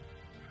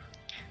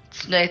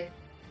 It's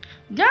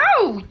no,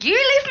 you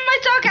leave my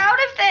dog out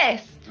of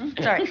this.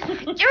 Sorry,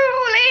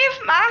 you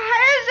leave my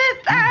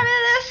houses out of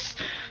this.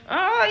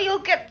 Oh, you'll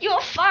get your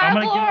I'm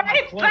gonna fireball give him my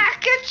right cloak.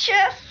 back at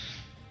you.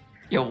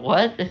 Yo,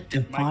 what?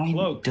 Define,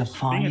 cloak.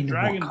 define Being a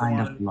what kind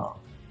of dragonborn. love.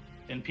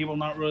 And people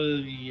not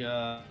really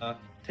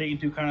taking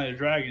too kind of the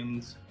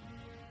dragons.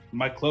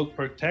 My cloak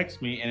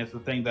protects me, and it's the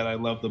thing that I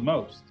love the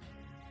most.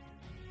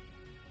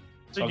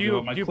 So I'll do give you,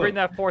 up my do you cloak. bring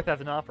that forth as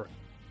an offer?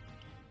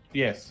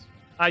 Yes.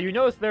 You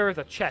notice there is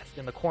a chest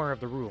in the corner of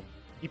the room.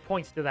 He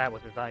points to that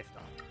with his eye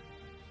stalk.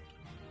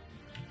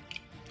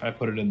 I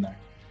put it in there.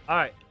 All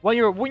right. When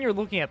you're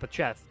looking at the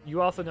chest,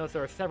 you also notice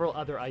there are several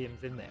other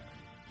items in there.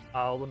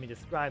 Let me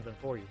describe them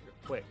for you real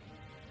quick.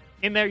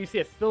 In there, you see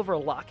a silver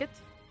locket,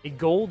 a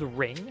gold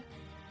ring,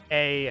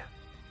 a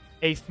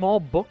small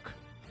book,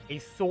 a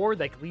sword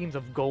that gleams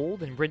of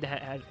gold and written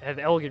has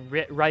elegant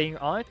writing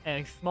on it,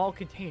 and a small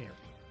container.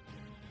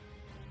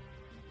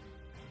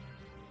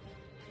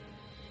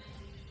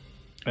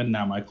 And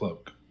now my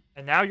cloak.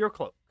 And now your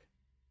cloak.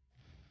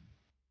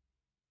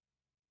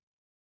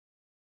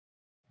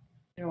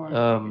 You don't want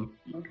Um,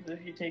 to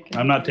if you take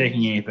I'm not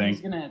taking he's- anything.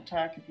 He's gonna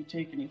attack if you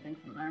take anything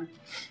from there.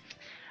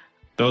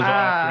 Those are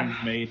Ah. offerings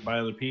made by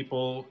other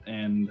people,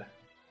 and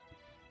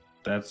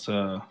that's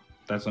a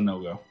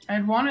no-go.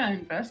 I'd want to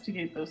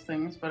investigate those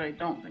things, but I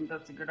don't think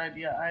that's a good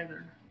idea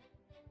either.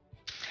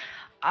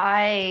 Can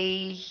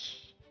I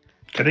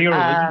take a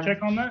religion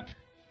check on that?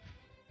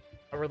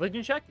 A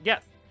religion check?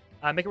 Yes.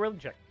 Make a religion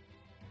check.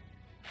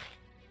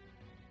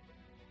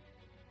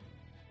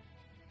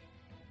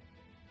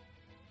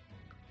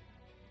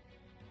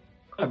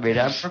 I mean,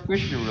 I'm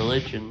proficient in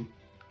religion.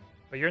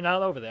 But you're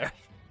not over there.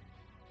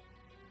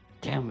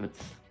 Damn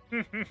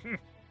it.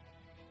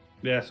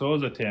 Yeah, so it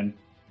was a 10.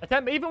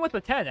 Even with the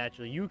 10,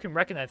 actually, you can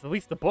recognize at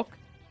least the book.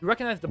 You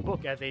recognize the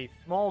book as a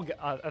small,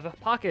 as a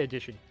pocket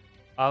edition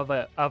of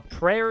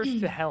prayers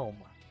to Helm.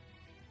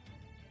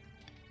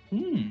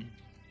 Hmm.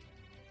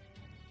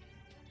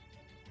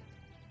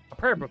 A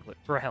prayer booklet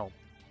for Helm.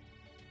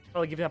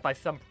 Probably given out by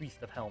some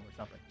priest of Helm or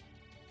something.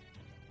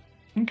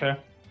 Okay.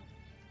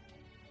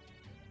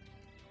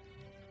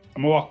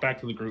 I'm gonna walk back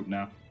to the group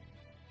now.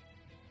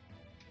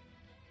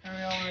 Are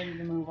we all ready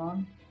to move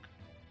on?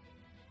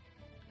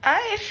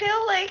 I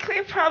feel like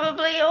we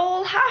probably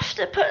all have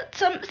to put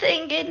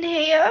something in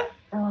here.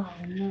 Oh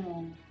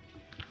no.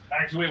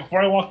 Actually, wait,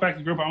 before I walk back to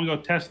the group, I'm gonna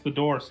go test the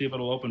door, see if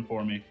it'll open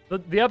for me.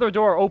 The other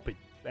door opens,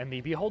 and the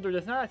beholder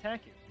does not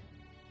attack you.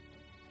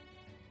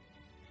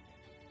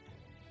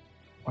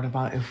 What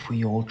about if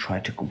we all try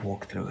to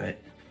walk through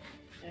it?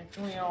 Yeah,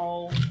 can we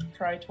all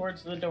try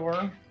towards the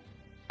door?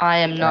 I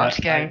am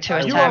not going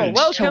to You are attempt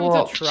welcome to to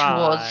walk try.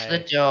 towards the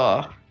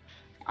door.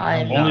 I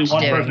am Only not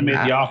one doing person made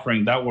that. the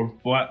offering. That were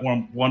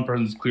one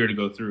person's clear to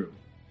go through.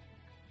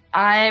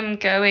 I'm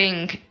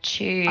going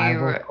I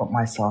will to. put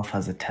myself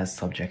as a test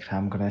subject.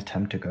 I'm going to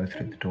attempt to go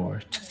through the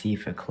door to see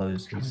if it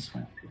closes.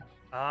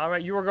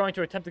 Alright, you are going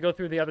to attempt to go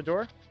through the other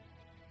door?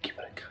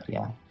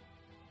 Yeah.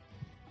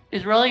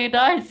 He's rolling a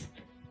dice.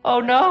 Oh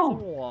no.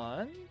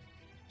 One.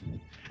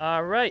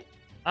 Alright.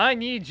 I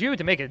need you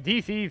to make a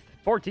DC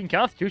 14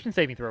 Constitution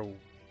saving throw.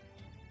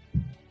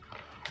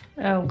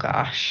 Oh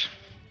gosh.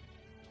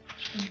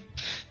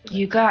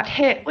 You got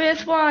hit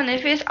with one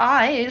of his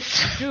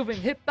eyes. You've been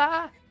hit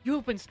by,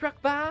 you've been struck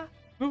by,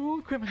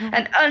 smooth criminal.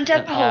 An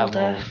undead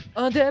beholder.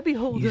 Undead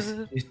beholder.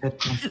 You said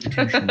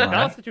Constitution,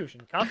 right?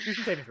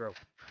 Constitution saving throw.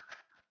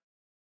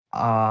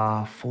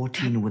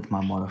 14 with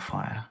my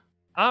modifier.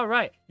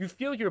 Alright, you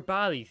feel your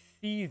body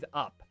seize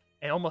up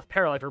and almost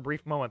paralyze for a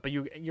brief moment, but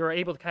you're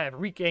able to kind of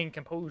regain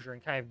composure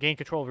and kind of gain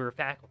control of your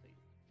faculties.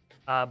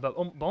 But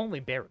only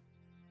barely.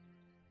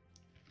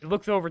 It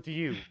looks over to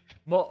you.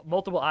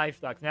 Multiple eye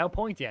stalks now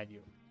pointing at you,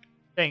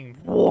 saying,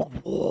 "Whoa,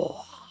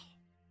 whoa,"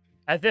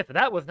 as if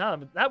that was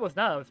not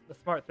a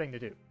smart thing to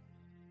do.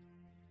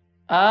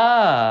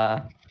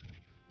 Ah.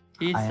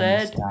 He I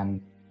said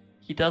understand.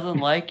 he doesn't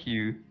like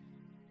you.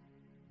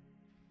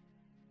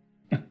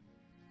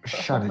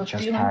 Shut it, What's the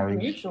just feeling Harry.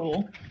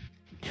 mutual?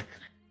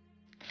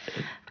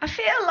 I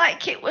feel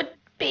like it would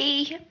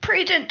be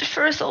prudent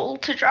for us all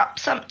to drop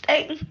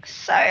something,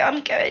 so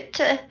I'm going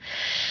to.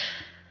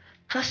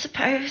 I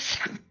suppose.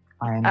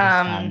 I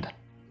understand.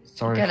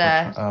 Sorry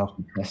gonna- for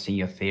testing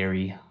your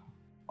theory.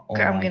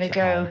 I'm gonna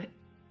go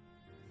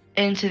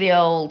into the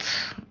old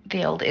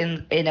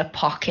inner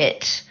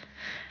pocket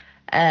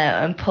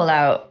and pull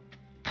out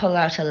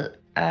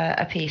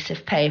a piece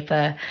of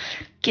paper,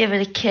 give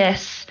it a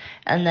kiss,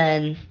 and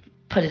then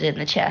put it in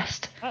the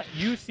chest,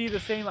 You see the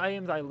same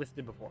items I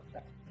listed before.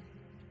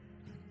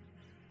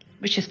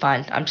 which is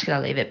fine. I'm just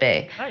gonna leave it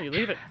be. You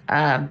leave it.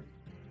 And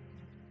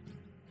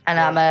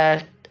I'm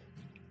gonna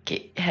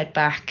head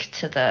back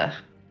to the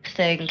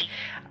thing.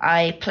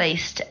 I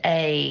placed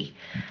a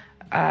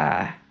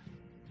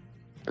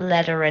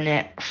letter in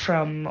it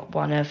from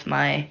one of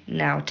my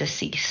now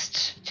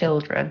deceased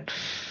children.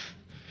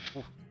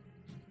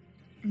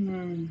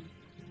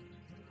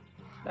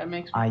 That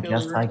makes me I feel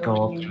guess I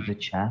go up really- to the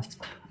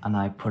chest and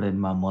I put in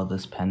my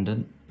mother's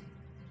pendant.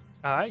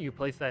 Alright, you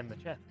place that in the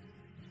chest.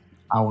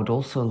 I would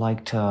also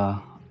like to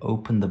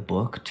open the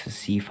book to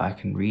see if I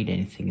can read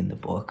anything in the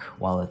book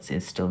while it's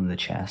still in the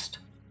chest.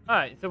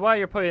 Alright, so while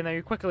you're putting it there,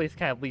 you quickly just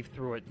kind of leaf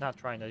through it, not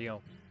trying to,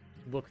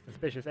 look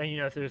suspicious. And you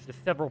notice there's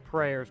just several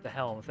prayers to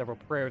Helm, several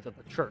prayers of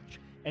the church,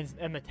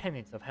 and the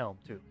tenets of Helm,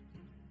 too.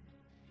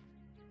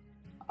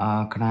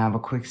 Can I have a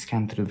quick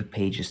scan through the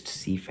pages to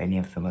see if any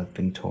of them have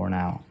been torn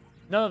out?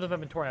 None of them have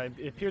been torn out.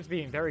 It appears to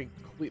be very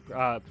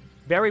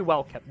very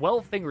well kept,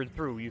 well fingered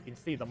through. You can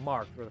see the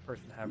mark where the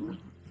person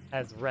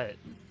has read it.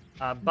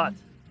 But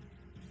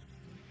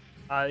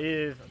it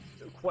is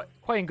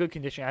quite in good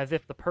condition, as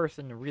if the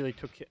person really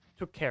took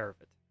care of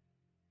it.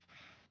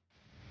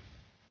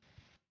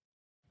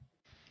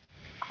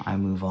 I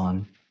move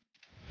on.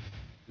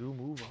 You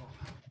move on.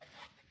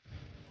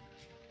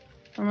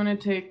 I'm gonna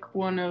take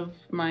one of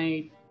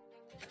my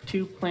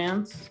 2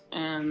 plants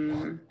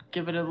and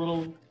give it a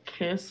little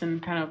kiss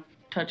and kind of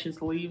touch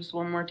its leaves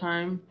one more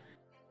time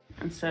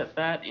and set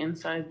that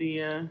inside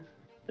the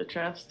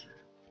chest.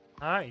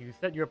 Alright, you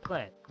set your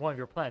plant, one of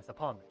your plants,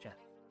 upon the chest,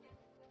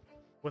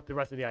 with the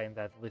rest of the items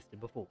as listed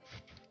before.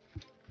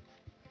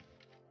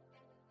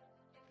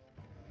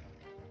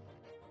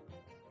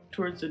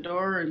 Towards the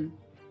door and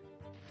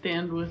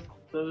stand with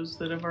those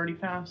that have already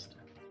passed.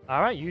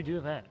 All right, you do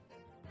that.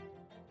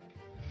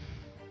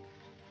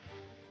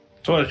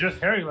 So it's just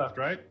Harry left,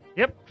 right?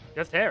 Yep,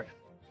 just Harry.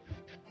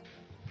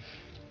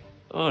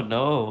 Oh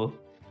no.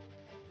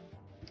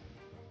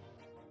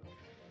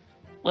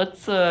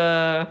 Let's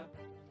talk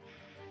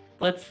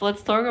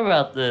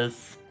about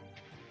this.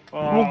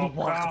 Oh, come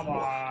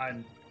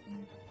on.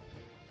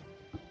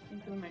 He's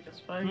gonna make us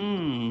fight.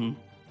 Hmm.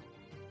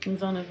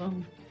 He's on his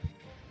own.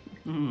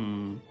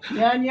 Hmm.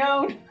 Yan.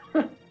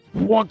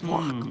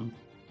 Hmm.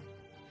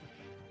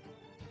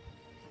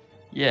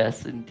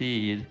 Yes,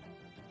 indeed.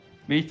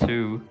 Me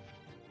too.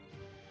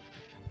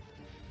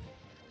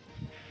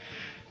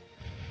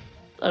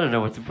 I don't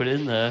know what to put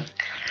in there.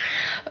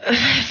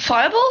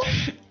 Fireball?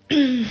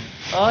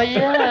 Oh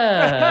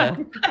yeah!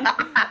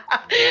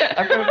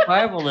 I put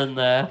Bible in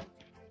there.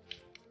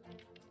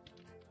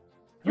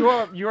 You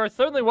are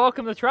certainly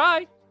welcome to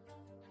try.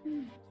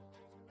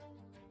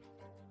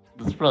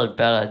 That's probably a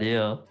bad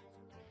idea.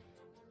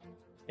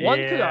 One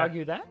could Yeah.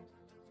 argue that,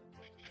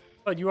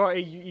 but you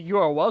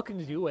are welcome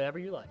to do whatever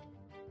you like.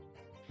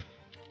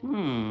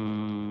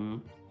 Hmm.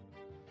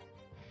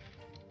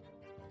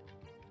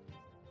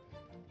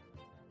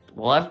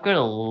 Well, I've got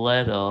a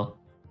letter.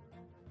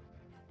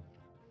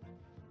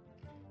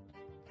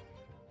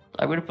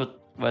 I'm gonna put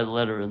my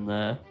letter in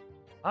there.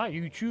 Ah,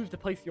 you choose to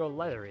place your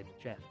letter in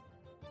the chat.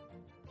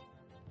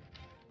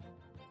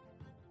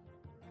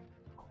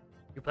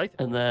 You place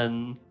it. And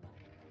then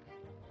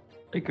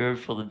I go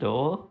for the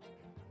door.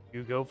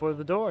 You go for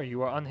the door.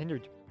 You are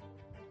unhindered.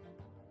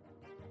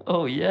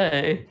 Oh,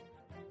 yay.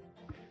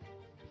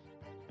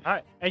 All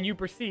right, and you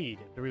proceed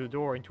through the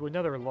door into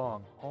another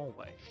long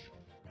hallway.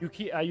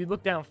 You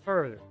look down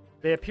further.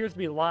 There appears to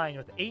be lined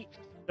with 8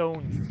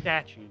 stone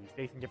statues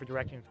facing different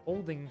directions,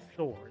 holding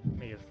swords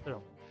made of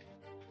stone.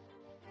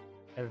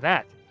 And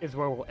that is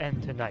where we'll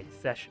end tonight's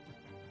session.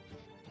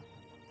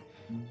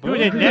 Tune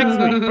in next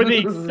week for the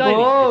exciting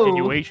Whoa.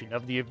 continuation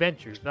of the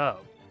adventures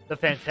of the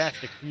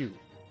Fantastic Few.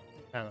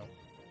 I don't know.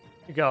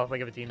 You go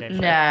think of a team name.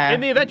 No.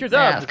 In the adventures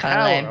Yeah, of that's the kinda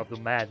Tower lame. of the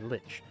Mad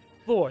Litch.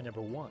 Floor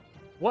number 1.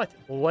 What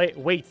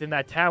waits in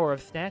that tower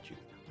of statues?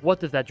 What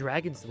does that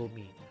dragon symbol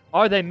mean?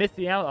 Are they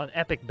missing out on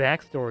epic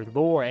backstory,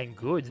 lore, and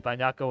goods by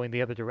not going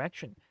the other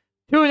direction?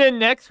 Tune in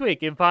next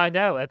week and find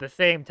out at the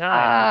same time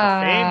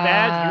with the same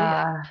bad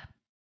humor.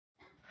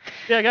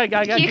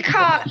 Yeah, You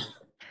can't.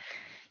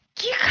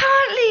 You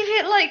can't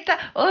leave it like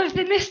that. Oh, if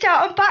they missed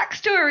out on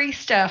backstory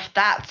stuff,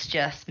 that's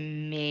just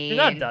mean. You're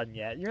not done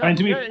yet. You're not, And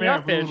to be you're fair, not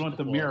if we finished went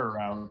the with mirror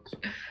route,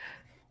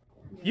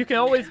 You can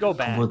always go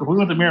back. if we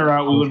went the mirror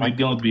route, we wouldn't be Like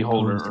dealing with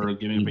Beholder proposed or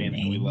giving away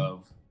anything we name.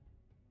 love.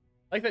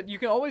 Like that, you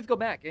can always go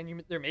back,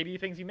 and there may be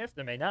things you missed.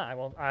 There may not.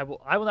 I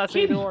will not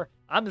say more.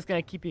 I'm just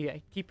gonna keep you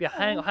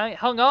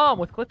hung on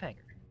with cliffhangers.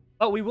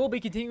 But we will be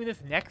continuing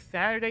this next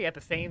Saturday at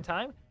the same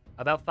time,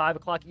 about 5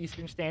 o'clock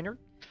Eastern Standard.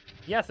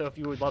 Yeah, so if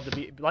you would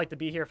like to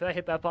be here for that,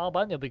 hit that follow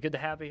button. It'll be good to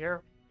have you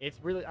here.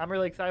 I'm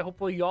really excited.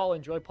 Hopefully y'all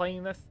enjoy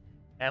playing this,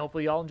 and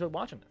hopefully y'all enjoy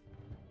watching this.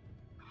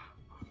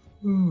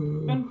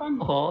 Been fun.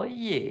 Oh,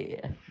 yeah.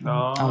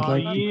 I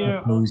would like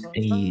to propose a I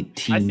team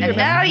see And your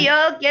now name.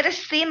 you'll get to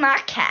see my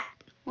cat.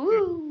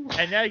 Woo.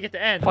 And now you get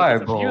to end with this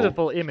Fireball.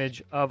 beautiful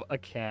image of a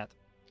cat.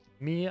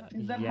 Meow.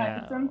 Is that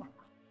Hackerson?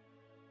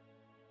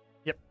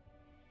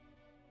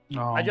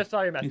 No. I just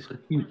saw your message.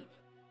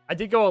 I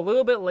did go a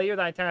little bit later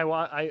than I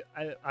want.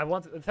 I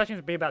want the sessions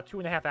to be about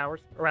 2.5 hours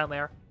around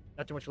there.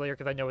 Not too much later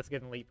because I know it's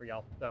getting late for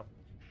y'all. So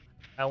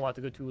I don't want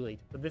it to go too late.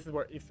 But this is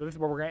where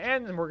we're gonna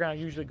end, and we're gonna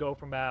usually go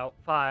from about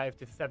 5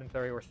 to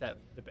 7:30 or 7,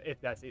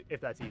 if that's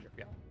easier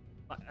for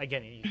y'all.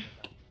 Again, easy.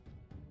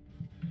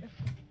 Okay.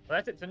 So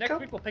that's it. So next Cool.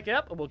 week we'll pick it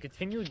up and we'll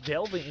continue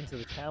delving into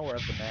the Tower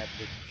of the Mad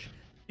Litch.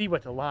 See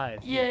what lies.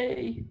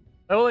 Yay.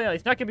 Oh yeah,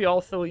 it's not gonna be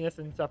all silliness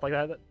and stuff like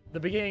that. The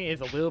beginning is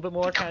a little bit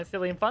more kind of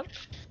silly and fun,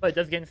 but it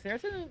does get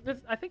serious.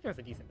 I think there's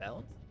a decent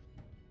balance.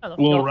 I don't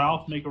know. Will Y'all-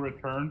 Ralph make a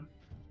return?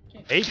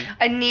 Maybe.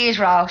 I need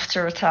Ralph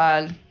to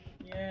return.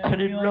 Yeah, I we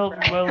didn't like know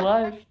Ralph. my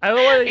life. I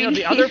will let you know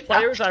the other He's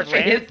players not I've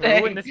ran doing through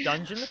in things. this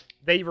dungeon.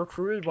 They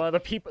recruited one of the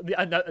people,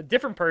 a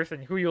different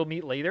person who you'll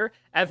meet later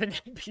as an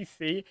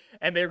NPC,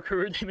 and they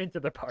recruited him into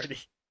the party.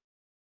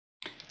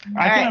 I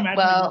Alright, can imagine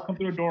well- he'll come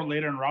through a door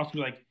later and Ralph will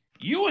be like,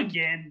 "You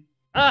again?"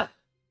 Ah,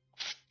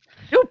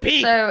 you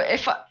peek. So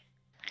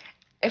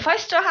if I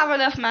still have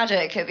enough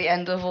magic at the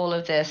end of all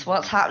of this,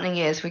 what's happening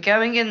is we're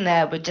going in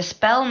there, we're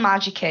dispel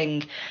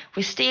magicking,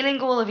 we're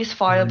stealing all of his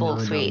fireball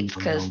sweets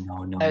because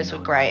those were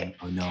great.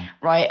 No.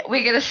 Right,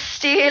 we're gonna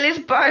steal his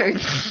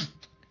bones,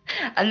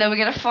 and then we're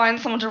gonna find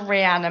someone to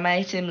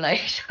reanimate him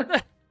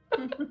later.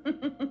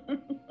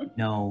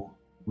 No,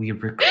 we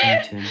recruit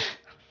him.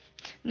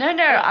 No,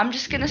 I'm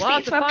just gonna We'll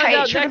have speak to my find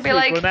out patron and next be week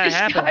like, when that this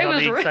happens guy on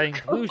was the really exciting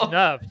cool. conclusion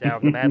of Tower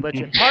of the Mad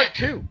Litch in Part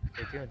 2.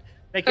 Stay tuned.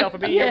 Thank you all for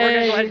being here. We're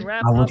gonna go ahead and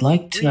wrap I up would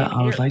like the to. I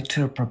stream would here. like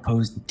to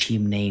propose the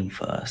team name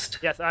first.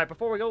 Yes, all right.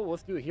 Before we go,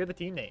 let's do it. Hear the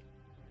team name.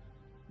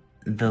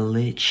 The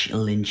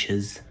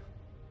Lynches.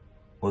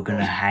 We're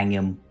gonna hang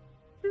him.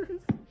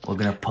 We're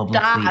gonna publicly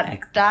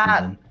execute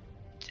That them.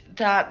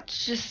 that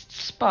just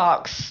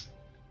sparks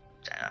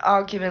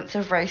arguments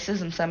of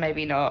racism, so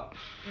maybe not.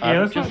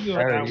 Yeah, let's just not do that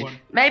Harry. one.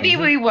 Maybe Is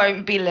it? we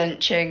won't be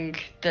lynching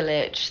the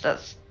Lich.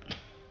 That's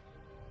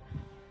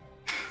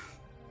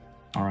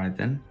All right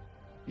then.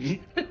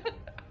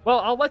 Well,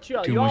 I'll let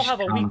you. Too You all much have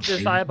a week to drama,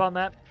 decide on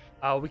that.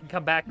 We can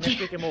come back next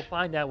week and we'll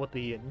find out what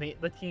the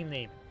team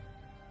name.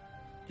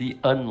 The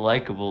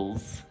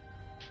unlikables.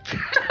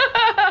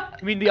 I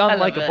mean the I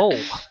love unlikable.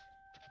 it.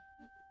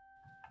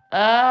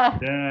 Ah,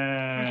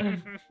 Yeah.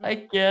 I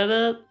get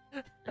it.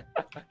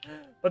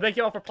 But thank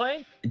you all for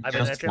playing. I've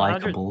been Just Epic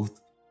 100. likable.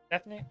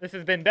 Bethany. This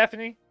has been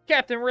Bethany,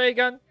 Captain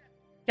Raygun,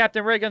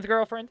 Captain Raygun's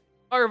girlfriend,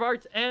 Art of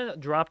Arts, and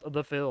Dropped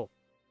the Fill.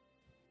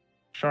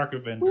 Shark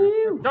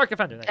Avenger. Dark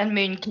Offender. Thank you.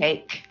 and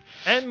mooncake.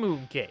 And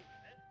Mooncake.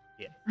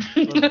 Yeah.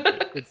 Good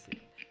to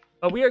see.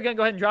 But we are going to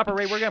go ahead and drop a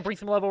raid. We're going to bring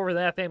some love over to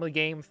that family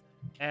games.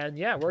 And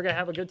yeah, we're going to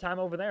have a good time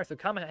over there. So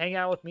come and hang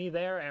out with me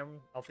there. And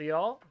I'll see you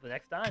all the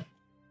next time.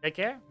 Take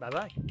care.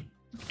 Bye-bye.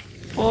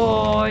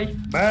 Bye.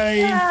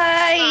 Bye.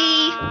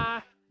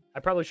 Bye. I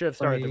probably should have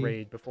started the Bye.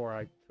 raid before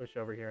I switched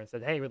over here and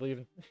said, hey, we're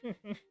leaving.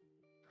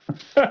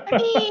 I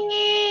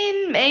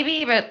mean,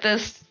 maybe, but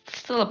there's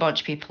still a bunch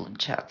of people in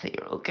chat, so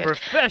you're all good.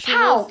 Professional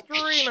How?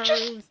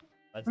 streamers.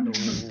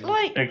 Let's go.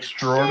 Like,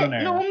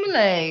 Extraordinaire.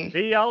 normally.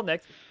 See y'all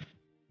next week.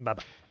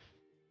 Bye-bye.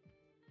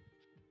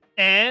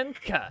 And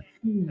cut.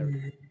 There we go.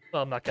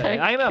 Well, I'm not cutting.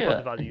 I am Take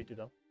uploading care. the VOD to YouTube,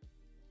 though.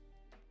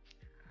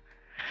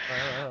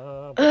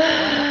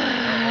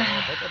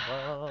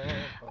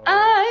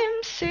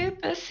 I'm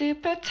super,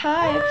 super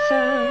tired,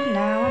 so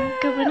now I'm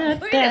going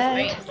to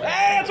bed.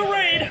 Ah, it's a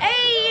raid!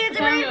 Hey, it's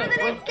a raid for the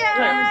next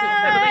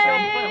Hey, but thank you all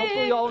for playing.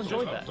 Hopefully you all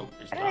enjoyed that.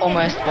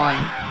 Almost one.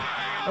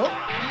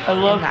 I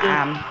love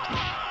Nah,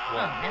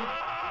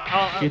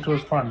 it. It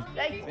was fun.